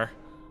somewhere.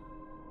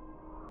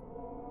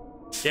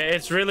 Yeah,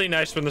 it's really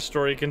nice when the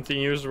story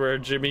continues where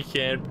Jimmy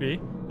can't be.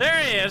 There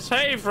he is!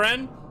 Hey,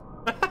 friend!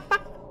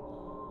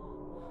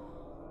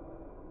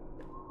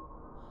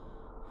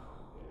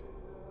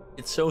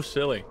 It's so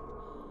silly.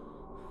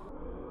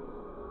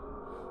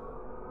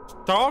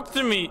 Talk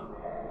to me!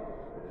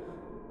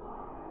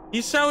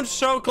 He sounds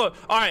so close.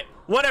 Alright,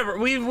 whatever.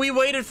 We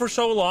waited for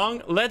so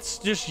long. Let's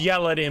just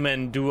yell at him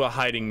and do a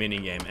hiding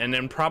minigame. And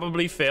then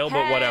probably fail,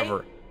 but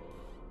whatever.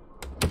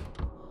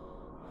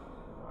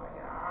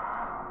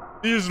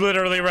 He's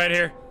literally right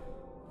here.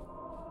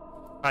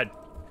 Hide.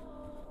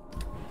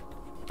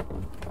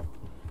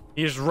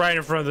 He's right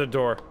in front of the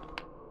door.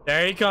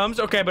 There he comes.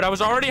 Okay, but I was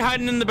already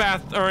hiding in the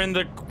bath, or in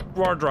the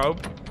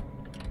wardrobe.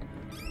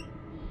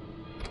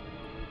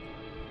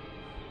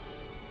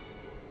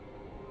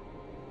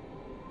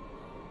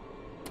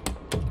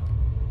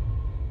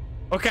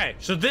 Okay,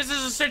 so this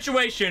is a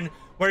situation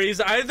where he's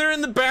either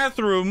in the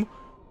bathroom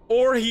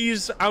or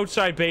he's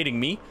outside baiting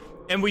me,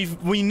 and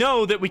we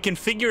know that we can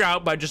figure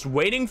out by just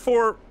waiting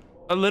for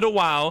a little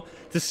while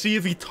to see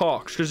if he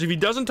talks, because if he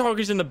doesn't talk,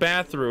 he's in the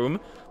bathroom.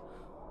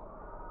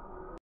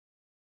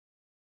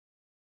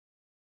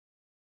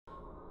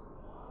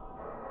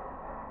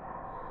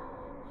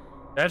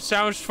 That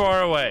sounds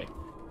far away.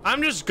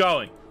 I'm just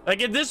going.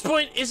 Like, at this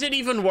point, is it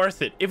even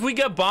worth it? If we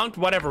get bonked,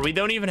 whatever. We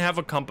don't even have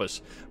a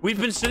compass.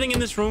 We've been sitting in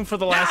this room for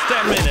the last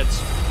 10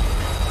 minutes.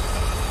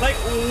 Like,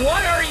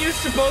 what are you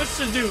supposed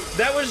to do?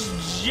 That was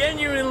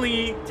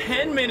genuinely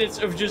 10 minutes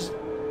of just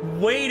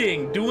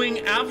waiting,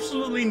 doing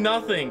absolutely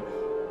nothing.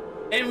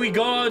 And we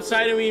go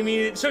outside and we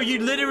immediately... So you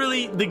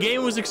literally... The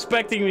game was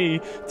expecting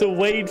me to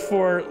wait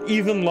for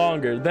even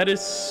longer. That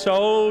is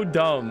so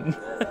dumb.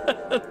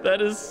 That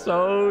is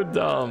so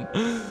dumb.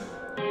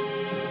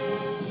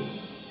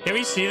 Can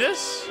we see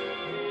this?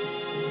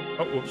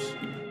 Oh, whoops.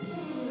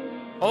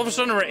 All of a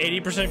sudden we're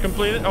 80%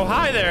 completed. Oh,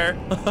 hi there.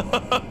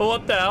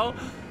 What the hell?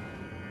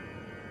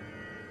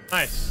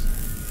 Nice.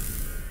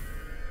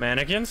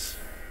 Mannequins.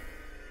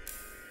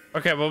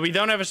 Okay, well, we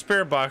don't have a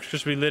spirit box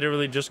because we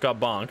literally just got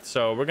bonked.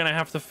 So we're gonna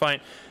have to find...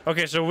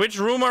 Okay, so which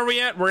room are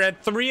we at? We're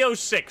at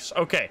 306.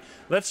 Okay,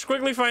 let's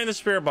quickly find the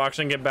spirit box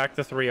and get back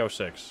to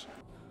 306.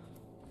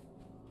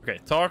 Okay,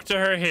 talk to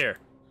her here.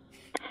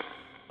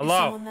 Hello?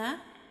 Is someone there?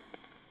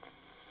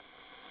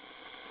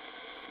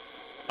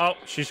 Oh,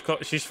 she's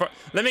far.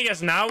 Let me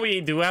guess, now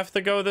we do have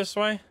to go this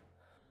way?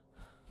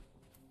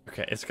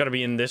 Okay, it's gotta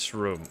be in this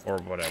room or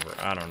whatever.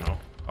 I don't know.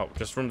 Oh,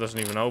 this room doesn't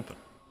even open.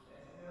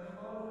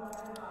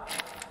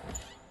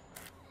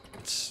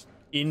 It's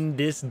in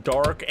this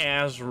dark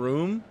ass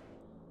room.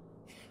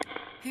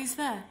 Who's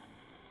there?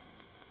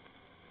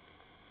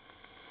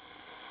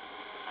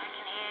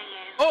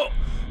 Oh!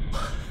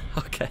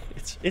 Okay,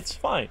 it's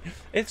fine.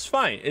 It's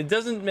fine. It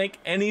doesn't make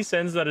any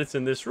sense that it's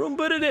in this room,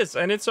 but it is,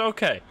 and it's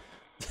okay.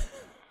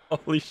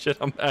 Holy shit,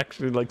 I'm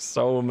actually like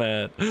so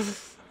mad.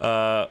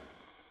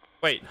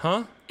 Wait,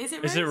 huh? Is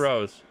it Rose? Is it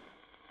Rose?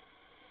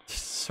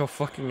 It's so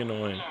fucking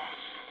annoying.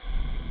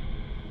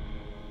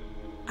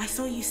 I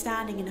saw you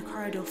standing in a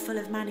corridor full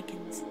of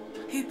mannequins.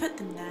 Who put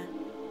them there?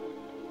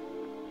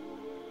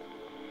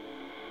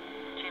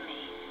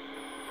 Jimmy.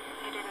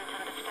 I didn't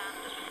understand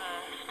at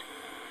first.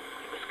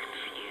 I was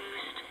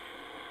confused.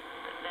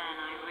 But then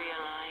I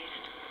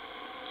realized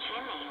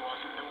Jimmy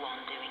wasn't the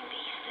one doing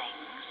these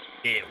things.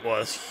 It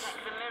was.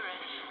 Like the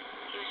mirrors,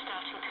 he was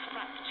starting to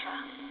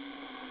fracture.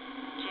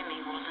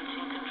 Jimmy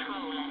wasn't in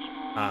control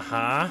anymore.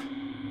 Uh-huh.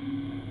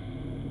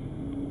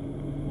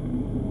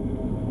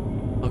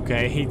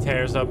 Okay, he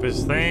tears up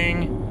his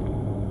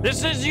thing.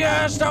 This is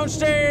yes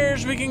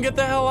downstairs. We can get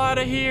the hell out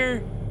of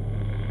here.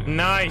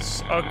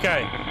 Nice.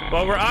 Okay.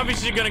 Well, we're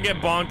obviously gonna get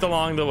bonked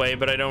along the way,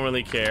 but I don't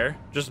really care.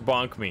 Just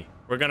bonk me.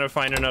 We're gonna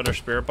find another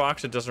spirit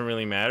box. It doesn't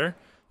really matter.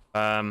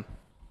 We're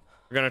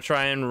gonna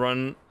try and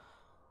run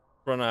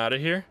out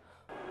of here.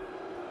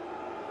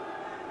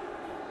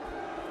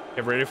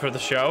 Get ready for the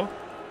show.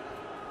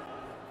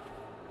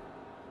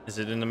 Is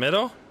it in the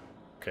middle?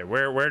 Okay,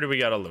 where do we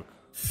gotta look?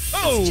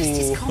 Oh! It's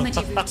just his comedy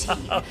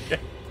routine. Okay.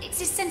 It's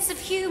his sense of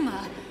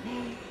humor.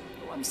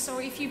 Oh, I'm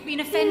sorry if you've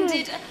been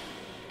offended.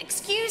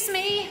 Excuse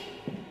me.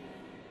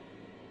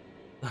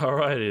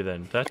 Alrighty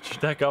then.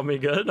 That got me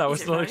good. I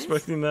was not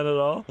expecting that at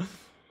all.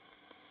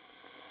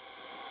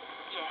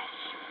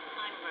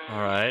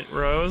 All right,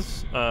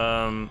 Rose.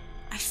 I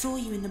saw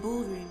you in the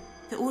ballroom.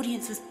 The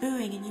audience was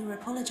booing and you were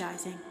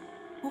apologizing.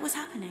 What was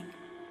happening?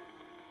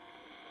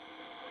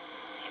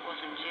 It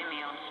wasn't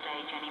Jimmy on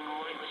stage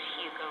anymore. It was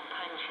Hugo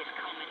Punch, his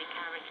comedy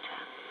character.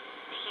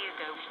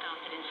 Hugo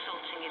started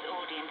insulting his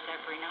audience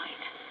every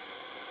night.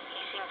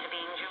 He seemed to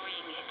be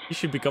enjoying it. You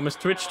should become a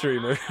Twitch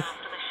streamer. After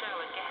the show,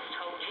 a guest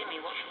told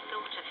Jimmy what she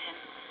thought of him.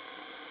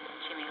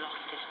 Jimmy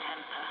lost his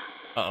temper.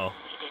 Uh-oh.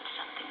 He did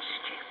something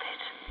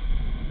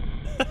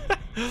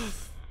stupid.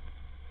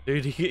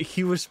 Dude,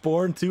 he was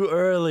born too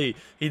early.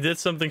 He did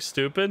something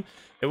stupid.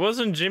 It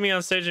wasn't Jimmy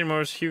on stage anymore. It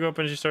was Hugo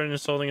Punch. He started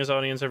insulting his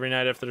audience every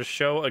night after the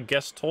show. A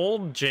guest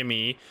told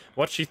Jimmy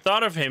what she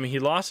thought of him. He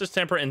lost his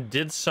temper and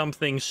did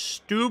something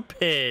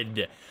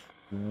stupid.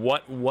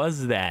 What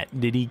was that?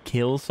 Did he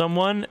kill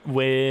someone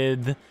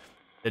with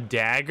the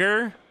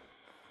dagger?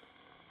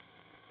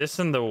 This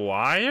in the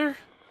wire?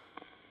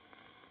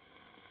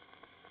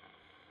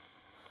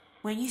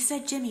 When you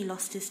said Jimmy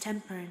lost his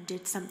temper and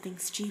did something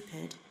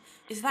stupid,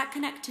 is that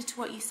connected to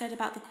what you said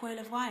about the coil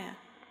of wire?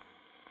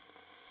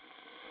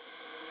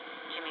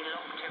 Jimmy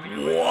locked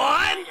everyone.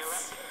 What? I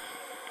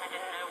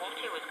didn't know what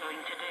he was going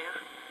to do.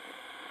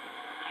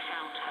 I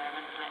found her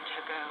and let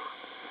her go.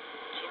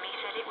 Jimmy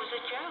said it was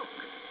a joke.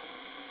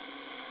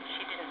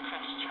 She didn't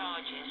press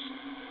charges,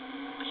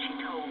 but she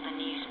told the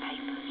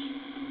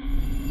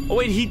newspapers. Oh,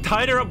 wait, he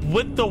tied her up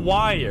with the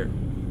wire.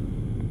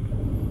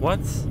 What?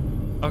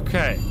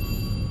 Okay.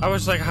 I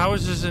was like, how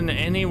is this in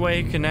any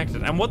way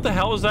connected? And what the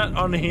hell is that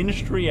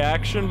unhinged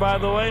reaction, by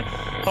the way?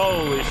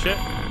 Holy shit.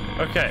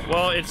 Okay,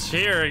 well, it's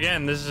here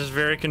again. This is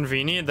very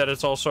convenient that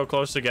it's all so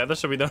close together,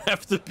 so we don't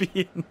have to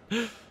be in...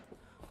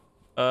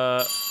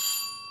 Oh.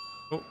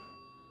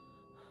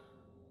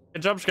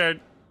 Get jump scared.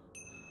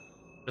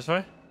 This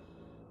way?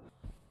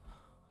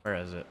 Where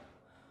is it?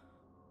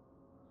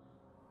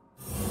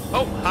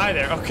 Oh, hi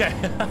there. Okay.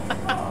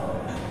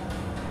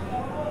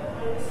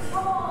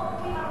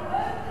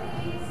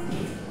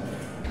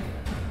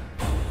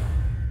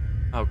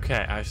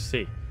 Okay, I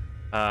see.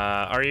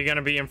 Are you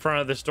gonna be in front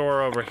of this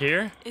door over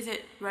here? Is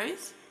it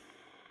Rose?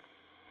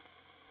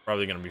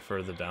 Probably gonna be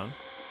further down.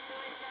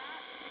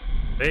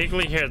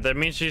 Vaguely here. That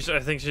means she's. I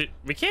think she.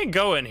 We can't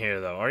go in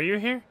here though. Are you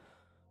here?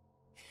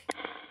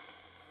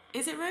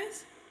 Is it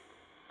Rose?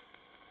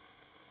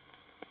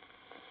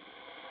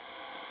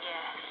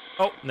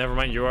 Oh, never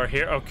mind. You are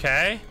here.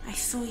 Okay. I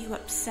saw you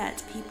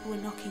upset. People were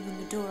knocking on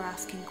the door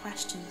asking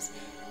questions.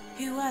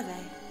 Who were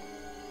they?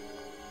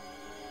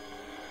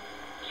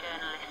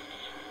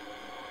 Journalists.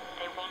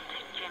 They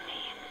wanted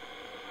Jimmy.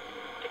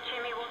 But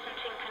Jimmy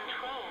wasn't in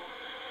control.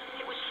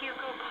 It was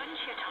Hugo Punch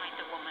who tied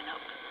the woman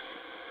up.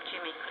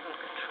 Jimmy couldn't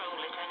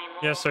control it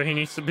anymore. Yeah, so he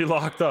needs to be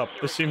locked up.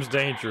 This seems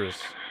dangerous.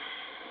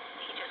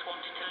 He just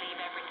wanted to leave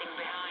everything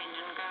behind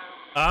and go.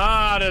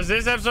 Ah, does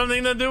this have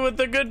something to do with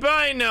the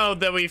goodbye note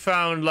that we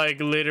found, like,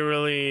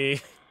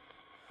 literally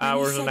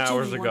hours and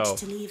hours Jimmy ago? wanted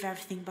to leave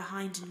everything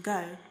behind and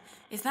go.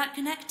 Is that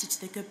connected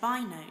to the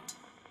goodbye note?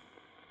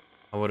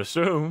 I would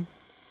assume.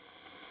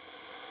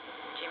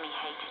 Jimmy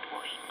hated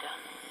what he'd done.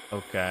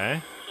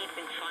 Okay. He'd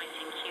been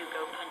fighting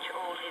Hugo Punch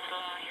all his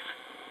life.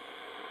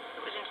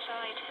 It was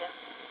inside him,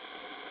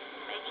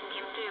 making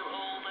him do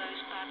all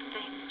those bad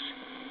things.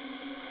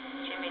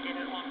 Jimmy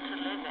didn't want to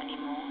live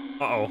anymore.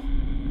 Uh-oh.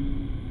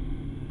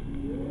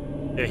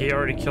 Yeah, he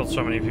already killed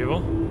so many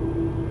people.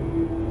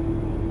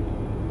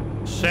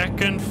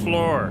 Second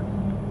floor.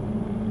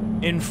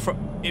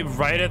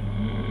 Right at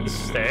the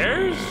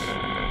stairs?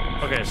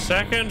 Okay,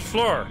 second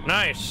floor.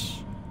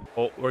 Nice.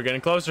 Oh, we're getting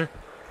closer.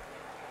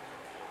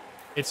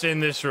 It's in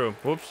this room.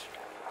 Whoops.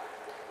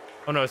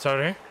 Oh no, it's out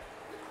here.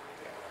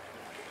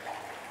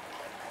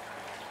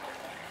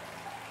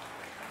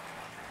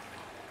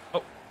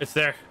 Oh, it's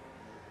there.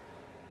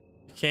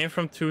 It came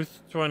from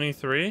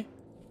 223.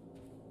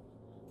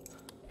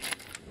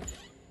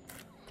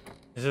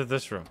 Is it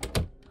this room?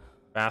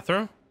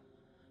 Bathroom?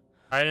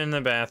 Hide in the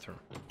bathroom.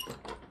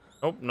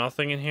 Nope,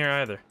 nothing in here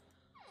either.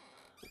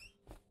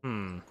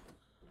 Can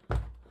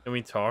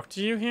we talk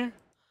to you here?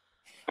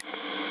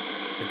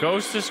 The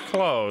ghost is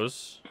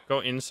closed.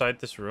 Go inside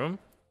this room.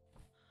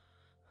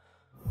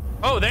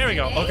 Oh, there we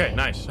go. Okay,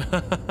 nice.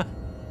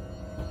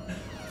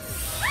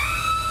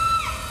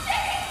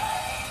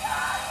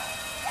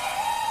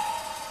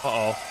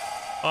 Uh-oh.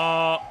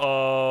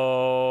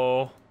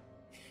 Uh-oh.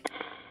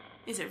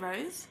 Is it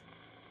Rose?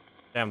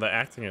 Damn, the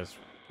acting is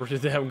pretty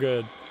damn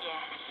good.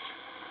 Yes,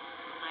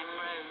 I'm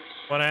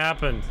Rose. What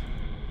happened?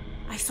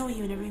 I saw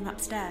you in a room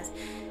upstairs.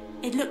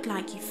 It looked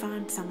like you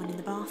found someone in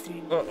the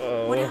bathroom.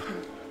 Uh-oh. What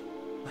happened?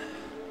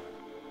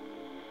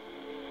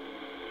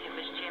 It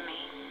was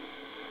Jimmy.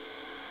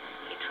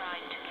 He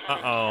tried to kill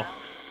Uh-oh. himself.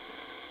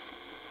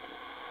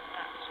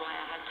 That's why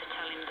I had to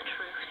tell him the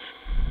truth.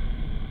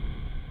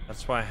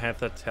 That's why I had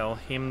to tell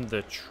him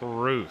the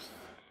truth.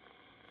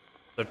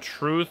 The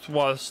truth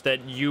was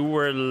that you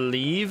were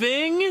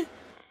leaving?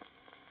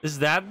 Is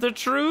that the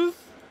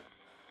truth?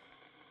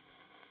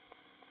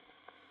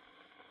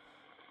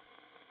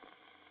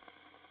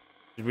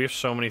 We have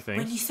so many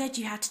things. When you said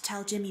you had to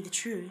tell Jimmy the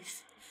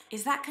truth,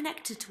 is that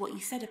connected to what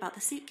you said about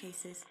the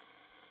suitcases?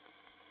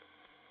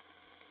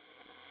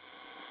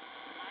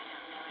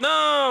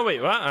 No,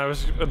 wait, what? I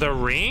was the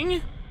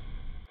ring?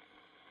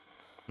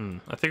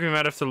 I think we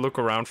might have to look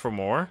around for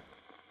more.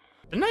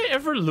 Didn't I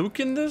ever look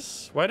in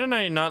this? Why didn't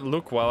I not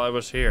look while I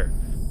was here?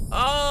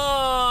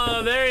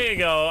 Oh, there you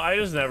go. I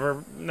just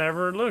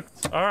never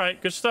looked. All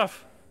right, good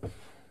stuff.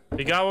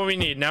 We got what we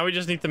need. Now we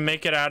just need to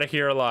make it out of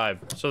here alive.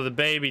 So the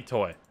baby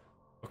toy.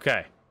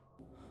 Okay.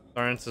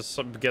 Starting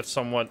to get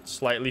somewhat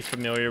slightly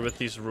familiar with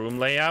these room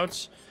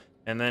layouts.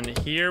 And then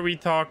here we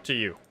talk to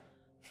you.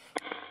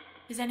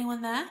 Is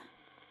anyone there?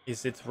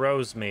 Is it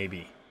Rose,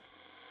 maybe?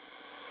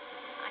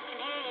 I can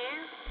hear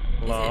you.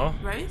 Hello? Is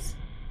it Rose?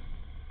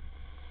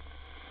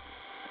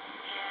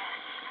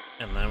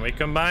 And then we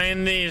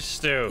combine these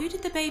two. Who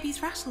did the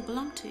baby's rattle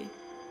belong to? It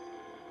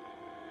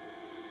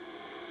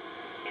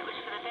was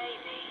for the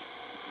baby.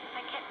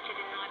 I kept it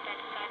in my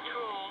bedside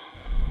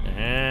drawer.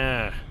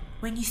 Yeah.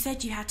 When you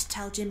said you had to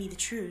tell Jimmy the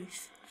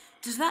truth,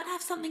 does that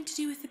have something to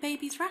do with the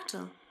baby's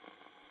rattle?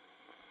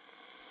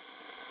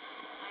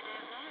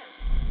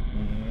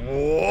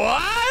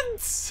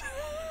 What?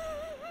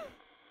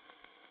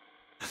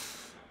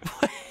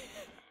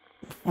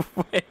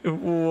 Wait,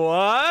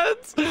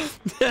 what?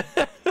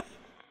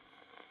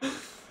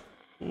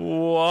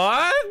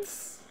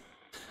 What?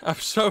 I'm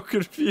so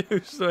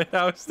confused. Wait,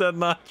 how is that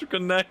not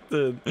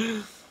connected?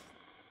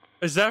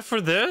 Is that for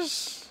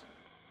this?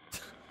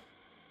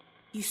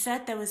 You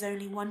said there was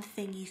only one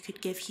thing you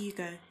could give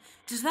Hugo.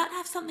 Does that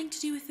have something to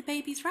do with the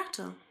baby's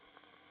rattle?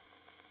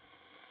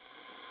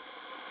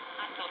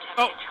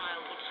 Oh,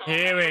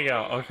 here we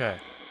go. Okay.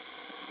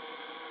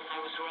 I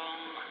was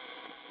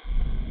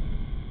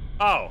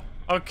wrong.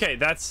 Oh, okay,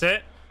 that's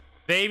it.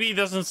 Baby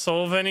doesn't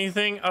solve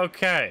anything.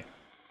 Okay.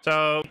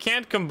 So, we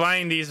can't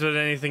combine these with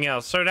anything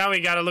else. So now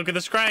we gotta look at the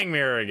scrying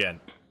mirror again.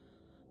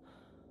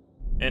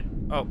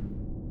 And, oh.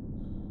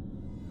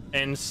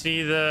 And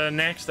see the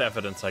next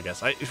evidence, I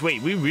guess.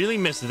 Wait, we really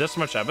missed this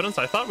much evidence?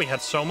 I thought we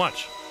had so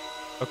much.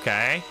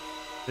 Okay.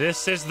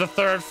 This is the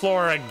third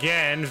floor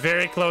again.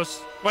 Very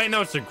close. Wait,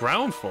 no, it's the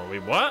ground floor.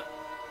 Wait, what?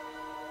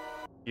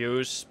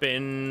 You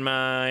spin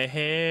my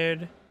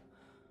head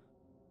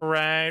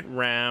right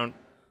round.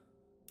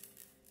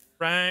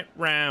 Right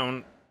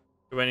round.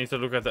 Do I need to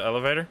look at the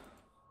elevator?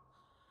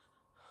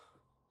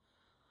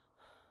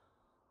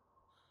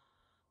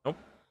 Nope.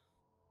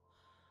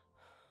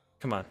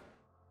 Come on.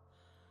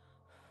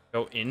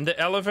 Go in the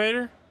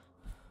elevator?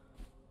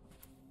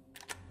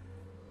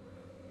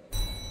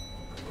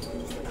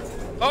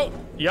 Oh,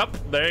 yep,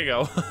 there you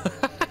go.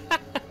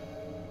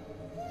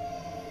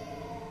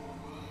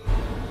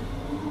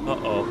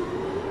 Uh-oh.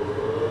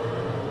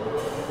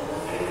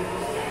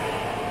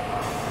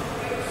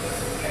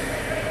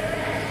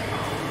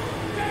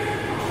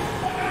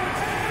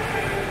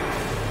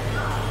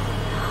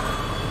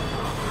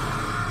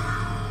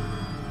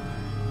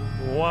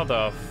 What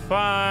the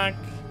fuck?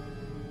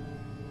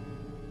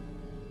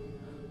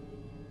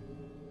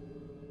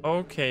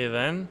 Okay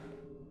then.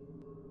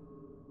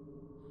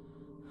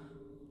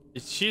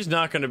 She's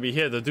not gonna be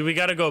here though. Do we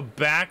gotta go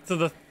back to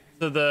the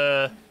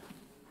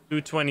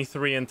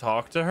 223 and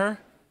talk to her?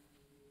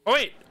 Oh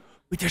wait!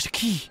 Wait, there's a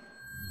key.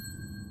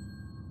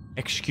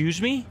 Excuse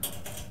me?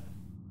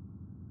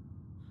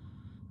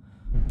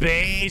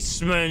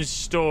 Basement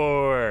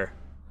store.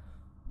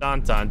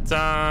 Dun dun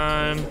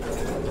dun.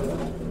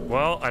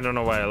 Well, I don't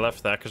know why I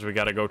left that because we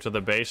gotta go to the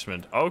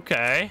basement.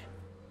 Okay.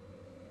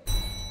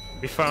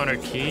 We found a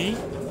key.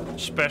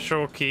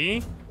 Special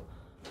key.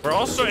 We're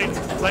also,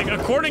 like,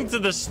 according to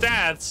the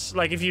stats,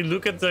 like, if you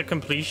look at the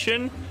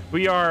completion,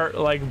 we are,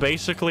 like,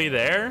 basically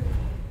there.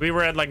 We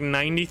were at, like,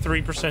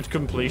 93%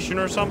 completion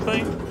or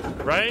something,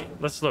 right?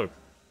 Let's look.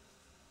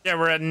 Yeah,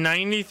 we're at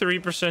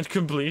 93%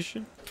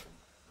 completion.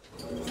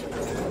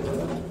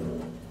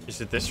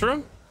 Is it this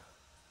room?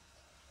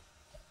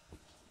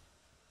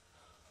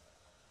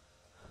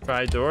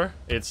 Try door.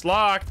 It's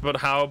locked, but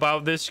how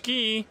about this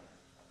key?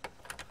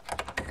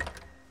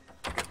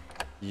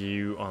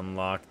 You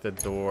unlock the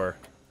door.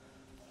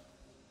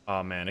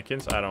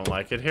 Mannequins. I don't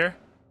like it here.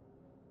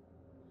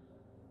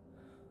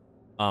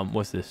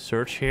 What's this?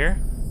 Search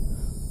here.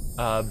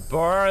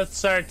 Birth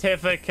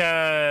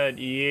certificate.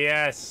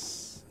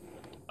 Yes.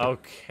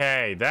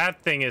 Okay,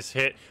 that thing is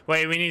hit.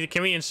 Wait, we need.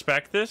 Can we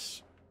inspect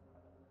this?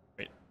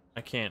 Wait,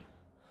 I can't.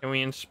 Can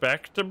we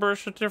inspect the birth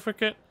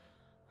certificate?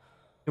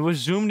 It was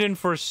zoomed in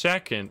for a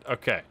second.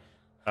 Okay.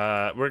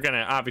 We're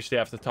gonna obviously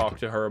have to talk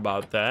to her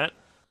about that.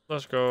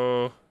 Let's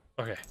go.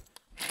 Okay.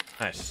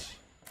 Nice.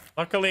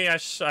 Luckily, I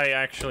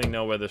actually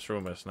know where this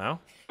room is now.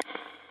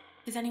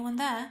 Is anyone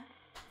there?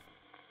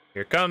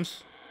 Here it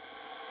comes.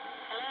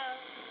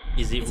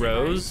 Hello? Is it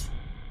Rose?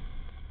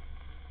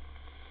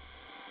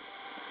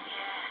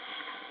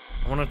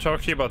 I want to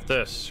talk to you about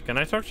this. Can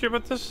I talk to you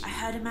about this? I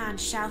heard a man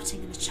shouting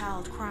and a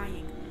child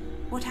crying.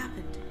 What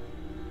happened?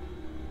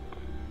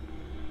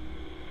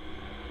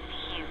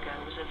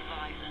 Hugo was a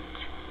violent,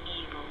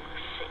 evil,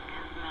 sick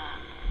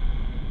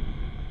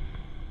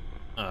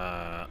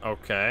man.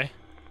 Okay.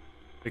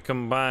 We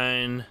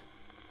combine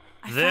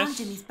I this. found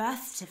Jimmy's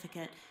birth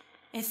certificate.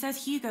 It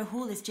says Hugo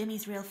Hall is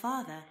Jimmy's real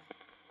father.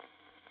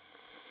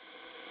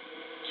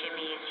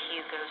 Jimmy is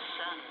Hugo's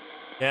son.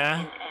 Yeah?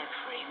 In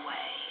every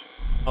way.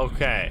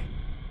 Okay.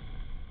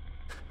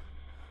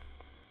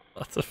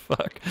 What the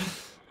fuck?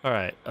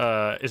 Alright,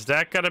 is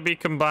that gotta be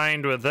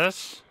combined with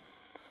this?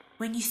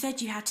 When you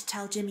said you had to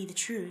tell Jimmy the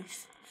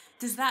truth,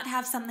 does that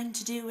have something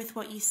to do with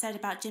what you said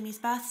about Jimmy's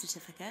birth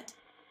certificate?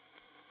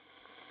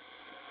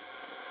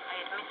 I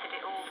admitted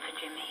it all to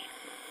Jimmy.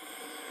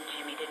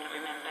 Jimmy didn't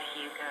remember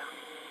Hugo.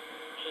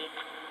 He'd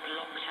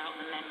blocked out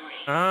the memory.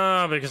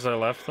 Ah, because I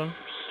left them?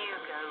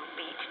 Hugo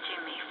beat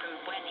Jimmy from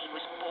when he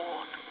was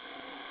born.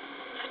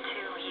 For 2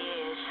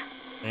 years.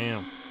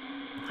 Damn.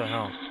 What the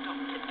hell?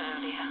 Stopped it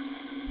earlier.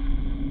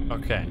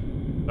 Okay.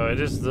 So it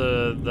is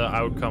the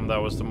outcome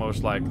that was the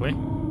most likely.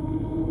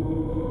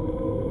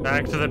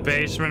 Back to the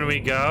basement we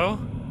go.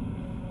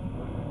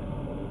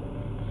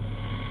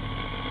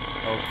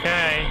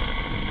 Okay.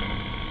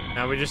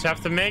 Now we just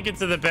have to make it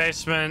to the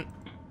basement.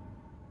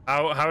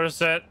 How does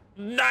that?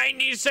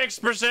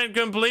 96%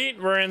 complete?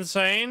 We're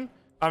insane.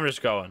 I'm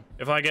just going.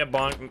 If I get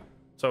bonked,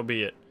 so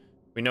be it.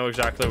 We know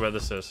exactly where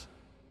this is.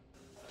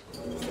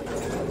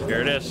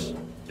 Here it is.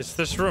 It's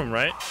this room,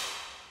 right?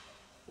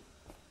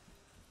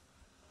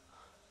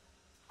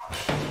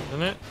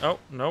 Isn't it? Oh,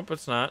 nope,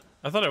 it's not.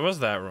 I thought it was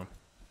that room.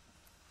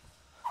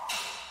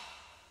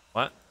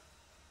 What?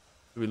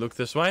 Do we look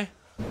this way?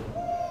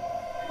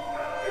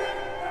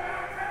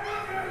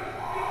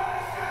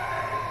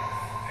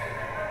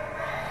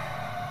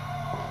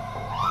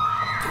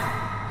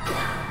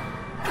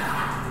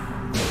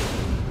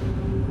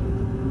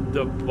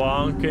 The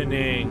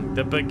bonkening.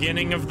 The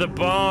beginning of the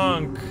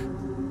bonk.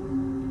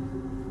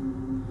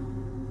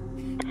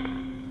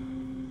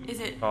 Is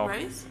it Oh.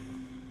 Rose?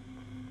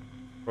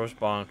 Rose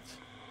bonked.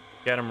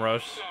 Get him,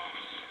 Rose.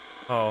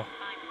 Oh.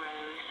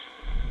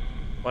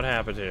 What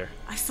happened here?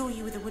 I saw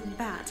you with a wooden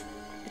bat.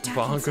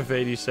 Bonk of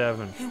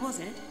 87. Who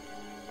was it?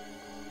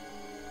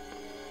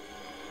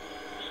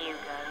 Hugo.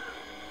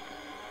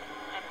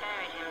 I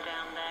buried him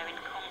down there in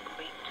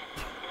concrete.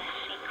 In a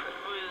secret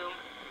room.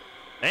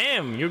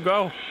 Damn, you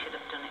go. Should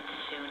have done it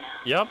sooner.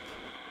 Yep.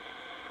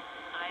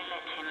 I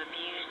let him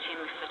abuse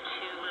Jimmy for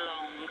too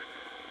long.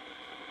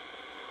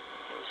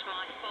 It was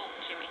my fault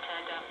Jimmy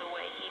turned out the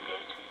way he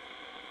did.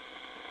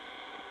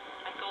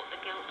 I thought the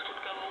guilt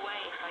would go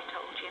away if I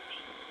told Jimmy.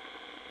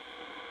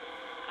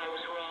 I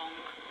was wrong.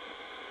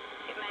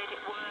 It made it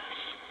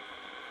worse.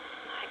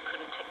 I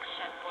couldn't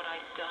accept what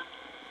I'd done.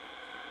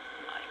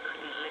 I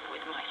couldn't live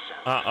with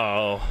myself.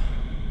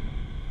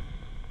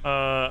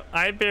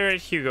 I buried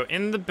Hugo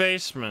in the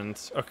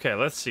basement. Okay,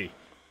 let's see.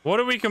 What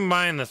do we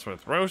combine this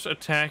with? Rose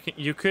attacking.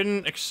 You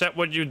couldn't accept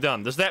what you'd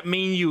done. Does that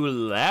mean you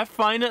left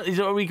finally?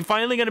 Are we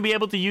finally going to be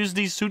able to use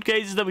these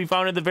suitcases that we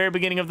found at the very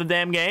beginning of the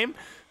damn game?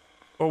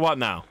 Or what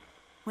now?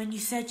 When you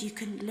said you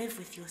couldn't live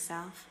with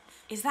yourself,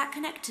 Is that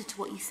connected to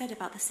what you said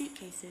about the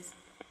suitcases?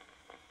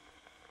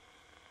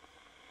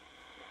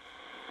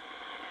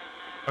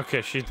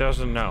 Okay, she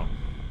doesn't know.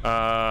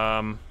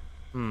 I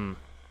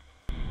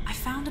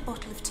found a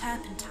bottle of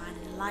turpentine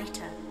and a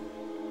lighter.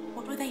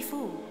 What were they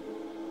for?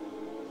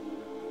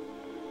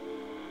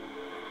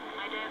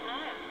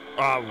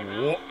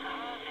 What?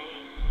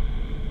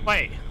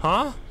 Wait,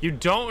 huh? You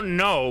don't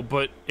know,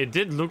 but it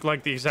did look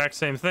like the exact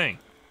same thing.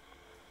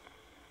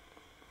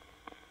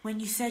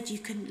 When you said you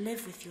couldn't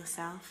live with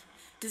yourself,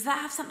 does that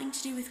have something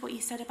to do with what you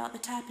said about the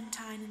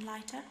turpentine and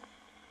lighter?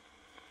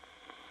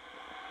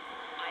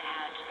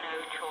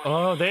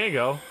 Oh, there you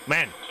go.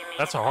 Man,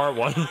 that's a hard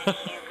one.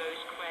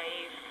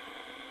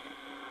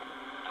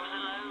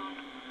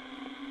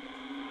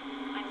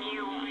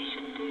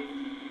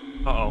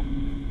 Uh-oh.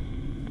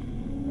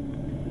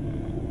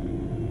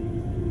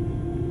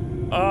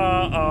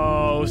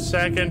 Uh-oh.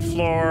 Second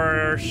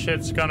floor.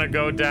 Shit's gonna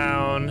go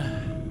down.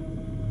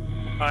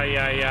 Ay,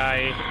 ay,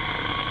 ay.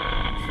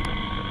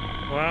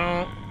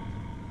 Well,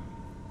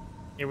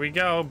 here we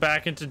go.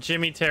 Back into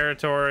Jimmy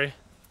territory.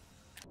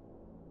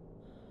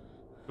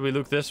 Do we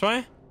look this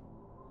way?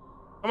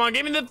 Come on,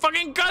 give me the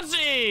fucking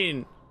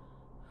cutscene!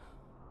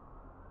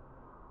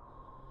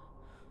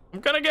 I'm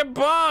gonna get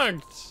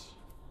bugged!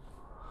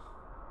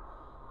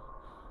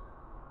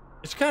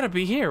 It's gotta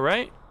be here,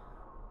 right?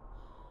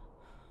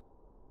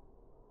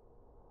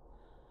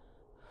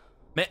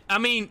 I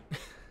mean,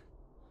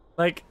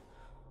 like,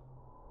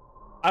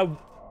 oh,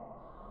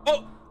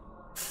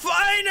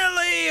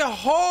 finally!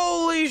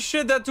 Holy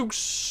shit, that took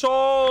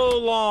so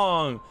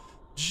long.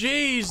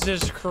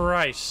 Jesus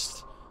Christ.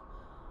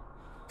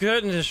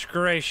 Goodness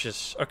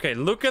gracious. Okay,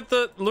 look at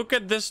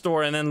this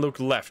door and then look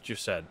left, you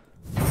said.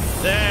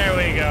 There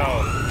we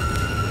go.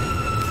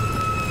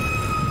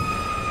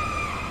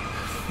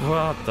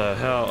 What the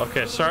hell?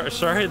 Okay,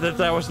 sorry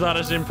that was not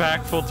as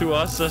impactful to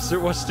us as it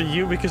was to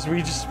you, because we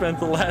just spent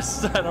the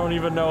last, I don't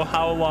even know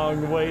how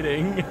long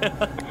waiting.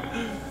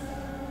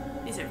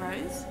 Is it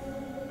Rose?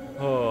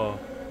 Oh.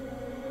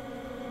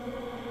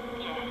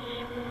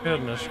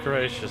 Goodness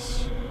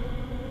gracious.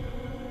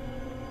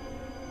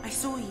 I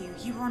saw you.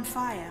 You were on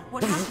fire.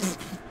 What happened?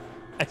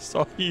 I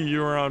saw you.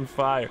 You were on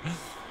fire. If I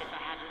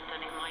hadn't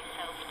done it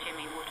myself,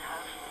 Jimmy would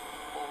have.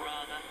 Or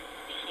rather,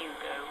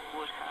 Hugo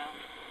would have.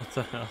 What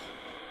the hell?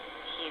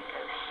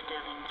 Hugo's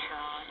still in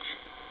charge.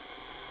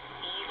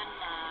 Even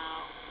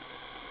now,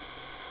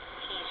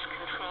 he's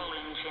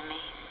controlling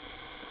Jimmy.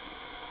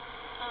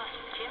 Ask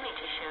Jimmy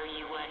to show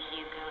you where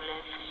Hugo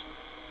lives.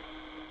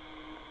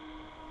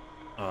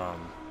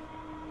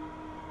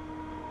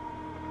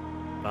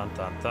 Dun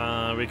dun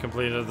dun. We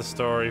completed the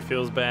story.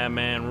 Feels bad,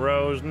 man.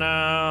 Rose,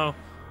 no.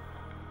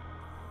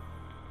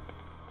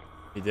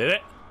 He did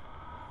it?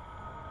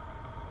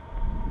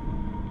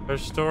 Her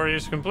story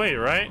is complete,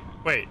 right?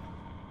 Wait.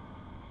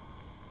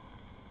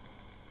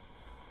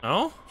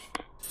 No?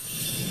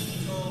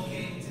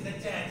 Talking to the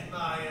dead,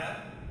 Maya.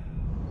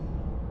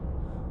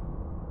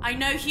 I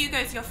know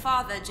Hugo's your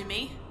father,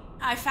 Jimmy.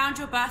 I found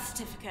your birth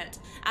certificate,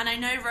 and I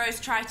know Rose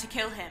tried to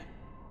kill him.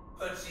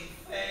 But she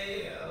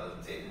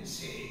failed, didn't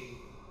she?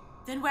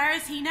 Then where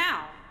is he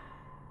now?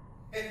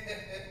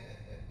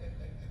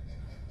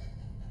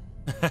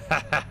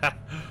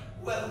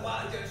 Well,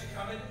 why don't you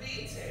come and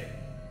meet him?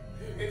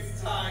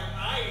 It's time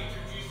I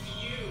introduce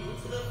you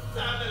to the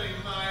family,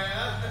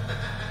 Maya.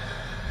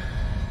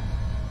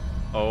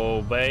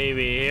 Oh,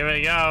 baby. Here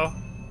we go.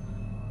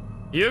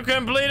 You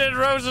completed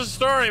Rose's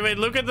story. Wait,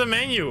 look at the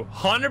menu.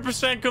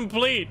 100%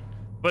 complete.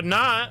 But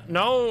not.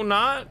 No,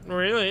 not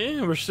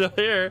really. We're still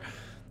here.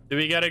 Do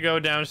we gotta go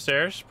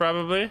downstairs?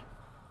 Probably.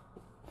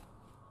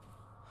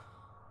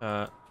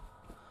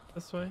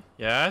 This way?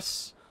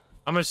 Yes.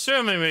 I'm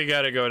assuming we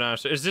gotta go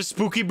downstairs. Is this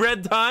spooky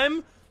bread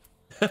time?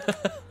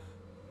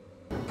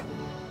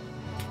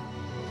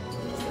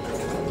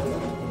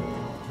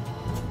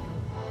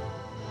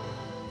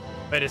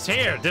 Wait, it's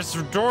here. This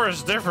door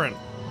is different.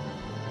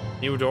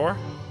 New door?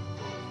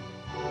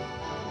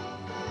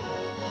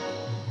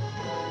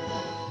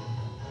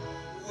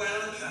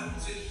 Welcome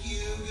to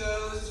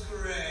Hugo's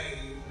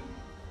grave.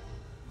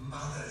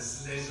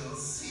 Mother's little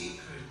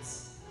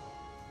secrets.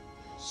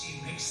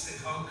 She mixed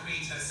the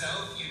concrete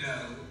herself, you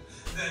know,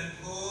 then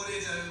poured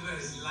it over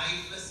his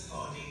lifeless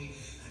body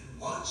and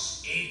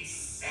watched it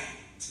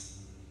set.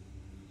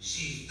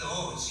 She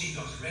thought she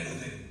got rid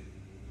of him.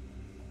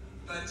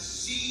 But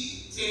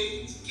she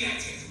didn't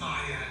get it,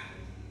 Maya.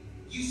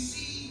 You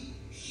see,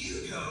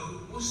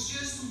 Hugo was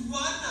just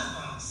one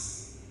of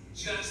us.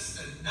 Just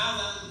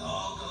another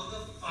log on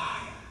the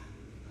fire.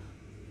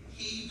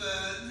 He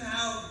burned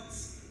out.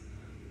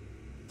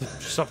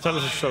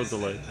 Subtitles are so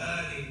delayed.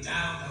 Burning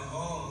down the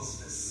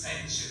halls for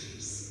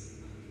centuries.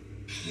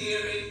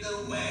 Clearing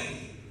the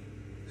way.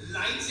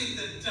 Lighting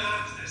the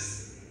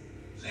darkness.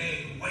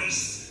 Laying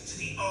waste to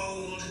the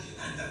old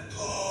and the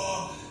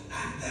poor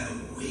and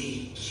the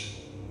weak.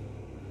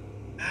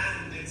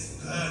 And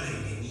it's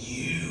burning in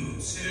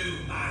you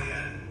too,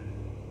 Maya.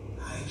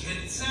 I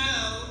can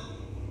tell.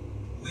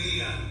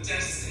 We are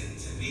destined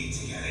to be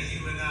together,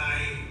 you and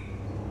I.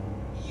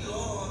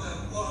 You're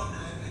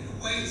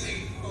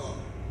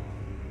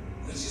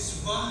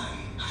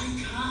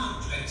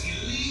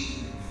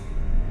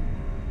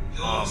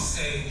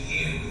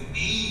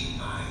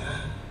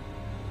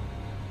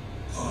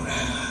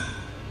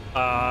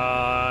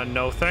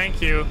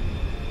thank you.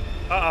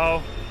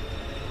 Uh-oh.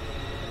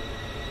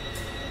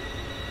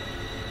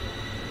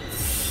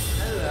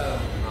 Hello,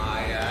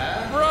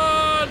 Maya.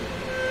 Run!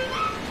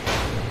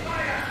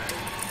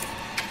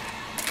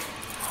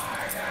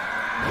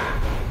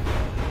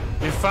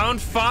 You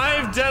found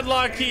 5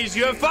 deadlock keys.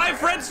 You have 5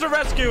 friends to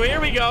rescue.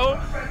 Here we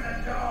go.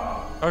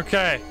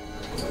 Okay.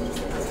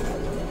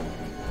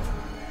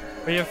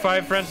 We have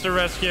 5 friends to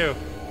rescue.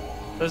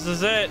 This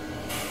is it.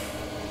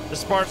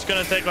 This part's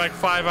gonna take like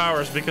 5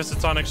 hours because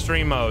it's on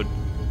extreme mode.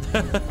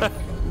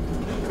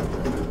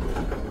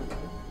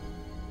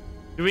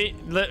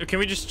 Can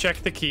we just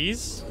check the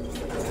keys?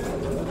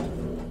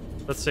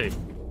 Let's see.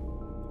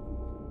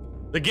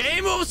 The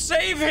game will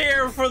save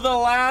here for the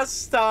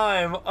last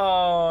time.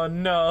 Oh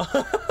no.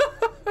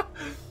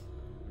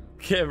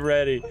 Get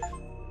ready.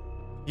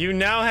 You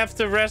now have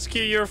to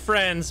rescue your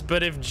friends,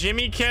 but if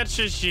Jimmy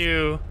catches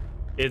you,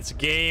 it's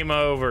game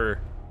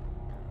over.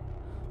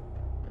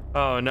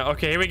 Oh no.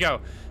 Okay, here we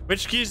go.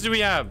 Which keys do we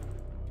have?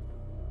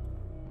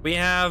 We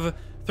have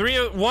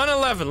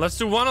 111. Let's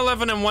do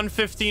 111 and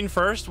 115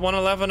 first.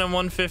 111 and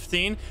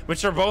 115,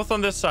 which are both on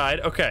this side.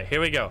 Okay,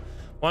 here we go.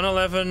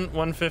 111,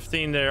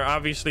 115, they're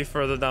obviously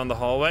further down the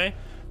hallway.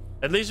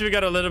 At least we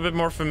got a little bit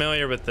more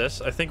familiar with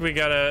this. I think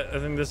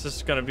this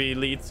is gonna be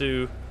lead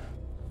to...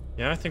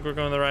 Yeah, I think we're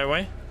going the right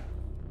way.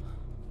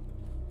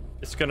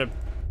 It's gonna...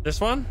 This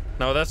one?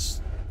 No,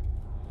 that's...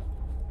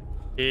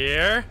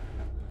 Here.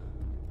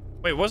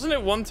 Wait, wasn't it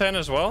 110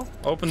 as well?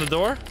 Open the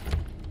door?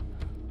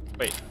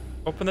 Wait,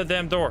 open the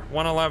damn door.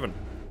 111.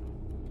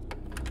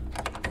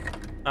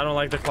 I don't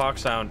like the clock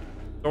sound.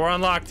 Door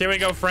unlocked. Here we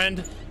go,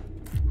 friend.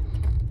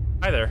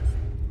 Hi there.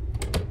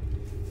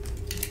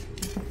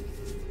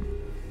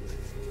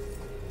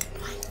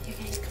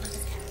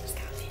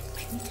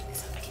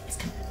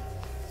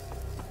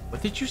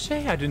 What did you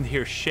say? I didn't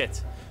hear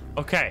shit.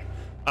 Okay.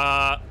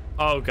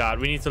 Oh god,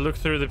 we need to look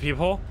through the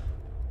peephole.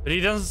 But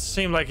he doesn't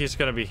seem like he's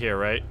gonna be here,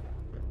 right?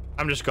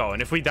 I'm just going.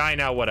 If we die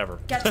now, whatever.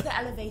 Get to the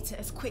elevator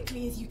as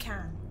quickly as you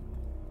can.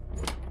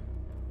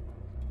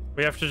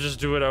 We have to just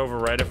do it over,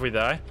 right, if we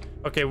die?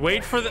 Okay,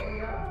 wait for the...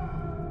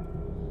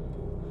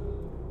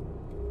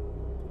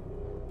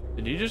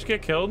 Did he just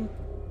get killed?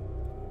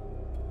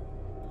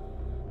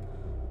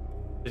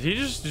 Did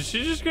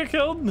she just get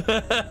killed?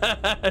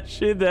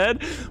 She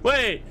dead?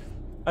 Wait,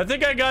 I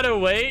think I gotta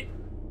wait.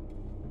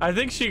 I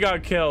think she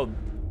got killed.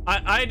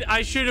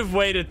 I should have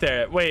waited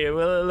there. Wait,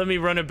 let me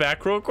run it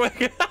back real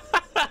quick.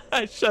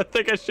 I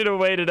think I should have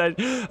waited.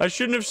 I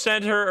shouldn't have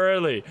sent her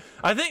early.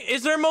 I think,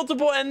 is there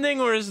multiple ending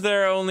or is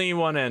there only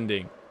one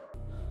ending?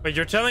 Wait,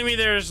 you're telling me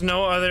there's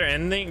no other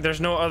ending? There's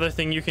no other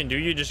thing you can do?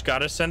 You just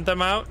gotta send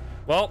them out?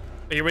 Well,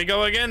 here we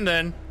go again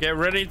then. Get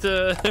ready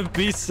to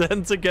be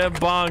sent to get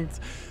bonked.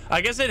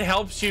 I guess it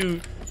helps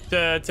you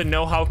to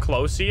know how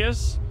close he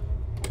is.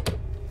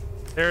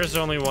 There's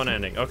only one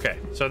ending. Okay,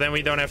 so then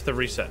we don't have to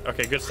reset.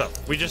 Okay, good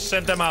stuff. We just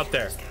sent them out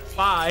there.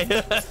 Bye.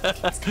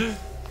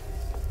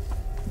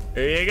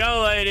 Here you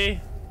go,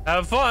 lady.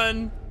 Have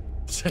fun.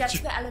 Get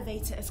to the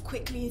elevator as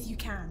quickly as you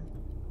can.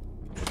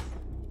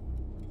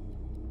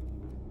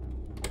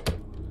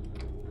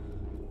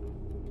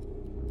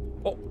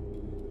 Oh,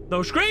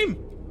 no scream.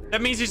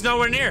 That means he's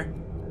nowhere near.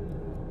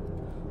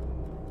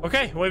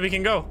 Okay, away we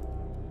can go.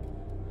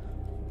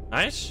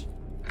 Nice.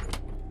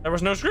 There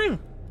was no scream.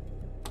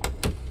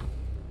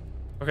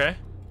 Okay.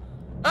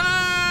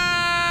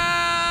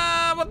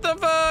 Ah! What the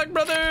fuck,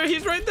 brother?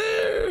 He's right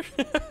there.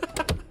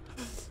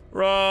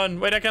 Run.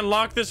 Wait, I can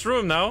lock this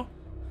room now.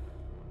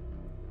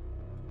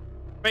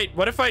 Wait,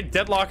 what if I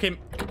deadlock him?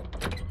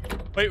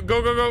 Wait,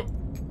 go, go, go.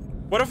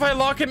 What if I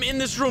lock him in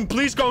this room?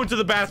 Please go into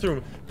the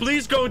bathroom.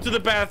 Please go into the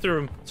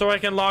bathroom so I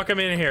can lock him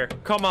in here.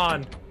 Come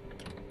on.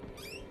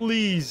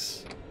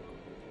 Please.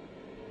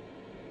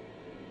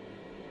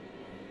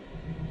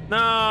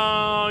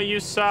 No,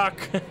 you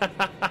suck.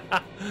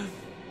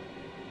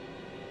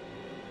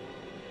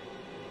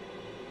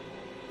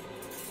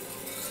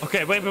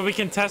 Okay, wait, but we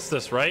can test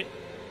this, right?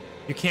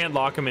 You can't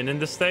lock him in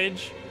this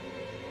stage.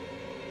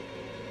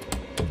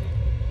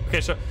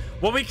 Okay, so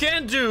what we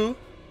can do,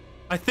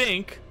 I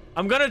think,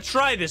 I'm gonna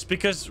try this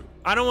because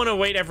I don't want to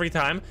wait every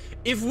time.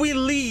 If we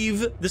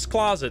leave this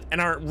closet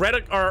and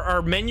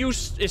our menu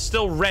is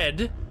still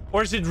red,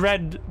 or is it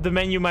red? The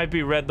menu might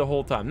be red the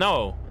whole time.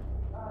 No.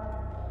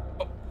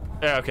 Oh,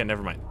 yeah, okay,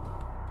 never mind.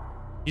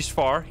 He's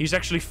far. He's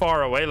actually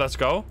far away. Let's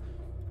go.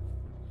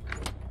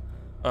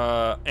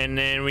 And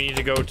then we need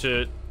to go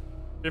to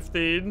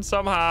 15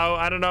 somehow.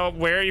 I don't know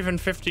where even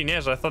 15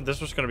 is. I thought this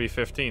was gonna be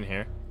 15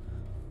 here.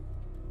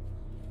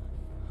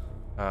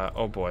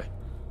 Oh boy.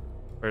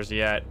 Where's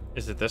he at?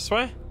 Is it this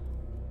way?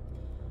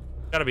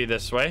 Gotta be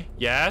this way.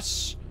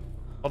 Yes.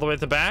 All the way at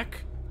the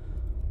back.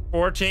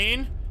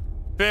 14.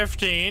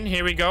 15.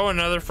 Here we go.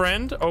 Another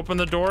friend. Open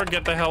the door.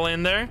 Get the hell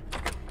in there.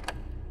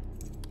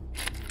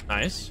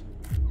 Nice.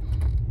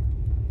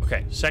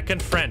 Okay.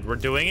 Second friend. We're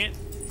doing it.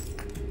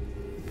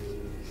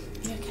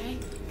 You okay?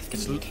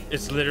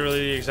 It's literally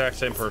the exact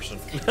same person.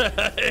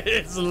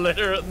 It's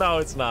literally... No,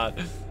 it's not.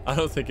 I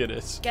don't think it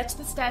is. Get to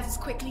the stairs as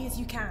quickly as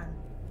you can.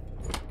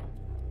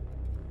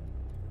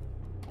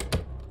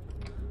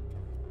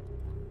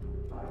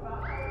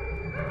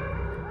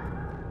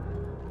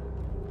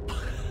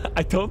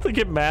 I don't think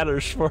it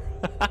matters for...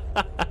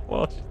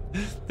 well,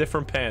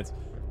 different pants.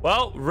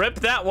 Well, rip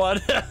that one.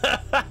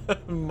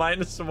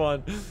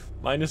 -1.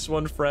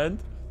 -1 friend.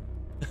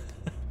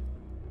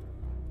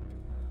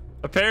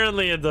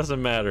 Apparently it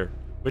doesn't matter,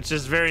 which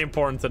is very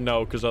important to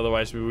know, because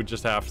otherwise we would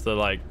just have to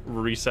like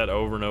reset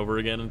over and over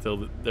again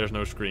until there's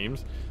no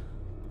screams.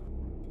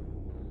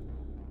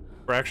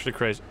 We're actually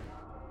crazy.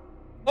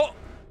 Oh,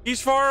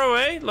 he's far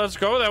away. Let's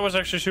go. That was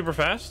actually super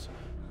fast.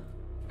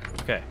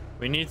 Okay,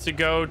 we need to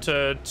go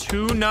to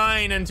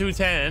 2-9 and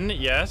 2-10.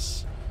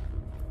 Yes.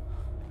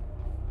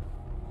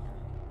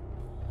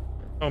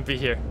 Don't be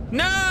here.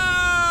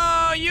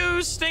 No,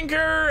 you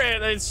stinker.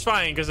 It's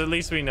fine, because at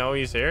least we know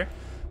he's here.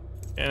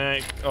 And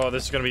I... Oh,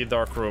 this is gonna be a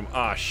dark room.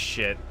 Ah,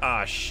 shit.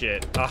 Ah,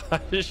 shit. Ah,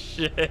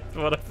 shit.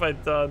 What have I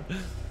done?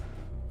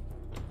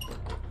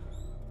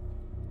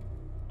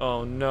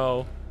 Oh,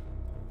 no.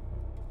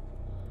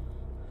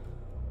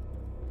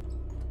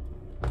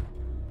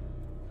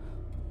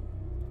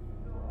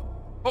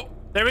 Oh,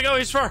 there we go.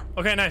 He's far.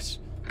 Okay, nice.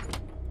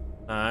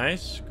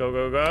 Nice. Go,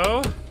 go,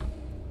 go.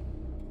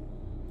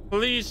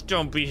 Please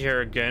don't be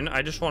here again.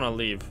 I just want to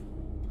leave.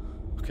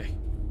 Okay.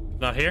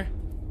 Not here?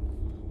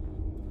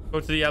 Go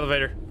to the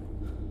elevator.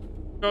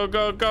 Go,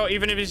 go, go.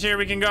 Even if he's here,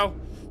 we can go.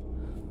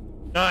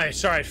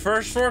 Nice. All right.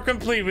 First floor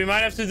complete. We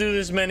might have to do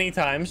this many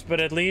times, but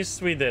at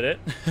least we did it.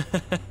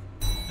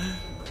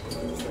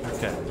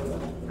 Okay.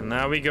 And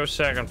now we go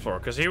second floor,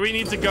 because here we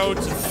need to go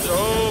to...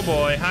 Oh,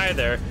 boy. Hi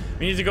there.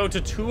 We need to go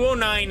to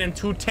 209 and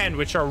 210,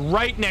 which are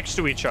right next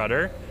to each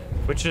other,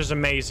 which is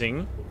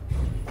amazing.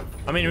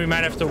 I mean, we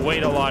might have to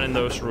wait a lot in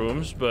those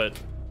rooms, but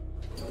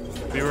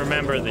we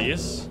remember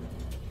these.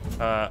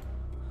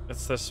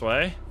 It's this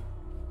way.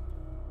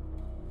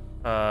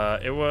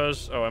 It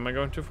was... Oh, am I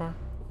going too far?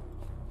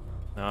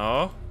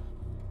 No.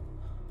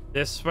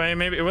 This way,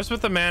 maybe? It was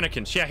with the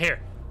mannequins. Yeah, here.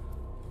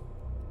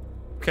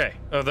 Okay.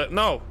 Oh,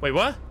 no. Wait,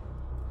 what?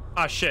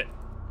 Ah, shit.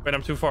 Wait,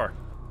 I'm too far.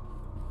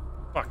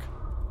 Fuck.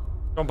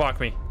 Don't bonk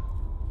me.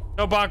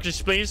 No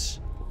bonkies, please.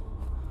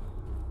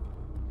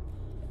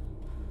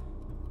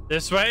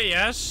 This way,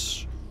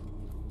 yes.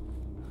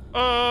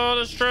 Oh,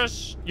 the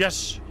stress.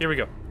 Yes, here we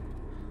go.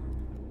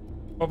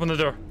 Open the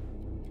door.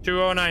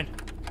 209.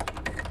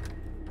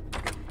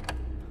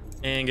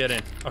 And get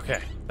in.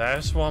 Okay,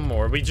 that's one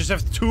more. We just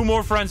have 2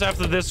 more friends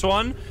after this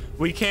one.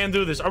 We can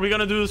do this. Are we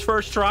gonna do this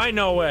first try?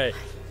 No way.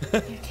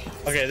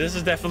 Okay, this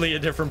is definitely a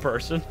different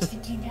person.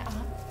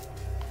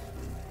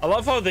 I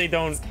love how they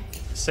don't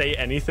say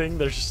anything.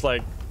 They're just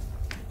like,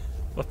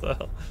 what the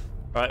hell?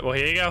 All right, well,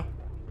 here you go.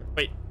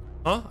 Wait,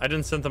 huh? I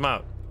didn't send them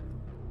out.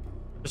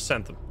 Just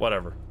sent them,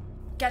 whatever.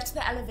 Get to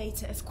the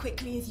elevator as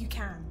quickly as you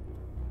can.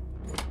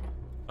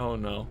 Oh,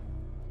 no.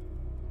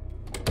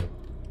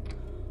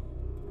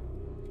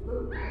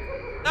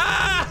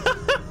 Ah!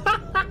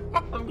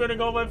 I'm gonna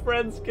go my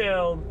friends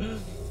killed.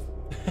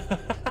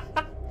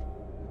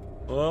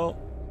 Well,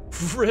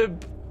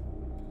 rib.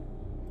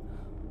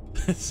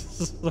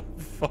 This is so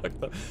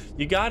fucked up.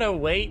 You gotta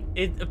wait.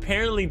 It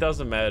apparently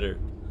doesn't matter.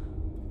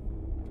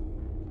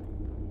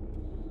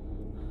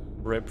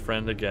 Rib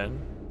friend again.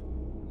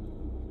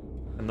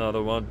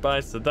 Another one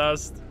bites the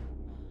dust.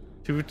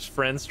 2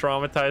 friends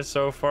traumatized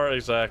so far.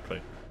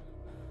 Exactly.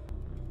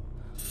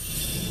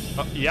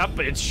 Oh, yep,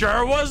 it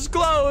sure was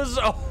close.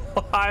 Oh,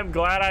 I'm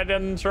glad I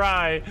didn't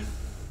try.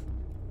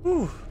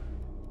 Whew.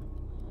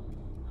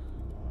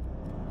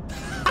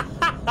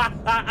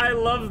 I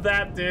love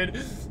that, dude.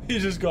 He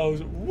just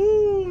goes,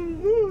 woo,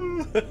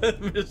 woo.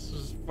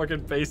 His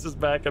fucking faces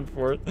back and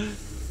forth.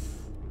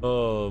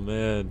 Oh,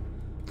 man.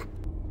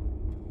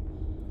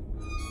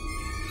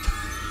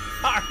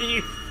 Are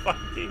you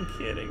fucking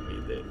kidding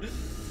me, dude?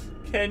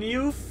 Can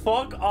you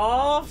fuck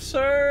off,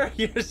 sir?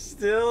 You're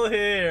still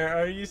here.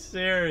 Are you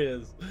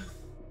serious?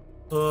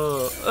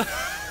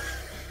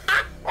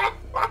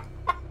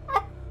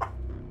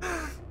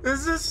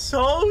 This is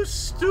so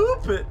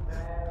stupid.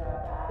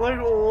 Like,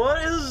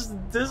 what is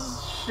this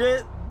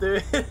shit,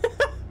 dude?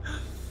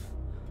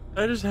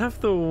 I just have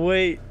to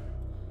wait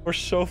for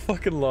so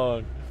fucking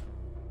long.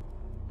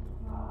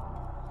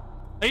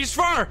 He's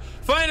far!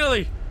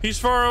 Finally! He's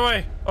far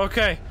away.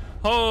 Okay.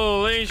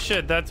 Holy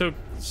shit, that took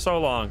so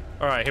long.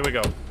 Alright, here we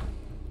go.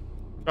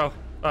 Go.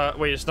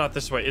 Wait, it's not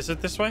this way. Is it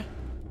this way?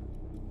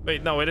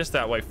 Wait, no, it is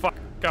that way. Fuck.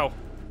 Go.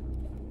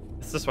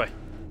 It's this way.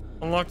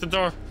 Unlock the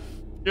door.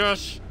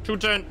 Yes.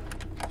 210.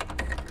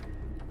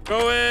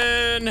 Go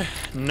in.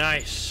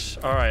 Nice.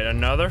 Alright,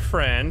 another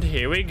friend.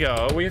 Here we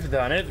go. We've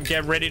done it.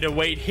 Get ready to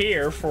wait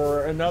here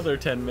for another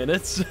 10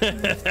 minutes.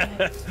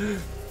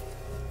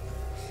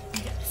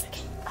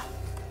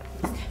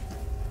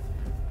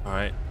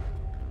 Alright.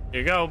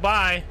 Here you go.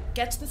 Bye.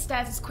 Get to the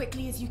stairs as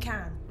quickly as you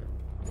can.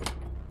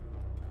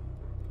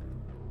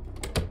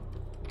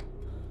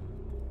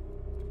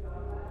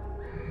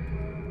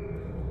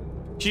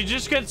 She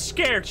just gets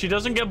scared. She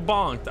doesn't get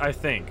bonked, I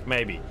think.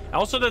 Maybe.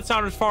 Also, that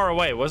sounded far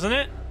away, wasn't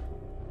it?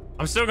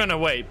 I'm still gonna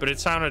wait, but it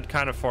sounded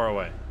kind of far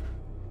away.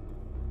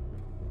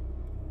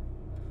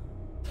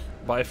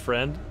 Bye,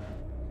 friend.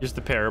 Use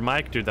the pair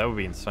mic? Dude, that would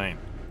be insane.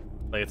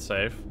 Play it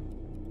safe.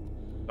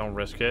 Don't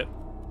risk it.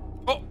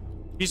 Oh,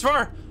 he's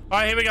far. All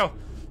right, here we go.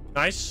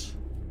 Nice.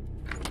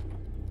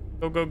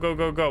 Go, go, go,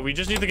 go, go. We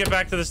just need to get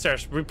back to the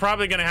stairs. We're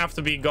probably gonna have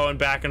to be going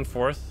back and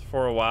forth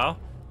for a while.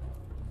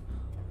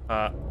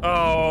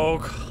 Oh,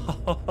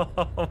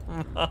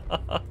 come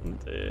on,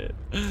 dude.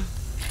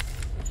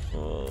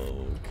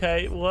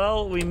 Okay,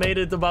 well, we made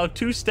it about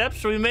 2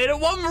 steps. We made it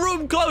 1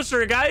 room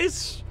closer,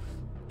 guys.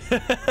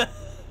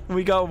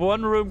 We got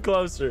 1 room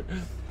closer.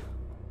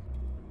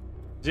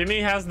 Jimmy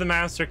has the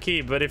master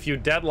key, but if you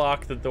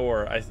deadlock the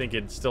door, I think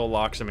it still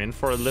locks him in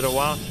for a little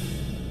while.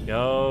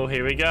 Go,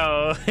 here we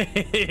go.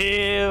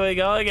 Here we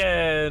go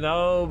again.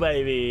 Oh,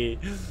 baby.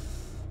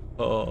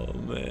 Oh,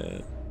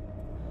 man.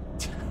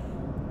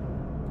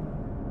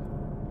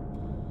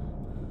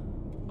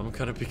 I'm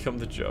gonna become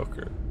the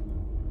Joker.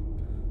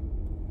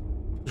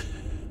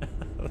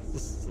 This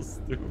is so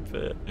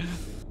stupid.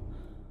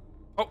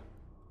 Oh,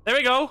 there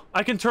we go.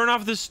 I can turn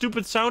off this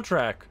stupid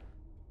soundtrack.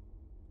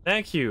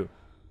 Thank you.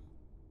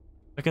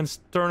 I can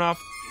turn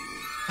off.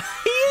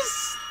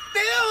 He's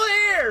still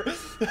here.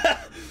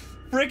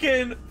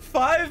 Freaking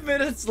 5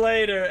 minutes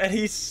later, and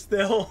he's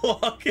still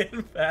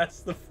walking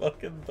past the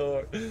fucking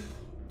door.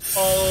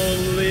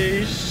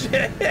 Holy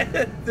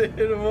shit,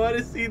 dude! What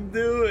is he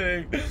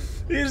doing?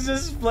 He's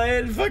just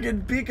playing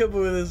fucking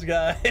peekaboo, this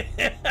guy.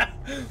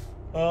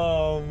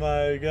 Oh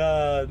my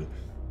god.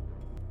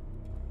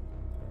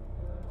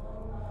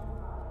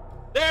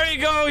 There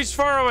you go, he's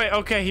far away.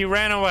 Okay, he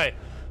ran away.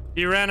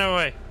 He ran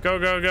away. Go,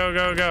 go, go,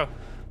 go, go.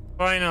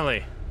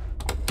 Finally.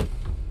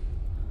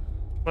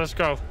 Let's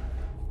go.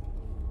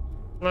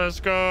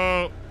 Let's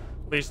go.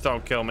 Please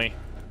don't kill me.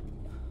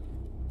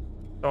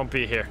 Don't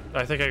be here.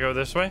 I think I go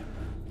this way.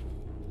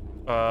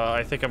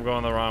 I think I'm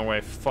going the wrong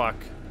way. Fuck.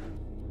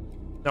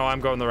 No,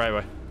 I'm going the right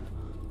way.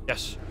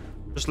 Yes.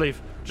 Just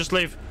leave. Just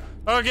leave.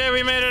 Okay,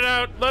 we made it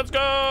out. Let's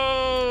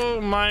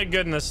go. My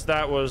goodness,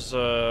 that was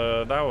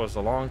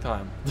a long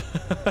time.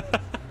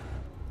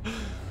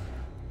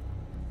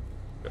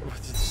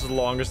 This is the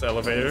longest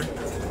elevator.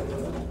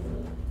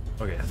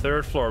 Okay,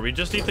 3rd floor. We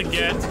just need to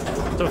get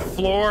to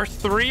floor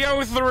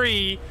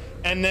 303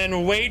 and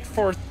then wait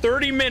for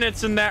 30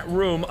 minutes in that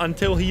room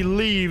until he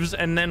leaves,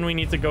 and then we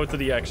need to go to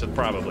the exit,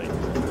 probably.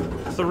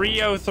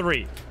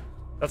 303.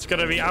 That's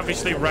gonna be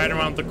obviously right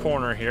around the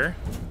corner here.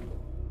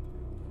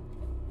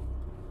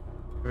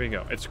 Here we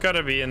go. It's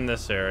gotta be in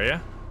this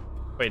area.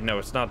 Wait, no,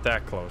 it's not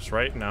that close,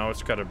 right? No,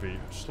 it's gotta be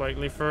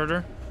slightly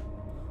further.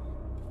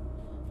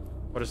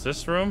 What is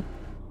this room?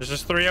 This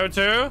is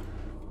 302?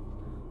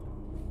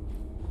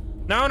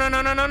 No, no,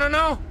 no, no, no, no,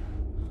 no!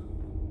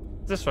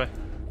 This way.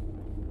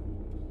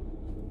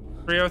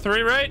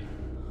 303, right?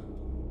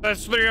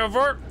 That's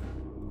 304.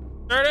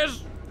 There it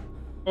is.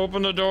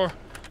 Open the door.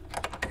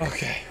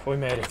 Okay, we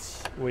made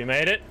it. We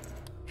made it.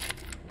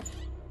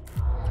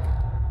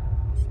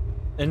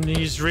 And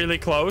he's really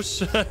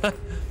close. Come on,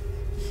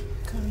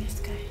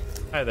 let's go.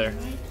 Hi there.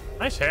 Right.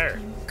 Nice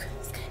hair.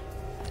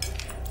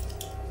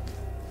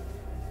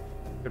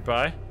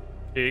 Goodbye.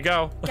 Here you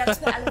go. Get to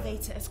the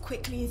elevator as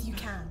quickly as you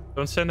can.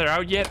 Don't send her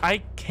out yet. I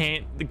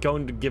can't go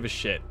and give a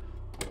shit.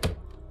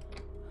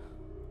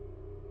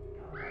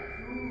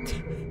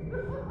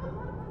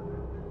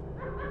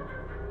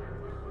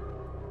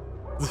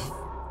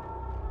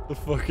 The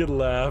fucking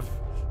laugh.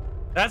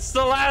 That's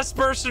the last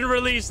person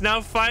released.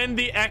 Now find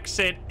the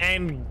exit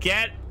and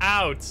get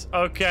out.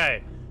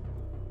 Okay.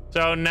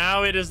 So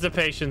now it is the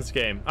patience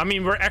game. I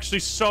mean, we're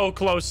actually so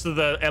close to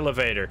the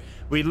elevator.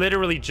 We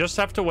literally just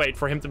have to wait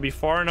for him to be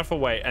far enough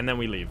away, and then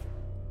we leave.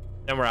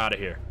 Then we're out of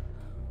here.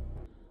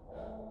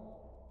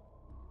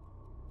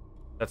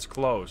 That's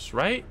close,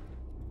 right?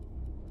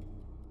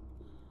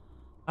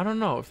 I don't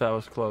know if that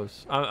was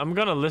close. I'm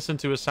gonna listen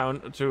to a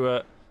sound to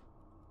a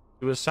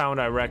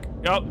sound I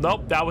reckon. Oh,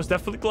 nope, that was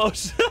definitely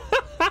close.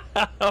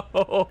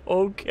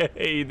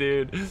 Okay,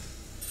 dude.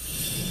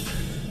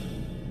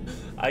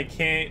 I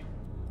can't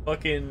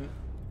fucking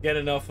get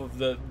enough of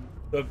the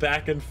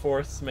back and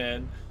forths,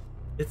 man.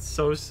 It's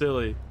so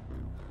silly.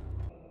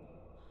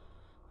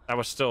 That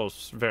was still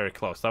very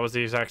close. That was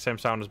the exact same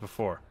sound as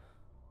before.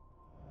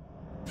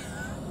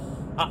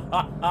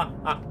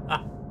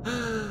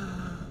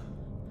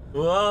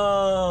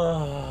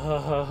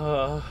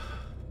 Whoa.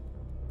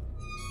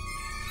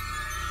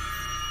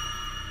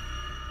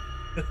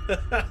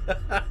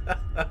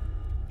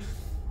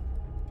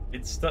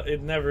 It's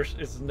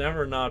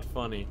never not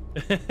funny.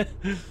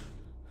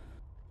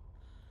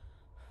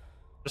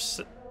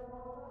 Let's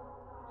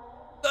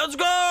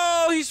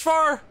go! He's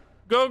far!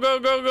 Go, go,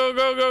 go, go,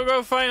 go, go,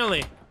 go,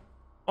 finally.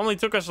 Only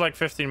took us like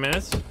 15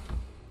 minutes.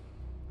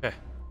 Okay.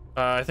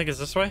 I think it's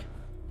this way.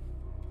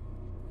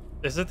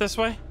 Is it this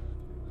way?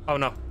 Oh,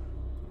 no.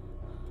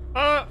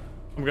 I'm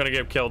gonna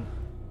get killed.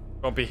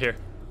 Don't be here.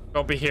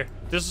 Don't be here.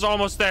 This is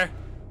almost there.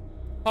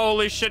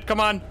 Holy shit, come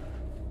on.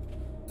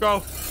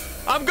 Go.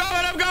 I'm going,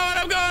 I'm going,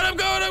 I'm going, I'm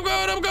going, I'm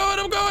going, I'm going,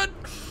 I'm going.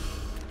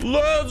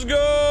 Let's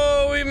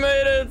go. We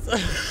made it.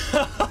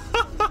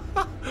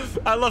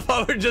 I love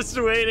how we're just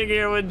waiting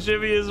here when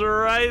Jimmy is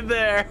right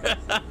there.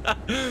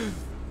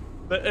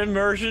 The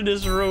immersion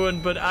is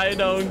ruined, but I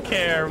don't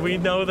care. We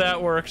know that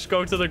works.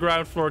 Go to the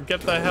ground floor. Get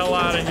the hell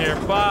out of here.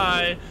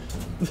 Bye.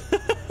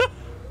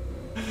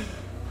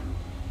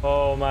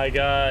 Oh my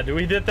god.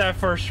 We did that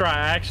first try.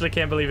 I actually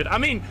can't believe it. I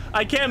mean,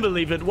 I can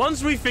believe it.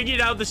 Once we figured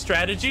out the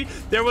strategy,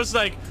 there was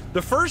like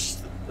the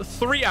first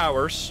 3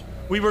 hours,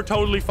 we were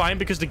totally fine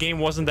because the game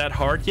wasn't that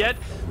hard yet.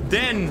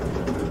 Then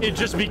it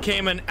just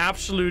became an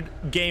absolute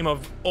game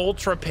of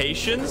ultra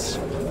patience,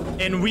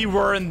 and we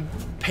weren't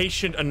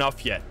patient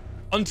enough yet.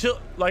 Until,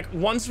 like,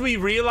 once we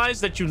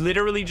realized that you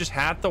literally just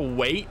had to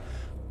wait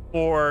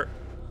for...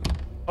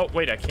 Oh,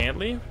 wait, I can't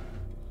leave?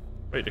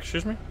 Wait,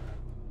 excuse me?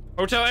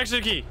 Hotel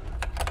exit key.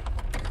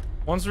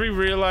 Once we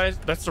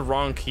realized that's the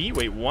wrong key.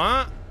 Wait,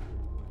 what?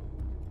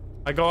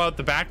 I go out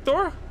the back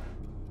door?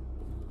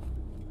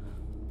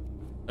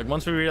 Like,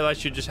 once we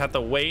realized you just have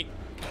to wait.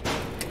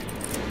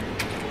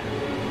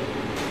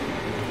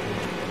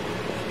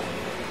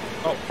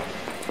 Oh,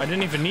 I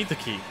didn't even need the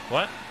key.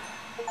 What?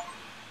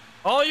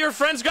 All your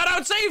friends got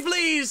out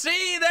safely.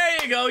 See,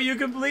 there you go. You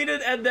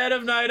completed A Dead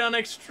of Night on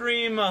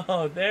extreme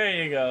mode. There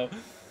you go.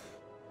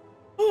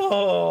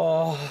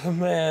 Oh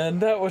man,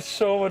 that was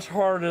so much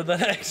harder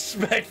than I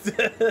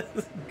expected.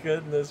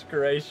 Goodness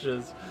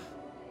gracious.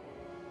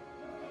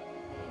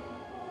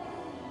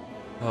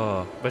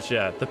 Oh, but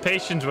yeah, the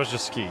patience was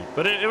just key.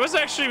 But it was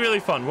actually really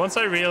fun. Once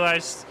I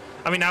realized,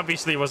 I mean,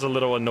 obviously it was a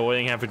little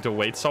annoying having to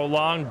wait so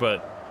long,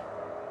 but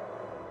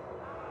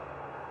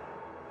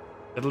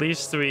at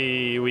least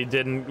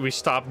we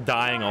stopped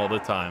dying all the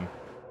time.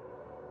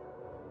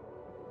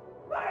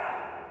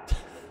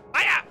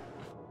 Maya!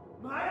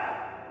 Maya!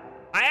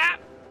 Maya!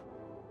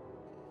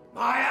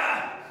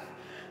 Maya!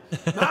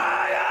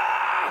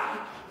 Maya!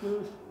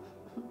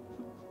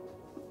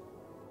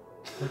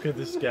 Look at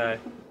this guy.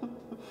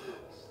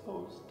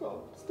 Oh,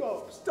 stop,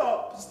 stop,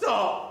 stop,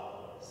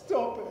 stop!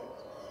 Stop it!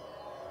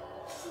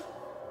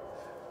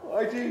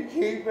 Why do you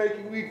keep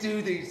making me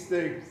do these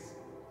things?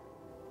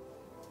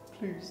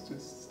 Please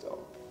just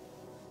stop.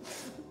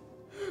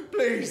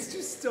 Please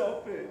just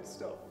stop it,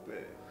 stop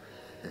it.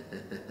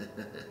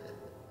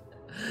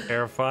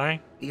 Terrifying.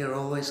 You're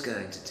always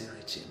going to do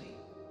it, Jimmy.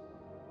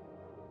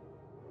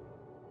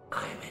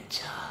 I'm in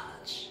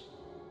charge.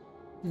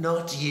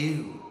 Not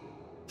you.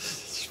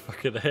 His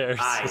fucking hair.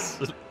 I'm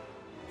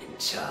in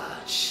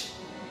charge.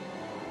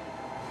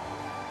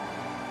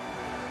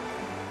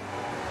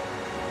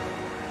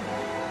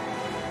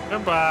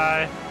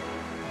 Goodbye.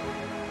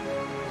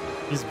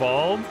 He's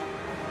bald?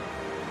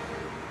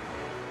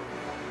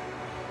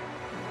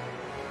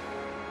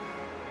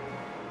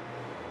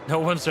 No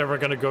one's ever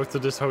gonna go to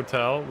this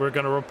hotel. We're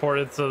gonna report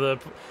it to the...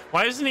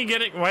 Why isn't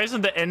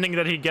the ending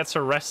that he gets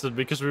arrested?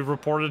 Because we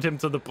reported him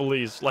to the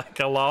police. Like,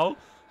 hello?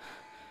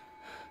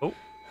 Oh.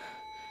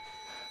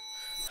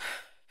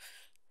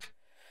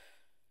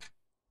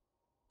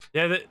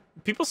 Yeah,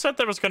 people said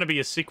there was gonna be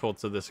a sequel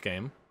to this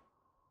game.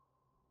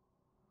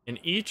 And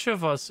each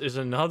of us is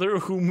another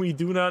whom we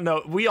do not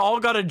know. We all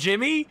got a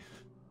Jimmy?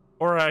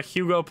 Or a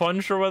Hugo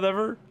Punch or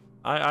whatever?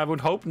 I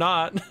would hope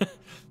not.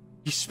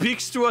 He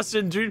speaks to us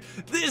in dreams.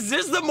 Is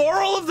this the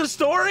moral of the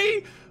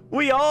story?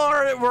 We're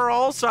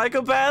all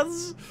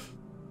psychopaths?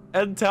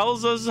 And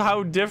tells us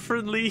how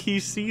differently he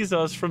sees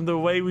us from the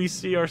way we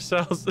see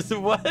ourselves.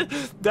 What?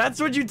 That's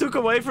what you took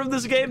away from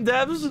this game,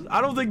 Debs? I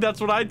don't think that's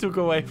what I took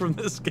away from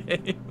this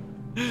game.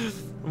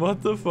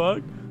 What the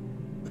fuck?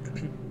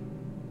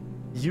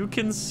 You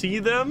can see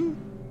them?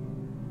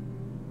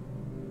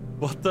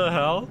 What the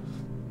hell?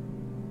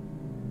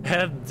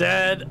 At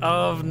Dead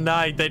of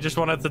Night. They just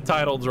wanted the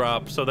title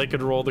drop so they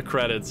could roll the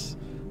credits.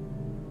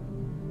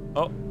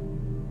 Oh.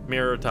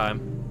 Mirror time.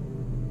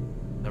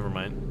 Never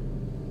mind.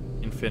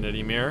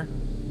 Infinity Mirror.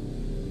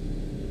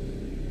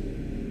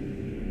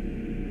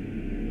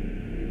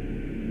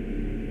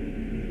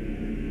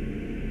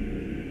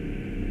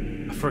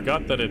 I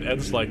forgot that it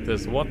ends like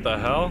this. What the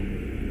hell?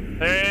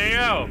 There you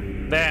go.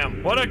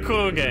 Damn, what a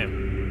cool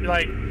game.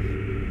 Like,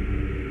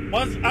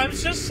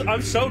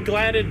 I'm so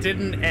glad it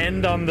didn't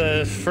end on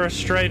the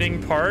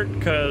frustrating part,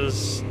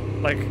 because,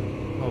 like,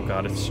 oh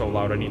god, it's so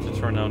loud. I need to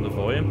turn down the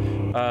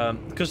volume.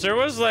 Because there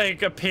was,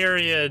 like, a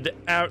period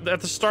at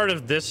the start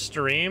of this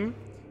stream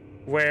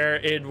where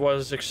it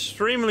was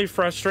extremely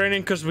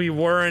frustrating because we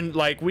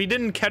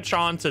didn't catch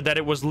on to that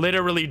it was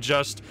literally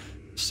just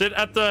sit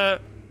at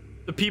the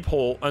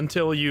peephole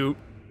until you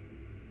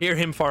hear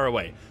him far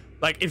away.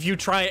 Like, if you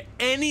try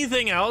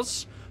anything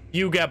else,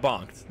 you get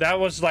bonked. That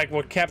was like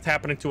what kept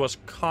happening to us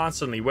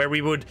constantly, where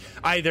we would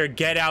either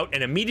get out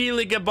and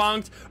immediately get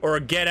bonked, or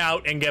get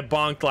out and get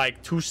bonked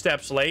like 2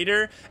 steps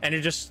later, and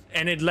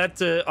it led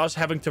to us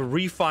having to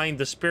refine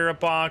the spirit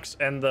box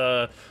and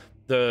the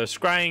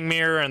scrying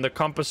mirror and the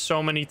compass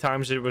so many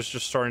times. It was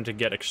just starting to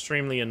get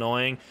extremely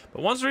annoying.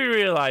 But once we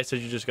realized that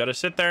you just gotta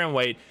sit there and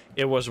wait,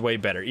 it was way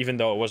better, even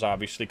though it was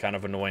obviously kind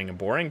of annoying and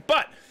boring.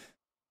 But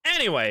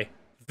anyway,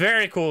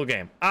 very cool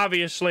game,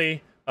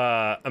 obviously.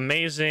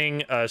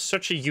 Amazing,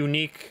 such a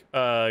unique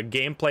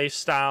gameplay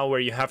style where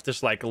you have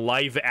this like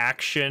live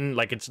action,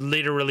 like it's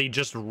literally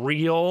just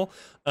real,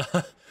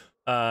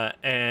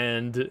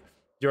 and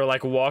you're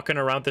like walking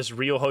around this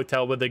real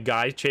hotel with a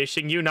guy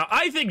chasing you. Now,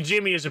 I think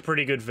Jimmy is a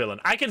pretty good villain.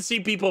 I can see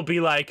people be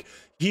like,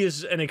 he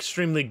is an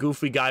extremely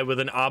goofy guy with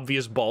an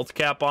obvious bald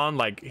cap on.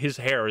 Like, his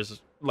hair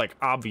is, like,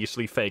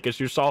 obviously fake. As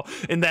you saw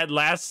in that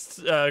last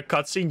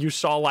cutscene, you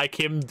saw, like,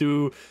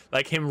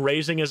 him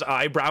raising his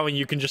eyebrow, and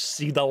you can just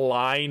see the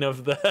line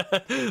of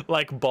the,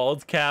 like,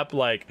 bald cap.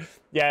 Like,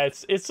 yeah,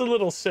 it's a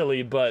little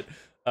silly, but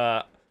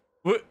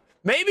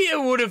maybe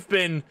it would have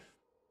been...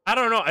 I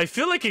don't know. I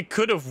feel like it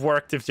could have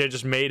worked if they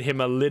just made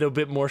him a little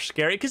bit more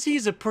scary, because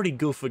he's a pretty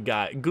goofy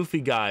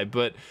guy.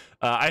 But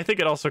I think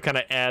it also kind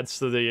of adds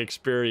to the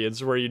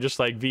experience where you're just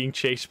like being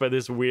chased by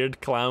this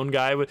weird clown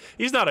guy. But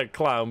he's not a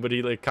clown, but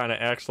he like kind of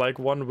acts like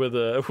one with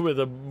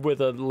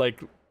a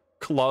like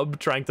club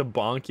trying to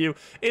bonk you.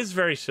 It's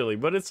very silly,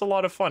 but it's a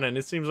lot of fun, and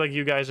it seems like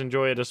you guys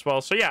enjoy it as well.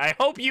 So yeah, I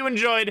hope you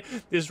enjoyed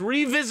this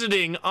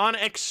revisiting on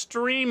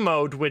extreme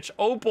mode, which,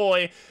 oh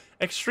boy,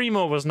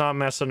 Extremo was not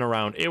messing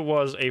around. It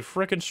was a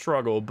freaking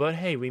struggle, but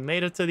hey, we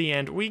made it to the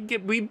end. We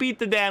beat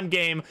the damn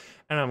game,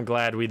 and I'm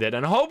glad we did.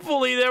 And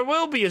hopefully there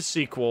will be a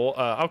sequel.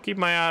 I'll keep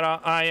my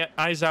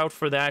eyes out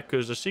for that,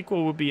 because the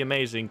sequel would be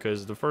amazing,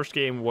 because the first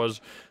game was,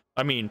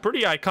 I mean,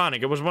 pretty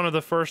iconic. It was one of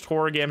the first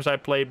horror games I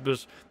played,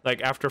 was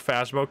like after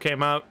Phasmo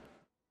came out.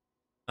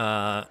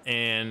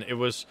 And it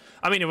was,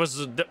 I mean, it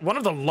was one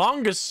of the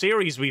longest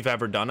series we've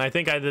ever done. I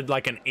think I did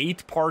like an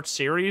 8-part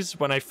series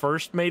when I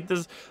first made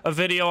a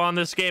video on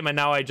this game, and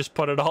now I just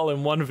put it all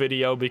in one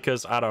video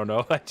because I don't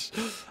know.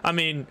 I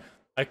mean,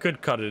 I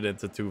could cut it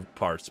into 2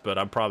 parts, but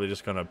I'm probably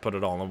just gonna put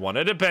it all in one.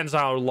 It depends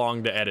how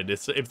long the edit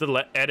is. If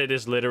the edit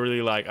is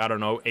literally like, I don't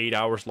know, 8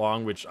 hours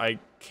long, which I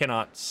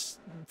cannot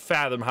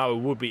fathom how it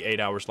would be 8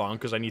 hours long,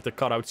 because I need to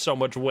cut out so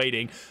much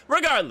waiting.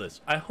 Regardless,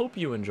 I hope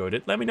you enjoyed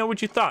it. Let me know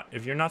what you thought.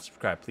 If you're not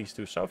subscribed, please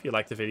do so. If you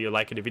liked the video,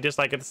 like it. If you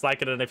dislike it,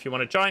 dislike it. And if you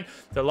want to join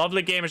the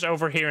lovely gamers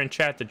over here in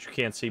chat that you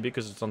can't see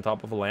because it's on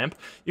top of a lamp,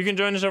 you can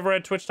join us over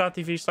at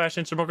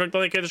twitch.tv/Instagram. Click the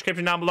link in the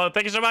description down below.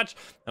 Thank you so much,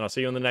 and I'll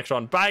see you in the next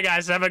one. Bye,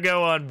 guys. Have a good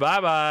one.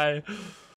 Bye-bye.